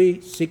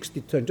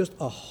 360 turn, just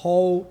a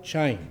whole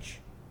change.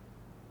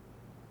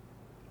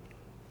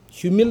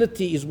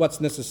 Humility is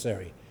what's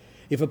necessary.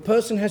 If a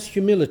person has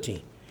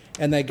humility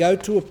and they go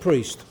to a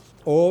priest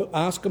or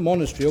ask a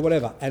monastery or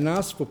whatever and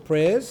ask for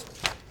prayers,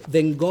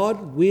 then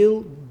God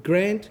will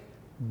grant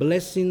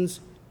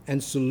blessings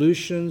and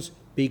solutions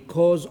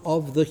because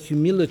of the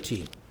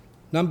humility.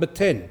 Number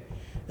 10,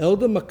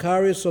 Elder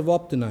Macarius of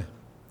Optina.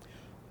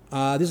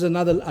 This is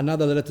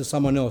another letter to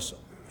someone else.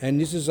 And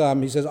this is,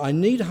 he says, "I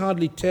need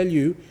hardly tell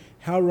you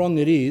how wrong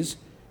it is,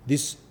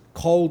 this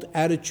cold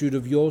attitude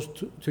of yours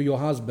to your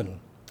husband."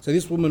 So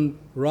this woman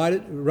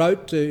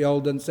wrote to the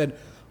elder and said,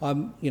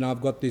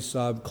 I've got this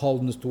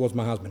coldness towards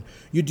my husband.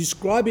 "You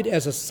describe it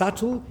as a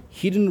subtle,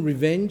 hidden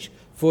revenge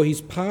for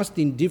his past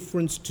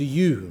indifference to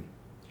you.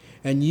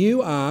 And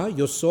you are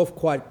yourself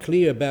quite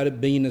clear about it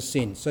being a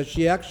sin." So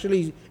she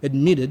actually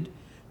admitted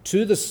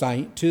to the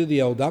saint, to the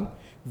elder,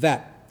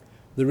 that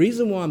the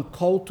reason why I'm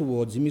cold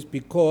towards him is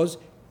because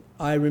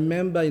I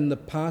remember in the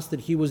past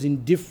that he was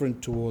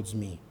indifferent towards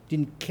me,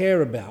 didn't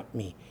care about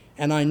me.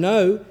 And I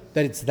know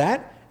that it's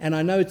that, and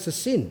I know it's a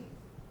sin.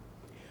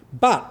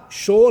 But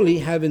surely,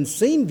 having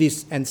seen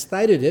this and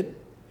stated it,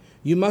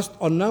 you must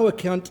on no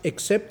account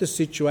accept the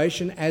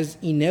situation as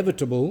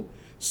inevitable,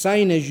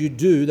 saying as you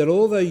do that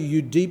although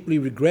you deeply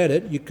regret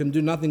it, you can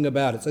do nothing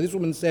about it. So this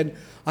woman said,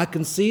 "I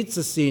can see it's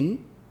a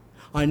sin.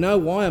 I know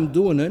why I'm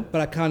doing it, but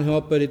I can't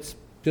help it. It's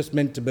just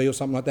meant to be," or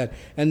something like that.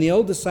 And the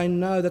elder's saying,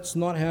 "No, that's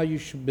not how you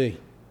should be.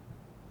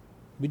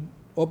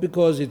 or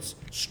because it's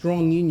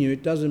strong in you,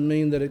 it doesn't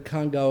mean that it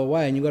can't go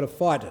away and you've got to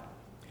fight it.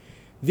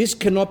 This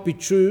cannot be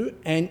true,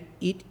 and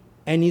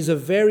is a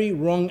very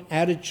wrong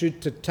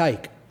attitude to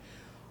take.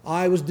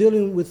 I was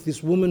dealing with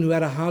this woman who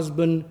had a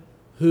husband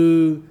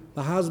the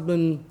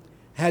husband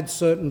had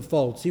certain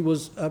faults. He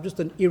was just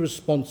an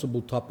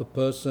irresponsible type of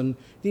person,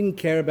 didn't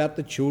care about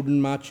the children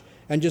much,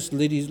 and just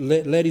led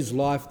his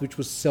life, which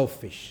was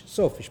selfish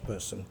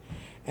person.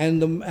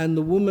 And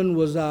the woman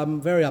was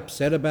very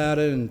upset about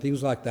it and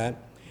things like that.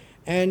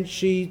 And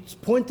she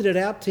pointed it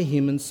out to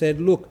him and said,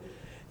 look,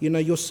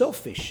 you're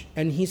selfish.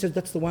 And he said,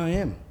 that's the way I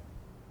am.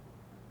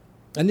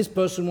 And this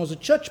person was a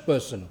church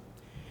person.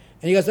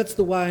 And he goes, that's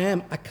the way I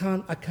am. I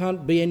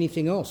can't be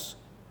anything else.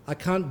 I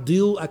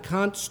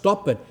can't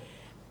stop it.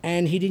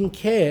 And he didn't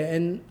care.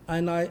 And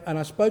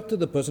I spoke to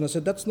the person. I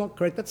said, that's not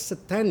correct. That's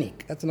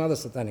satanic. That's another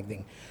satanic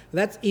thing.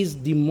 That is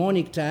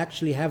demonic to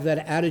actually have that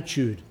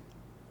attitude.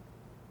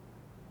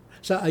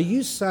 So are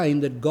you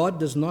saying that God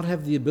does not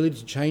have the ability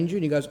to change you?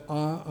 And he goes,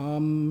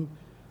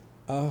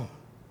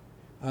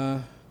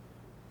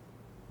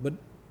 but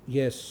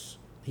yes,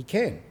 he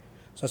can.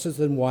 So I said,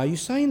 then why are you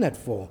saying that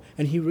for?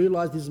 And he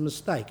realised his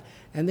mistake.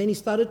 And then he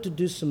started to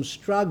do some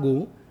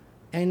struggle,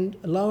 and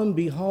lo and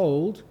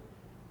behold,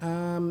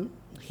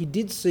 he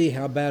did see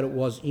how bad it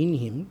was in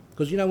him.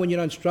 Because when you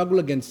don't struggle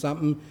against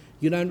something,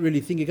 you don't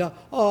really think, you go,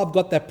 I've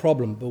got that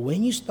problem. But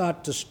when you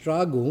start to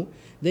struggle,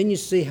 then you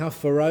see how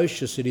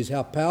ferocious it is,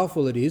 how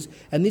powerful it is.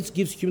 And this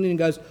gives humility and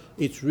goes,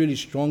 it's really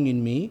strong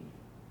in me.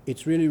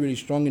 It's really, really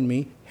strong in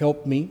me.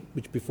 Help me,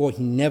 which before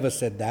he never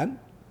said that.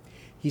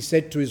 He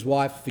said to his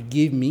wife,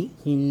 forgive me.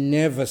 He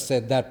never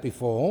said that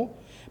before,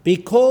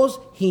 because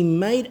he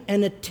made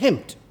an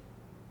attempt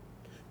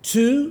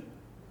to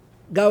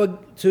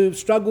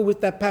struggle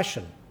with that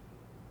passion.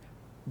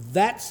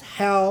 That's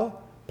how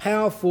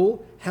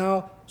powerful,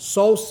 how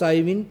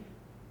soul-saving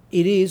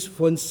it is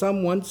when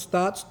someone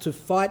starts to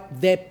fight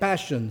their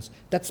passions.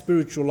 That's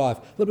spiritual life.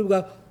 A lot of people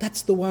go,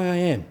 that's the way I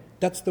am.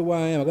 That's the way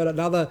I am. I got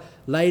another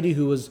lady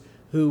who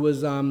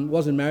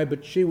wasn't married,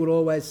 but she would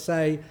always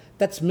say,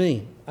 that's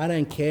me. I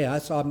don't care.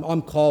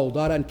 I'm cold.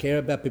 I don't care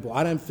about people.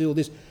 I don't feel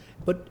this.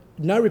 But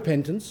no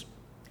repentance.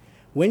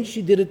 When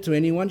she did it to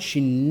anyone,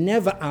 she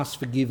never asked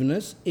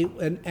forgiveness.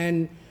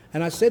 And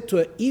I said to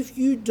her, if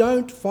you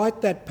don't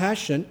fight that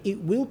passion,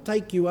 it will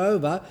take you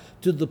over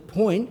to the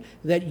point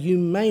that you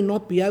may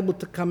not be able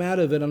to come out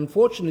of it.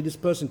 Unfortunately, this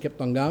person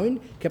kept on going.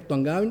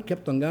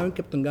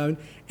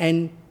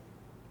 And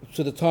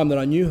to the time that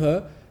I knew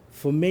her,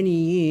 for many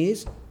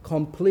years,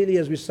 completely,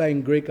 as we say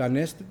in Greek,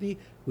 anestheti,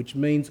 which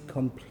means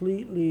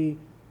completely,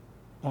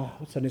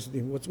 what's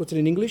anestheti? What's it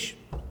in English?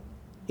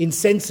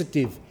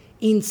 Insensitive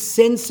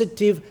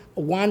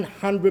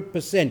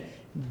 100%.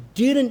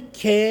 Didn't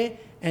care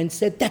and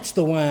said, that's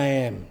the way I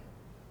am.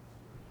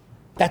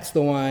 That's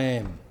the way I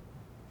am.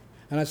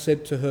 And I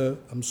said to her,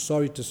 I'm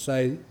sorry to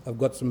say, I've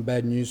got some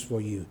bad news for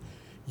you.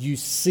 You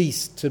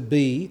cease to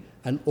be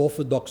an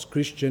Orthodox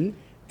Christian,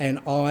 and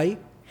I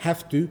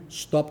have to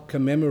stop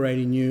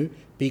commemorating you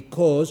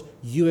because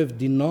you have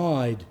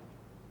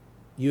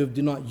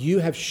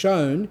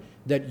shown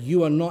that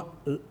you are not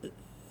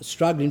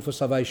struggling for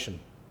salvation.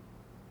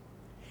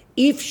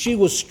 If she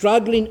was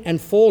struggling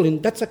and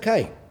falling, that's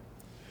okay.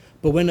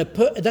 But when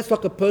that's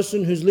like a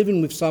person who's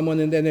living with someone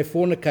and then they're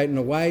fornicating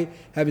away,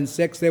 having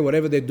sex there,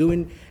 whatever they're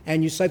doing,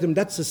 and you say to them,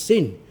 that's a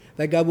sin.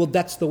 They go, well,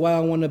 that's the way I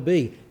want to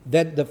be.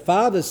 That the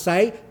fathers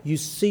say, you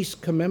cease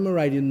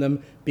commemorating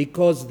them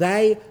because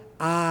they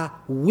are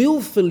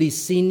willfully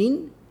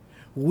sinning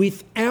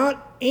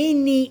without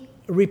any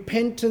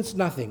repentance,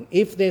 nothing.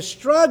 If they're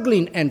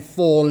struggling and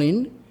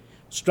falling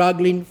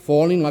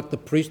like the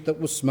priest that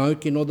was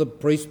smoking or the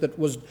priest that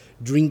was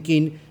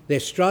drinking,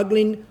 they're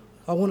struggling,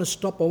 I want to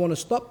stop,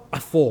 I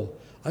fall.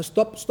 I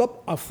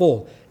stop, I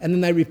fall. And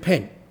then they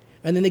repent.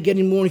 And then they get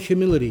in more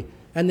humility.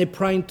 And they're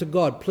praying to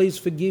God, please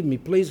forgive me,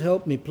 please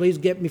help me, please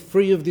get me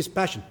free of this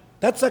passion.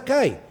 That's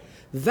okay.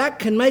 That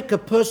can make a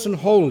person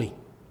holy.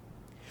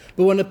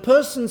 But when a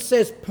person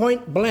says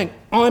point blank,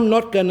 I'm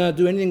not going to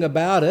do anything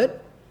about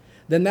it,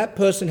 then that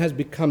person has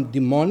become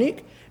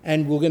demonic.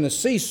 And we're going to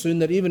see soon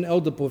that even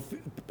Elder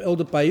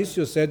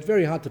Paisio said, it's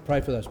very hard to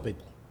pray for those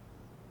people.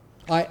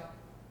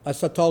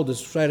 As I told her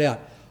straight out,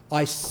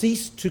 I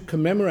ceased to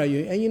commemorate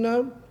you.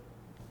 And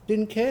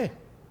didn't care.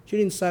 She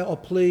didn't say, oh,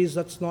 please,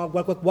 that's not,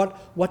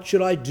 what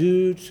should I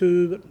do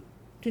to,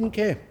 didn't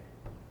care.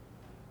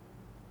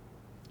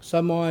 So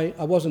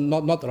I wasn't,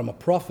 not that I'm a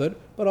prophet,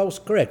 but I was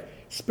correct.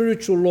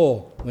 Spiritual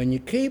law, when you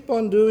keep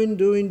on doing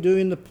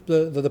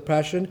the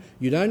passion,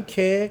 you don't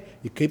care,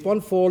 you keep on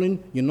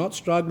falling, you're not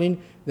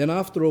struggling, then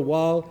after a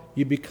while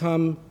you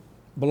become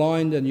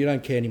blind and you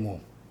don't care anymore.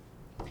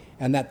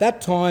 And at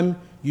that time,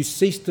 you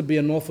cease to be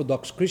an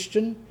Orthodox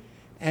Christian,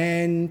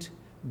 and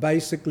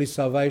basically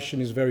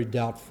salvation is very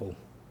doubtful.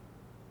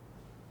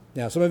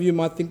 Now, some of you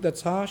might think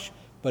that's harsh,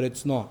 but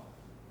it's not.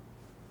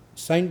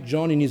 St.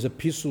 John in his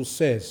epistle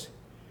says,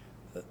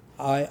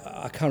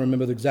 I can't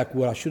remember the exact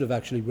word, I should have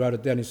actually wrote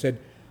it down. He said,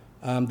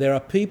 there are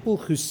people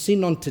who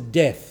sin unto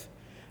death.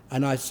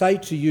 And I say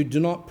to you, do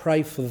not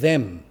pray for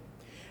them.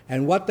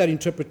 And what that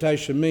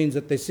interpretation means,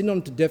 that they sin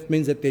unto death,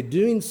 means that they're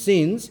doing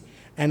sins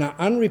and are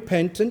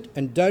unrepentant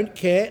and don't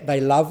care.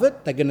 They love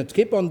it. They're going to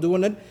keep on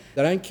doing it.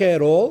 They don't care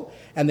at all.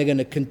 And they're going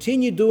to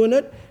continue doing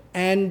it.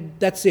 And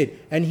that's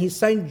it. And he's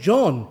saying,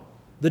 John,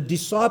 the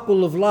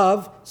disciple of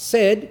love,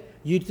 said,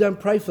 you don't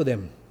pray for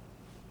them.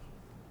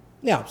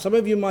 Now, some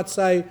of you might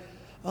say,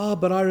 oh,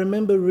 but I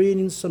remember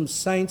reading some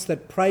saints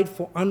that prayed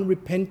for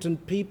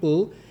unrepentant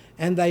people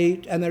and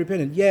they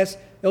repented. Yes,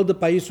 Elder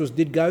Paisios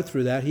did go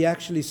through that. He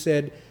actually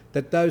said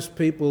that those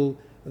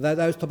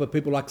type of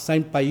people like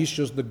Saint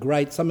Paisios the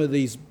Great, some of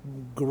these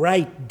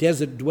great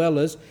desert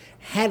dwellers,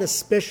 had a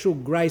special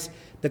grace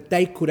that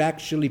they could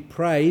actually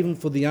pray even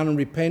for the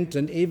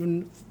unrepentant,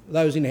 even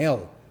those in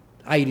hell,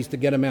 Hades, to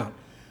get them out.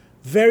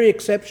 Very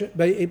exceptional,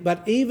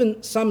 but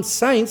even some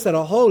saints that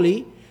are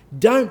holy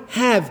don't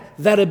have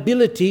that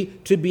ability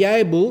to be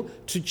able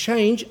to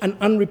change an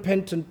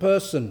unrepentant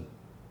person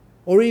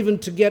or even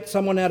to get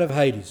someone out of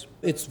Hades.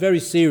 It's very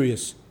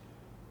serious.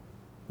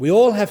 We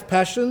all have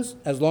passions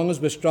as long as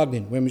we're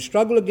struggling. When we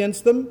struggle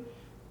against them,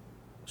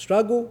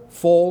 struggle,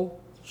 fall,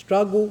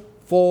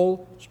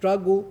 fall.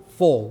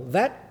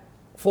 That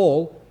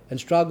fall and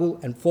struggle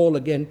and fall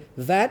again,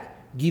 that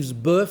gives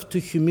birth to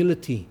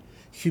humility.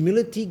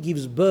 Humility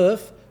gives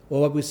birth,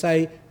 or what we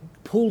say,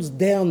 pulls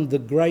down the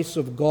grace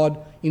of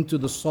God into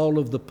the soul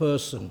of the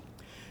person.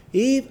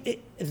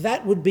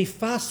 That would be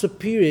far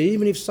superior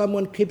even if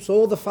someone keeps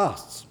all the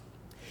fasts,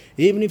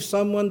 even if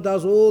someone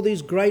does all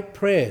these great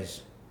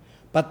prayers,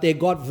 but they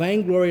got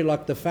vainglory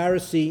like the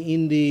Pharisee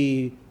in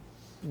the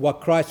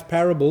Christ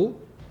parable,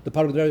 the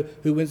parable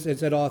who went and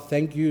said, oh,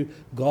 thank you,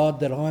 God,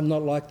 that I'm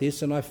not like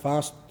this and I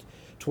fast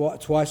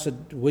twice a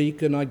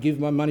week and I give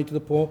my money to the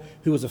poor,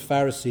 who was a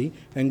Pharisee,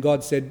 and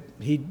God said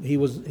he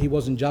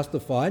wasn't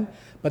justified.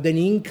 But then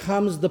in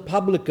comes the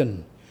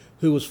publican,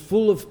 who was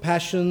full of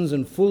passions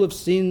and full of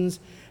sins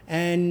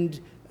and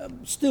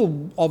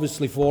still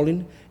obviously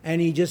falling,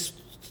 and he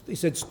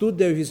said, stood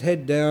there with his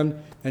head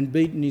down and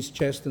beaten his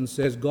chest and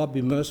says, God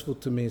be merciful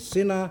to me, a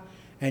sinner.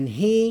 And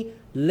he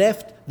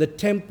left the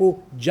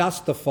temple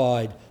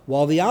justified,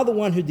 while the other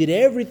one who did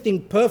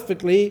everything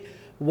perfectly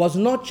was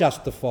not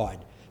justified.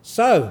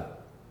 So,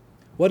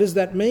 what does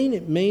that mean?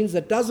 It means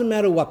that it doesn't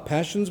matter what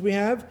passions we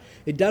have,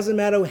 it doesn't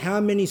matter how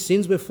many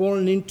sins we've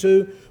fallen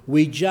into,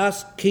 we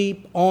just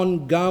keep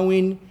on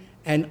going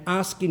and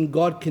asking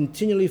God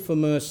continually for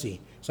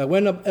mercy. So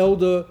when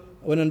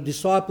a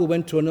disciple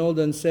went to an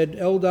elder and said,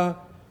 Elder,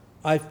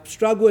 I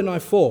struggle and I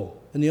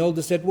fall. And the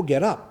elder said, well,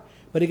 get up.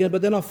 But he goes,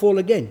 but then I fall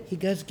again. He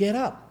goes, get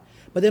up.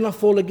 But then I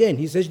fall again.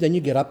 He says, then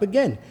you get up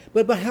again.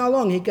 But how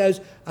long? He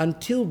goes,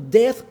 until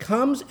death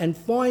comes and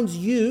finds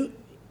you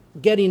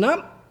getting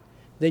up,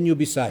 then you'll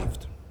be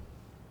saved.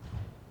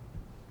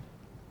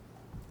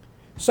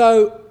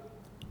 So,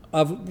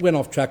 I went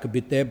off track a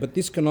bit there, but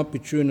this cannot be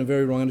true and a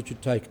very wrong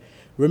attitude to take.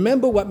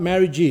 Remember what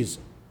marriage is,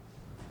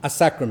 a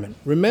sacrament.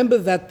 Remember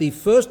that the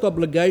first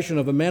obligation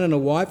of a man and a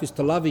wife is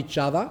to love each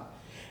other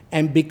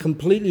and be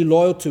completely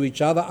loyal to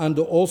each other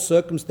under all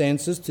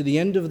circumstances to the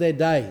end of their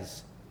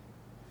days.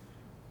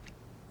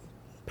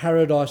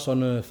 Paradise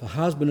on earth, a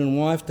husband and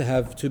wife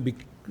to be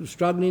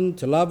struggling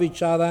to love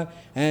each other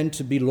and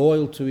to be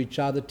loyal to each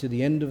other to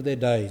the end of their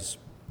days.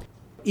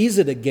 Is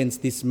it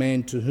against this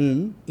man to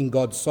whom, in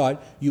God's sight,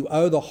 you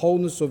owe the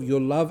wholeness of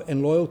your love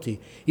and loyalty?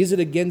 Is it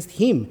against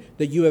him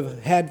that you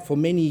have had for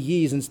many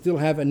years and still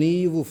have an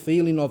evil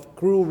feeling of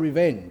cruel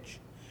revenge?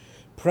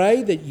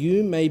 Pray that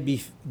you may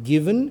be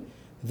given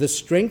the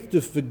strength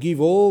to forgive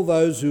all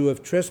those who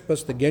have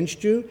trespassed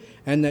against you,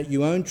 and that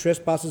your own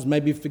trespasses may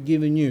be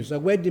forgiven you. So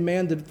we're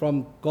demanded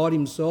from God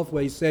himself,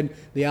 where he said,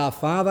 the Our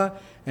Father,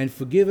 and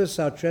forgive us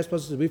our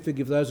trespasses as we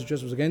forgive those who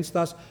trespass against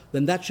us.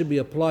 Then that should be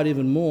applied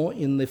even more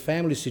in the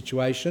family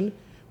situation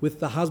with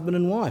the husband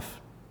and wife.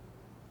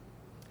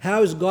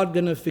 How is God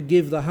going to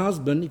forgive the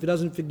husband if he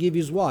doesn't forgive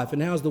his wife?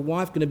 And how is the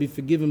wife going to be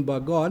forgiven by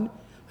God,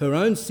 her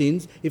own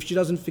sins, if she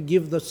doesn't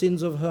forgive the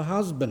sins of her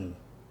husband?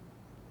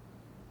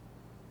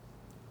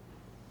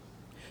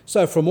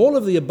 So from all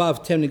of the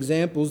above 10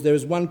 examples, there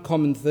is one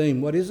common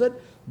theme. What is it?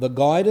 The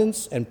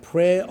guidance and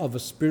prayer of a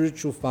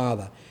spiritual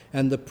father,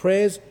 and the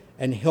prayers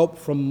and help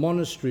from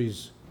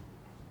monasteries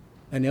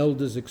and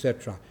elders,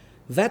 etc.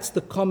 That's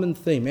the common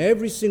theme.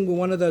 Every single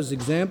one of those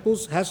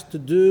examples has to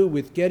do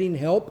with getting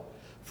help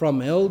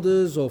from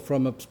elders or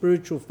from a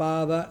spiritual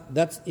father.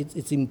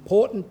 It's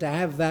important to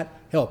have that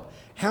help.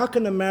 How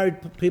can a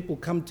married people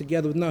come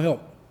together with no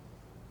help?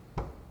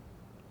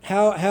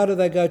 How do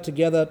they go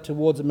together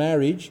towards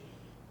marriage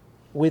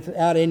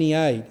without any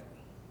aid?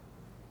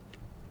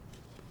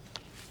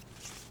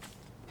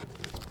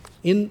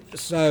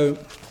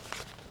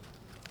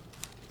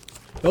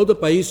 Elder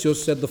Paisios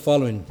said the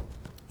following: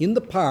 in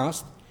the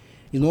past,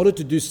 in order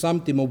to do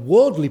something, a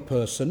worldly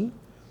person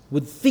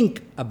would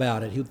think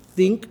about it.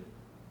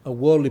 A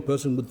worldly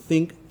person would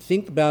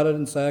think about it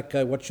and say,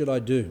 okay, what should I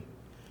do?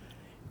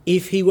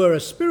 If he were a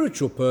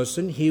spiritual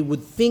person, he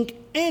would think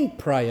and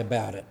pray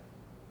about it.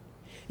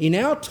 In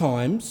our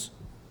times,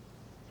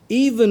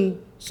 even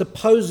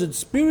supposed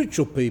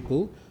spiritual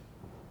people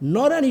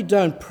not only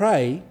don't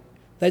pray,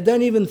 they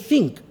don't even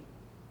think.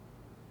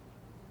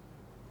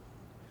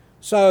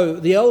 So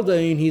the elder,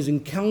 in his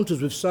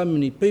encounters with so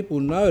many people,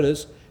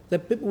 noticed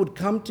that people would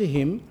come to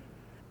him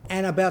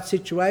and about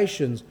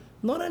situations.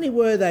 Not only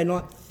were they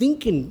not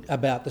thinking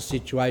about the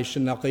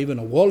situation like even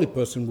a worldly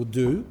person would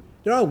do,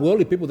 there are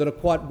worldly people that are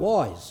quite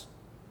wise.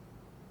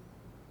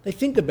 They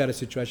think about a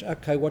situation.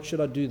 Okay, what should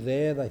I do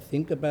there? They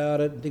think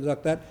about it and things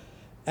like that.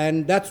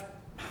 And that's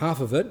half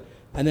of it.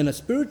 And then a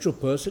spiritual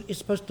person is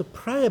supposed to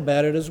pray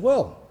about it as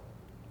well.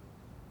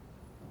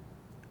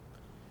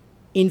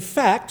 In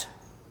fact,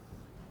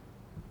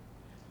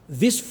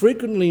 this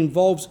frequently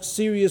involves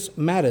serious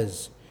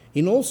matters.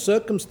 In all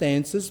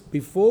circumstances,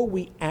 before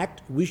we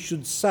act, we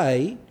should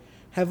say,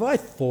 have I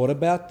thought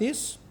about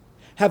this?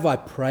 Have I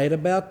prayed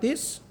about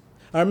this?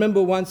 I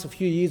remember once a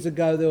few years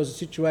ago, there was a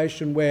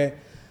situation where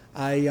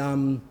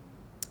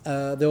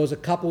there was a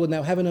couple and they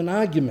were having an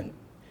argument.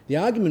 The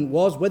argument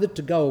was whether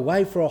to go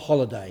away for a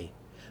holiday.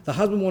 The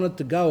husband wanted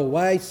to go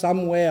away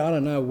somewhere, I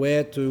don't know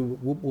where,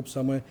 to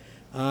somewhere.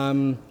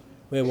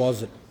 Where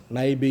was it?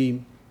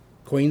 Maybe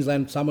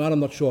Queensland, somewhere, I'm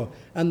not sure.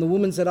 And the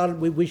woman said,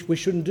 we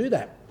shouldn't do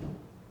that.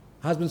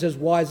 Husband says,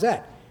 why is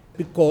that?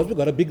 Because we've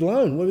got a big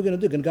loan. What are we going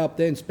to do? Going to go up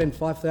there and spend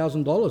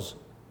 $5,000.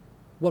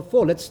 What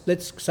for?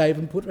 Let's save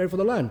and put ready for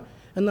the loan.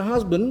 And the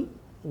husband,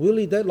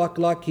 really,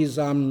 like he's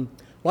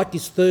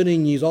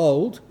 13 years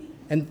old,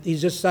 and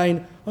he's just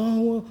saying,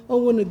 oh, well, I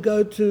want to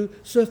go to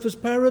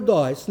Surfers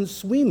Paradise and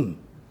swim.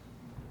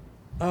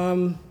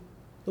 The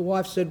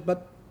wife said,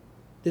 but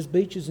there's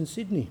beaches in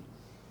Sydney.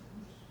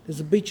 There's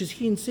the beaches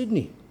here in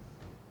Sydney.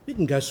 We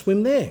can go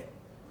swim there.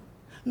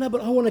 No,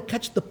 but I want to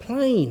catch the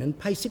plane and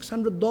pay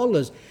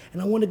 $600,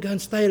 and I want to go and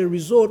stay at a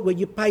resort where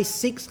you pay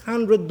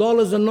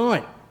 $600 a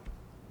night.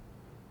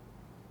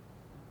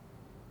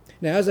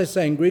 Now, as they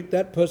say in Greek,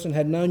 that person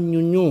had no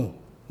nyunyu,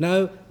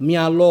 no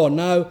mialo,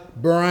 no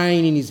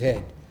brain in his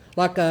head,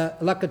 like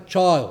a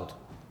child.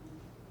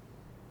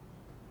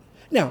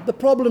 Now, the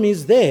problem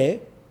is there,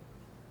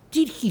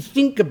 did he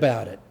think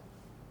about it?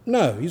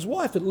 No, his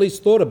wife at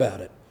least thought about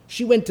it.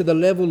 She went to the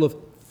level of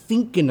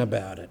thinking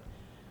about it.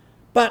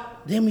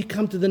 But then we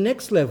come to the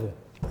next level,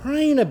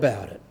 praying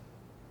about it.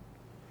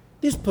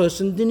 This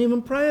person didn't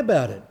even pray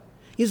about it.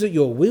 Is it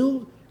your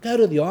will? Go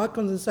to the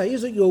icons and say,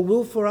 is it your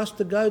will for us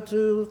to go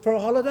for a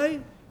holiday?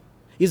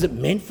 Is it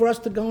meant for us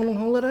to go on a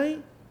holiday?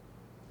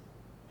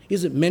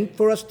 Is it meant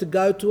for us to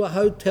go to a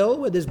hotel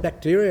where there's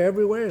bacteria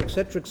everywhere,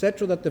 etc.,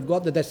 that they've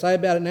got, that they say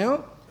about it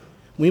now?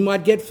 We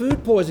might get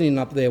food poisoning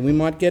up there. We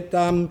might get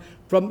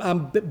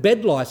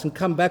bed lice and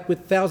come back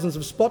with thousands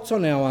of spots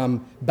on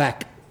our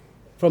back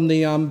from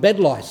the bed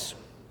lice.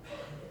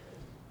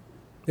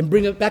 And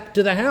bring it back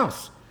to the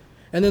house.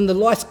 And then the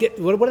lice get,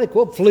 what are they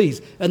called?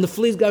 Fleas. And the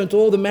fleas go into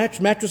all the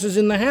mattresses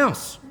in the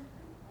house.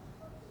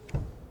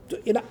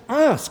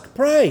 Ask,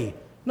 pray.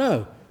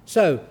 No.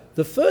 So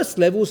the first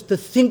level is to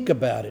think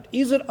about it.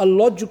 Is it a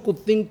logical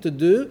thing to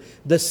do?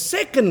 The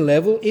second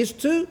level is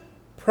to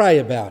pray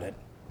about it.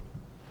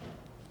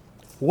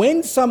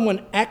 When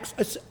someone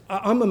acts,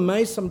 I'm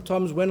amazed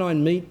sometimes when I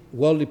meet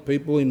worldly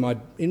people in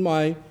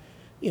my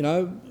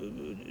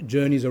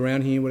journeys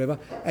around here, whatever,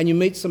 and you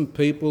meet some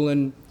people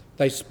and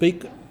they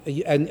speak,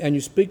 and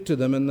you speak to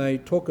them and they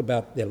talk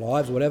about their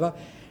lives, or whatever,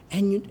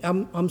 and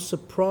I'm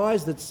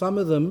surprised that some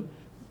of them,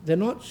 they're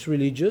not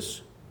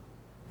religious,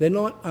 they're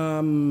not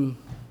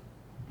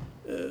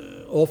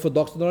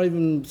Orthodox, they're not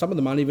even, some of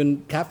them aren't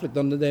even Catholic,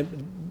 they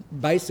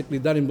basically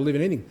don't even believe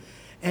in anything.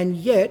 And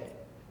yet,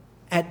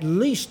 at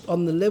least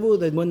on the level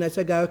that when they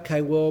say,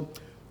 okay, well,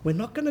 we're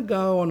not going to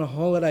go on a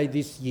holiday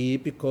this year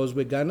because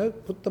we're going to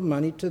put the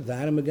money to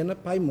that and we're going to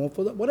pay more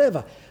for that,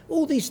 whatever.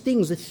 All these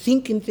things, they're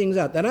thinking things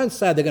out. They don't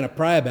say they're going to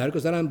pray about it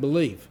because they don't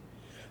believe.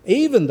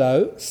 Even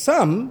though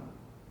some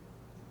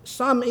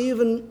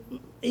even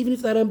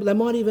if they don't, they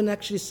might even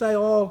actually say,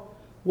 oh,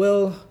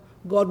 well,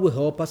 God will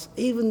help us.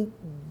 Even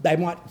they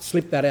might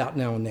slip that out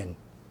now and then,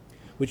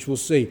 which we'll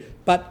see.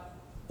 But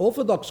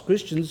Orthodox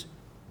Christians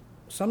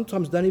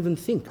sometimes don't even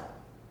think.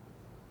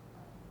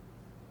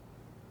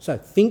 So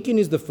thinking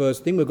is the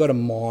first thing. We've got a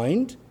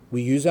mind.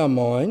 We use our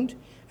mind.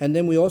 And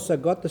then we also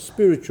got the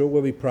spiritual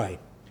where we pray.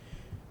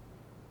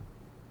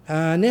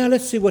 Now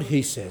let's see what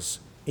he says.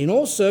 In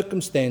all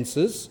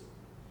circumstances,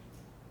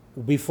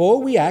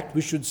 before we act, we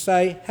should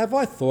say, have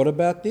I thought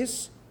about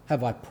this?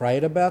 Have I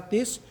prayed about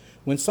this?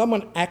 When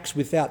someone acts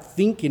without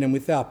thinking and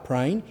without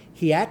praying,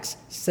 he acts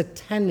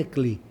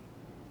satanically,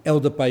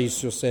 Elder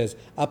Paisios says.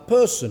 A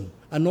person,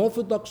 an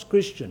Orthodox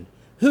Christian,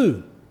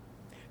 who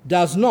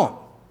does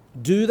not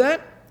do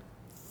that,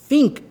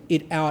 think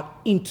it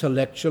out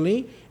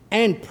intellectually,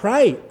 and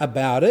pray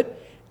about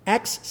it,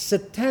 acts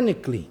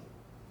satanically.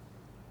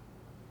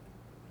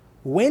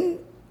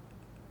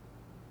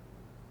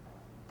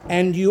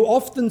 And you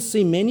often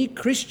see many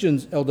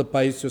Christians, Elder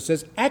Paisios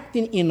says,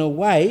 acting in a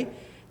way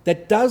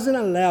that doesn't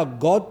allow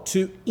God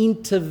to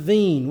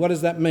intervene. What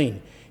does that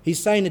mean?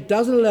 He's saying it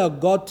doesn't allow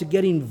God to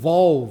get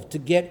involved, to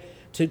get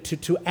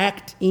to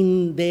act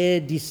in their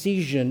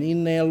decision,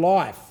 in their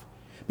life,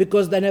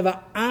 because they never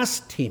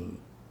asked him.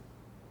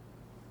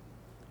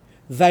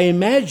 They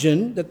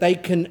imagine that they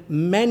can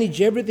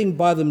manage everything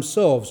by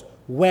themselves,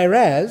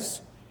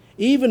 whereas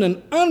even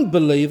an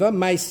unbeliever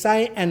may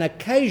say an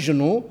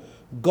occasional,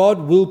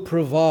 God will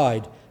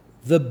provide.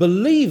 The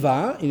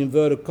believer, in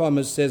inverted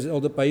commas, says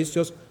Elder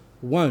Paisios,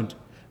 won't.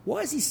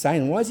 Why is he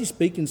saying, why is he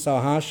speaking so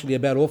harshly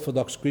about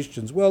Orthodox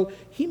Christians? Well,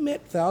 he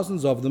met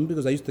thousands of them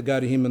because they used to go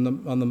to him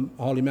on the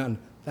Holy Mountain.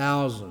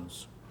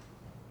 Thousands.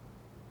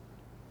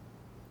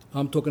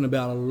 I'm talking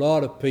about a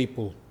lot of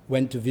people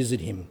went to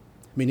visit him.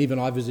 I mean, even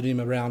I visited him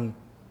around,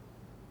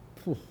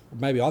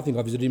 maybe I think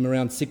I visited him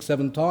around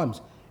 6-7 times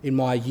in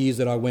my years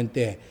that I went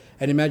there.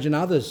 And imagine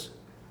others.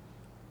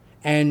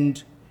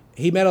 And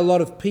he met a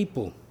lot of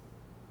people.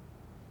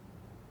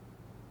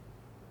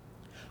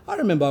 I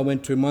remember I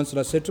went to him once and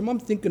I said to him, I'm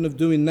thinking of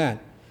doing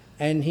that.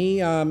 And he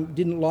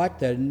didn't like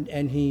that.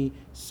 And he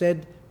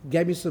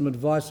gave me some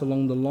advice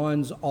along the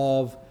lines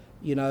of,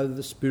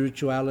 the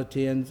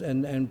spirituality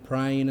and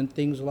praying and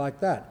things like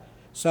that.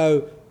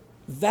 So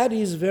that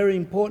is very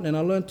important, and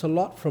I learnt a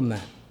lot from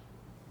that.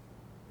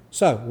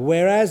 So,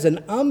 whereas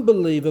an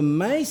unbeliever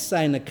may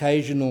say an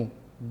occasional,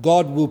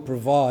 God will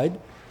provide,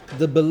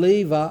 the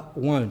believer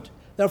won't.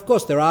 Now, of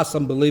course, there are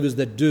some believers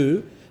that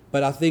do,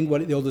 but I think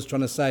what the elder's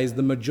trying to say is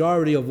the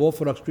majority of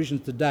Orthodox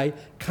Christians today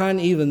can't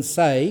even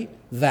say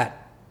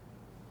that.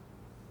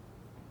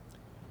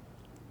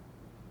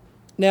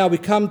 Now, we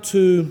come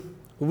to,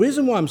 the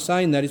reason why I'm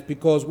saying that is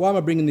because, why am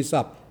I bringing this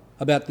up,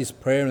 about this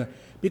prayer?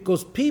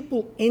 Because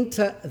people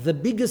enter the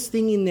biggest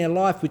thing in their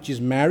life, which is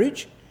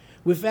marriage,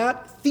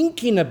 without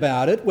thinking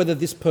about it, whether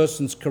this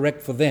person's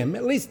correct for them,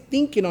 at least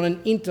thinking on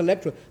an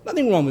intellectual,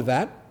 nothing wrong with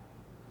that.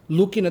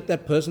 Looking at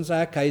that person,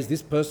 say, okay, is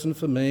this person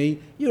for me?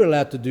 You're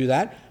allowed to do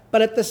that.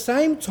 But at the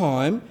same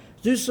time,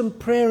 do some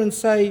prayer and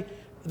say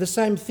the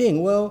same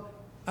thing. Well,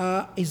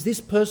 is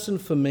this person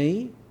for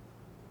me?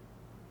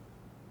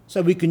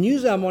 So we can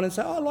use our mind and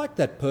say, I like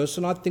that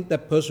person. I think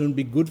that person would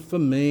be good for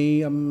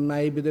me.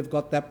 Maybe they've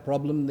got that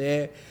problem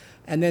there.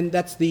 And then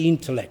that's the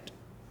intellect.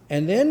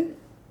 And then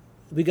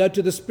we go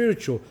to the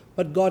spiritual.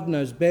 But God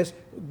knows best.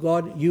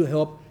 God, you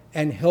help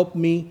and help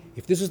me.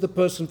 If this is the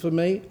person for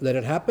me, let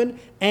it happen.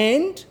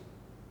 And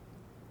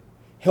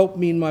help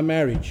me in my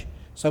marriage.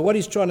 So what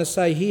he's trying to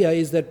say here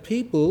is that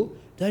people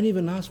don't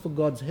even ask for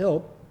God's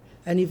help.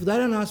 And if they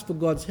don't ask for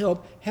God's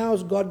help, how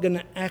is God going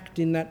to act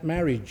in that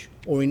marriage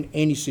or in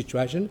any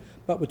situation?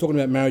 But we're talking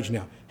about marriage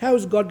now. How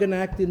is God going to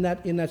act in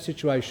that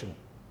situation?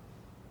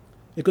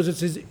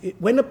 Because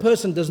when a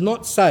person does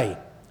not say,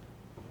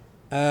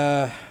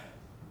 where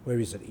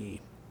is it here?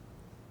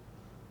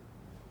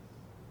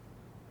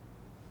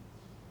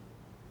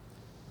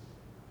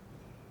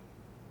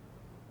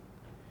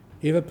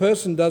 If a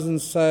person doesn't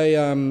say,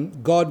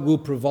 God will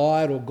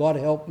provide or God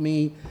help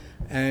me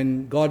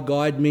and God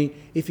guide me,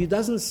 if he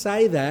doesn't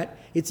say that,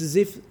 it's as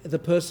if the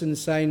person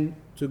is saying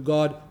to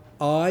God,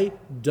 I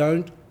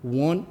don't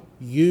want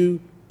you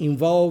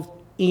involved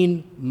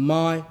in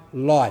my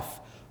life.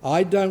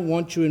 I don't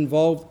want you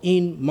involved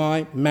in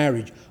my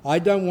marriage. I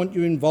don't want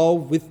you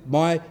involved with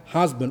my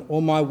husband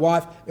or my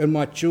wife and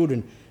my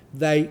children.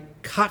 They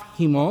cut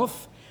him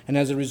off, and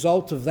as a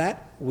result of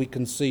that, we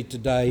can see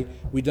today,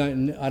 I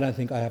don't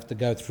think I have to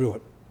go through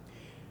it.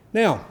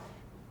 Now,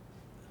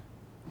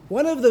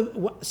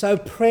 so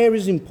prayer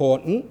is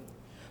important,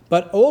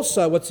 but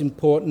also what's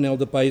important,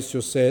 Elder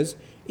Paisios says,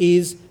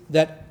 is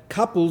that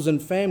couples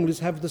and families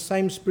have the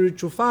same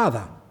spiritual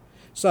father.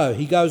 So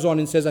he goes on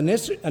and says, a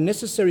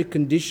necessary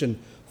condition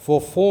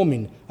for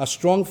forming a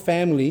strong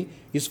family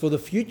is for the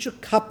future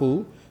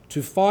couple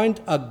to find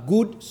a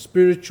good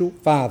spiritual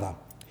father.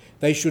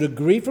 They should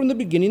agree from the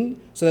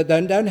beginning so that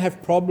they don't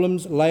have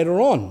problems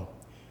later on.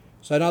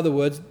 So in other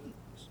words,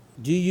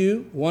 do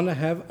you want to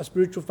have a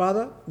spiritual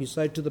father? You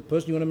say to the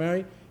person you want to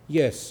marry,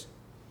 yes.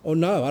 Or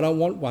no, I don't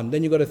want one.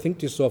 Then you've got to think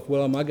to yourself,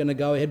 well, am I going to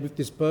go ahead with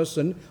this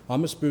person?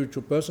 I'm a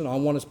spiritual person. I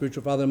want a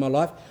spiritual father in my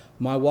life.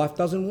 My wife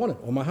doesn't want it,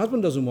 or my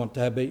husband doesn't want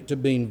to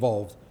be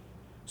involved.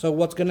 So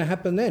what's going to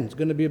happen then? It's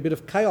going to be a bit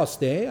of chaos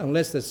there,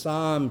 unless there's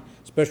some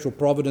special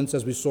providence,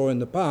 as we saw in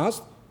the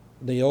past.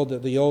 The old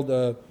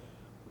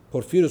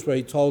Porphyrios, where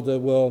he told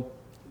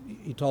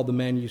the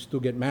man, you still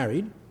get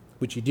married,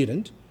 which he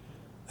didn't.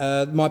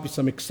 There might be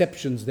some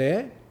exceptions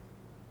there.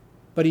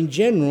 But in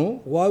general,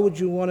 why would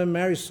you want to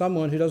marry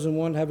someone who doesn't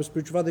want to have a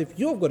spiritual father? If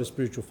you've got a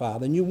spiritual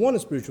father and you want a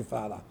spiritual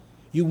father,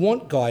 you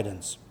want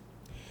guidance.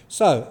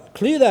 So,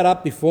 clear that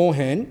up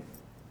beforehand.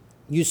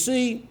 You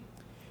see,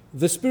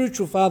 the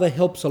spiritual father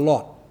helps a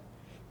lot.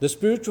 The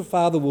spiritual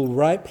father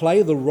will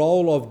play the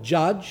role of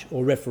judge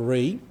or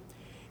referee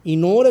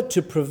in order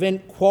to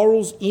prevent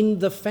quarrels in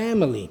the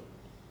family.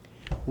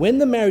 When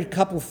the married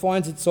couple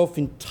finds itself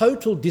in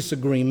total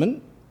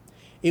disagreement,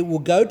 it will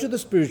go to the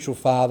spiritual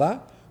father,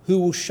 who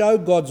will show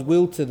God's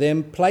will to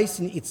them,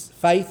 placing its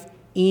faith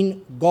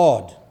in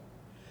God.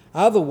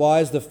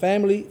 Otherwise, the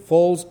family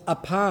falls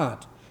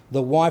apart.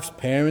 The wife's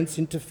parents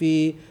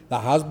interfere,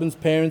 the husband's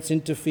parents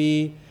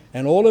interfere,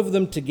 and all of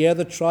them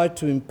together try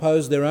to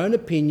impose their own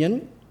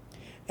opinion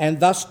and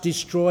thus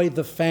destroy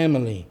the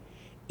family.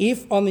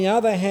 If, on the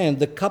other hand,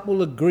 the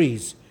couple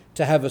agrees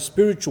to have a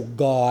spiritual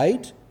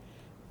guide,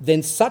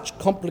 then such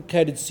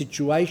complicated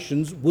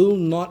situations will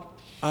not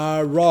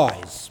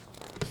arise.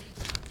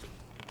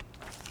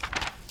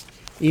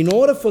 In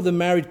order for the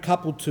married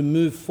couple to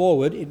move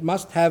forward, it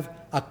must have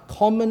a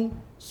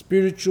common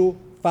spiritual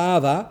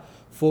father,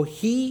 for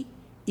he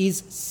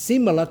is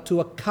similar to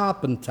a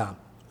carpenter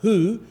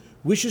who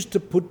wishes to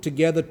put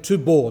together two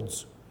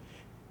boards.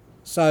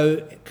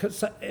 So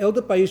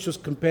Elder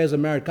Paisios compares a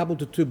married couple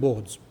to two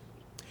boards.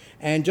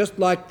 And just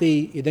like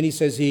then he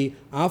says here,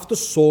 after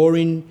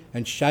sawing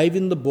and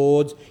shaving the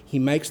boards, he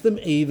makes them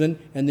even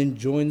and then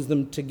joins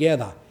them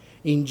together.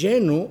 In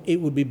general, it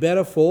would be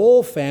better for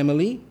all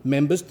family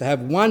members to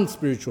have one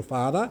spiritual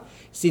father,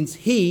 since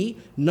he,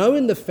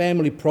 knowing the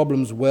family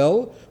problems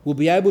well, will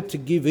be able to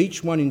give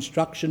each one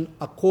instruction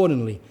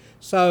accordingly.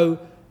 So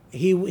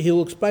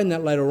he'll explain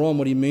that later on,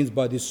 what he means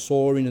by this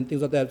sawing and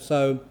things like that.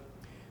 So,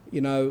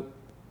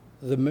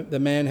 the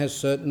man has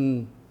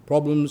certain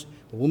problems,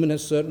 the woman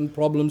has certain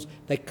problems.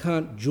 They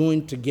can't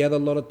join together a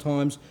lot of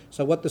times.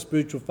 So what the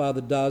spiritual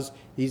father does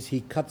is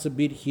he cuts a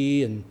bit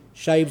here and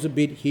shaves a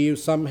bit here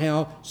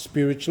somehow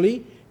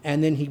spiritually,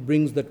 and then he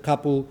brings the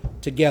couple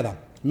together.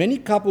 Many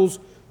couples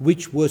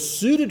which were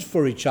suited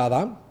for each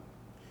other,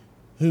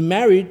 who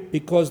married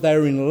because they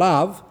were in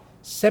love,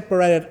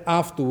 separated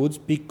afterwards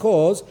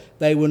because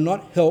they were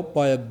not helped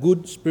by a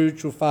good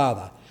spiritual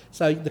father.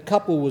 So the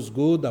couple was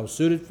good, they were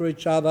suited for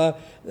each other,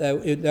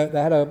 they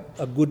had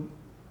a good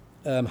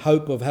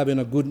hope of having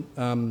a good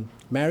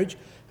marriage,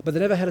 but they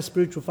never had a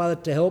spiritual father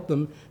to help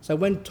them. So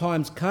when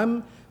times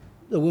come,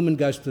 the woman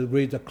goes to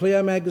read a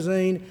Cleo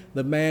magazine,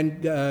 the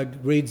man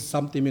reads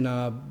something in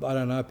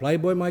a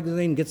Playboy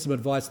magazine, gets some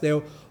advice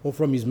there, or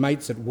from his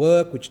mates at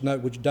work, which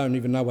don't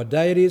even know what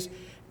day it is,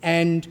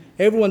 and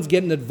everyone's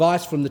getting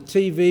advice from the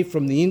TV,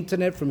 from the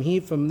internet, from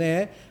here, from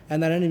there,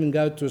 and they don't even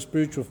go to a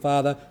spiritual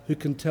father who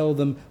can tell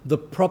them the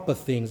proper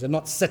things and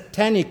not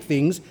satanic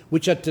things,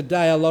 which are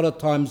today a lot of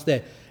times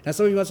there. Now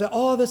some of you might say,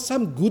 there's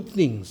some good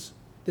things.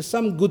 There's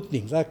some good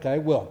things. Okay,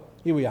 well,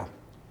 here we are.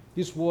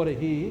 This water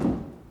here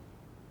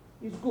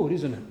is good,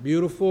 isn't it?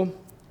 Beautiful.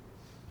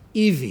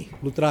 Ivi,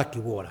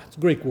 Loutraki water. It's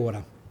Greek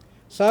water.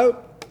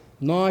 So,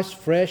 nice,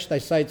 fresh. They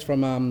say it's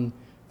from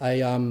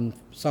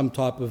some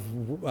type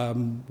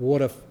of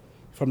water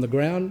from the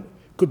ground.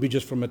 Could be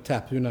just from a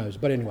tap, who knows.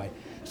 But anyway,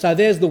 so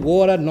there's the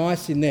water,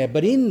 nice in there.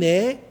 But in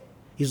there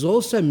is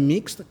also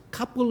mixed a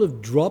couple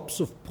of drops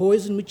of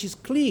poison, which is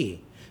clear.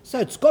 So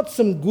it's got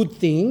some good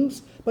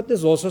things, but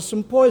there's also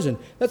some poison.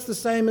 That's the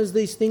same as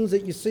these things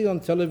that you see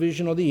on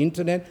television or the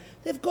internet.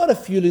 They've got a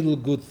few little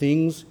good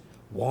things.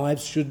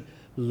 Wives should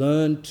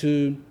learn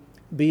to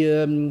be,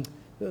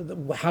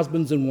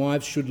 husbands and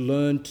wives should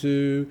learn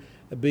to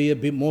be a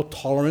bit more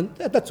tolerant.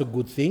 That's a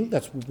good thing.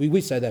 We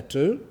say that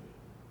too.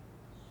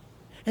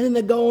 And then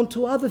they go on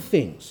to other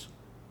things,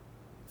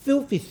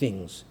 filthy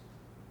things,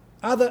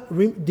 other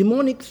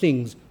demonic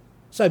things.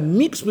 So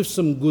mixed with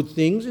some good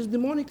things is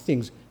demonic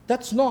things.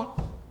 That's not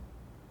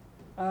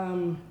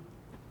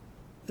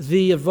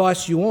the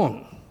advice you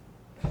want.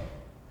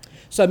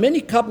 So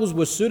many couples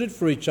were suited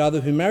for each other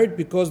who married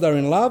because they were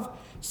in love,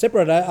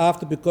 separated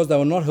after because they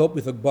were not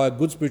helped by a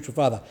good spiritual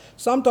father.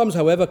 Sometimes,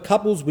 however,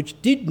 couples which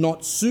did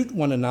not suit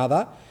one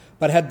another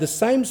but had the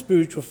same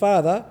spiritual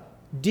father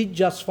did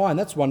just fine.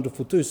 That's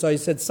wonderful too. So he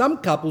said some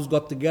couples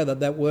got together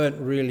that weren't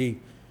really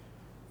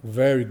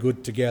very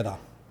good together.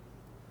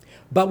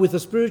 But with a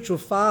spiritual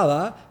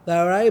father, they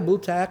were able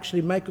to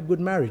actually make a good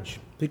marriage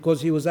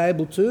because he was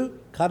able to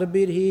cut a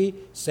bit here,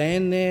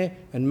 sand there,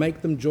 and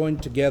make them join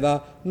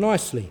together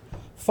nicely.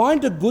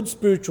 Find a good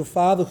spiritual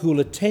father who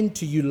will attend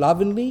to you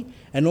lovingly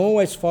and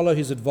always follow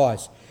his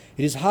advice.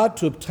 It is hard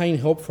to obtain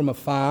help from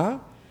afar.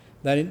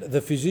 That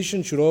the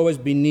physician should always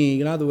be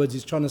near. In other words,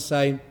 he's trying to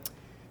say,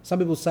 some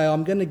people say,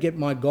 I'm going to get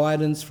my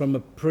guidance from a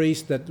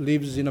priest that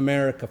lives in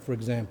America, for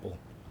example,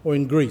 or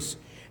in Greece.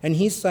 And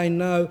he's saying,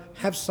 no,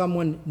 have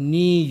someone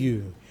near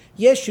you.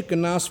 Yes, you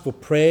can ask for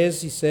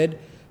prayers, he said.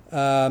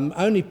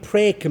 Only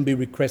prayer can be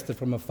requested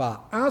from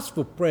afar. Ask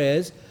for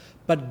prayers,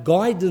 but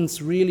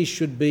guidance really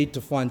should be to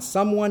find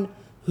someone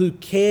who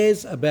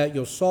cares about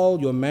your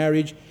soul, your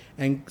marriage,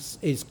 and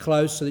is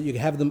close so that you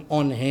have them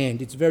on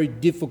hand. It's very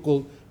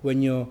difficult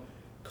when you're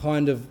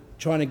kind of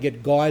trying to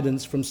get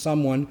guidance from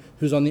someone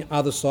who's on the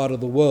other side of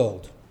the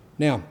world.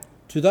 Now,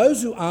 to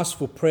those who ask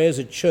for prayers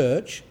at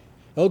church,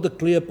 Elder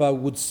Cleopa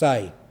would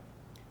say,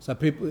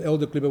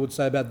 Elder Cleopa would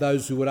say about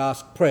those who would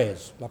ask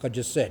prayers, like I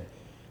just said.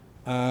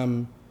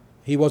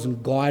 He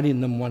wasn't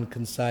guiding them, one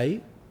can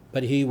say,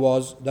 but he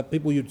was, that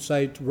people you'd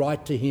say to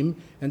write to him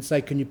and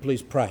say, can you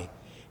please pray?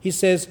 He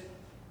says,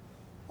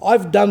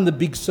 I've done the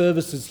big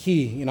services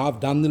here. I've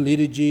done the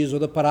liturgies or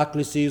the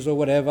paraklesis or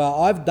whatever.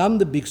 I've done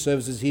the big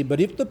services here. But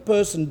if the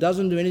person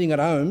doesn't do anything at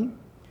home,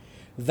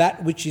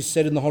 that which is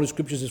said in the Holy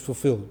Scriptures is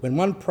fulfilled. When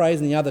one prays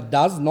and the other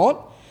does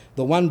not,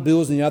 the one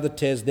builds and the other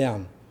tears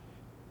down.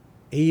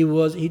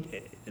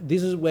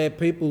 this is where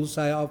people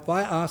say, oh, if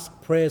I ask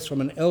prayers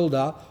from an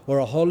elder or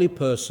a holy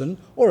person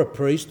or a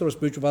priest or a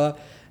spiritual father,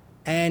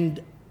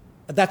 and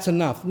that's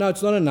enough. No,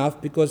 it's not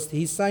enough, because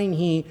he's saying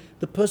here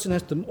the person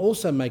has to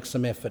also make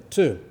some effort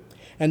too.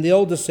 And the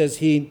elder says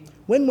here,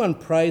 when one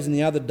prays and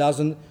the other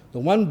doesn't, the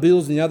one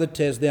builds and the other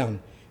tears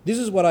down. This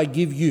is what I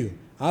give you.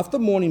 After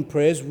morning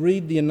prayers,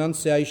 read the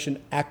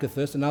Annunciation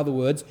Akathist, in other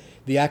words,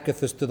 the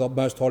Akathist to the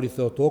Most Holy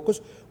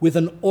Theotokos, with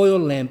an oil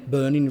lamp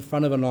burning in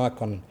front of an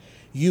icon.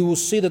 You will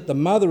see that the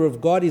Mother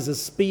of God is a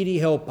speedy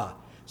helper.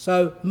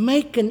 So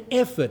make an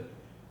effort.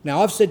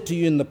 Now, I've said to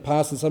you in the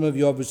past, and some of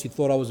you obviously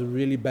thought I was a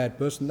really bad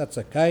person. That's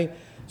okay.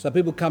 So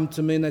people come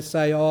to me and they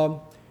say,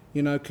 oh,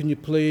 can you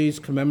please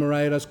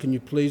commemorate us? Can you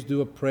please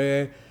do a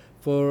prayer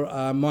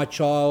for my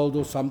child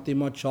or something?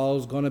 My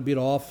child's gone a bit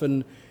off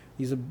and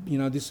he's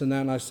this and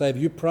that. And I say, have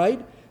you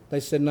prayed?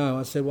 They said, no.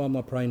 I said, well, I'm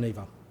not praying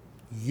either.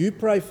 You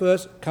pray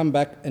first, come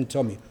back and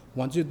tell me.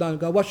 Once you've done,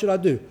 go, what should I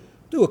do?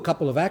 Do a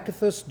couple of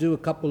akathists, do a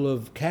couple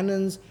of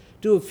canons,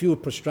 do a few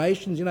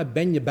prostrations,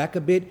 bend your back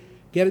a bit,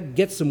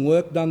 get some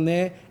work done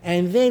there.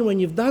 And then when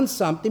you've done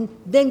something,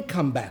 then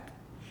come back.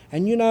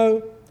 And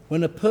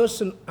when a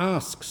person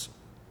asks,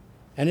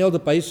 and Elder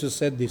Paisios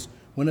said this,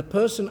 when a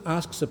person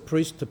asks a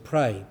priest to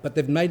pray, but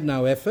they've made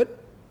no effort,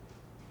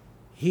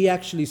 he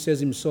actually says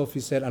himself, he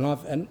said,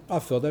 and I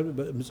felt that,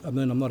 but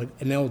I'm not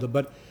an elder,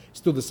 but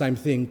still the same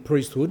thing,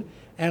 priesthood,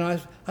 and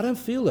I don't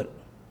feel it.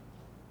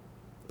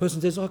 The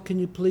person says, oh, can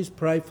you please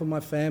pray for my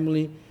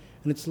family?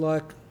 And it's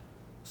like,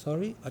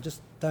 sorry, I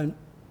just don't,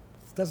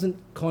 it doesn't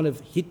kind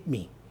of hit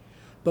me.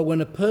 But when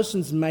a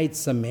person's made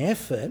some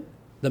effort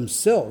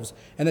themselves,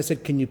 and they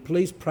said, can you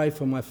please pray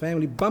for my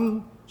family?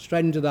 Bum,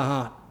 straight into the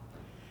heart.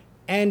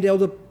 And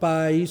Elder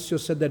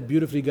Paisios said that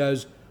beautifully,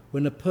 goes,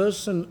 when a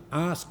person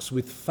asks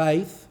with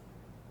faith,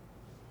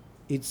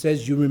 it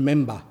says you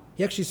remember.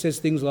 He actually says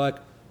things like,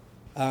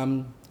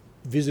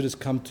 visitors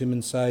come to him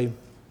and say,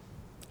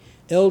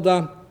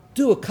 Elder,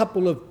 do a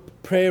couple of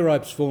prayer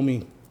ropes for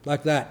me,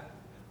 like that.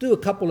 Do a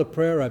couple of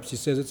prayer ropes, he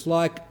says. It's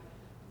like,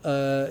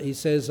 the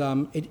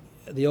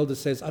elder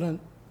says, I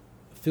don't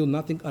feel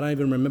nothing, I don't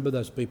even remember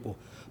those people.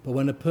 But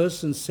when a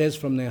person says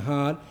from their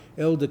heart,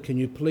 Elder, can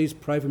you please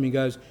pray for me, he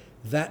goes,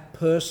 that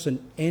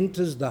person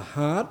enters the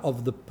heart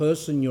of the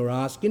person you're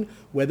asking,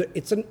 whether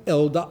it's an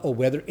elder or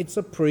whether it's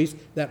a priest,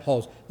 that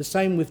holds. The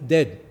same with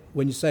dead.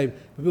 When you say,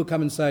 people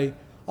come and say,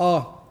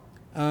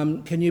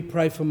 can you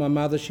pray for my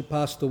mother? She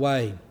passed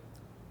away.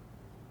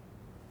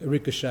 It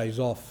ricochets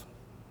off.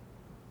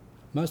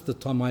 Most of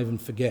the time I even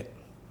forget.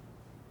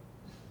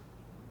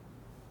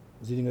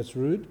 Do you think that's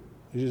rude?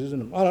 I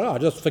don't know, I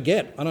just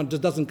forget. It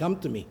just doesn't come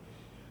to me.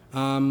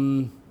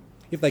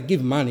 If they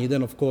give money,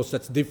 then of course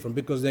that's different,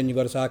 because then you've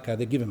got to say, okay,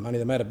 they're giving money,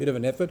 they made a bit of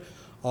an effort,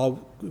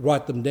 I'll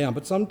write them down.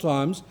 But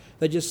sometimes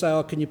they just say,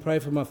 oh, can you pray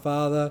for my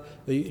father,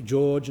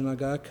 George? And I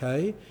go,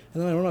 okay.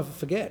 And then I don't know if I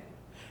forget.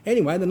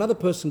 Anyway, another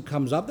person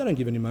comes up, they don't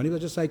give any money, they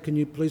just say, can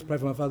you please pray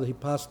for my father, he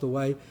passed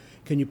away,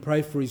 can you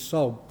pray for his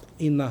soul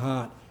in the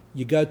heart?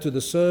 You go to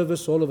the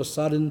service, all of a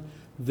sudden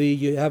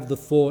you have the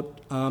thought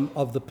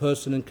of the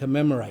person and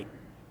commemorate.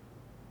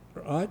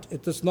 Right?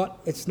 It's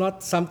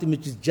not something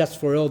which is just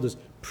for elders.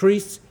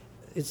 Priests,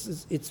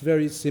 it's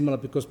very similar,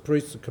 because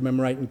priests are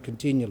commemorating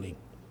continually.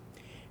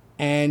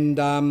 And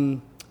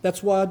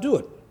that's why I do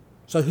it.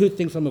 So who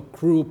thinks I'm a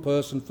cruel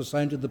person for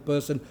saying to the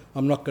person,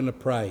 I'm not going to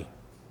pray?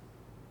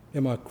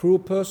 Am I a cruel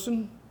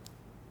person?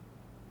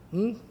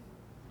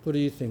 What do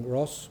you think,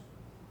 Ross?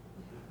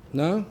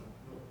 No?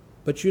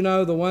 But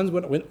the ones,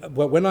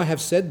 when I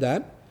have said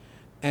that,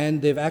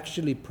 and they've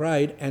actually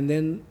prayed, and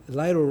then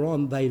later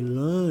on they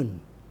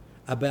learn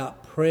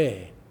about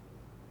prayer.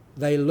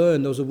 They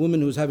learn. There was a woman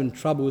who was having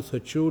trouble with her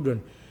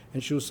children,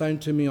 and she was saying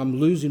to me, I'm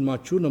losing my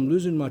children.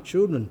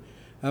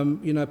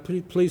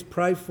 Please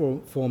pray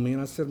for me.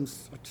 And I said,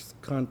 I just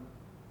can't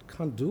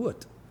do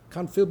it.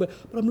 Can't feel, but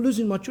I'm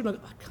losing my children.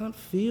 I can't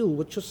feel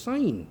what you're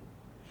saying.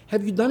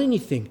 Have you done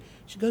anything?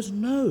 She goes,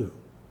 no.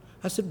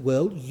 I said,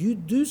 well, you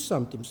do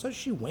something. So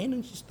she went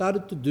and she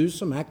started to do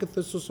some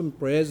akathists or some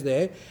prayers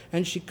there,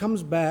 and she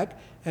comes back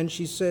and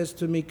she says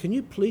to me, can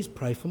you please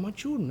pray for my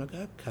children? I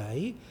go,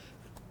 okay.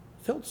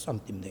 Felt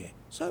something there.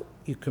 So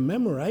you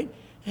commemorate,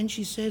 and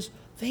she says,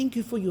 thank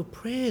you for your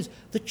prayers.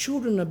 The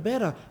children are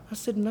better. I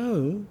said,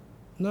 no.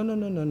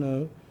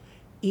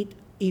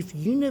 If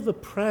you never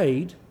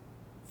prayed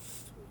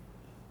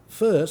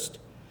first,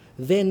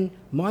 then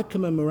my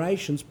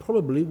commemorations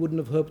probably wouldn't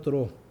have helped at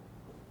all.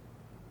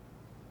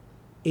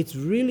 It's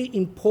really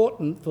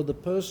important for the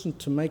person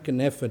to make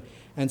an effort.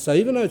 And so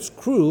even though it's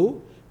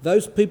cruel,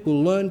 those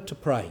people learn to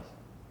pray.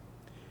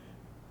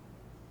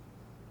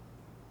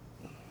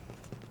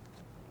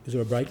 Is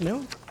there a break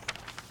now?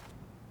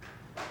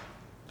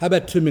 How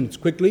about 2 minutes,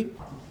 quickly?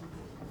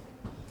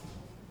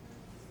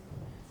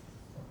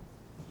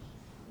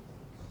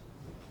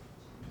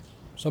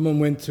 Someone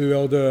went to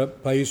Elder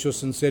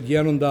Paisios and said,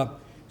 Yerunda,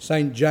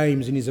 St.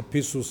 James in his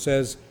epistle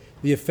says,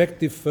 the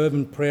effective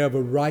fervent prayer of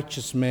a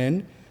righteous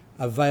man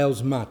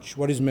avails much.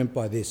 What is meant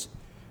by this?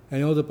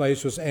 And Elder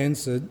Paisios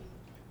answered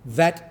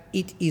that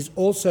it is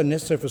also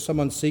necessary for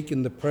someone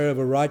seeking the prayer of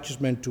a righteous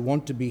man to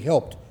want to be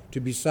helped, to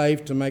be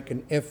saved, to make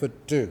an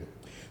effort to.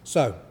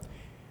 So,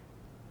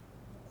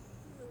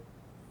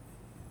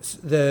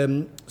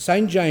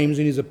 St. James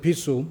in his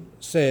epistle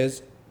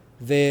says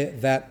there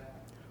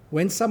that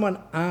when someone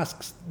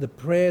asks the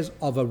prayers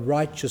of a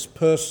righteous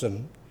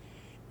person,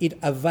 it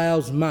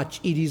avails much,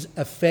 it is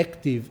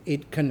effective,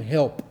 it can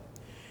help.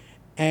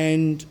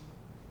 And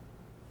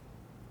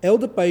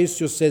Elder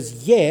Paisios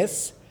says,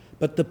 yes,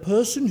 but the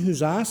person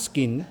who's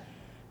asking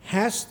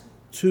has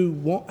to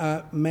want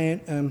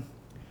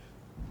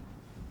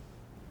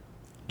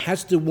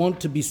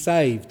to be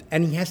saved,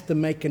 and he has to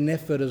make an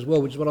effort as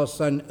well, which is what I was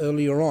saying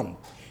earlier on.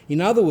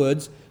 In other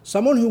words,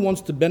 someone who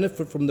wants to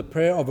benefit from the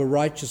prayer of a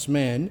righteous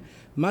man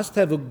must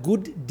have a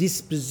good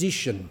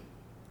disposition.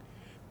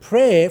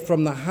 Prayer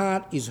from the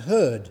heart is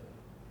heard.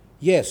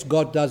 Yes,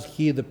 God does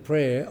hear the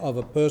prayer of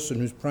a person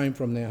who's praying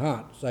from their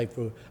heart, say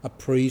for a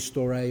priest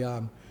or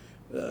an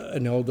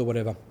elder,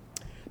 whatever.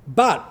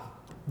 But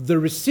the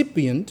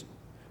recipient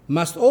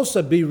must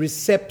also be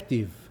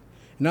receptive.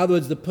 In other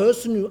words, the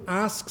person who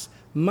asks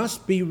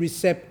must be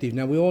receptive.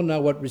 Now, we all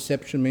know what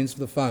reception means for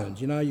the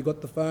phones. You know, you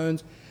got the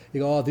phones,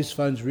 you go, oh, this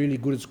phone's really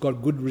good, it's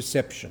got good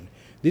reception.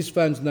 This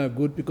phone's no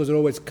good because it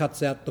always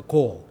cuts out the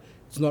call.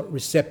 It's not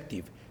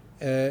receptive.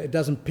 It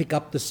doesn't pick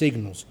up the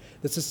signals.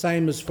 That's the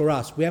same as for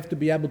us. We have to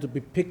be able to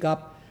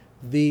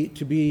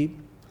to be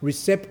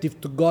receptive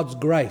to God's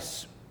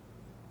grace.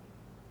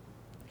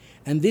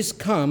 And this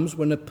comes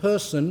when a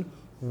person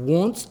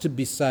wants to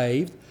be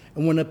saved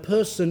and when a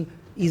person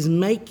is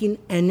making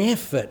an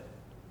effort.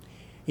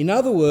 In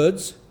other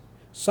words,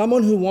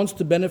 someone who wants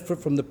to benefit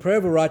from the prayer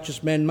of a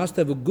righteous man must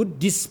have a good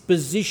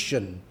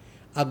disposition,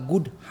 a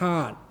good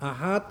heart, a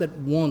heart that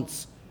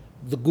wants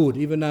the good,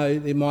 even though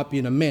they might be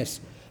in a mess.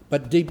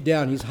 But deep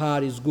down, his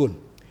heart is good.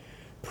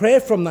 Prayer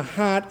from the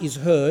heart is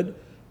heard,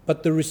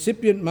 but the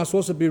recipient must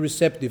also be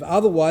receptive.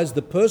 Otherwise,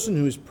 the person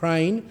who is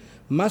praying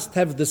must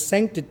have the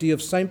sanctity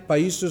of St.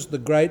 Paisios the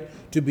Great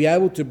to be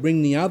able to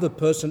bring the other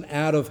person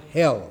out of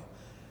hell.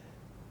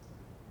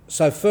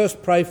 So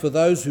first pray for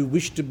those who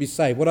wish to be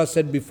saved. What I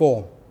said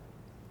before.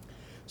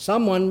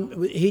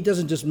 He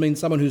doesn't just mean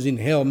someone who's in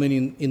hell,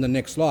 meaning in the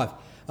next life.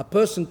 A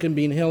person can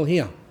be in hell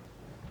here.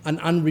 An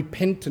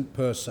unrepentant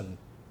person.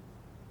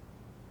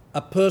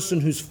 A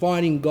person who's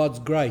fighting God's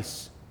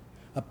grace.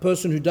 A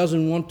person who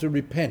doesn't want to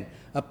repent.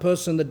 A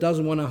person that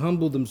doesn't want to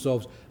humble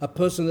themselves. A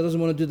person that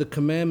doesn't want to do the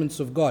commandments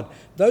of God.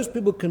 Those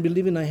people can be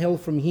living a hell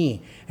from here.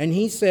 And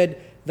he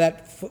said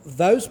that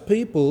those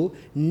people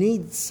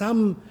need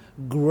some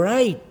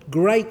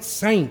great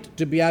saint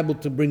to be able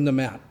to bring them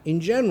out.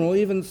 In general,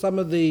 even some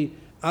of the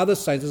other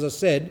saints, as I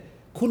said,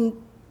 couldn't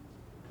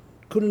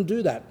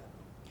do that.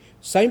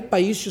 St.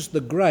 Paisios the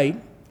Great,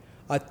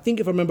 I think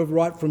if I remember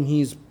right from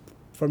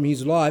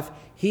his life,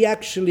 he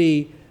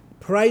actually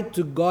prayed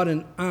to God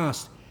and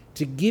asked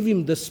to give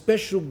him the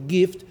special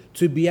gift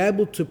to be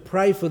able to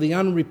pray for the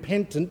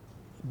unrepentant.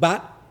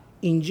 But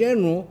in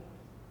general,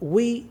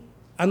 we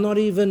are not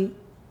even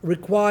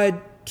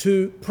required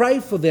to pray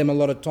for them a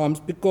lot of times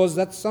because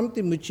that's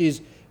something which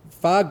is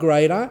far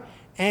greater.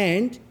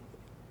 And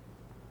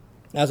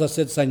as I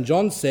said, St.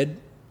 John said,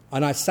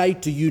 and I say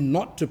to you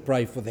not to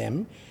pray for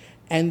them.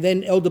 And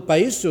then Elder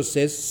Paisios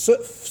says,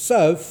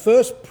 so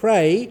first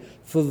pray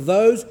for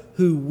those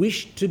who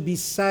wish to be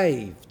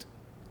saved.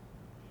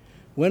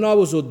 When I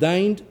was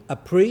ordained a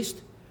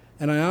priest,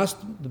 and I asked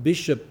the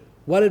bishop,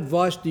 what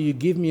advice do you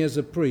give me as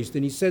a priest?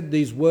 And he said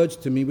these words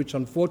to me, which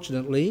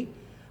unfortunately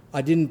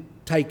I didn't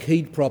take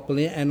heed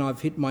properly, and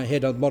I've hit my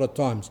head a lot of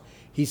times.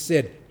 He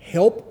said,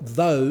 help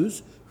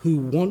those who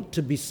want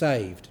to be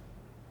saved.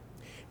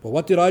 But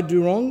what did I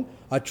do wrong?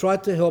 I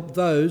tried to help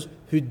those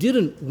who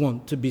didn't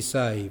want to be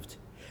saved.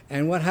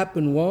 And what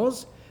happened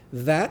was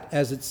that,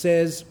 as it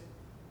says,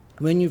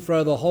 when you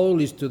throw the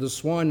holies to the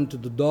swine and to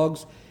the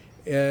dogs,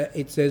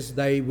 it says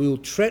they will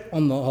tread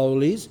on the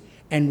holies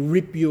and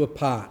rip you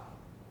apart.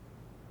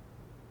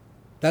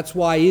 That's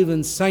why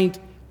even St.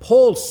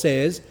 Paul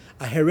says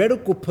a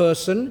heretical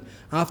person,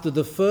 after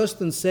the first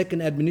and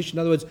second admonition,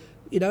 in other words,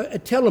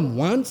 tell them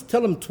once,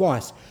 tell them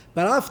twice,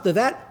 but after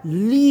that,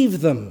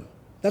 leave them.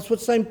 That's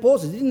what St. Paul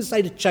says. He didn't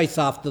say to chase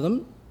after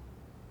them.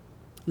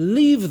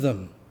 Leave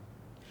them.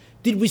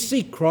 Did we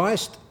see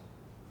Christ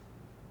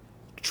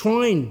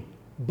trying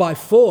by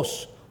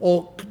force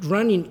or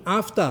running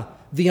after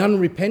the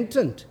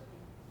unrepentant?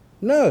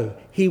 No.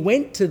 He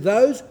went to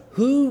those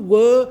who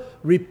were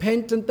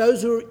repentant,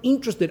 those who were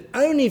interested.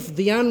 Only if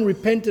the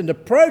unrepentant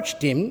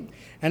approached him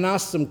and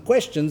asked some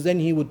questions, then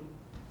he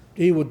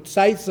would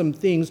say some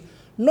things,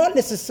 not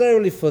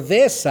necessarily for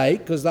their sake,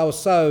 because they were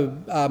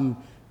so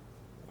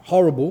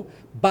horrible,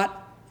 but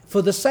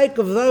for the sake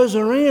of those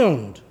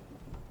around.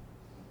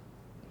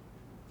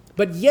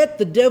 But yet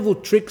the devil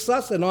tricks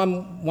us, and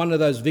I'm one of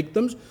those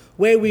victims,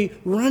 where we're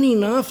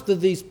running after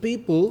these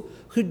people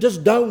who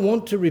just don't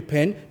want to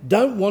repent,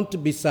 don't want to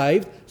be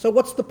saved. So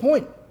what's the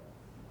point?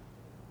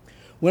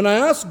 When I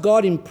ask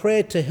God in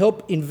prayer to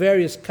help in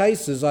various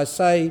cases, I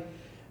say,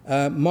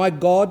 my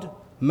God,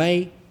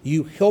 may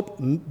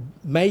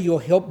may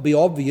your help be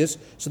obvious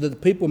so that the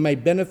people may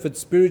benefit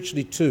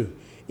spiritually too.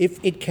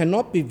 If it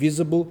cannot be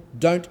visible,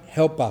 don't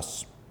help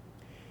us.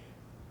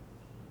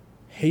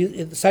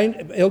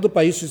 Elder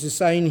Paisius is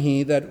saying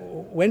here that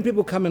when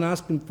people come and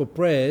ask him for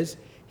prayers,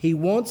 he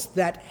wants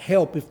that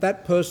help. If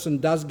that person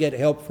does get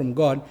help from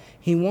God,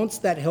 he wants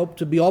that help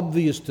to be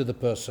obvious to the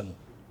person,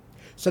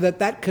 so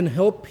that can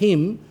help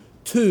him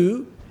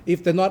too.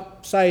 If they're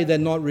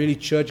not really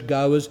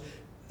churchgoers,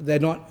 they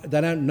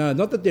don't know.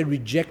 Not that they're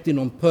rejecting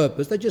on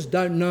purpose, they just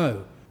don't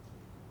know.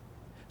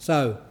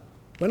 So,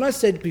 when I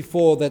said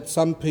before that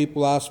some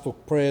people ask for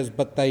prayers,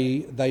 but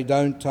they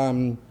don't,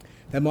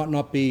 they might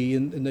not be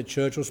in the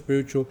church or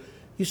spiritual,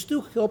 you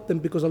still help them,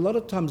 because a lot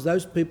of times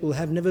those people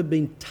have never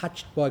been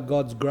touched by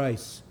God's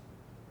grace.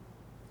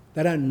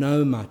 They don't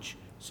know much.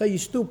 So you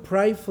still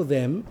pray for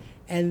them,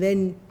 and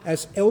then,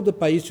 as Elder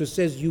Paisius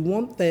says, you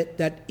want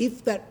that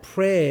if that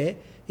prayer,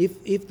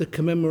 if the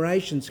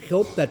commemorations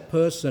help that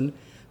person,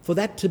 for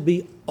that to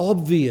be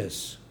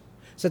obvious,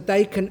 so that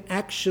they can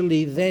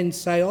actually then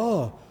say,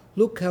 oh,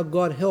 look how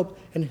God helped,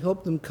 and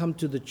help them come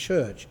to the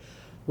church.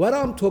 What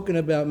I'm talking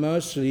about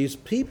mostly is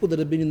people that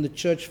have been in the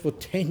church for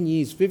 10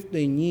 years,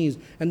 15 years,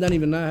 and don't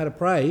even know how to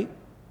pray,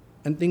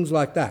 and things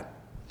like that.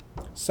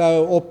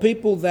 So, or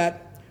people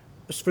that,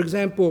 for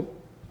example,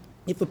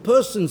 if a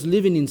person's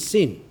living in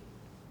sin,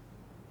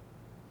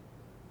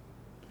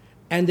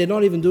 and they're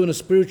not even doing a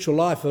spiritual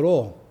life at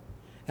all,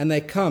 and they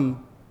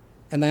come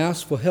and they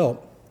ask for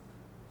help,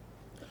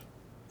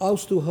 I'll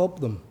still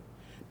help them,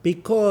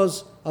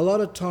 because a lot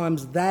of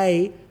times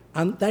they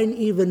don't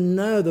even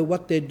know that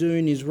what they're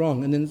doing is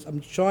wrong. And then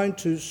I'm trying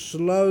to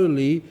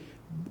slowly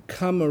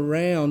come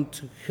around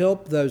to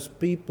help those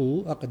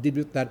people, like I did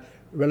with that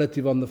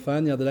relative on the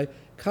phone the other day,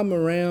 come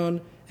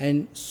around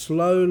and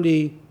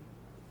slowly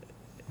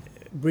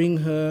bring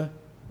her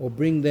or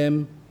bring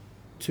them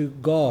to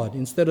God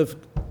instead of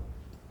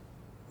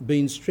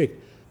being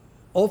strict.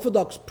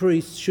 Orthodox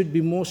priests should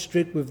be more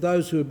strict with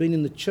those who have been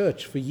in the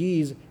church for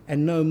years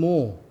and know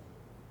more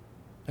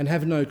and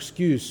have no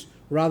excuse,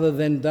 rather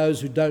than those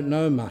who don't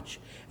know much.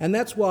 And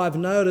that's why I've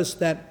noticed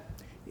that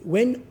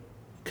when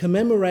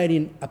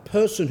commemorating a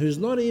person who's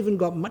not even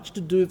got much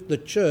to do with the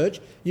church,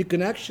 you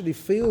can actually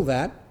feel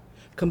that,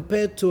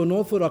 compared to an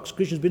Orthodox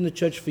Christian who's been in the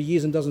church for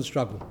years and doesn't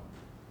struggle.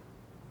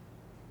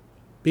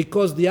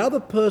 Because the other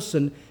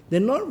person,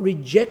 they're not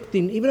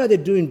rejecting, even though they're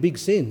doing big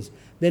sins,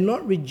 they're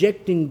not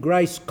rejecting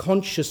grace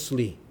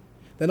consciously.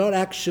 They're not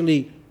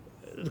actually,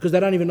 because they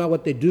don't even know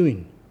what they're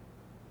doing.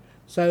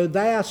 So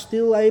they are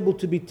still able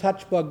to be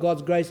touched by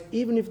God's grace,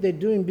 even if they're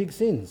doing big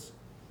sins.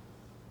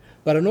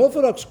 But an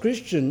Orthodox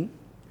Christian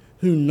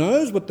who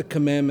knows what the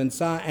commandments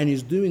are and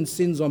is doing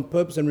sins on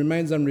purpose and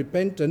remains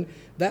unrepentant,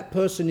 that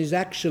person is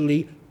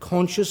actually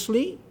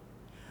consciously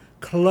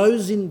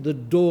closing the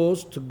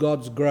doors to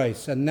God's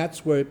grace, and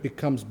that's where it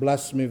becomes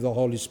blasphemy of the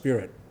Holy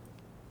Spirit.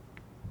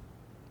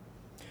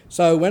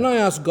 So when I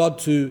ask God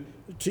to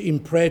in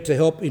prayer to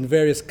help in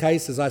various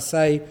cases, I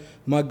say,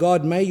 my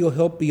God, may your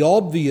help be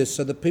obvious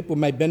so that people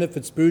may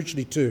benefit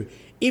spiritually too.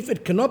 If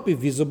it cannot be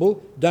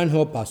visible, don't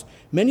help us.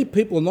 Many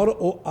people are not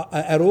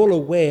at all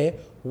aware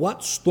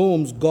what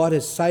storms God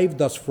has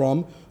saved us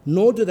from,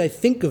 nor do they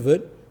think of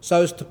it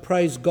so as to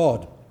praise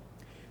God.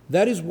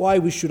 That is why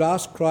we should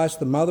ask Christ,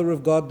 the Mother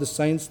of God, the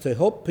saints, to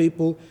help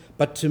people,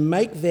 but to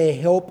make their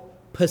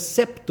help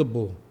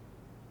perceptible.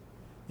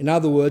 In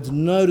other words,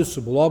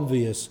 noticeable,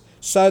 obvious,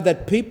 so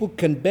that people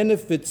can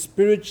benefit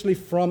spiritually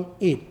from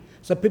it.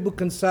 So people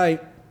can say,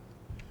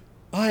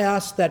 I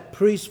asked that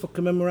priest for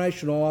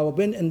commemoration, or I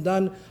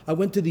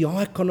went to the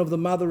icon of the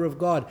Mother of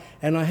God,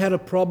 and I had a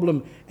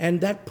problem, and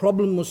that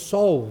problem was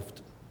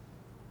solved.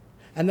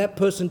 And that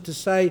person to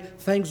say,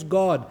 thanks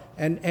God,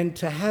 and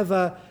to have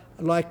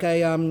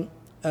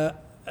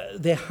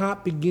their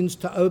heart begins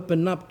to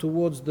open up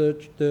towards the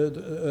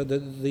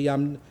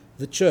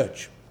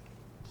church.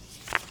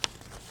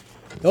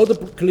 Elder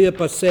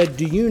Cleopas said,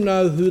 do you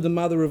know who the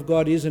Mother of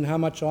God is, and how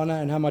much honour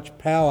and how much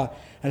power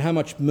and how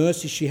much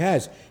mercy she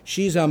has?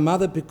 She is our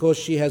mother because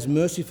she has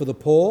mercy for the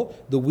poor,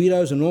 the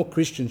widows and all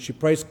Christians. She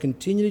prays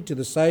continually to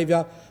the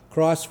Saviour,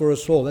 Christ, for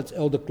us all. That's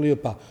Elder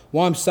Cleopas.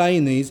 Why I'm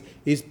saying these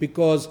is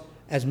because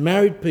as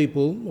married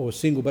people, or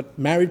single but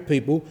married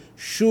people,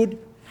 should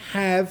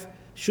have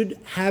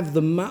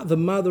the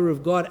Mother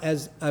of God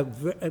as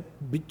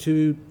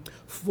to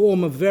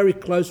form a very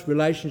close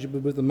relationship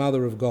with the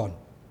Mother of God.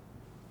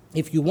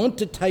 If you want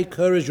to take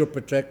her as your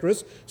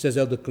protectress, says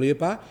Elder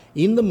Cleopas,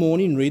 in the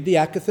morning read the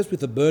Akathist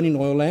with a burning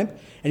oil lamp,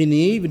 and in the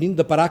evening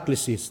the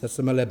Paraklesis, that's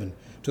the Malebin,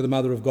 to the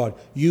Mother of God.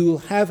 You will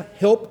have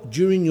help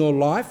during your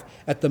life,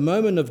 at the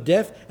moment of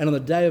death, and on the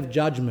day of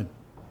judgment.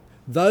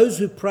 Those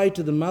who pray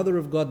to the Mother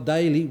of God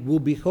daily will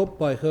be helped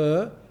by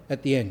her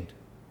at the end.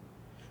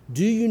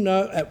 Do you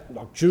know,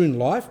 during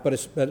life,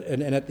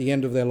 and at the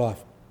end of their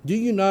life, do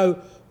you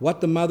know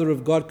what the Mother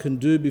of God can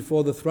do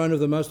before the throne of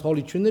the Most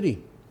Holy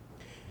Trinity?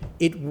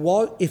 If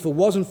it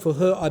wasn't for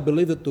her, I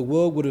believe that the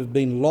world would have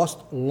been lost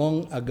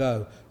long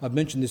ago. I've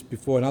mentioned this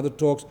before in other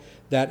talks,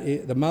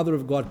 that the Mother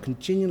of God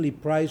continually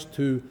prays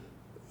to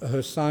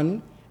her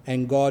son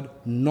and God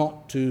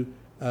not to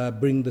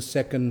bring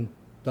the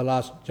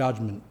last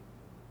judgment,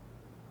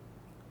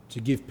 to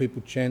give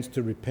people chance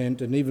to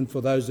repent, and even for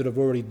those that have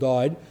already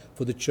died,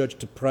 for the church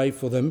to pray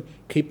for them,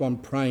 keep on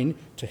praying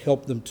to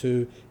help them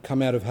to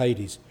come out of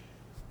Hades.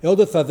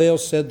 Elder Thaddäus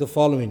said the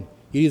following: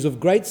 "It is of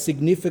great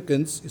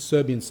significance," a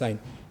Serbian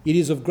saint, "it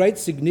is of great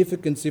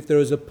significance if there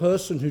is a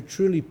person who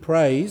truly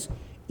prays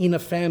in a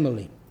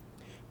family.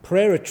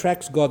 Prayer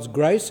attracts God's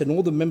grace, and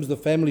all the members of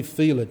the family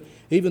feel it.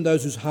 Even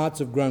those whose hearts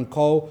have grown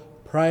cold,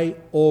 pray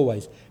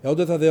always."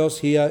 Elder Thaddäus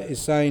here is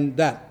saying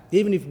that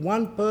even if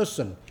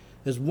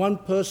there's one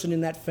person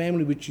in that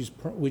family which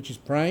is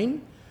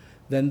praying,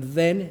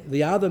 then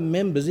the other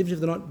members, even if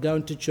they're not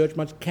going to church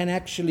much, can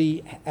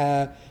actually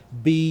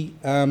be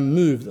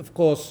moved. Of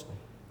course,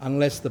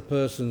 unless the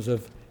persons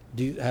have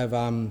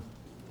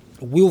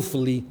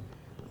willfully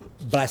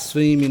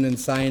blaspheming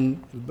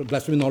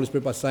the Holy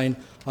Spirit by saying,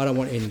 "I don't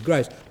want any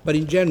grace." But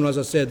in general, as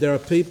I said, there are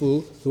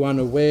people who are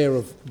unaware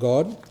of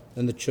God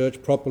and the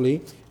church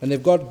properly, and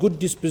they've got good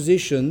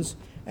dispositions,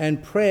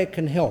 and prayer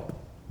can help.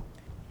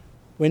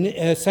 When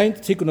Saint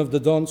Tikhon of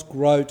Dodonsk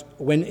wrote,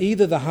 "When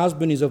either the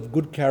husband is of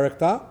good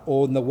character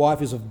or the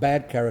wife is of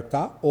bad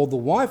character, or the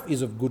wife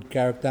is of good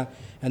character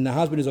and the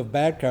husband is of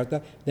bad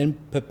character, then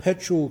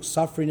perpetual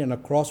suffering and a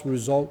cross will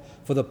result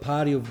for the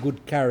party of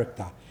good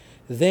character.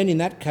 Then in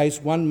that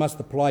case one must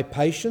apply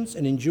patience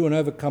and endure and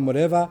overcome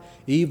whatever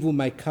evil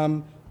may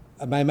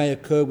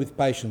occur with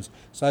patience."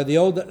 So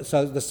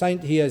the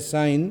saint here is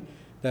saying,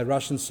 the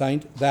Russian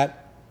saint,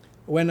 that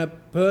when a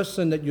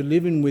person that you're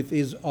living with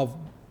is of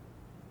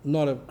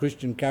not a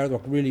Christian character,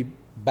 or really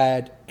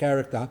bad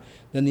character,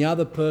 then the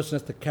other person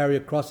has to carry a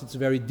cross. It's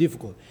very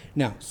difficult.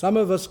 Now, some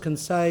of us can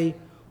say,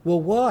 well,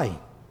 why?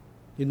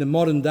 In the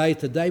modern day,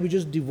 today, we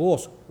just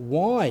divorce.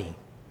 Why?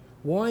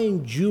 Why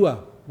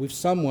endure with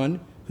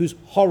someone who's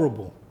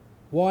horrible?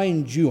 Why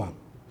endure?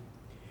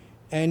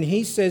 And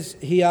he says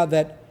here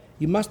that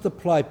you must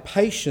apply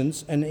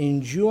patience and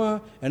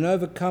endure and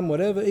overcome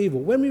whatever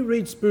evil. When we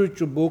read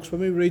spiritual books, when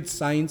we read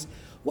saints,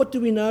 what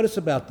do we notice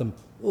about them?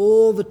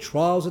 All the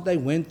trials that they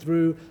went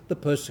through, the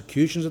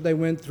persecutions that they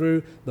went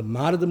through, the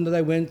martyrdom that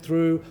they went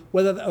through,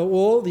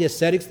 all the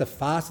ascetics, the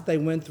fast that they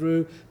went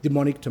through,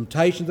 demonic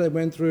temptations that they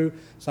went through.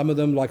 Some of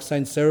them, like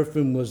Saint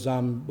Seraphim, was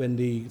when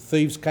the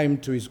thieves came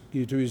to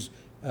his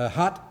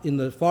hut in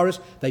the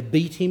forest, they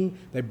beat him,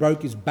 they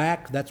broke his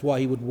back. That's why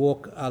he would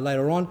walk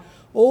later on.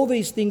 All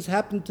these things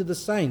happened to the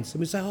saints.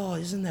 And we say, oh,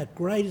 isn't that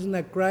great? Isn't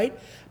that great?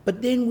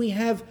 But then we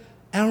have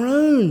our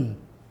own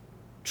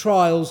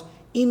trials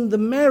in the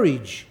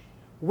marriage,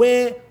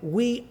 where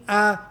we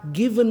are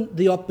given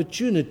the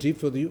opportunity,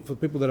 for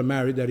people that are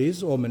married, that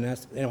is, or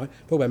monastic, anyway,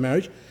 talk about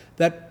marriage,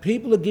 that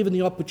people are given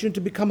the opportunity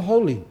to become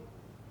holy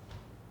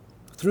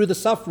through the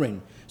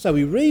suffering. So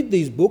we read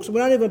these books, and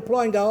we don't even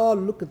apply and go, oh,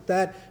 look at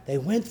that. They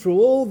went through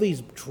all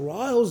these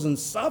trials and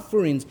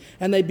sufferings,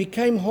 and they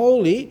became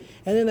holy,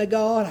 and then they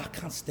go, oh, I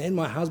can't stand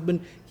my husband.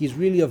 He's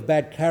really of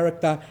bad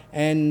character,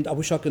 and I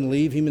wish I could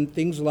leave him, and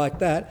things like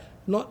that.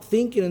 Not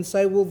thinking and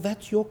say, well,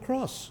 that's your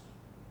cross.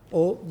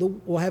 Or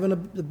having a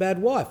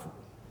bad wife.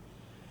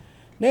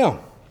 Now,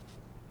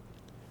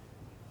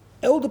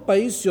 Elder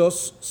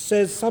Paisios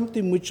says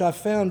something which I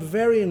found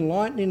very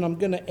enlightening. I'm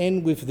going to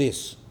end with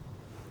this.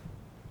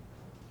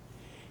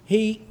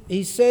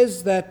 He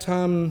says that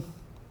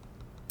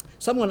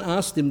someone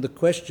asked him the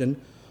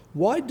question,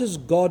 why does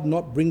God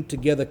not bring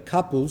together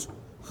couples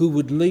who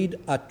would lead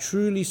a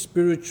truly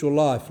spiritual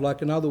life?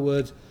 Like, in other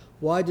words,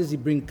 why does he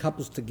bring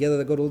couples together?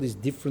 They've got all these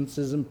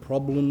differences and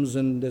problems,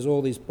 and there's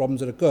all these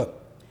problems that occur.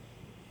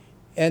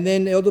 And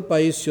then Elder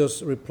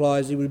Paisios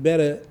replies,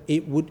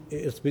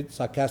 it's a bit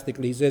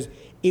sarcastically, he says,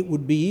 it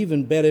would be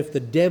even better if the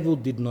devil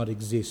did not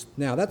exist.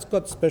 Now, that's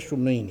got special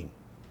meaning.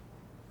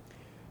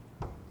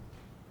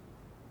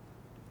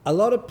 A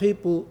lot of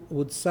people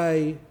would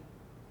say,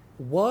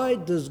 why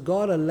does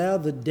God allow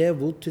the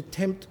devil to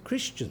tempt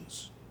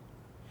Christians?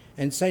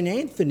 And St.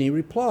 Anthony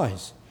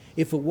replies,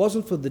 if it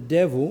wasn't for the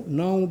devil,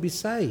 no one would be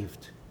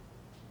saved.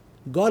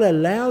 God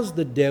allows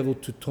the devil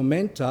to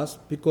torment us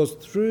because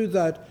through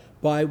that,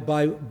 by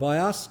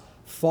us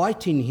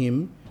fighting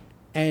him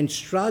and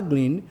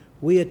struggling,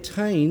 we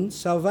attain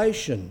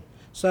salvation.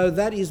 So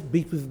that is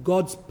with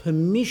God's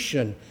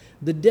permission.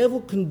 The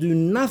devil can do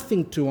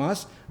nothing to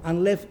us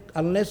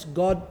unless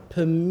God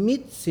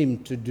permits him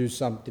to do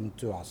something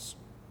to us.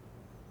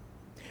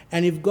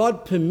 And if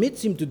God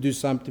permits him to do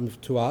something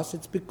to us,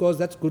 it's because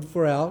that's good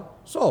for our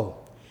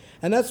soul.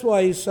 And that's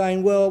why he's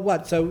saying, well,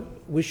 what? So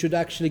we should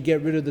actually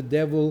get rid of the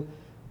devil.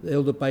 The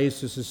Elder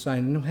Paisios is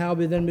saying, how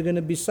then we're going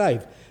to be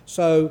saved?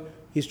 So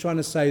he's trying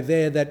to say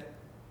there that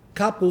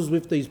couples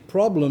with these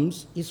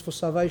problems is for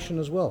salvation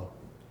as well.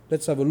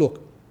 Let's have a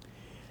look.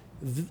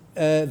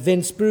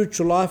 Then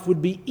spiritual life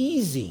would be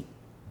easy.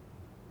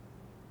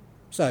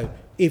 So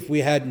if we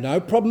had no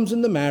problems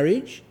in the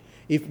marriage,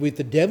 if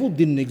the devil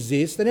didn't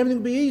exist, then everything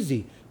would be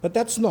easy. But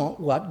that's not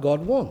what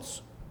God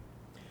wants.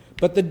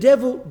 But the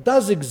devil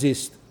does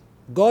exist.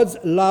 God's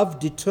love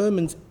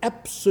determines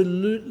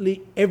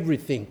absolutely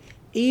everything.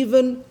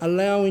 even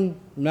allowing,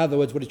 in other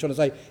words, what he's trying to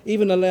say,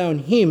 even allowing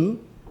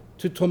him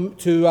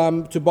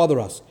to bother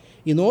us.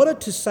 In order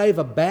to save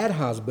a bad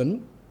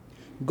husband,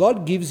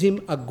 God gives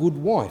him a good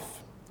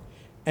wife,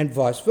 and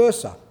vice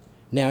versa.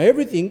 Now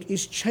everything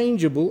is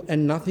changeable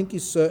and nothing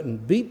is certain.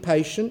 Be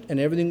patient and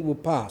everything will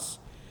pass.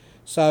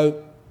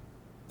 So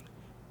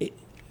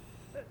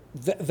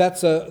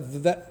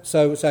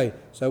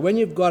so when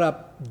you've got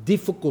a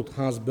difficult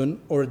husband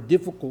or a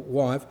difficult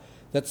wife,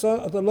 that's a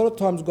lot of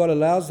times God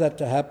allows that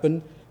to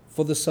happen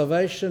for the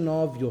salvation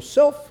of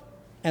yourself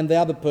and the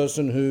other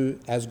person who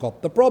has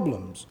got the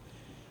problems.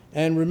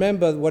 And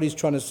remember what he's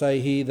trying to say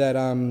here, that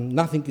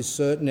nothing is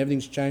certain,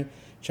 everything's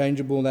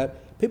changeable,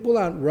 that people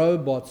aren't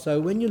robots.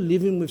 So when you're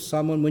living with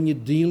someone, when you're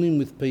dealing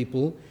with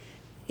people,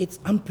 it's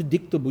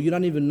unpredictable. You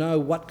don't even know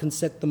what can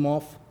set them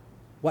off,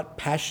 what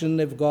passion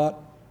they've got,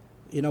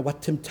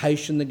 what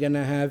temptation they're going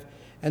to have.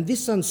 And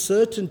this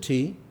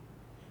uncertainty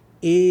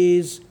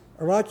is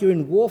like you're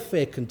in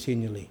warfare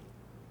continually.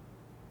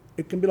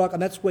 It can be like,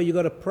 and that's where you've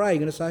got to pray. You're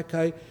going to say,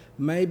 okay,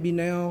 maybe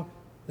now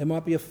there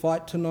might be a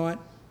fight tonight.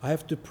 I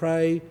have to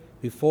pray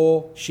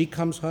before she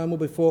comes home or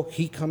before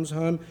he comes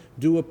home,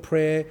 do a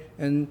prayer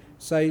and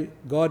say,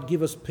 God,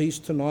 give us peace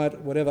tonight,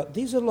 whatever.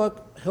 These are like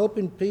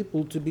helping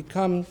people to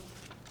become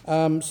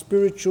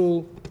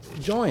spiritual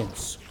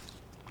giants.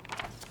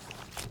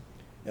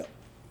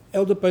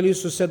 Elder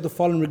Paulus said the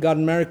following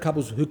regarding married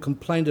couples who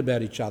complained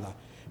about each other.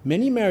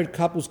 Many married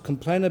couples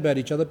complain about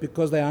each other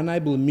because they are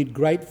unable amid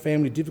great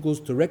family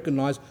difficulties to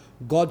recognise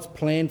God's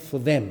plan for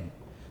them.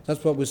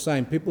 That's what we're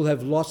saying. People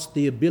have lost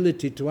the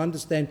ability to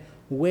understand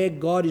where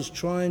God is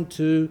trying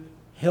to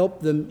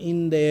help them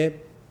in their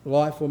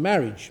life or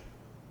marriage.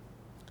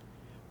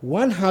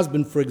 One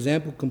husband, for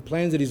example,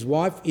 complains that his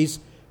wife is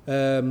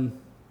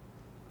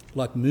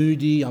like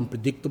moody,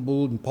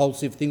 unpredictable,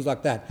 impulsive, things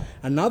like that.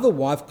 Another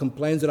wife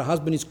complains that her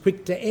husband is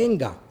quick to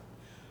anger.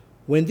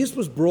 When this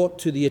was brought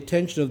to the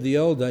attention of the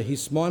elder, he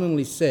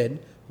smilingly said,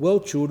 well,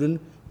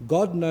 children,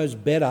 God knows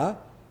better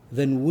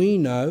than we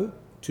know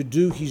to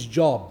do his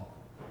job.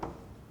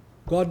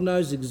 God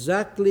knows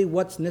exactly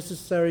what's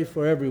necessary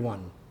for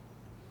everyone.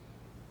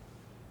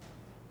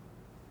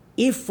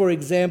 If, for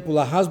example,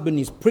 a husband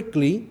is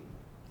prickly,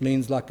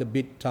 means like a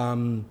bit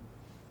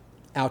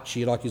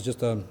ouchy, like he's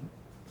just a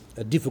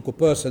difficult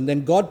person,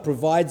 then God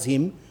provides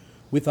him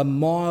with a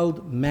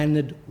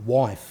mild-mannered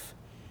wife,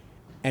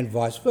 and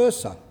vice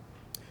versa.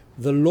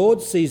 The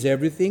Lord sees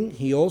everything.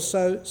 He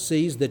also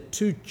sees that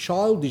two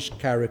childish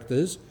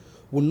characters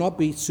will not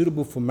be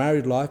suitable for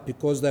married life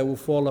because they will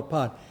fall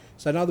apart.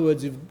 So in other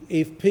words,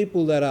 if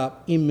people that are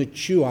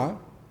immature,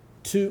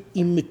 two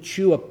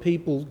immature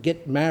people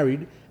get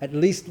married, at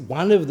least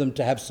one of them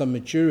to have some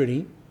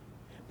maturity,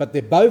 but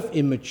they're both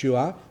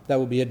immature, that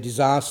will be a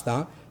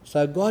disaster.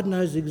 So God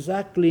knows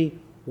exactly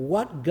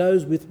what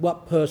goes with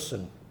what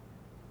person.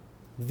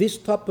 This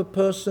type of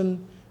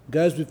person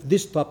goes with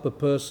this type of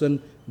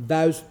person.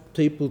 Those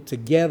people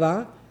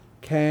together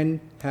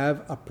can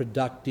have a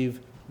productive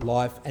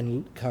life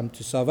and come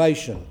to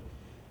salvation.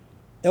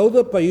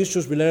 Elder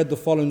Paisios related the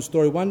following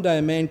story. One day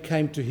a man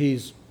came to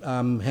his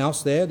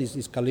house there, this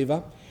is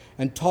Kaliva,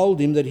 and told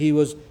him that he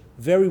was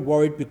very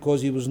worried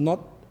because he was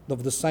not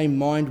of the same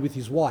mind with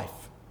his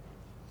wife.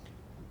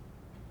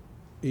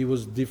 He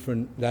was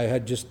different, they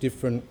had just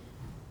different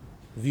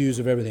views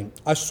of everything.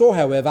 I saw,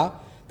 however,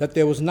 that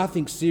there was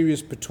nothing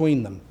serious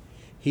between them.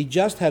 He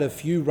just had a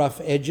few rough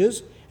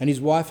edges, and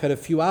his wife had a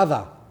few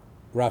other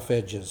rough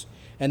edges,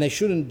 and they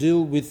couldn't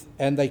deal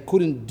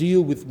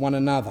with one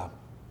another.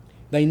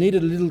 They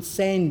needed a little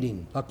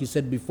sanding, like you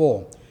said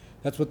before.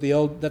 That's what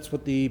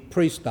the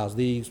priest does,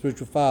 the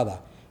spiritual father,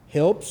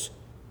 helps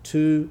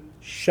to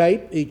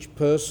shape each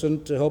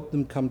person to help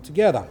them come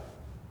together.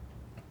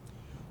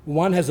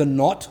 One has a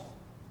knot,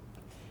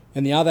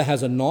 and the other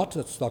has a knot.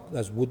 That's like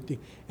those wood.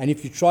 And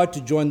if you try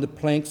to join the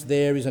planks,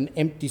 there is an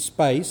empty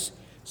space.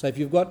 So if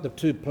you've got the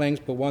two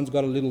planks, but one's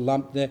got a little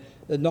lump there,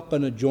 they're not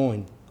going to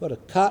join. Got to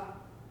cut,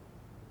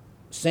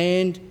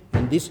 sand,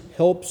 and this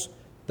helps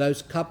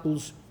those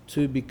couples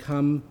to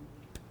become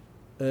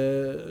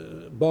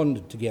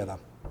bonded together.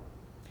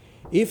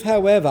 If,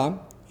 however,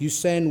 you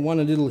sand one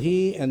a little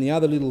here and the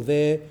other little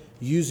there,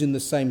 using the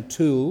same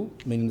tool,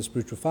 meaning the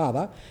spiritual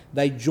father,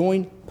 they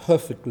join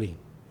perfectly.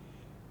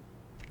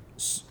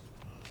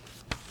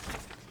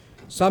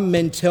 Some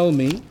men tell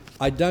me,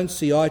 I don't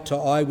see eye to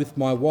eye with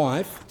my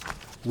wife.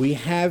 We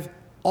have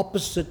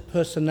opposite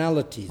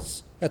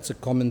personalities. That's a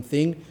common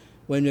thing.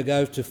 When you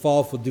go to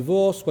file for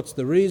divorce, what's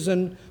the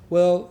reason?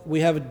 Well,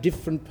 we have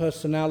different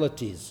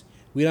personalities.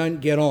 We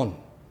don't get on.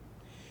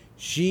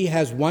 She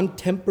has one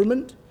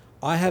temperament,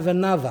 I have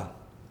another.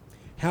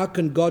 How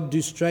can God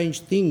do strange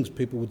things,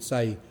 people would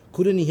say?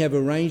 Couldn't he have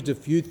arranged a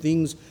few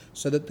things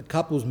so that the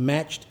couples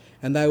matched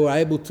and they were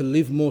able to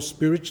live more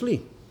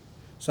spiritually?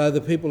 So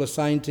the people are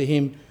saying to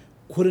him,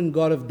 couldn't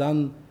God have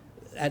done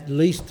at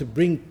least to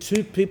bring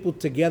two people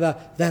together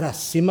that are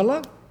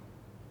similar?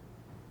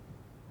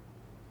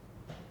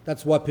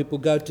 That's why people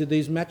go to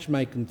these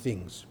matchmaking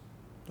things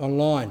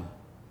online.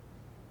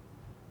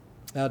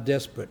 How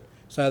desperate.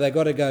 So they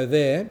got to go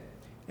there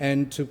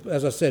and, to,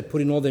 as I said,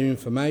 put in all their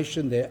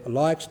information, their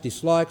likes,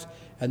 dislikes,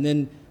 and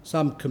then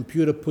some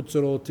computer puts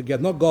it all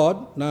together. Not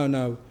God,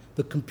 no.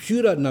 The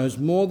computer knows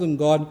more than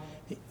God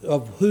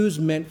of who's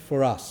meant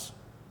for us.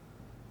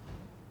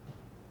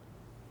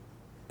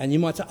 And you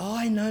might say,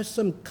 I know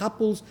some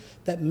couples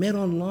that met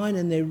online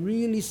and they're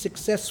really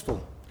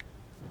successful.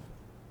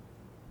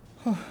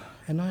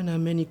 And I know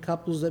many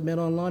couples that met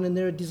online and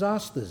they're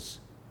disasters.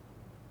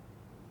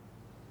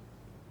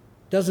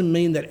 Doesn't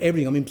mean that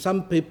everything.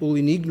 Some people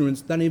in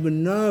ignorance don't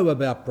even know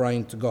about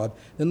praying to God.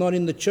 They're not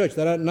in the church.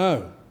 They don't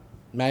know.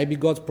 Maybe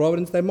God's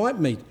providence they might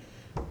meet.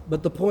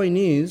 But the point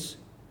is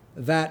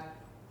that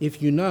if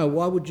you know,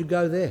 why would you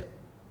go there?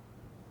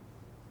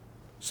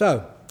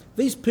 So,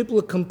 these people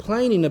are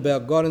complaining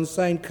about God and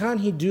saying,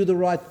 can't he do the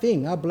right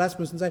thing? How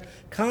blasphemous, and saying,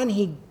 can't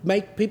he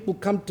make people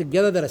come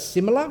together that are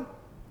similar?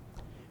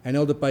 And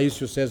Elder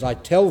Paisios says, I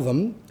tell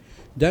them,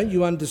 don't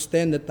you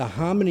understand that the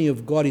harmony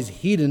of God is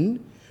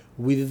hidden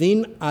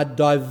within a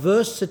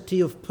diversity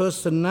of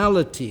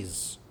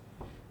personalities?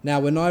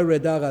 Now, when I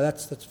read that,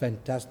 that's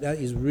fantastic. That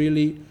is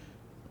really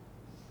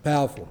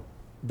powerful.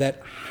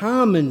 That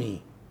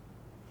harmony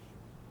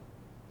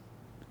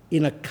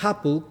in a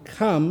couple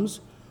comes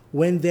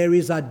when there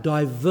is a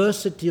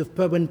diversity of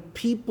when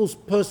people's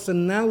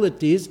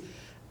personalities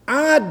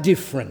are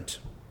different.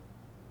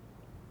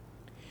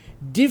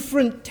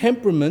 Different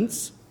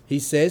temperaments, he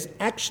says,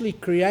 actually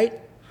create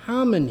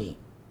harmony.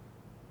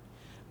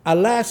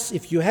 Alas,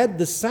 if you had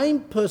the same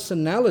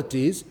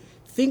personalities,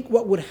 think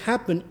what would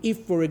happen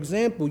if, for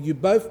example, you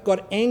both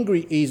got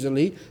angry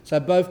easily. So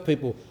both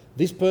people,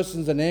 this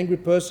person's an angry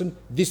person,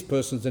 this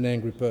person's an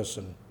angry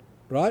person,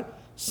 right?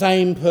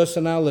 Same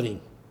personality.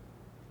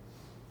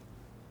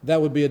 That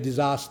would be a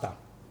disaster.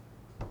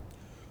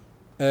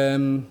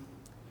 You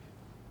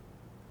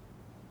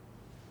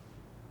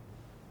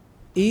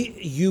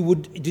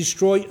would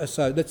destroy.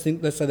 So let's say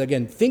that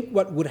again. Think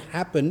what would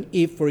happen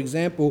if, for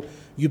example,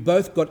 you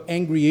both got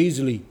angry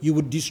easily. You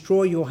would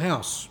destroy your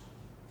house.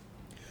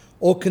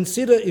 Or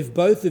consider if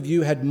both of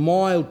you had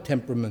mild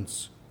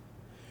temperaments.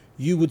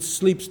 You would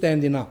sleep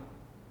standing up.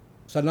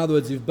 So in other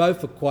words, if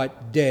both are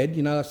quite dead,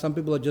 some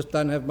people just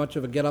don't have much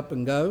of a get up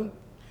and go.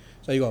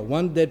 So you got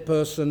one dead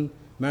person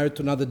married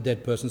to another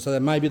dead person. So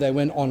that maybe they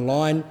went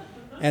online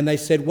and they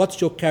said,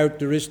 what's your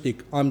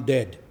characteristic? I'm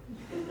dead.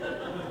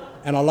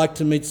 And I like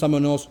to meet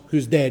someone else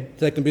who's dead,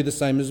 so they can be the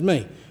same as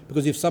me.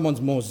 Because if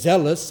someone's more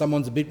zealous,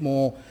 someone's a bit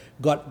more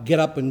got get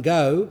up and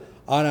go,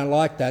 I don't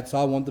like that, so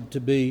I want them to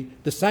be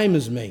the same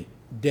as me,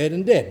 dead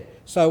and dead.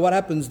 So what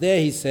happens there,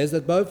 he says,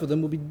 that both of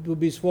them will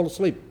be fall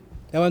asleep.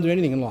 They won't do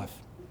anything in life.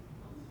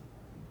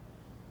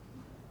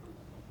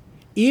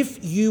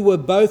 If you were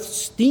both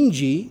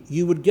stingy,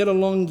 you would get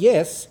along,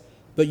 yes,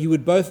 but you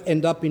would both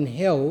end up in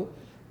hell.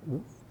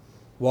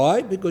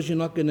 Why? Because you're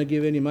not going to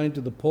give any money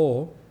to the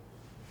poor.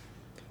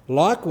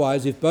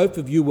 Likewise, if both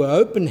of you were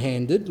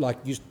open-handed, like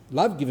you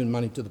love giving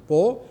money to the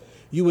poor,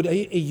 would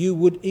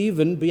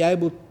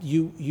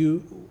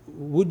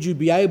you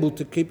be able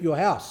to keep your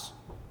house?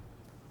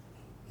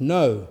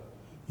 No.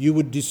 You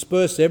would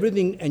disperse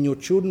everything and your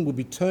children would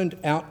be turned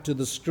out to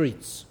the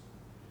streets.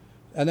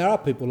 And there are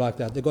people like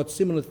that. They've got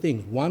similar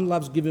things. One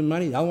loves giving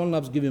money, the other one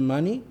loves giving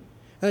money,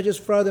 and they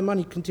just throw their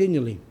money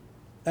continually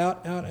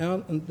out,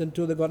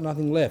 until they've got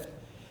nothing left.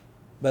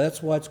 But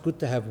that's why it's good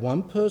to have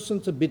one person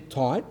that's a bit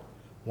tight,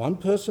 one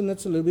person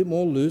that's a little bit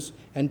more loose,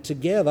 and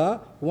together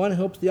one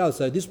helps the other.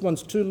 So this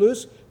one's too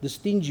loose, the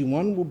stingy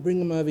one will bring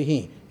them over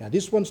here. Now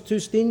this one's too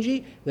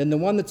stingy, then the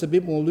one that's a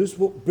bit more loose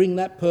will bring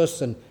that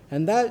person.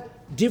 And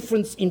that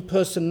difference in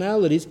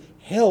personalities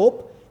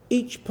help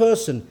each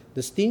person.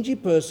 The stingy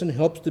person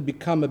helps to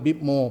become a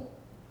bit more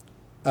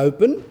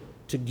open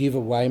to give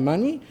away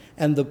money,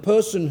 and the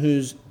person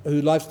who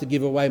likes to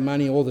give away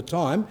money all the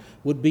time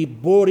would be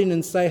brought in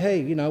and say,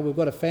 hey, we've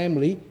got a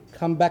family,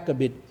 come back a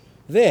bit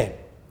there.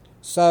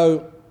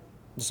 So,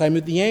 the same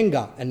with the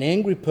anger. An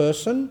angry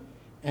person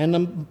and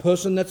a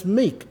person that's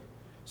meek.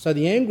 So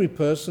the angry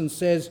person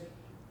says,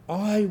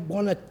 I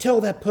want to tell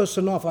that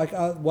person off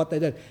what they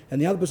did. And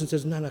the other person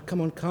says, no,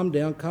 come on, calm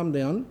down.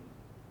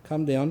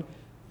 The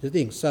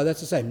thing. So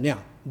that's the same. Now,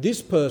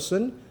 this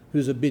person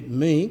who's a bit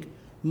meek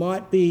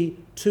might be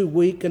too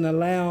weak and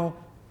allow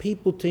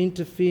people to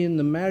interfere in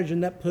the marriage,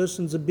 and that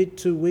person's a bit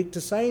too weak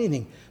to say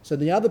anything. So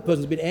the other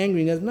person's a bit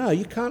angry and goes, no,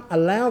 you can't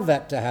allow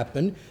that to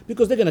happen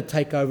because they're going to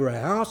take over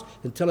our house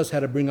and tell us how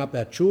to bring up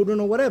our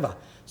children or whatever.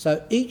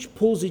 So each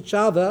pulls each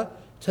other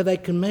so they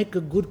can make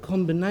a good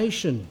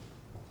combination.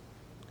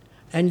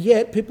 And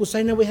yet people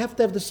say, no, we have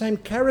to have the same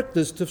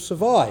characters to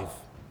survive.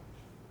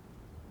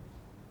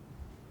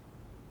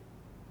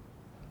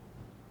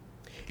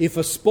 If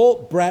a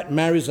sport brat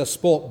marries a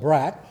sport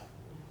brat,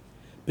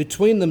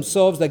 between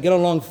themselves they get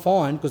along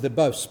fine because they're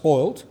both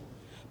spoilt,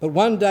 but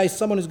one day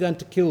someone is going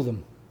to kill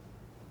them.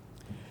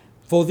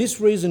 For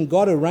this reason,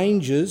 God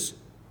arranges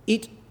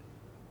it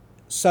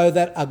so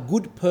that a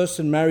good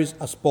person marries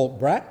a spoilt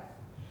brat,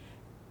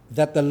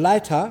 that the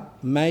latter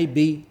may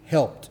be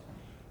helped.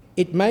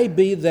 It may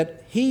be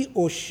that he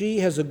or she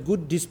has a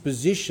good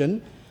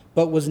disposition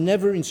but was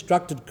never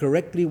instructed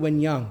correctly when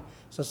young.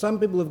 So some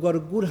people have got a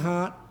good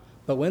heart,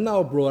 but when they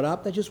were brought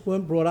up, they just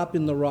weren't brought up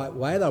in the right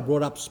way. They were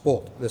brought up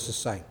sport, let's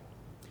just say.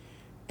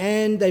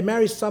 And they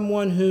marry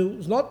someone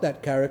who's not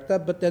that character,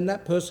 but then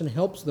that person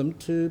helps them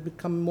to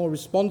become more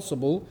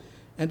responsible.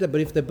 But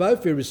if they're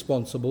both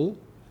irresponsible,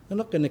 they're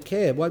not going to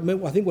care.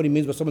 I think what he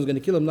means by someone's going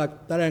to kill them,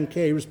 like they don't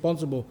care,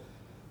 irresponsible.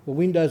 The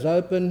window's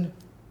open,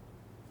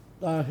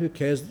 who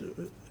cares?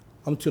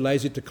 I'm too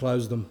lazy to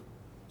close them.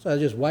 So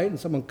they just wait and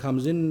someone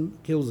comes in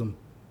and kills them.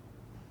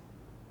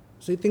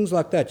 See, things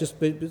like that.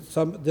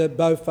 They're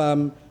both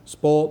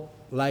sport,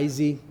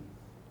 lazy,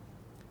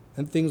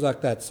 and things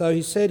like that. So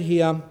he said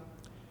here,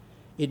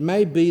 it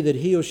may be that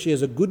he or she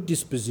has a good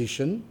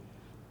disposition,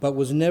 but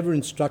was never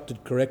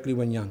instructed correctly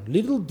when young.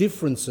 Little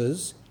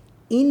differences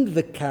in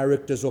the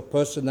characters or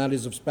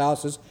personalities of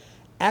spouses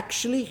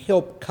actually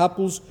help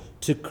couples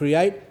to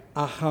create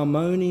a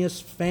harmonious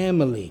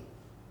family.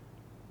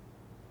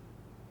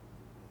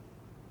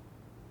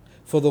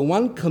 For the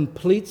one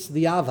completes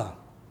the other.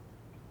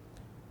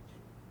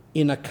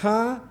 In a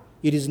car,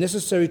 it is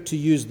necessary to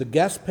use the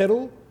gas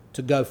pedal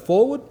to go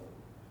forward,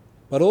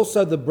 but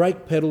also the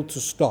brake pedal to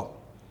stop.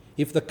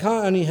 If the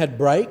car only had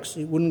brakes,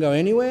 it wouldn't go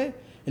anywhere,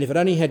 and if it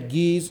only had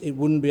gears, it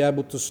wouldn't be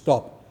able to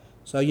stop.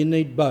 So you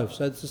need both.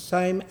 So it's the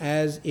same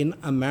as in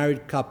a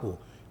married couple.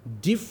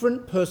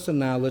 Different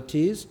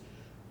personalities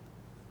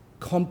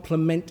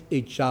complement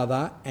each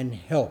other and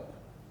help.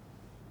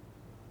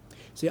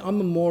 See,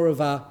 I'm more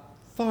of a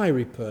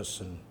fiery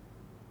person.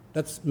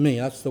 That's me,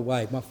 that's the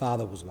way. My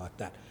father was like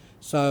that.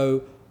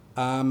 So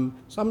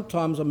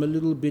sometimes I'm a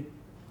little bit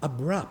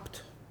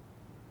abrupt.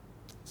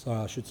 Sorry,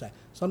 I should say.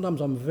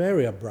 Sometimes I'm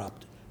very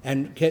abrupt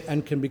and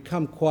can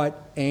become quite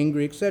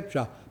angry,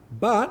 etc.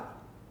 But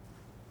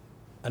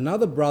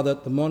another brother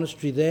at the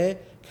monastery there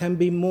can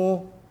be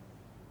more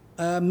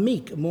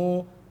meek,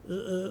 more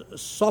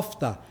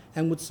softer,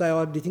 and would say,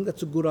 oh, do you think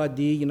that's a good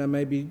idea,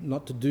 maybe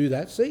not to do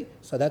that? See?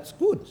 So that's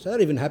good. So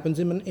that even happens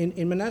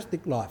in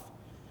monastic life.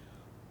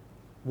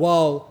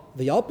 While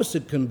the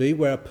opposite can be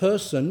where a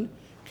person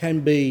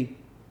can be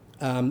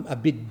a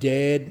bit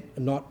dead,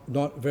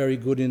 not very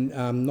good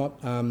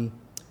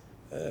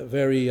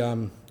very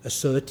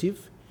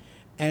assertive,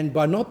 and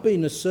by not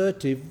being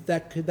assertive,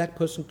 that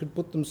person could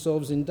put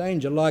themselves in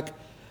danger. Like,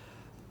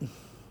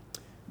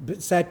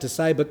 sad to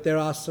say, but there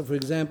are, for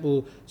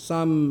example,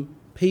 some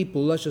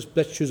people. Let's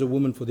choose a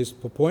woman for this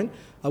point.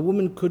 A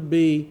woman could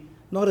be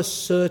not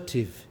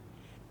assertive,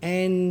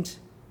 and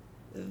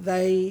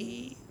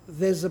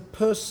there's a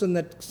person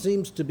that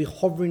seems to be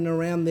hovering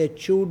around their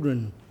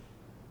children,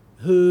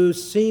 who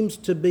seems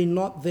to be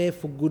not there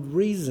for good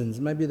reasons.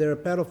 Maybe they're a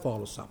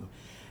pedophile or something.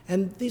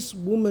 And this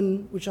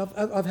woman, which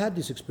I've had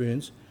this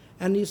experience,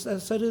 and I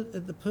said to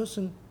the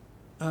person,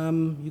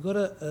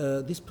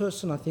 this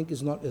person I think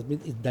is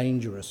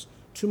dangerous.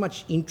 Too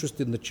much interest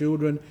in the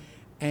children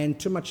and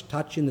too much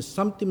touching. There's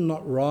something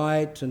not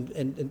right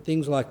and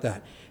things like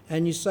that.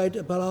 And you say,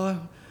 but I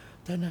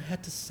don't know how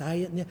to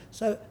say it.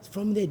 So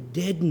from their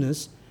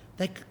deadness,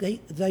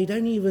 they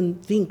don't even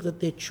think that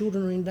their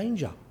children are in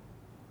danger.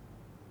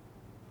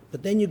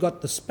 But then you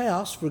got the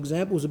spouse, for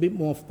example, who's a bit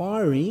more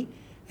fiery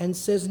and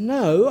says,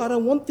 no, I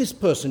don't want this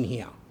person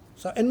here.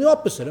 So, and the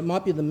opposite, it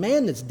might be the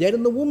man that's dead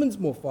and the woman's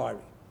more fiery.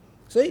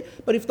 See?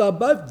 But if they're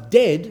both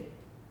dead,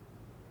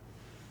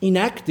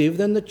 inactive,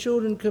 then the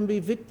children can be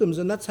victims,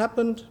 and that's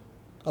happened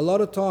a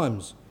lot of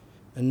times.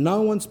 And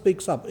no one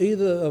speaks up.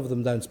 Either of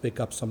them don't speak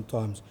up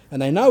sometimes.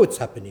 And they know it's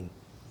happening.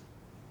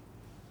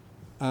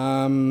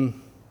 Anyway,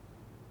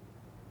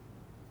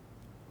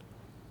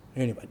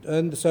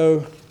 and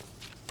so,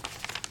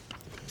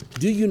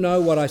 do you know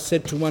what I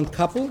said to one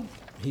couple?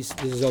 This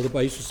is Elder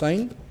Bayus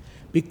saying,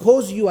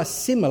 because you are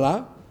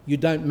similar, you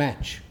don't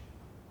match.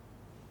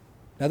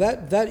 Now they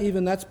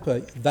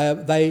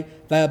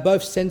are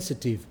both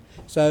sensitive.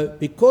 So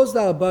because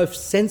they are both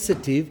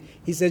sensitive,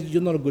 he says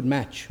you're not a good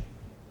match.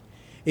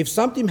 If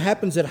something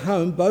happens at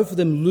home, both of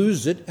them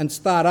lose it and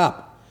start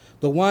up.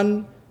 The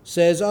one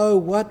says, oh,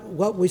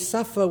 what we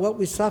suffer.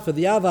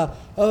 The other,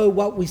 oh,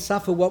 what we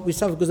suffer,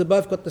 because they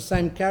both got the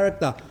same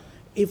character.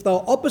 If they're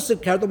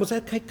opposite character, we'll say,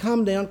 okay,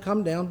 calm down.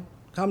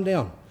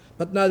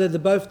 But no, they're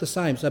both the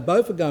same. So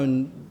both are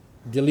going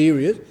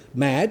delirious,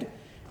 mad,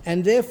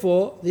 and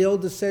therefore the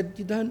elder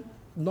said,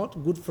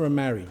 not good for a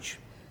marriage.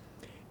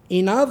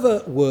 In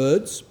other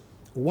words,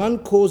 one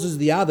causes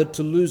the other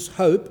to lose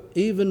hope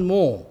even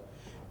more.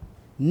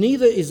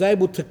 Neither is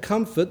able to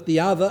comfort the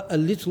other a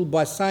little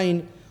by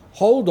saying,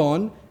 hold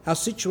on, our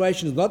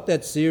situation is not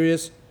that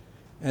serious.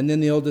 And then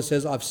the elder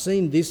says, I've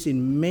seen this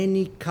in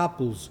many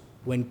couples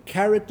when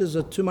characters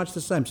are too much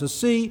the same. So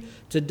see,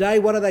 today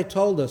what have they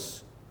told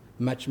us?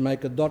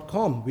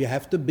 Matchmaker.com. We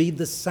have to be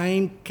the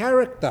same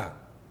character.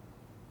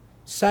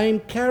 Same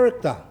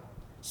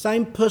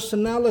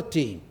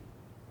personality.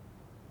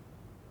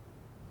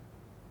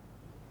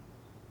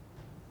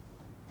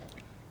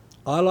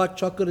 I like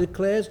chocolate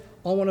eclairs.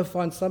 I want to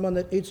find someone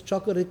that eats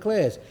chocolate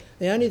eclairs.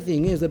 The only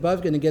thing is they're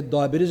both going to get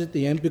diabetes at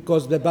the end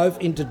because they're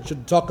both into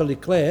chocolate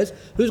eclairs.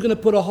 Who's going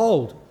to put a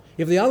hold?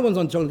 If the other one's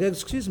on chocolate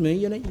eclairs, excuse me,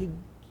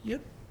 you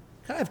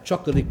can't have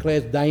chocolate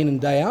eclairs day in and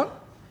day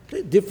out.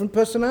 They're different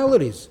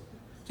personalities.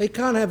 So you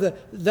can't have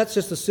that's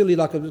just a silly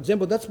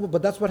example,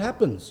 but that's what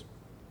happens.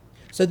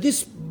 So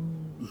this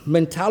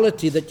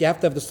mentality that you have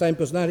to have the same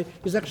personality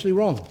is actually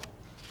wrong.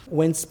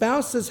 When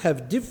spouses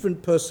have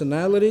different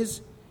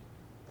personalities,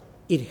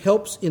 it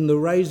helps in the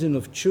raising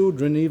of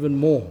children even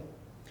more.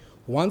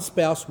 One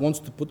spouse wants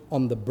to put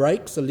on the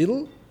brakes a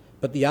little,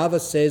 but the other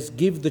says,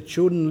 give the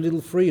children a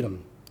little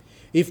freedom.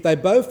 If they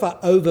both are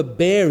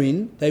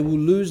overbearing, they will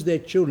lose their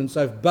children.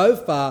 So if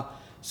both are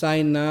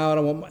saying,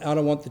 no, I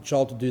don't want the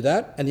child to do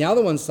that, and the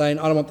other one's saying,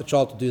 I don't want the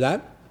child to do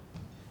that,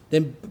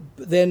 then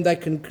they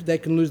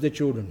can lose their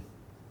children.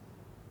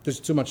 There's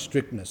too much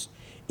strictness.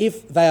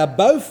 If they are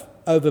both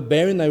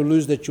overbearing, they will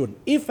lose their children.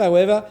 If,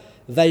 however,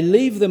 they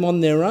leave them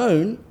on their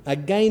own,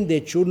 again their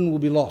children will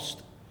be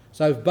lost.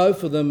 So if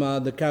both of them are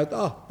the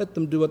character, let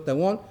them do what they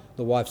want,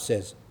 the wife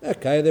says,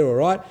 okay, they're all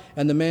right.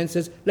 And the man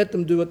says, let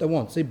them do what they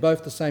want. See,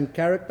 both the same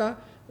character,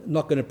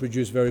 not going to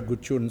produce very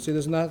good children. See,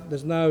 there's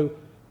no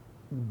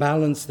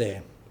balance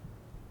there.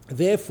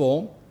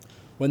 Therefore,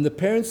 when the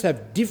parents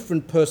have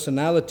different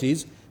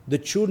personalities, the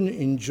children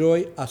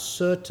enjoy a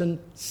certain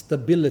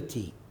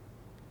stability.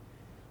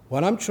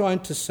 What I'm trying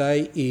to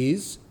say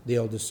is, the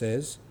elder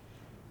says,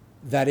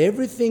 that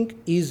everything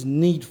is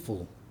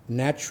needful.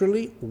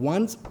 Naturally,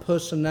 one's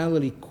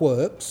personality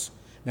quirks,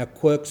 now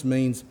quirks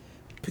means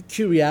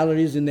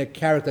peculiarities in their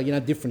character,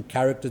 different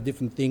characters,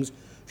 different things,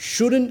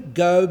 shouldn't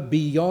go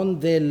beyond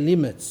their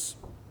limits.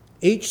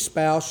 Each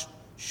spouse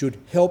should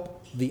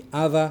help the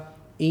other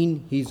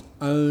in his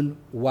own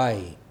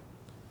way.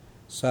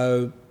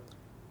 So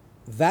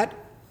that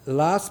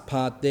last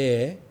part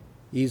there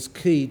is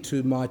key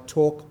to my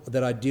talk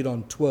that I did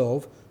on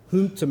 12,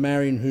 whom to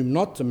marry and whom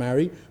not to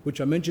marry,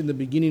 which I mentioned in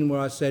the beginning where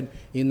I said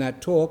in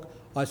that talk,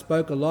 I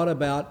spoke a lot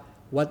about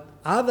what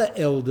other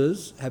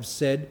elders have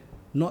said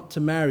not to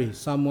marry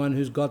someone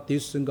who's got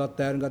this and got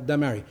that and don't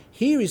marry.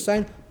 Here he's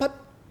saying, but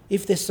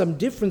if there's some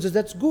differences,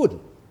 that's good.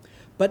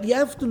 But you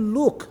have to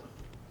look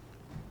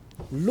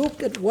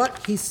at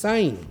what he's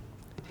saying.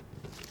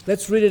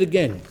 Let's read it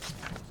again.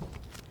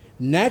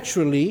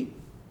 Naturally,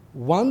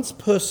 one's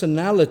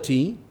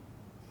personality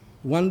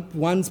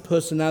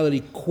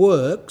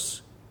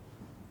quirks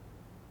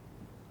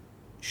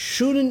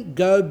shouldn't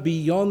go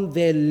beyond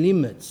their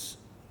limits.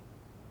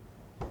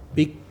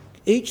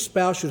 Each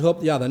spouse should help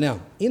the other.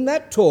 Now, in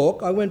that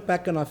talk, I went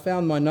back and I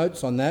found my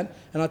notes on that,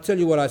 and I'll tell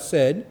you what I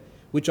said,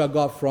 which I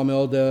got from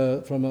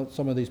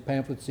some of these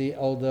pamphlets here,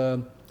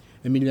 Elder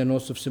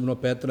Emilianos of Simon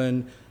Petra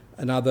and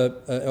another.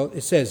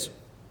 It says,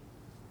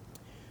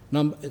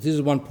 this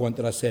is one point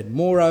that I said,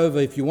 moreover,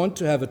 if you want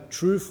to have a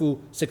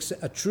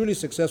truly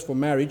successful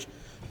marriage,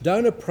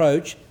 don't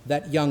approach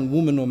that young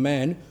woman or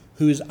man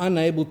who is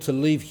unable to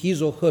leave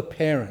his or her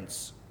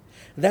parents.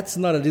 That's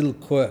not a little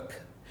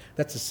quirk.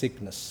 That's a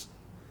sickness.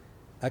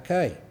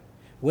 Okay.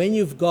 When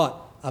you've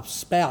got a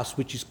spouse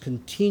which is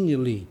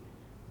continually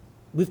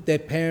with their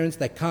parents,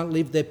 they can't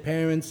leave their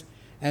parents,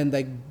 and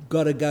they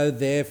got to go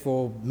there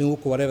for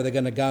milk or whatever they're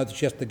going to go,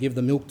 she has to give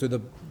the milk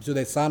to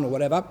their son or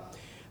whatever,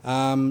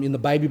 in the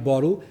baby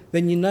bottle,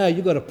 then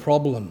you've got a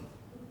problem,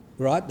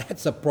 right?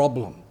 That's a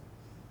problem.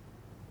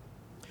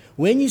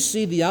 When you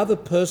see the other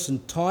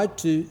person tied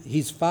to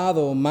his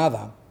father or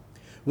mother,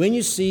 when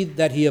you see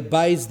that he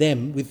obeys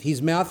them with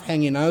his mouth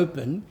hanging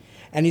open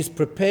and is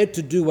prepared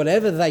to do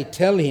whatever they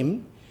tell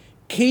him,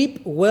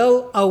 keep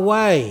well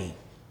away.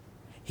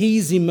 He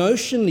is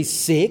emotionally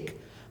sick,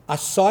 a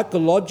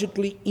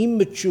psychologically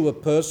immature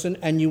person,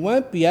 and you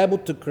won't be able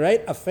to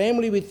create a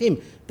family with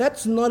him.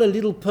 That's not a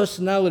little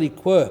personality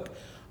quirk.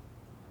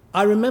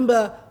 I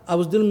remember I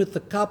was dealing with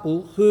a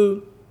couple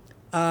who,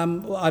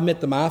 I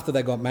met them after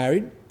they got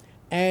married,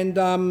 and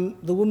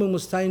the woman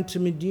was saying to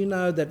me, do you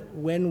know that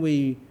when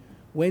we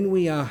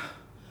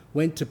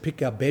went to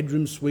pick our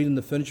bedroom suite and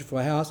the furniture for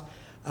our house,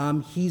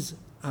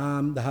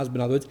 the husband,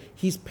 in other words,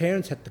 his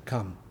parents had to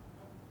come,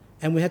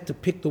 and we had to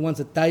pick the ones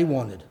that they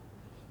wanted.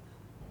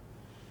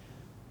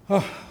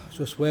 Oh,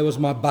 just where was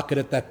my bucket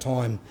at that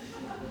time?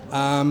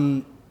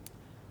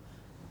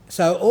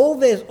 So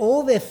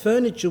all their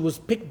furniture was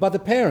picked by the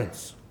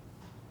parents.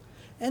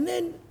 And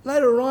then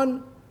later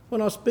on,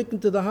 when I was speaking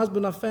to the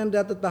husband, I found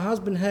out that the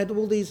husband had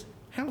all these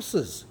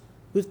houses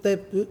with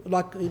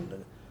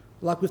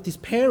with his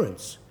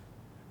parents.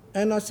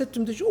 And I said to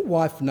him, does your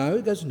wife know?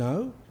 He goes,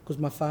 no, because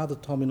my father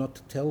told me not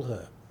to tell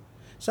her.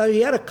 So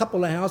he had a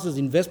couple of houses,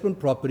 investment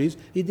properties.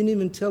 He didn't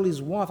even tell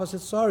his wife. I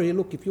said, sorry,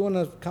 look, if you want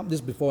to come, this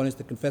before I need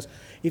to confess,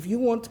 if you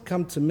want to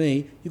come to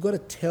me, you've got to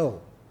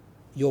tell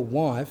your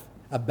wife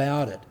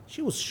about it.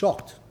 She was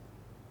shocked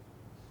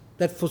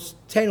that for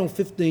 10 or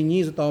 15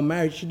 years that they were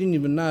married, she didn't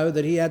even know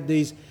that he had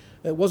these,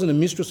 it wasn't a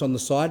mistress on the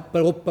side,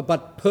 but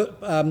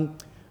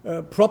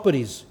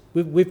properties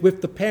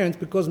with the parents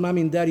because mummy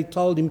and daddy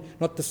told him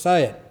not to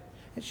say it.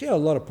 And she had a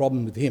lot of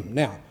problem with him.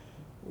 Now,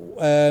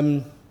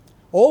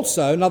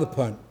 Also, another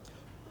point.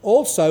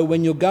 Also,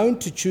 when you're going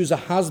to choose a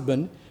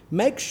husband,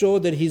 make sure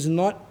that he's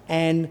not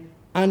an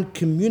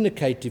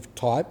uncommunicative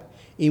type,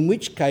 in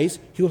which case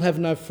he'll have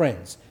no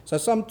friends. So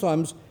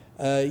sometimes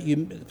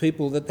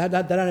people that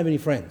don't have any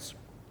friends.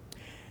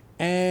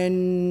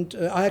 And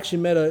I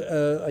actually met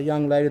a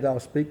young lady that I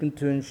was speaking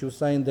to, and she was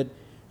saying that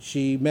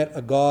she met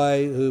a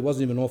guy who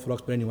wasn't even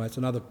Orthodox, but anyway, it's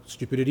another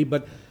stupidity.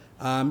 But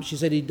she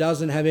said he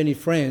doesn't have any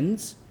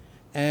friends,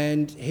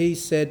 and he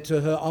said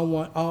to her,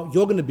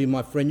 you're going to be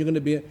my friend, you're going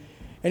to be...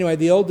 Anyway,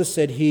 the elder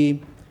said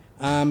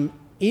and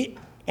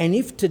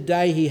if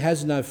today he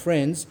has no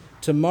friends,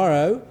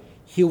 tomorrow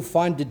he'll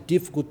find it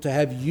difficult to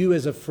have you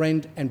as a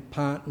friend and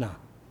partner.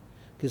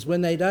 Because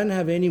when they don't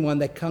have anyone,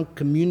 they can't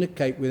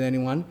communicate with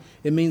anyone,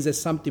 it means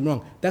there's something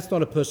wrong. That's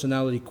not a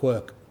personality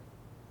quirk.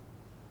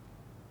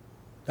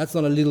 That's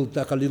not a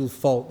little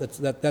fault.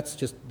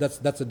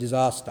 That's a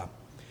disaster.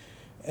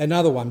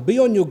 Another one. Be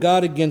on your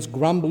guard against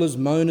grumblers,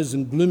 moaners,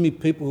 and gloomy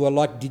people who are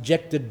like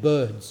dejected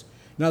birds.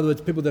 In other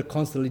words, people that are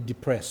constantly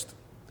depressed.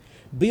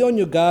 Be on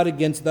your guard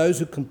against those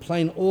who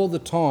complain all the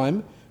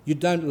time. You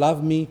don't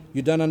love me,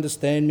 you don't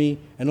understand me,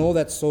 and all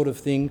that sort of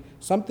thing.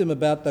 Something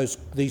about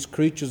these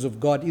creatures of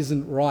God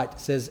isn't right,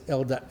 says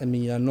Elder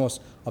Emilianos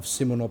of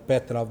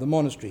Simonopetra of the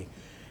monastery.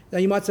 Now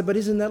you might say, but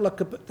isn't that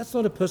that's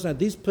not a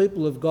personality. These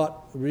people have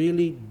got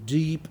really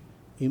deep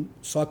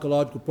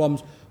psychological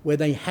problems where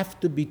they have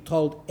to be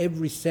told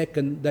every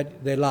second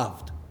that they're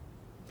loved.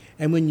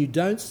 And when you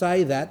don't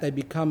say that, they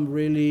become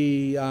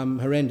really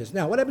horrendous.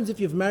 Now, what happens if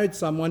you've married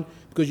someone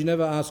because you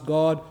never asked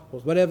God or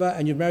whatever,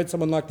 and you've married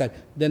someone like that?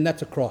 Then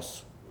that's a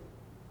cross.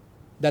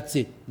 That's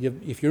it.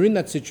 If you're in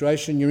that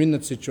situation, you're in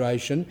that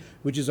situation,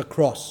 which is a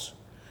cross.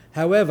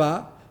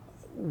 However,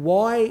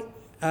 why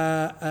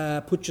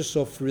put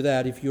yourself through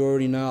that if you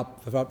already know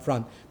up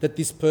front that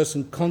this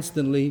person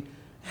constantly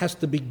has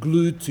to be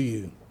glued to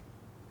you,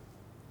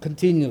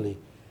 continually?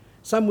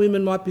 Some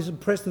women might be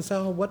suppressed and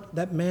say, what,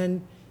 that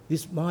man...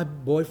 my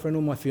boyfriend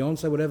or my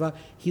fiance, whatever,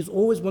 he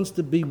always wants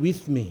to be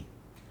with me.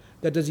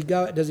 Does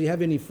he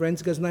have any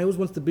friends? He goes, no, he always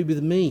wants to be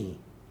with me.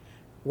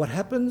 What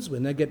happens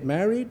when they get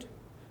married?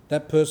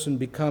 That person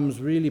becomes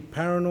really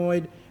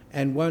paranoid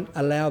and won't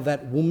allow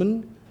that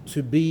woman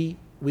to be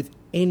with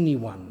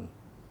anyone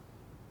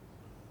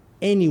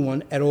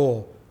at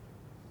all.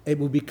 It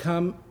will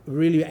become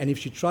really, and if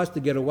she tries to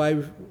get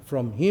away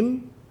from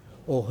him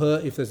or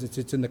her, if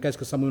it's in the case,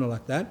 because some women are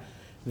like that,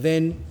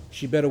 then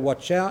she better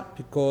watch out,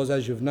 because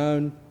as you've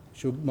known,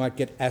 she might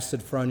get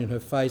acid thrown in her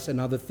face and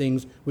other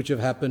things which have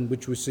happened,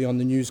 which we see on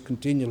the news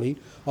continually,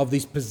 of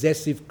these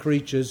possessive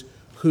creatures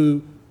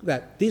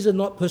these are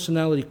not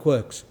personality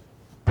quirks.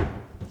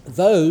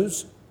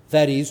 Those,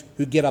 that is,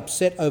 who get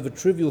upset over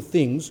trivial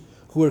things,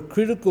 who are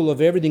critical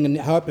of everything and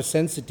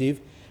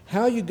hypersensitive,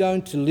 how are you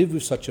going to live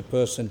with such a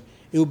person?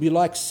 It will be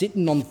like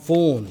sitting on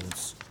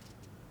thorns.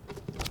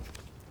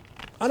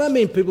 I don't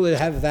mean people that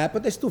have that,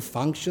 but they still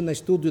function, they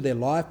still do their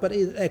life, but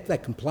they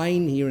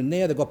complain here and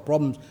there, they've got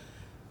problems.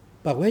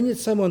 But when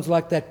someone's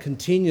like that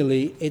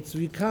continually,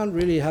 you can't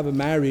really have a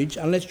marriage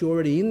unless you're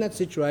already in that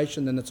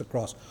situation, then it's a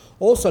cross.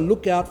 Also,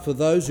 look out for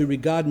those who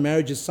regard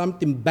marriage as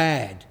something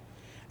bad,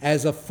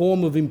 as a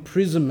form of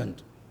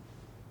imprisonment.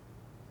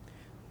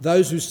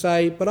 Those who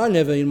say, but I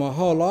never in my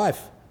whole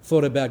life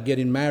thought about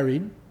getting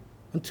married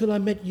until I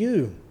met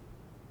you.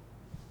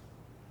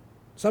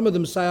 Some of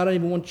them say, I don't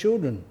even want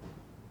children.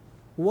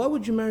 Why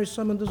would you marry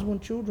someone who doesn't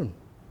want children?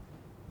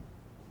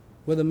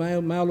 Whether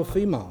male or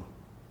female.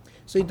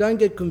 See, don't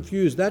get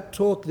confused. That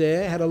talk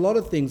there had a lot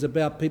of things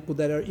about people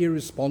that are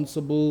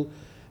irresponsible,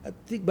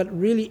 but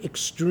really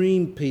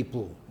extreme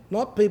people.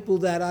 Not people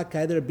that,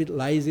 they're a bit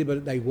lazy,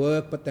 but they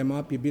work, but they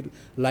might be a bit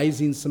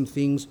lazy in some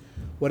things.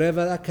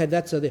 Whatever,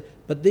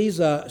 but these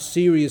are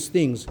serious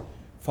things.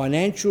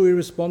 Financial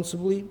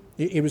irresponsible,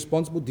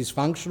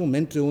 dysfunctional,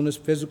 mental illness,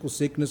 physical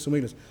sickness and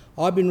weakness.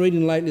 I've been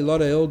reading lately a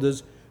lot of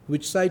elders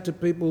which say to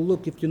people,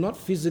 look, if you're not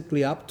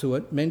physically up to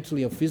it,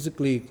 mentally or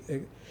physically,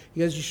 he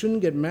goes, you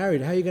shouldn't get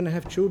married. How are you going to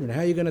have children?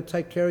 How are you going to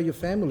take care of your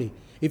family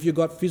if you've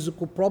got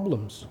physical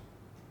problems?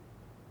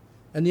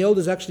 And the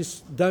elders actually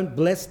don't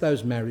bless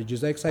those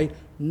marriages. They say,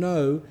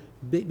 no,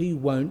 we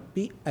won't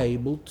be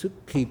able to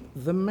keep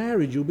the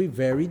marriage. It'll be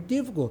very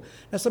difficult.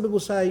 Now, some people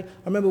say,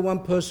 I remember one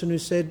person who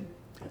said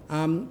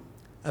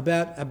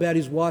about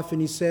his wife,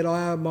 and he said,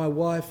 my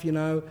wife,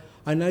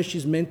 I know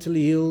she's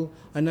mentally ill,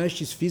 I know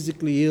she's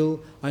physically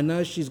ill, I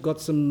know she's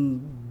got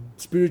some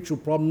spiritual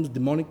problems,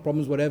 demonic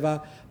problems,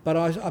 whatever, but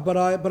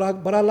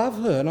I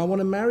love her and I want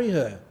to marry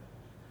her.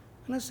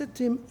 And I said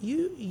to him,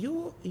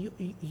 you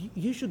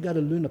should go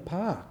to Luna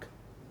Park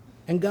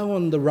and go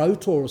on the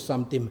rotor or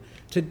something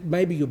to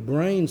maybe your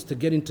brains to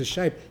get into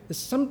shape. There's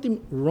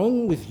something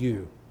wrong with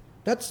you.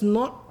 That's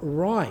not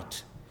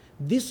right.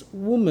 This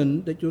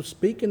woman that you're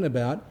speaking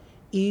about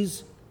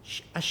is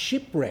a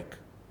shipwreck.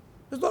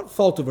 It's not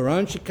fault of her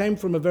own. She came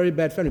from a very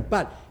bad family,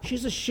 but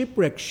she's a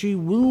shipwreck. She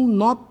will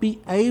not be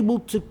able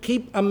to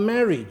keep a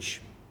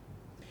marriage.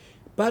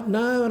 But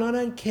no, and I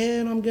don't care,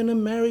 and I'm going to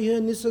marry her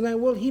and this and that.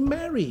 Well, he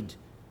married.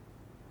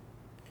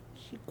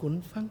 She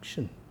couldn't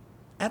function.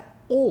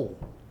 all.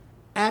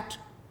 At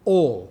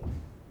all.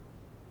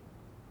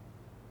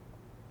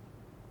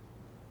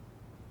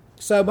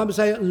 So Bible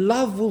say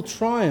love will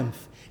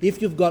triumph.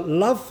 If you've got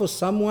love for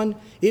someone,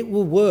 it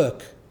will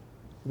work.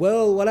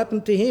 Well, what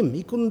happened to him?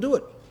 He couldn't do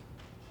it.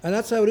 And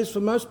that's how it is for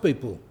most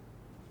people.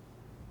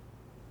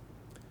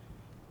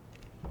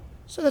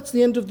 So that's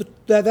the end of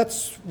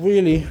that's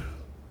really,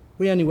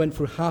 we only went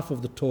through half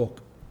of the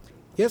talk.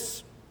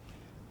 Yes?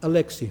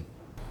 Alexi.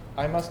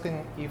 I'm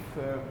asking if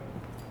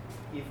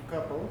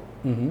couple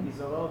is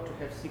allowed to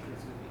have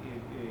secrets.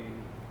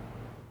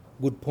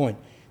 Good point.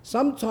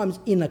 Sometimes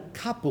in a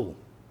couple,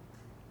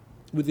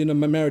 within a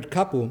married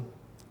couple,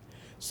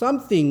 some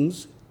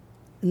things,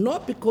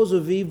 not because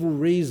of evil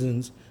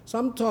reasons,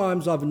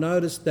 sometimes I've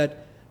noticed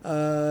that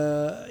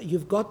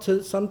you've got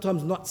to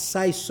sometimes not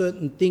say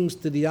certain things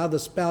to the other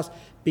spouse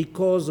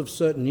because of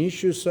certain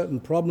issues, certain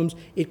problems.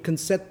 It can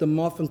set them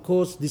off and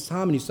cause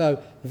disharmony.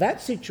 So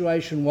that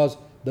situation was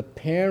the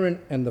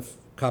parent and the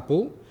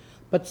couple.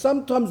 But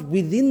sometimes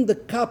within the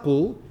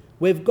couple,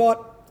 we've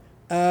got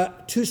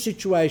two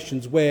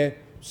situations where,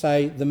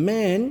 say, the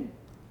man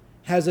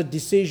has a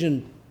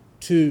decision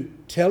to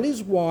tell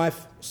his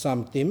wife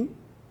something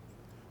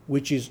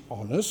which is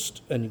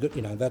honest, and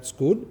that's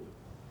good,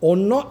 or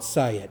not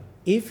say it.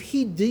 If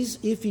he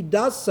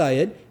does say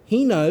it,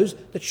 he knows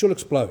that she'll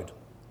explode.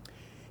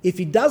 If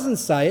he doesn't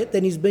say it,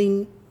 then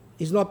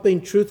he's not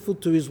being truthful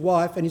to his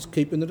wife and he's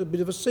keeping it a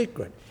bit of a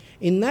secret.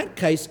 In that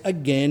case,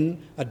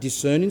 again, a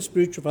discerning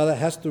spiritual father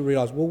has to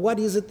realise, well, what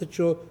is it that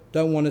you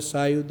don't want to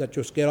say, that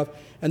you're scared of?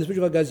 And the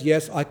spiritual father goes,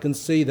 yes, I can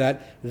see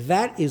that.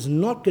 That is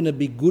not going to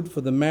be good for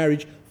the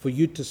marriage for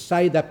you to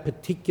say that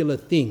particular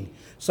thing.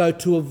 So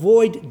to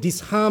avoid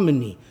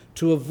disharmony,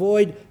 to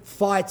avoid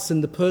fights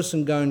and the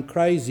person going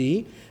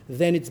crazy,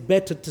 then it's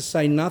better to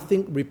say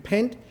nothing,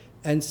 repent,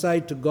 and say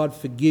to God,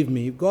 forgive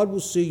me. God will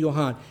see your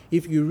heart.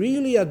 If you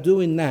really are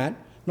doing that,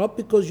 not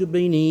because you're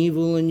being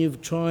evil and you're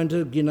trying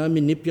to,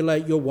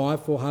 manipulate your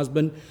wife or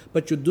husband,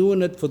 but you're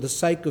doing it for the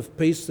sake of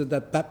peace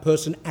that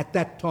person at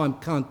that time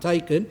can't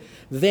take it,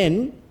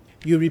 then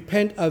you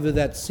repent over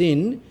that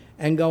sin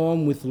and go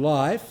on with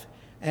life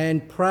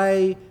and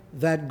pray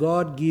that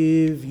God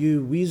give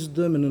you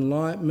wisdom and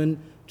enlightenment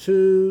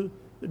to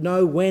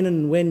know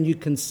when you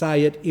can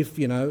say it, if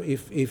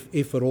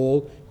at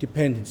all,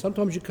 depending.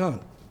 Sometimes you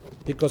can't,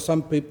 because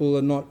some people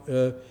are not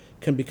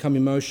can become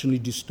emotionally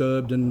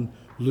disturbed and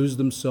lose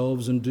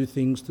themselves and do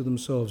things to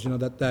themselves.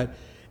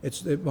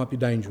 It might be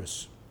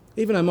dangerous.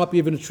 Even it might be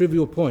even a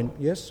trivial point.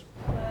 Yes?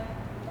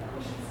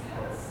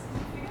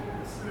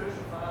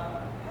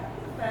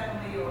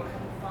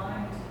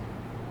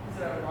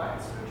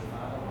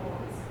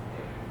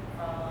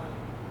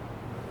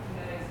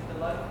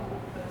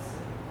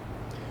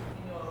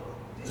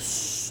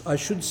 I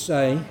should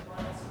say,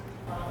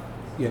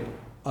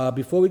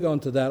 before we go on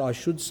to that, I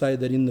should say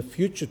that in the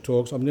future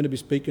talks, I'm going to be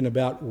speaking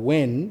about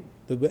when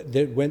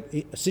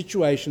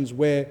situations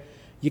where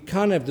you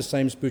can't have the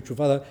same spiritual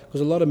father, because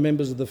a lot of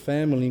members of the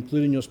family,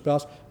 including your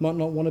spouse, might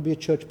not want to be a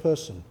church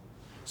person.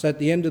 So at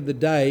the end of the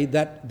day,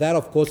 that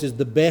of course is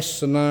the best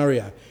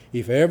scenario.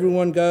 If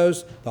everyone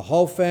goes, the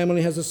whole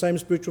family has the same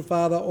spiritual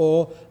father,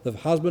 or the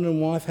husband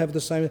and wife have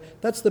the same,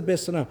 that's the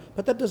best scenario.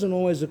 But that doesn't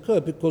always occur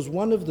because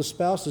one of the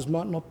spouses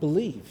might not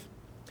believe.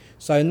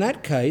 So in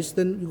that case,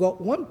 then you've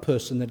got one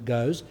person that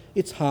goes.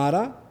 It's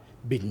harder,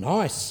 be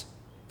nice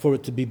for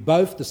it to be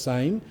both the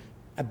same,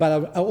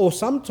 or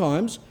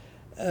sometimes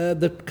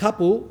the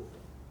couple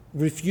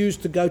refuse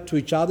to go to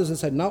each other's and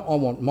say, no, I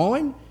want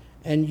mine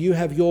and you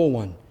have your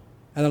one.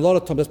 And a lot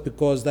of times that's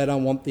because they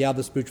don't want the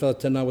other spiritual father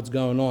to know what's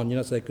going on,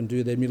 so they can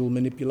do their middle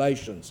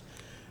manipulations.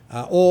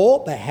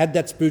 Or they had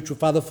that spiritual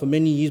father for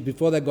many years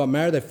before they got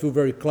married. They feel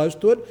very close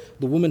to it.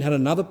 The woman had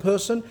another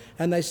person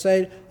and they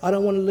say, I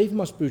don't want to leave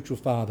my spiritual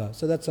father.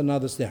 So that's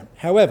another step.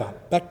 However,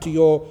 back to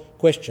your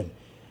question.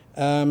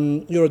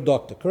 You're a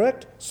doctor,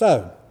 correct?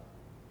 So,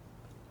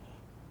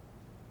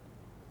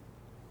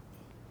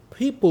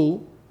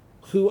 people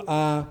who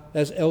are,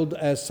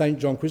 as St.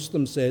 John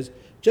Chrysostom says,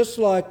 just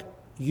like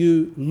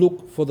you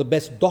look for the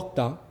best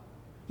doctor,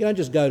 you don't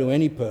just go to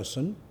any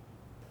person.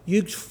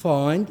 You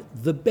find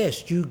the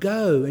best. You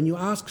go and you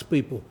ask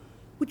people,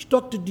 which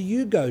doctor do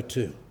you go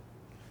to?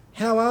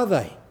 How are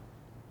they?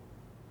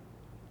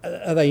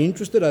 Are they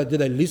interested? Do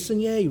they listen?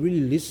 Yeah, he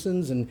really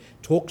listens and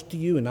talks to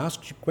you and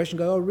asks you questions.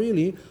 Go, oh,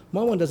 really?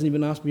 My one doesn't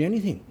even ask me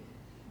anything.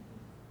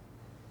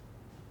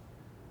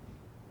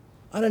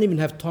 I don't even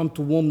have time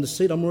to warm the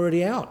seat. I'm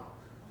already out.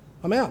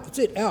 I'm out. That's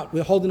it, out.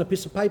 We're holding a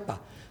piece of paper.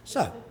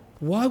 So,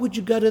 why would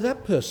you go to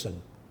that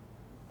person?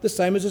 The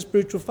same as a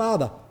spiritual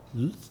father.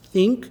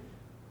 Think,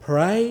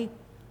 pray,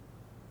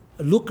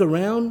 look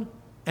around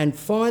and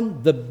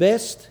find the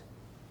best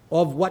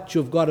of what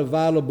you've got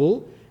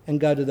available and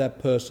go to that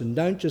person.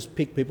 Don't just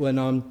pick people.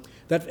 And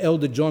that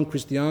elder John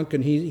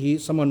Christiankin,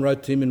 someone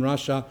wrote to him in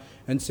Russia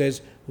and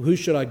says, who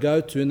should I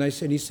go to? And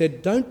he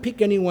said, don't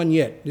pick anyone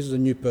yet. This is a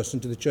new person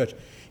to the church.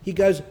 He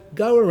goes,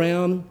 go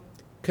around,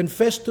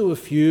 confess to a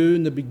few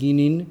in the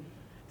beginning,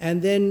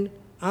 and then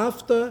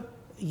after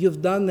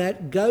you've done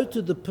that, go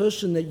to the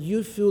person that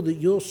you feel that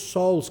your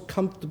soul's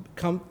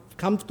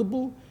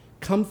comfortable,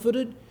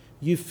 comforted,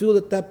 you feel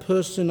that that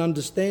person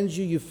understands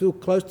you, you feel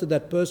close to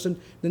that person,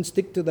 then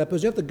stick to that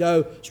person. You have to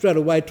go straight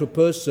away to a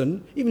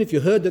person, even if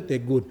you heard that they're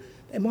good.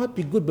 They might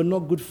be good, but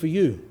not good for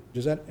you.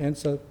 Does that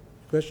answer the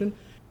question?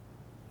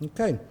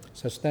 Okay,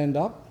 so stand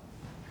up.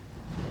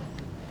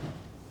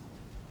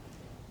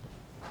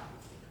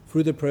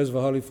 Through the prayers of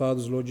our Holy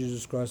Fathers, Lord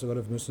Jesus Christ, our God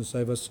of mercy, and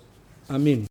save us. Amen.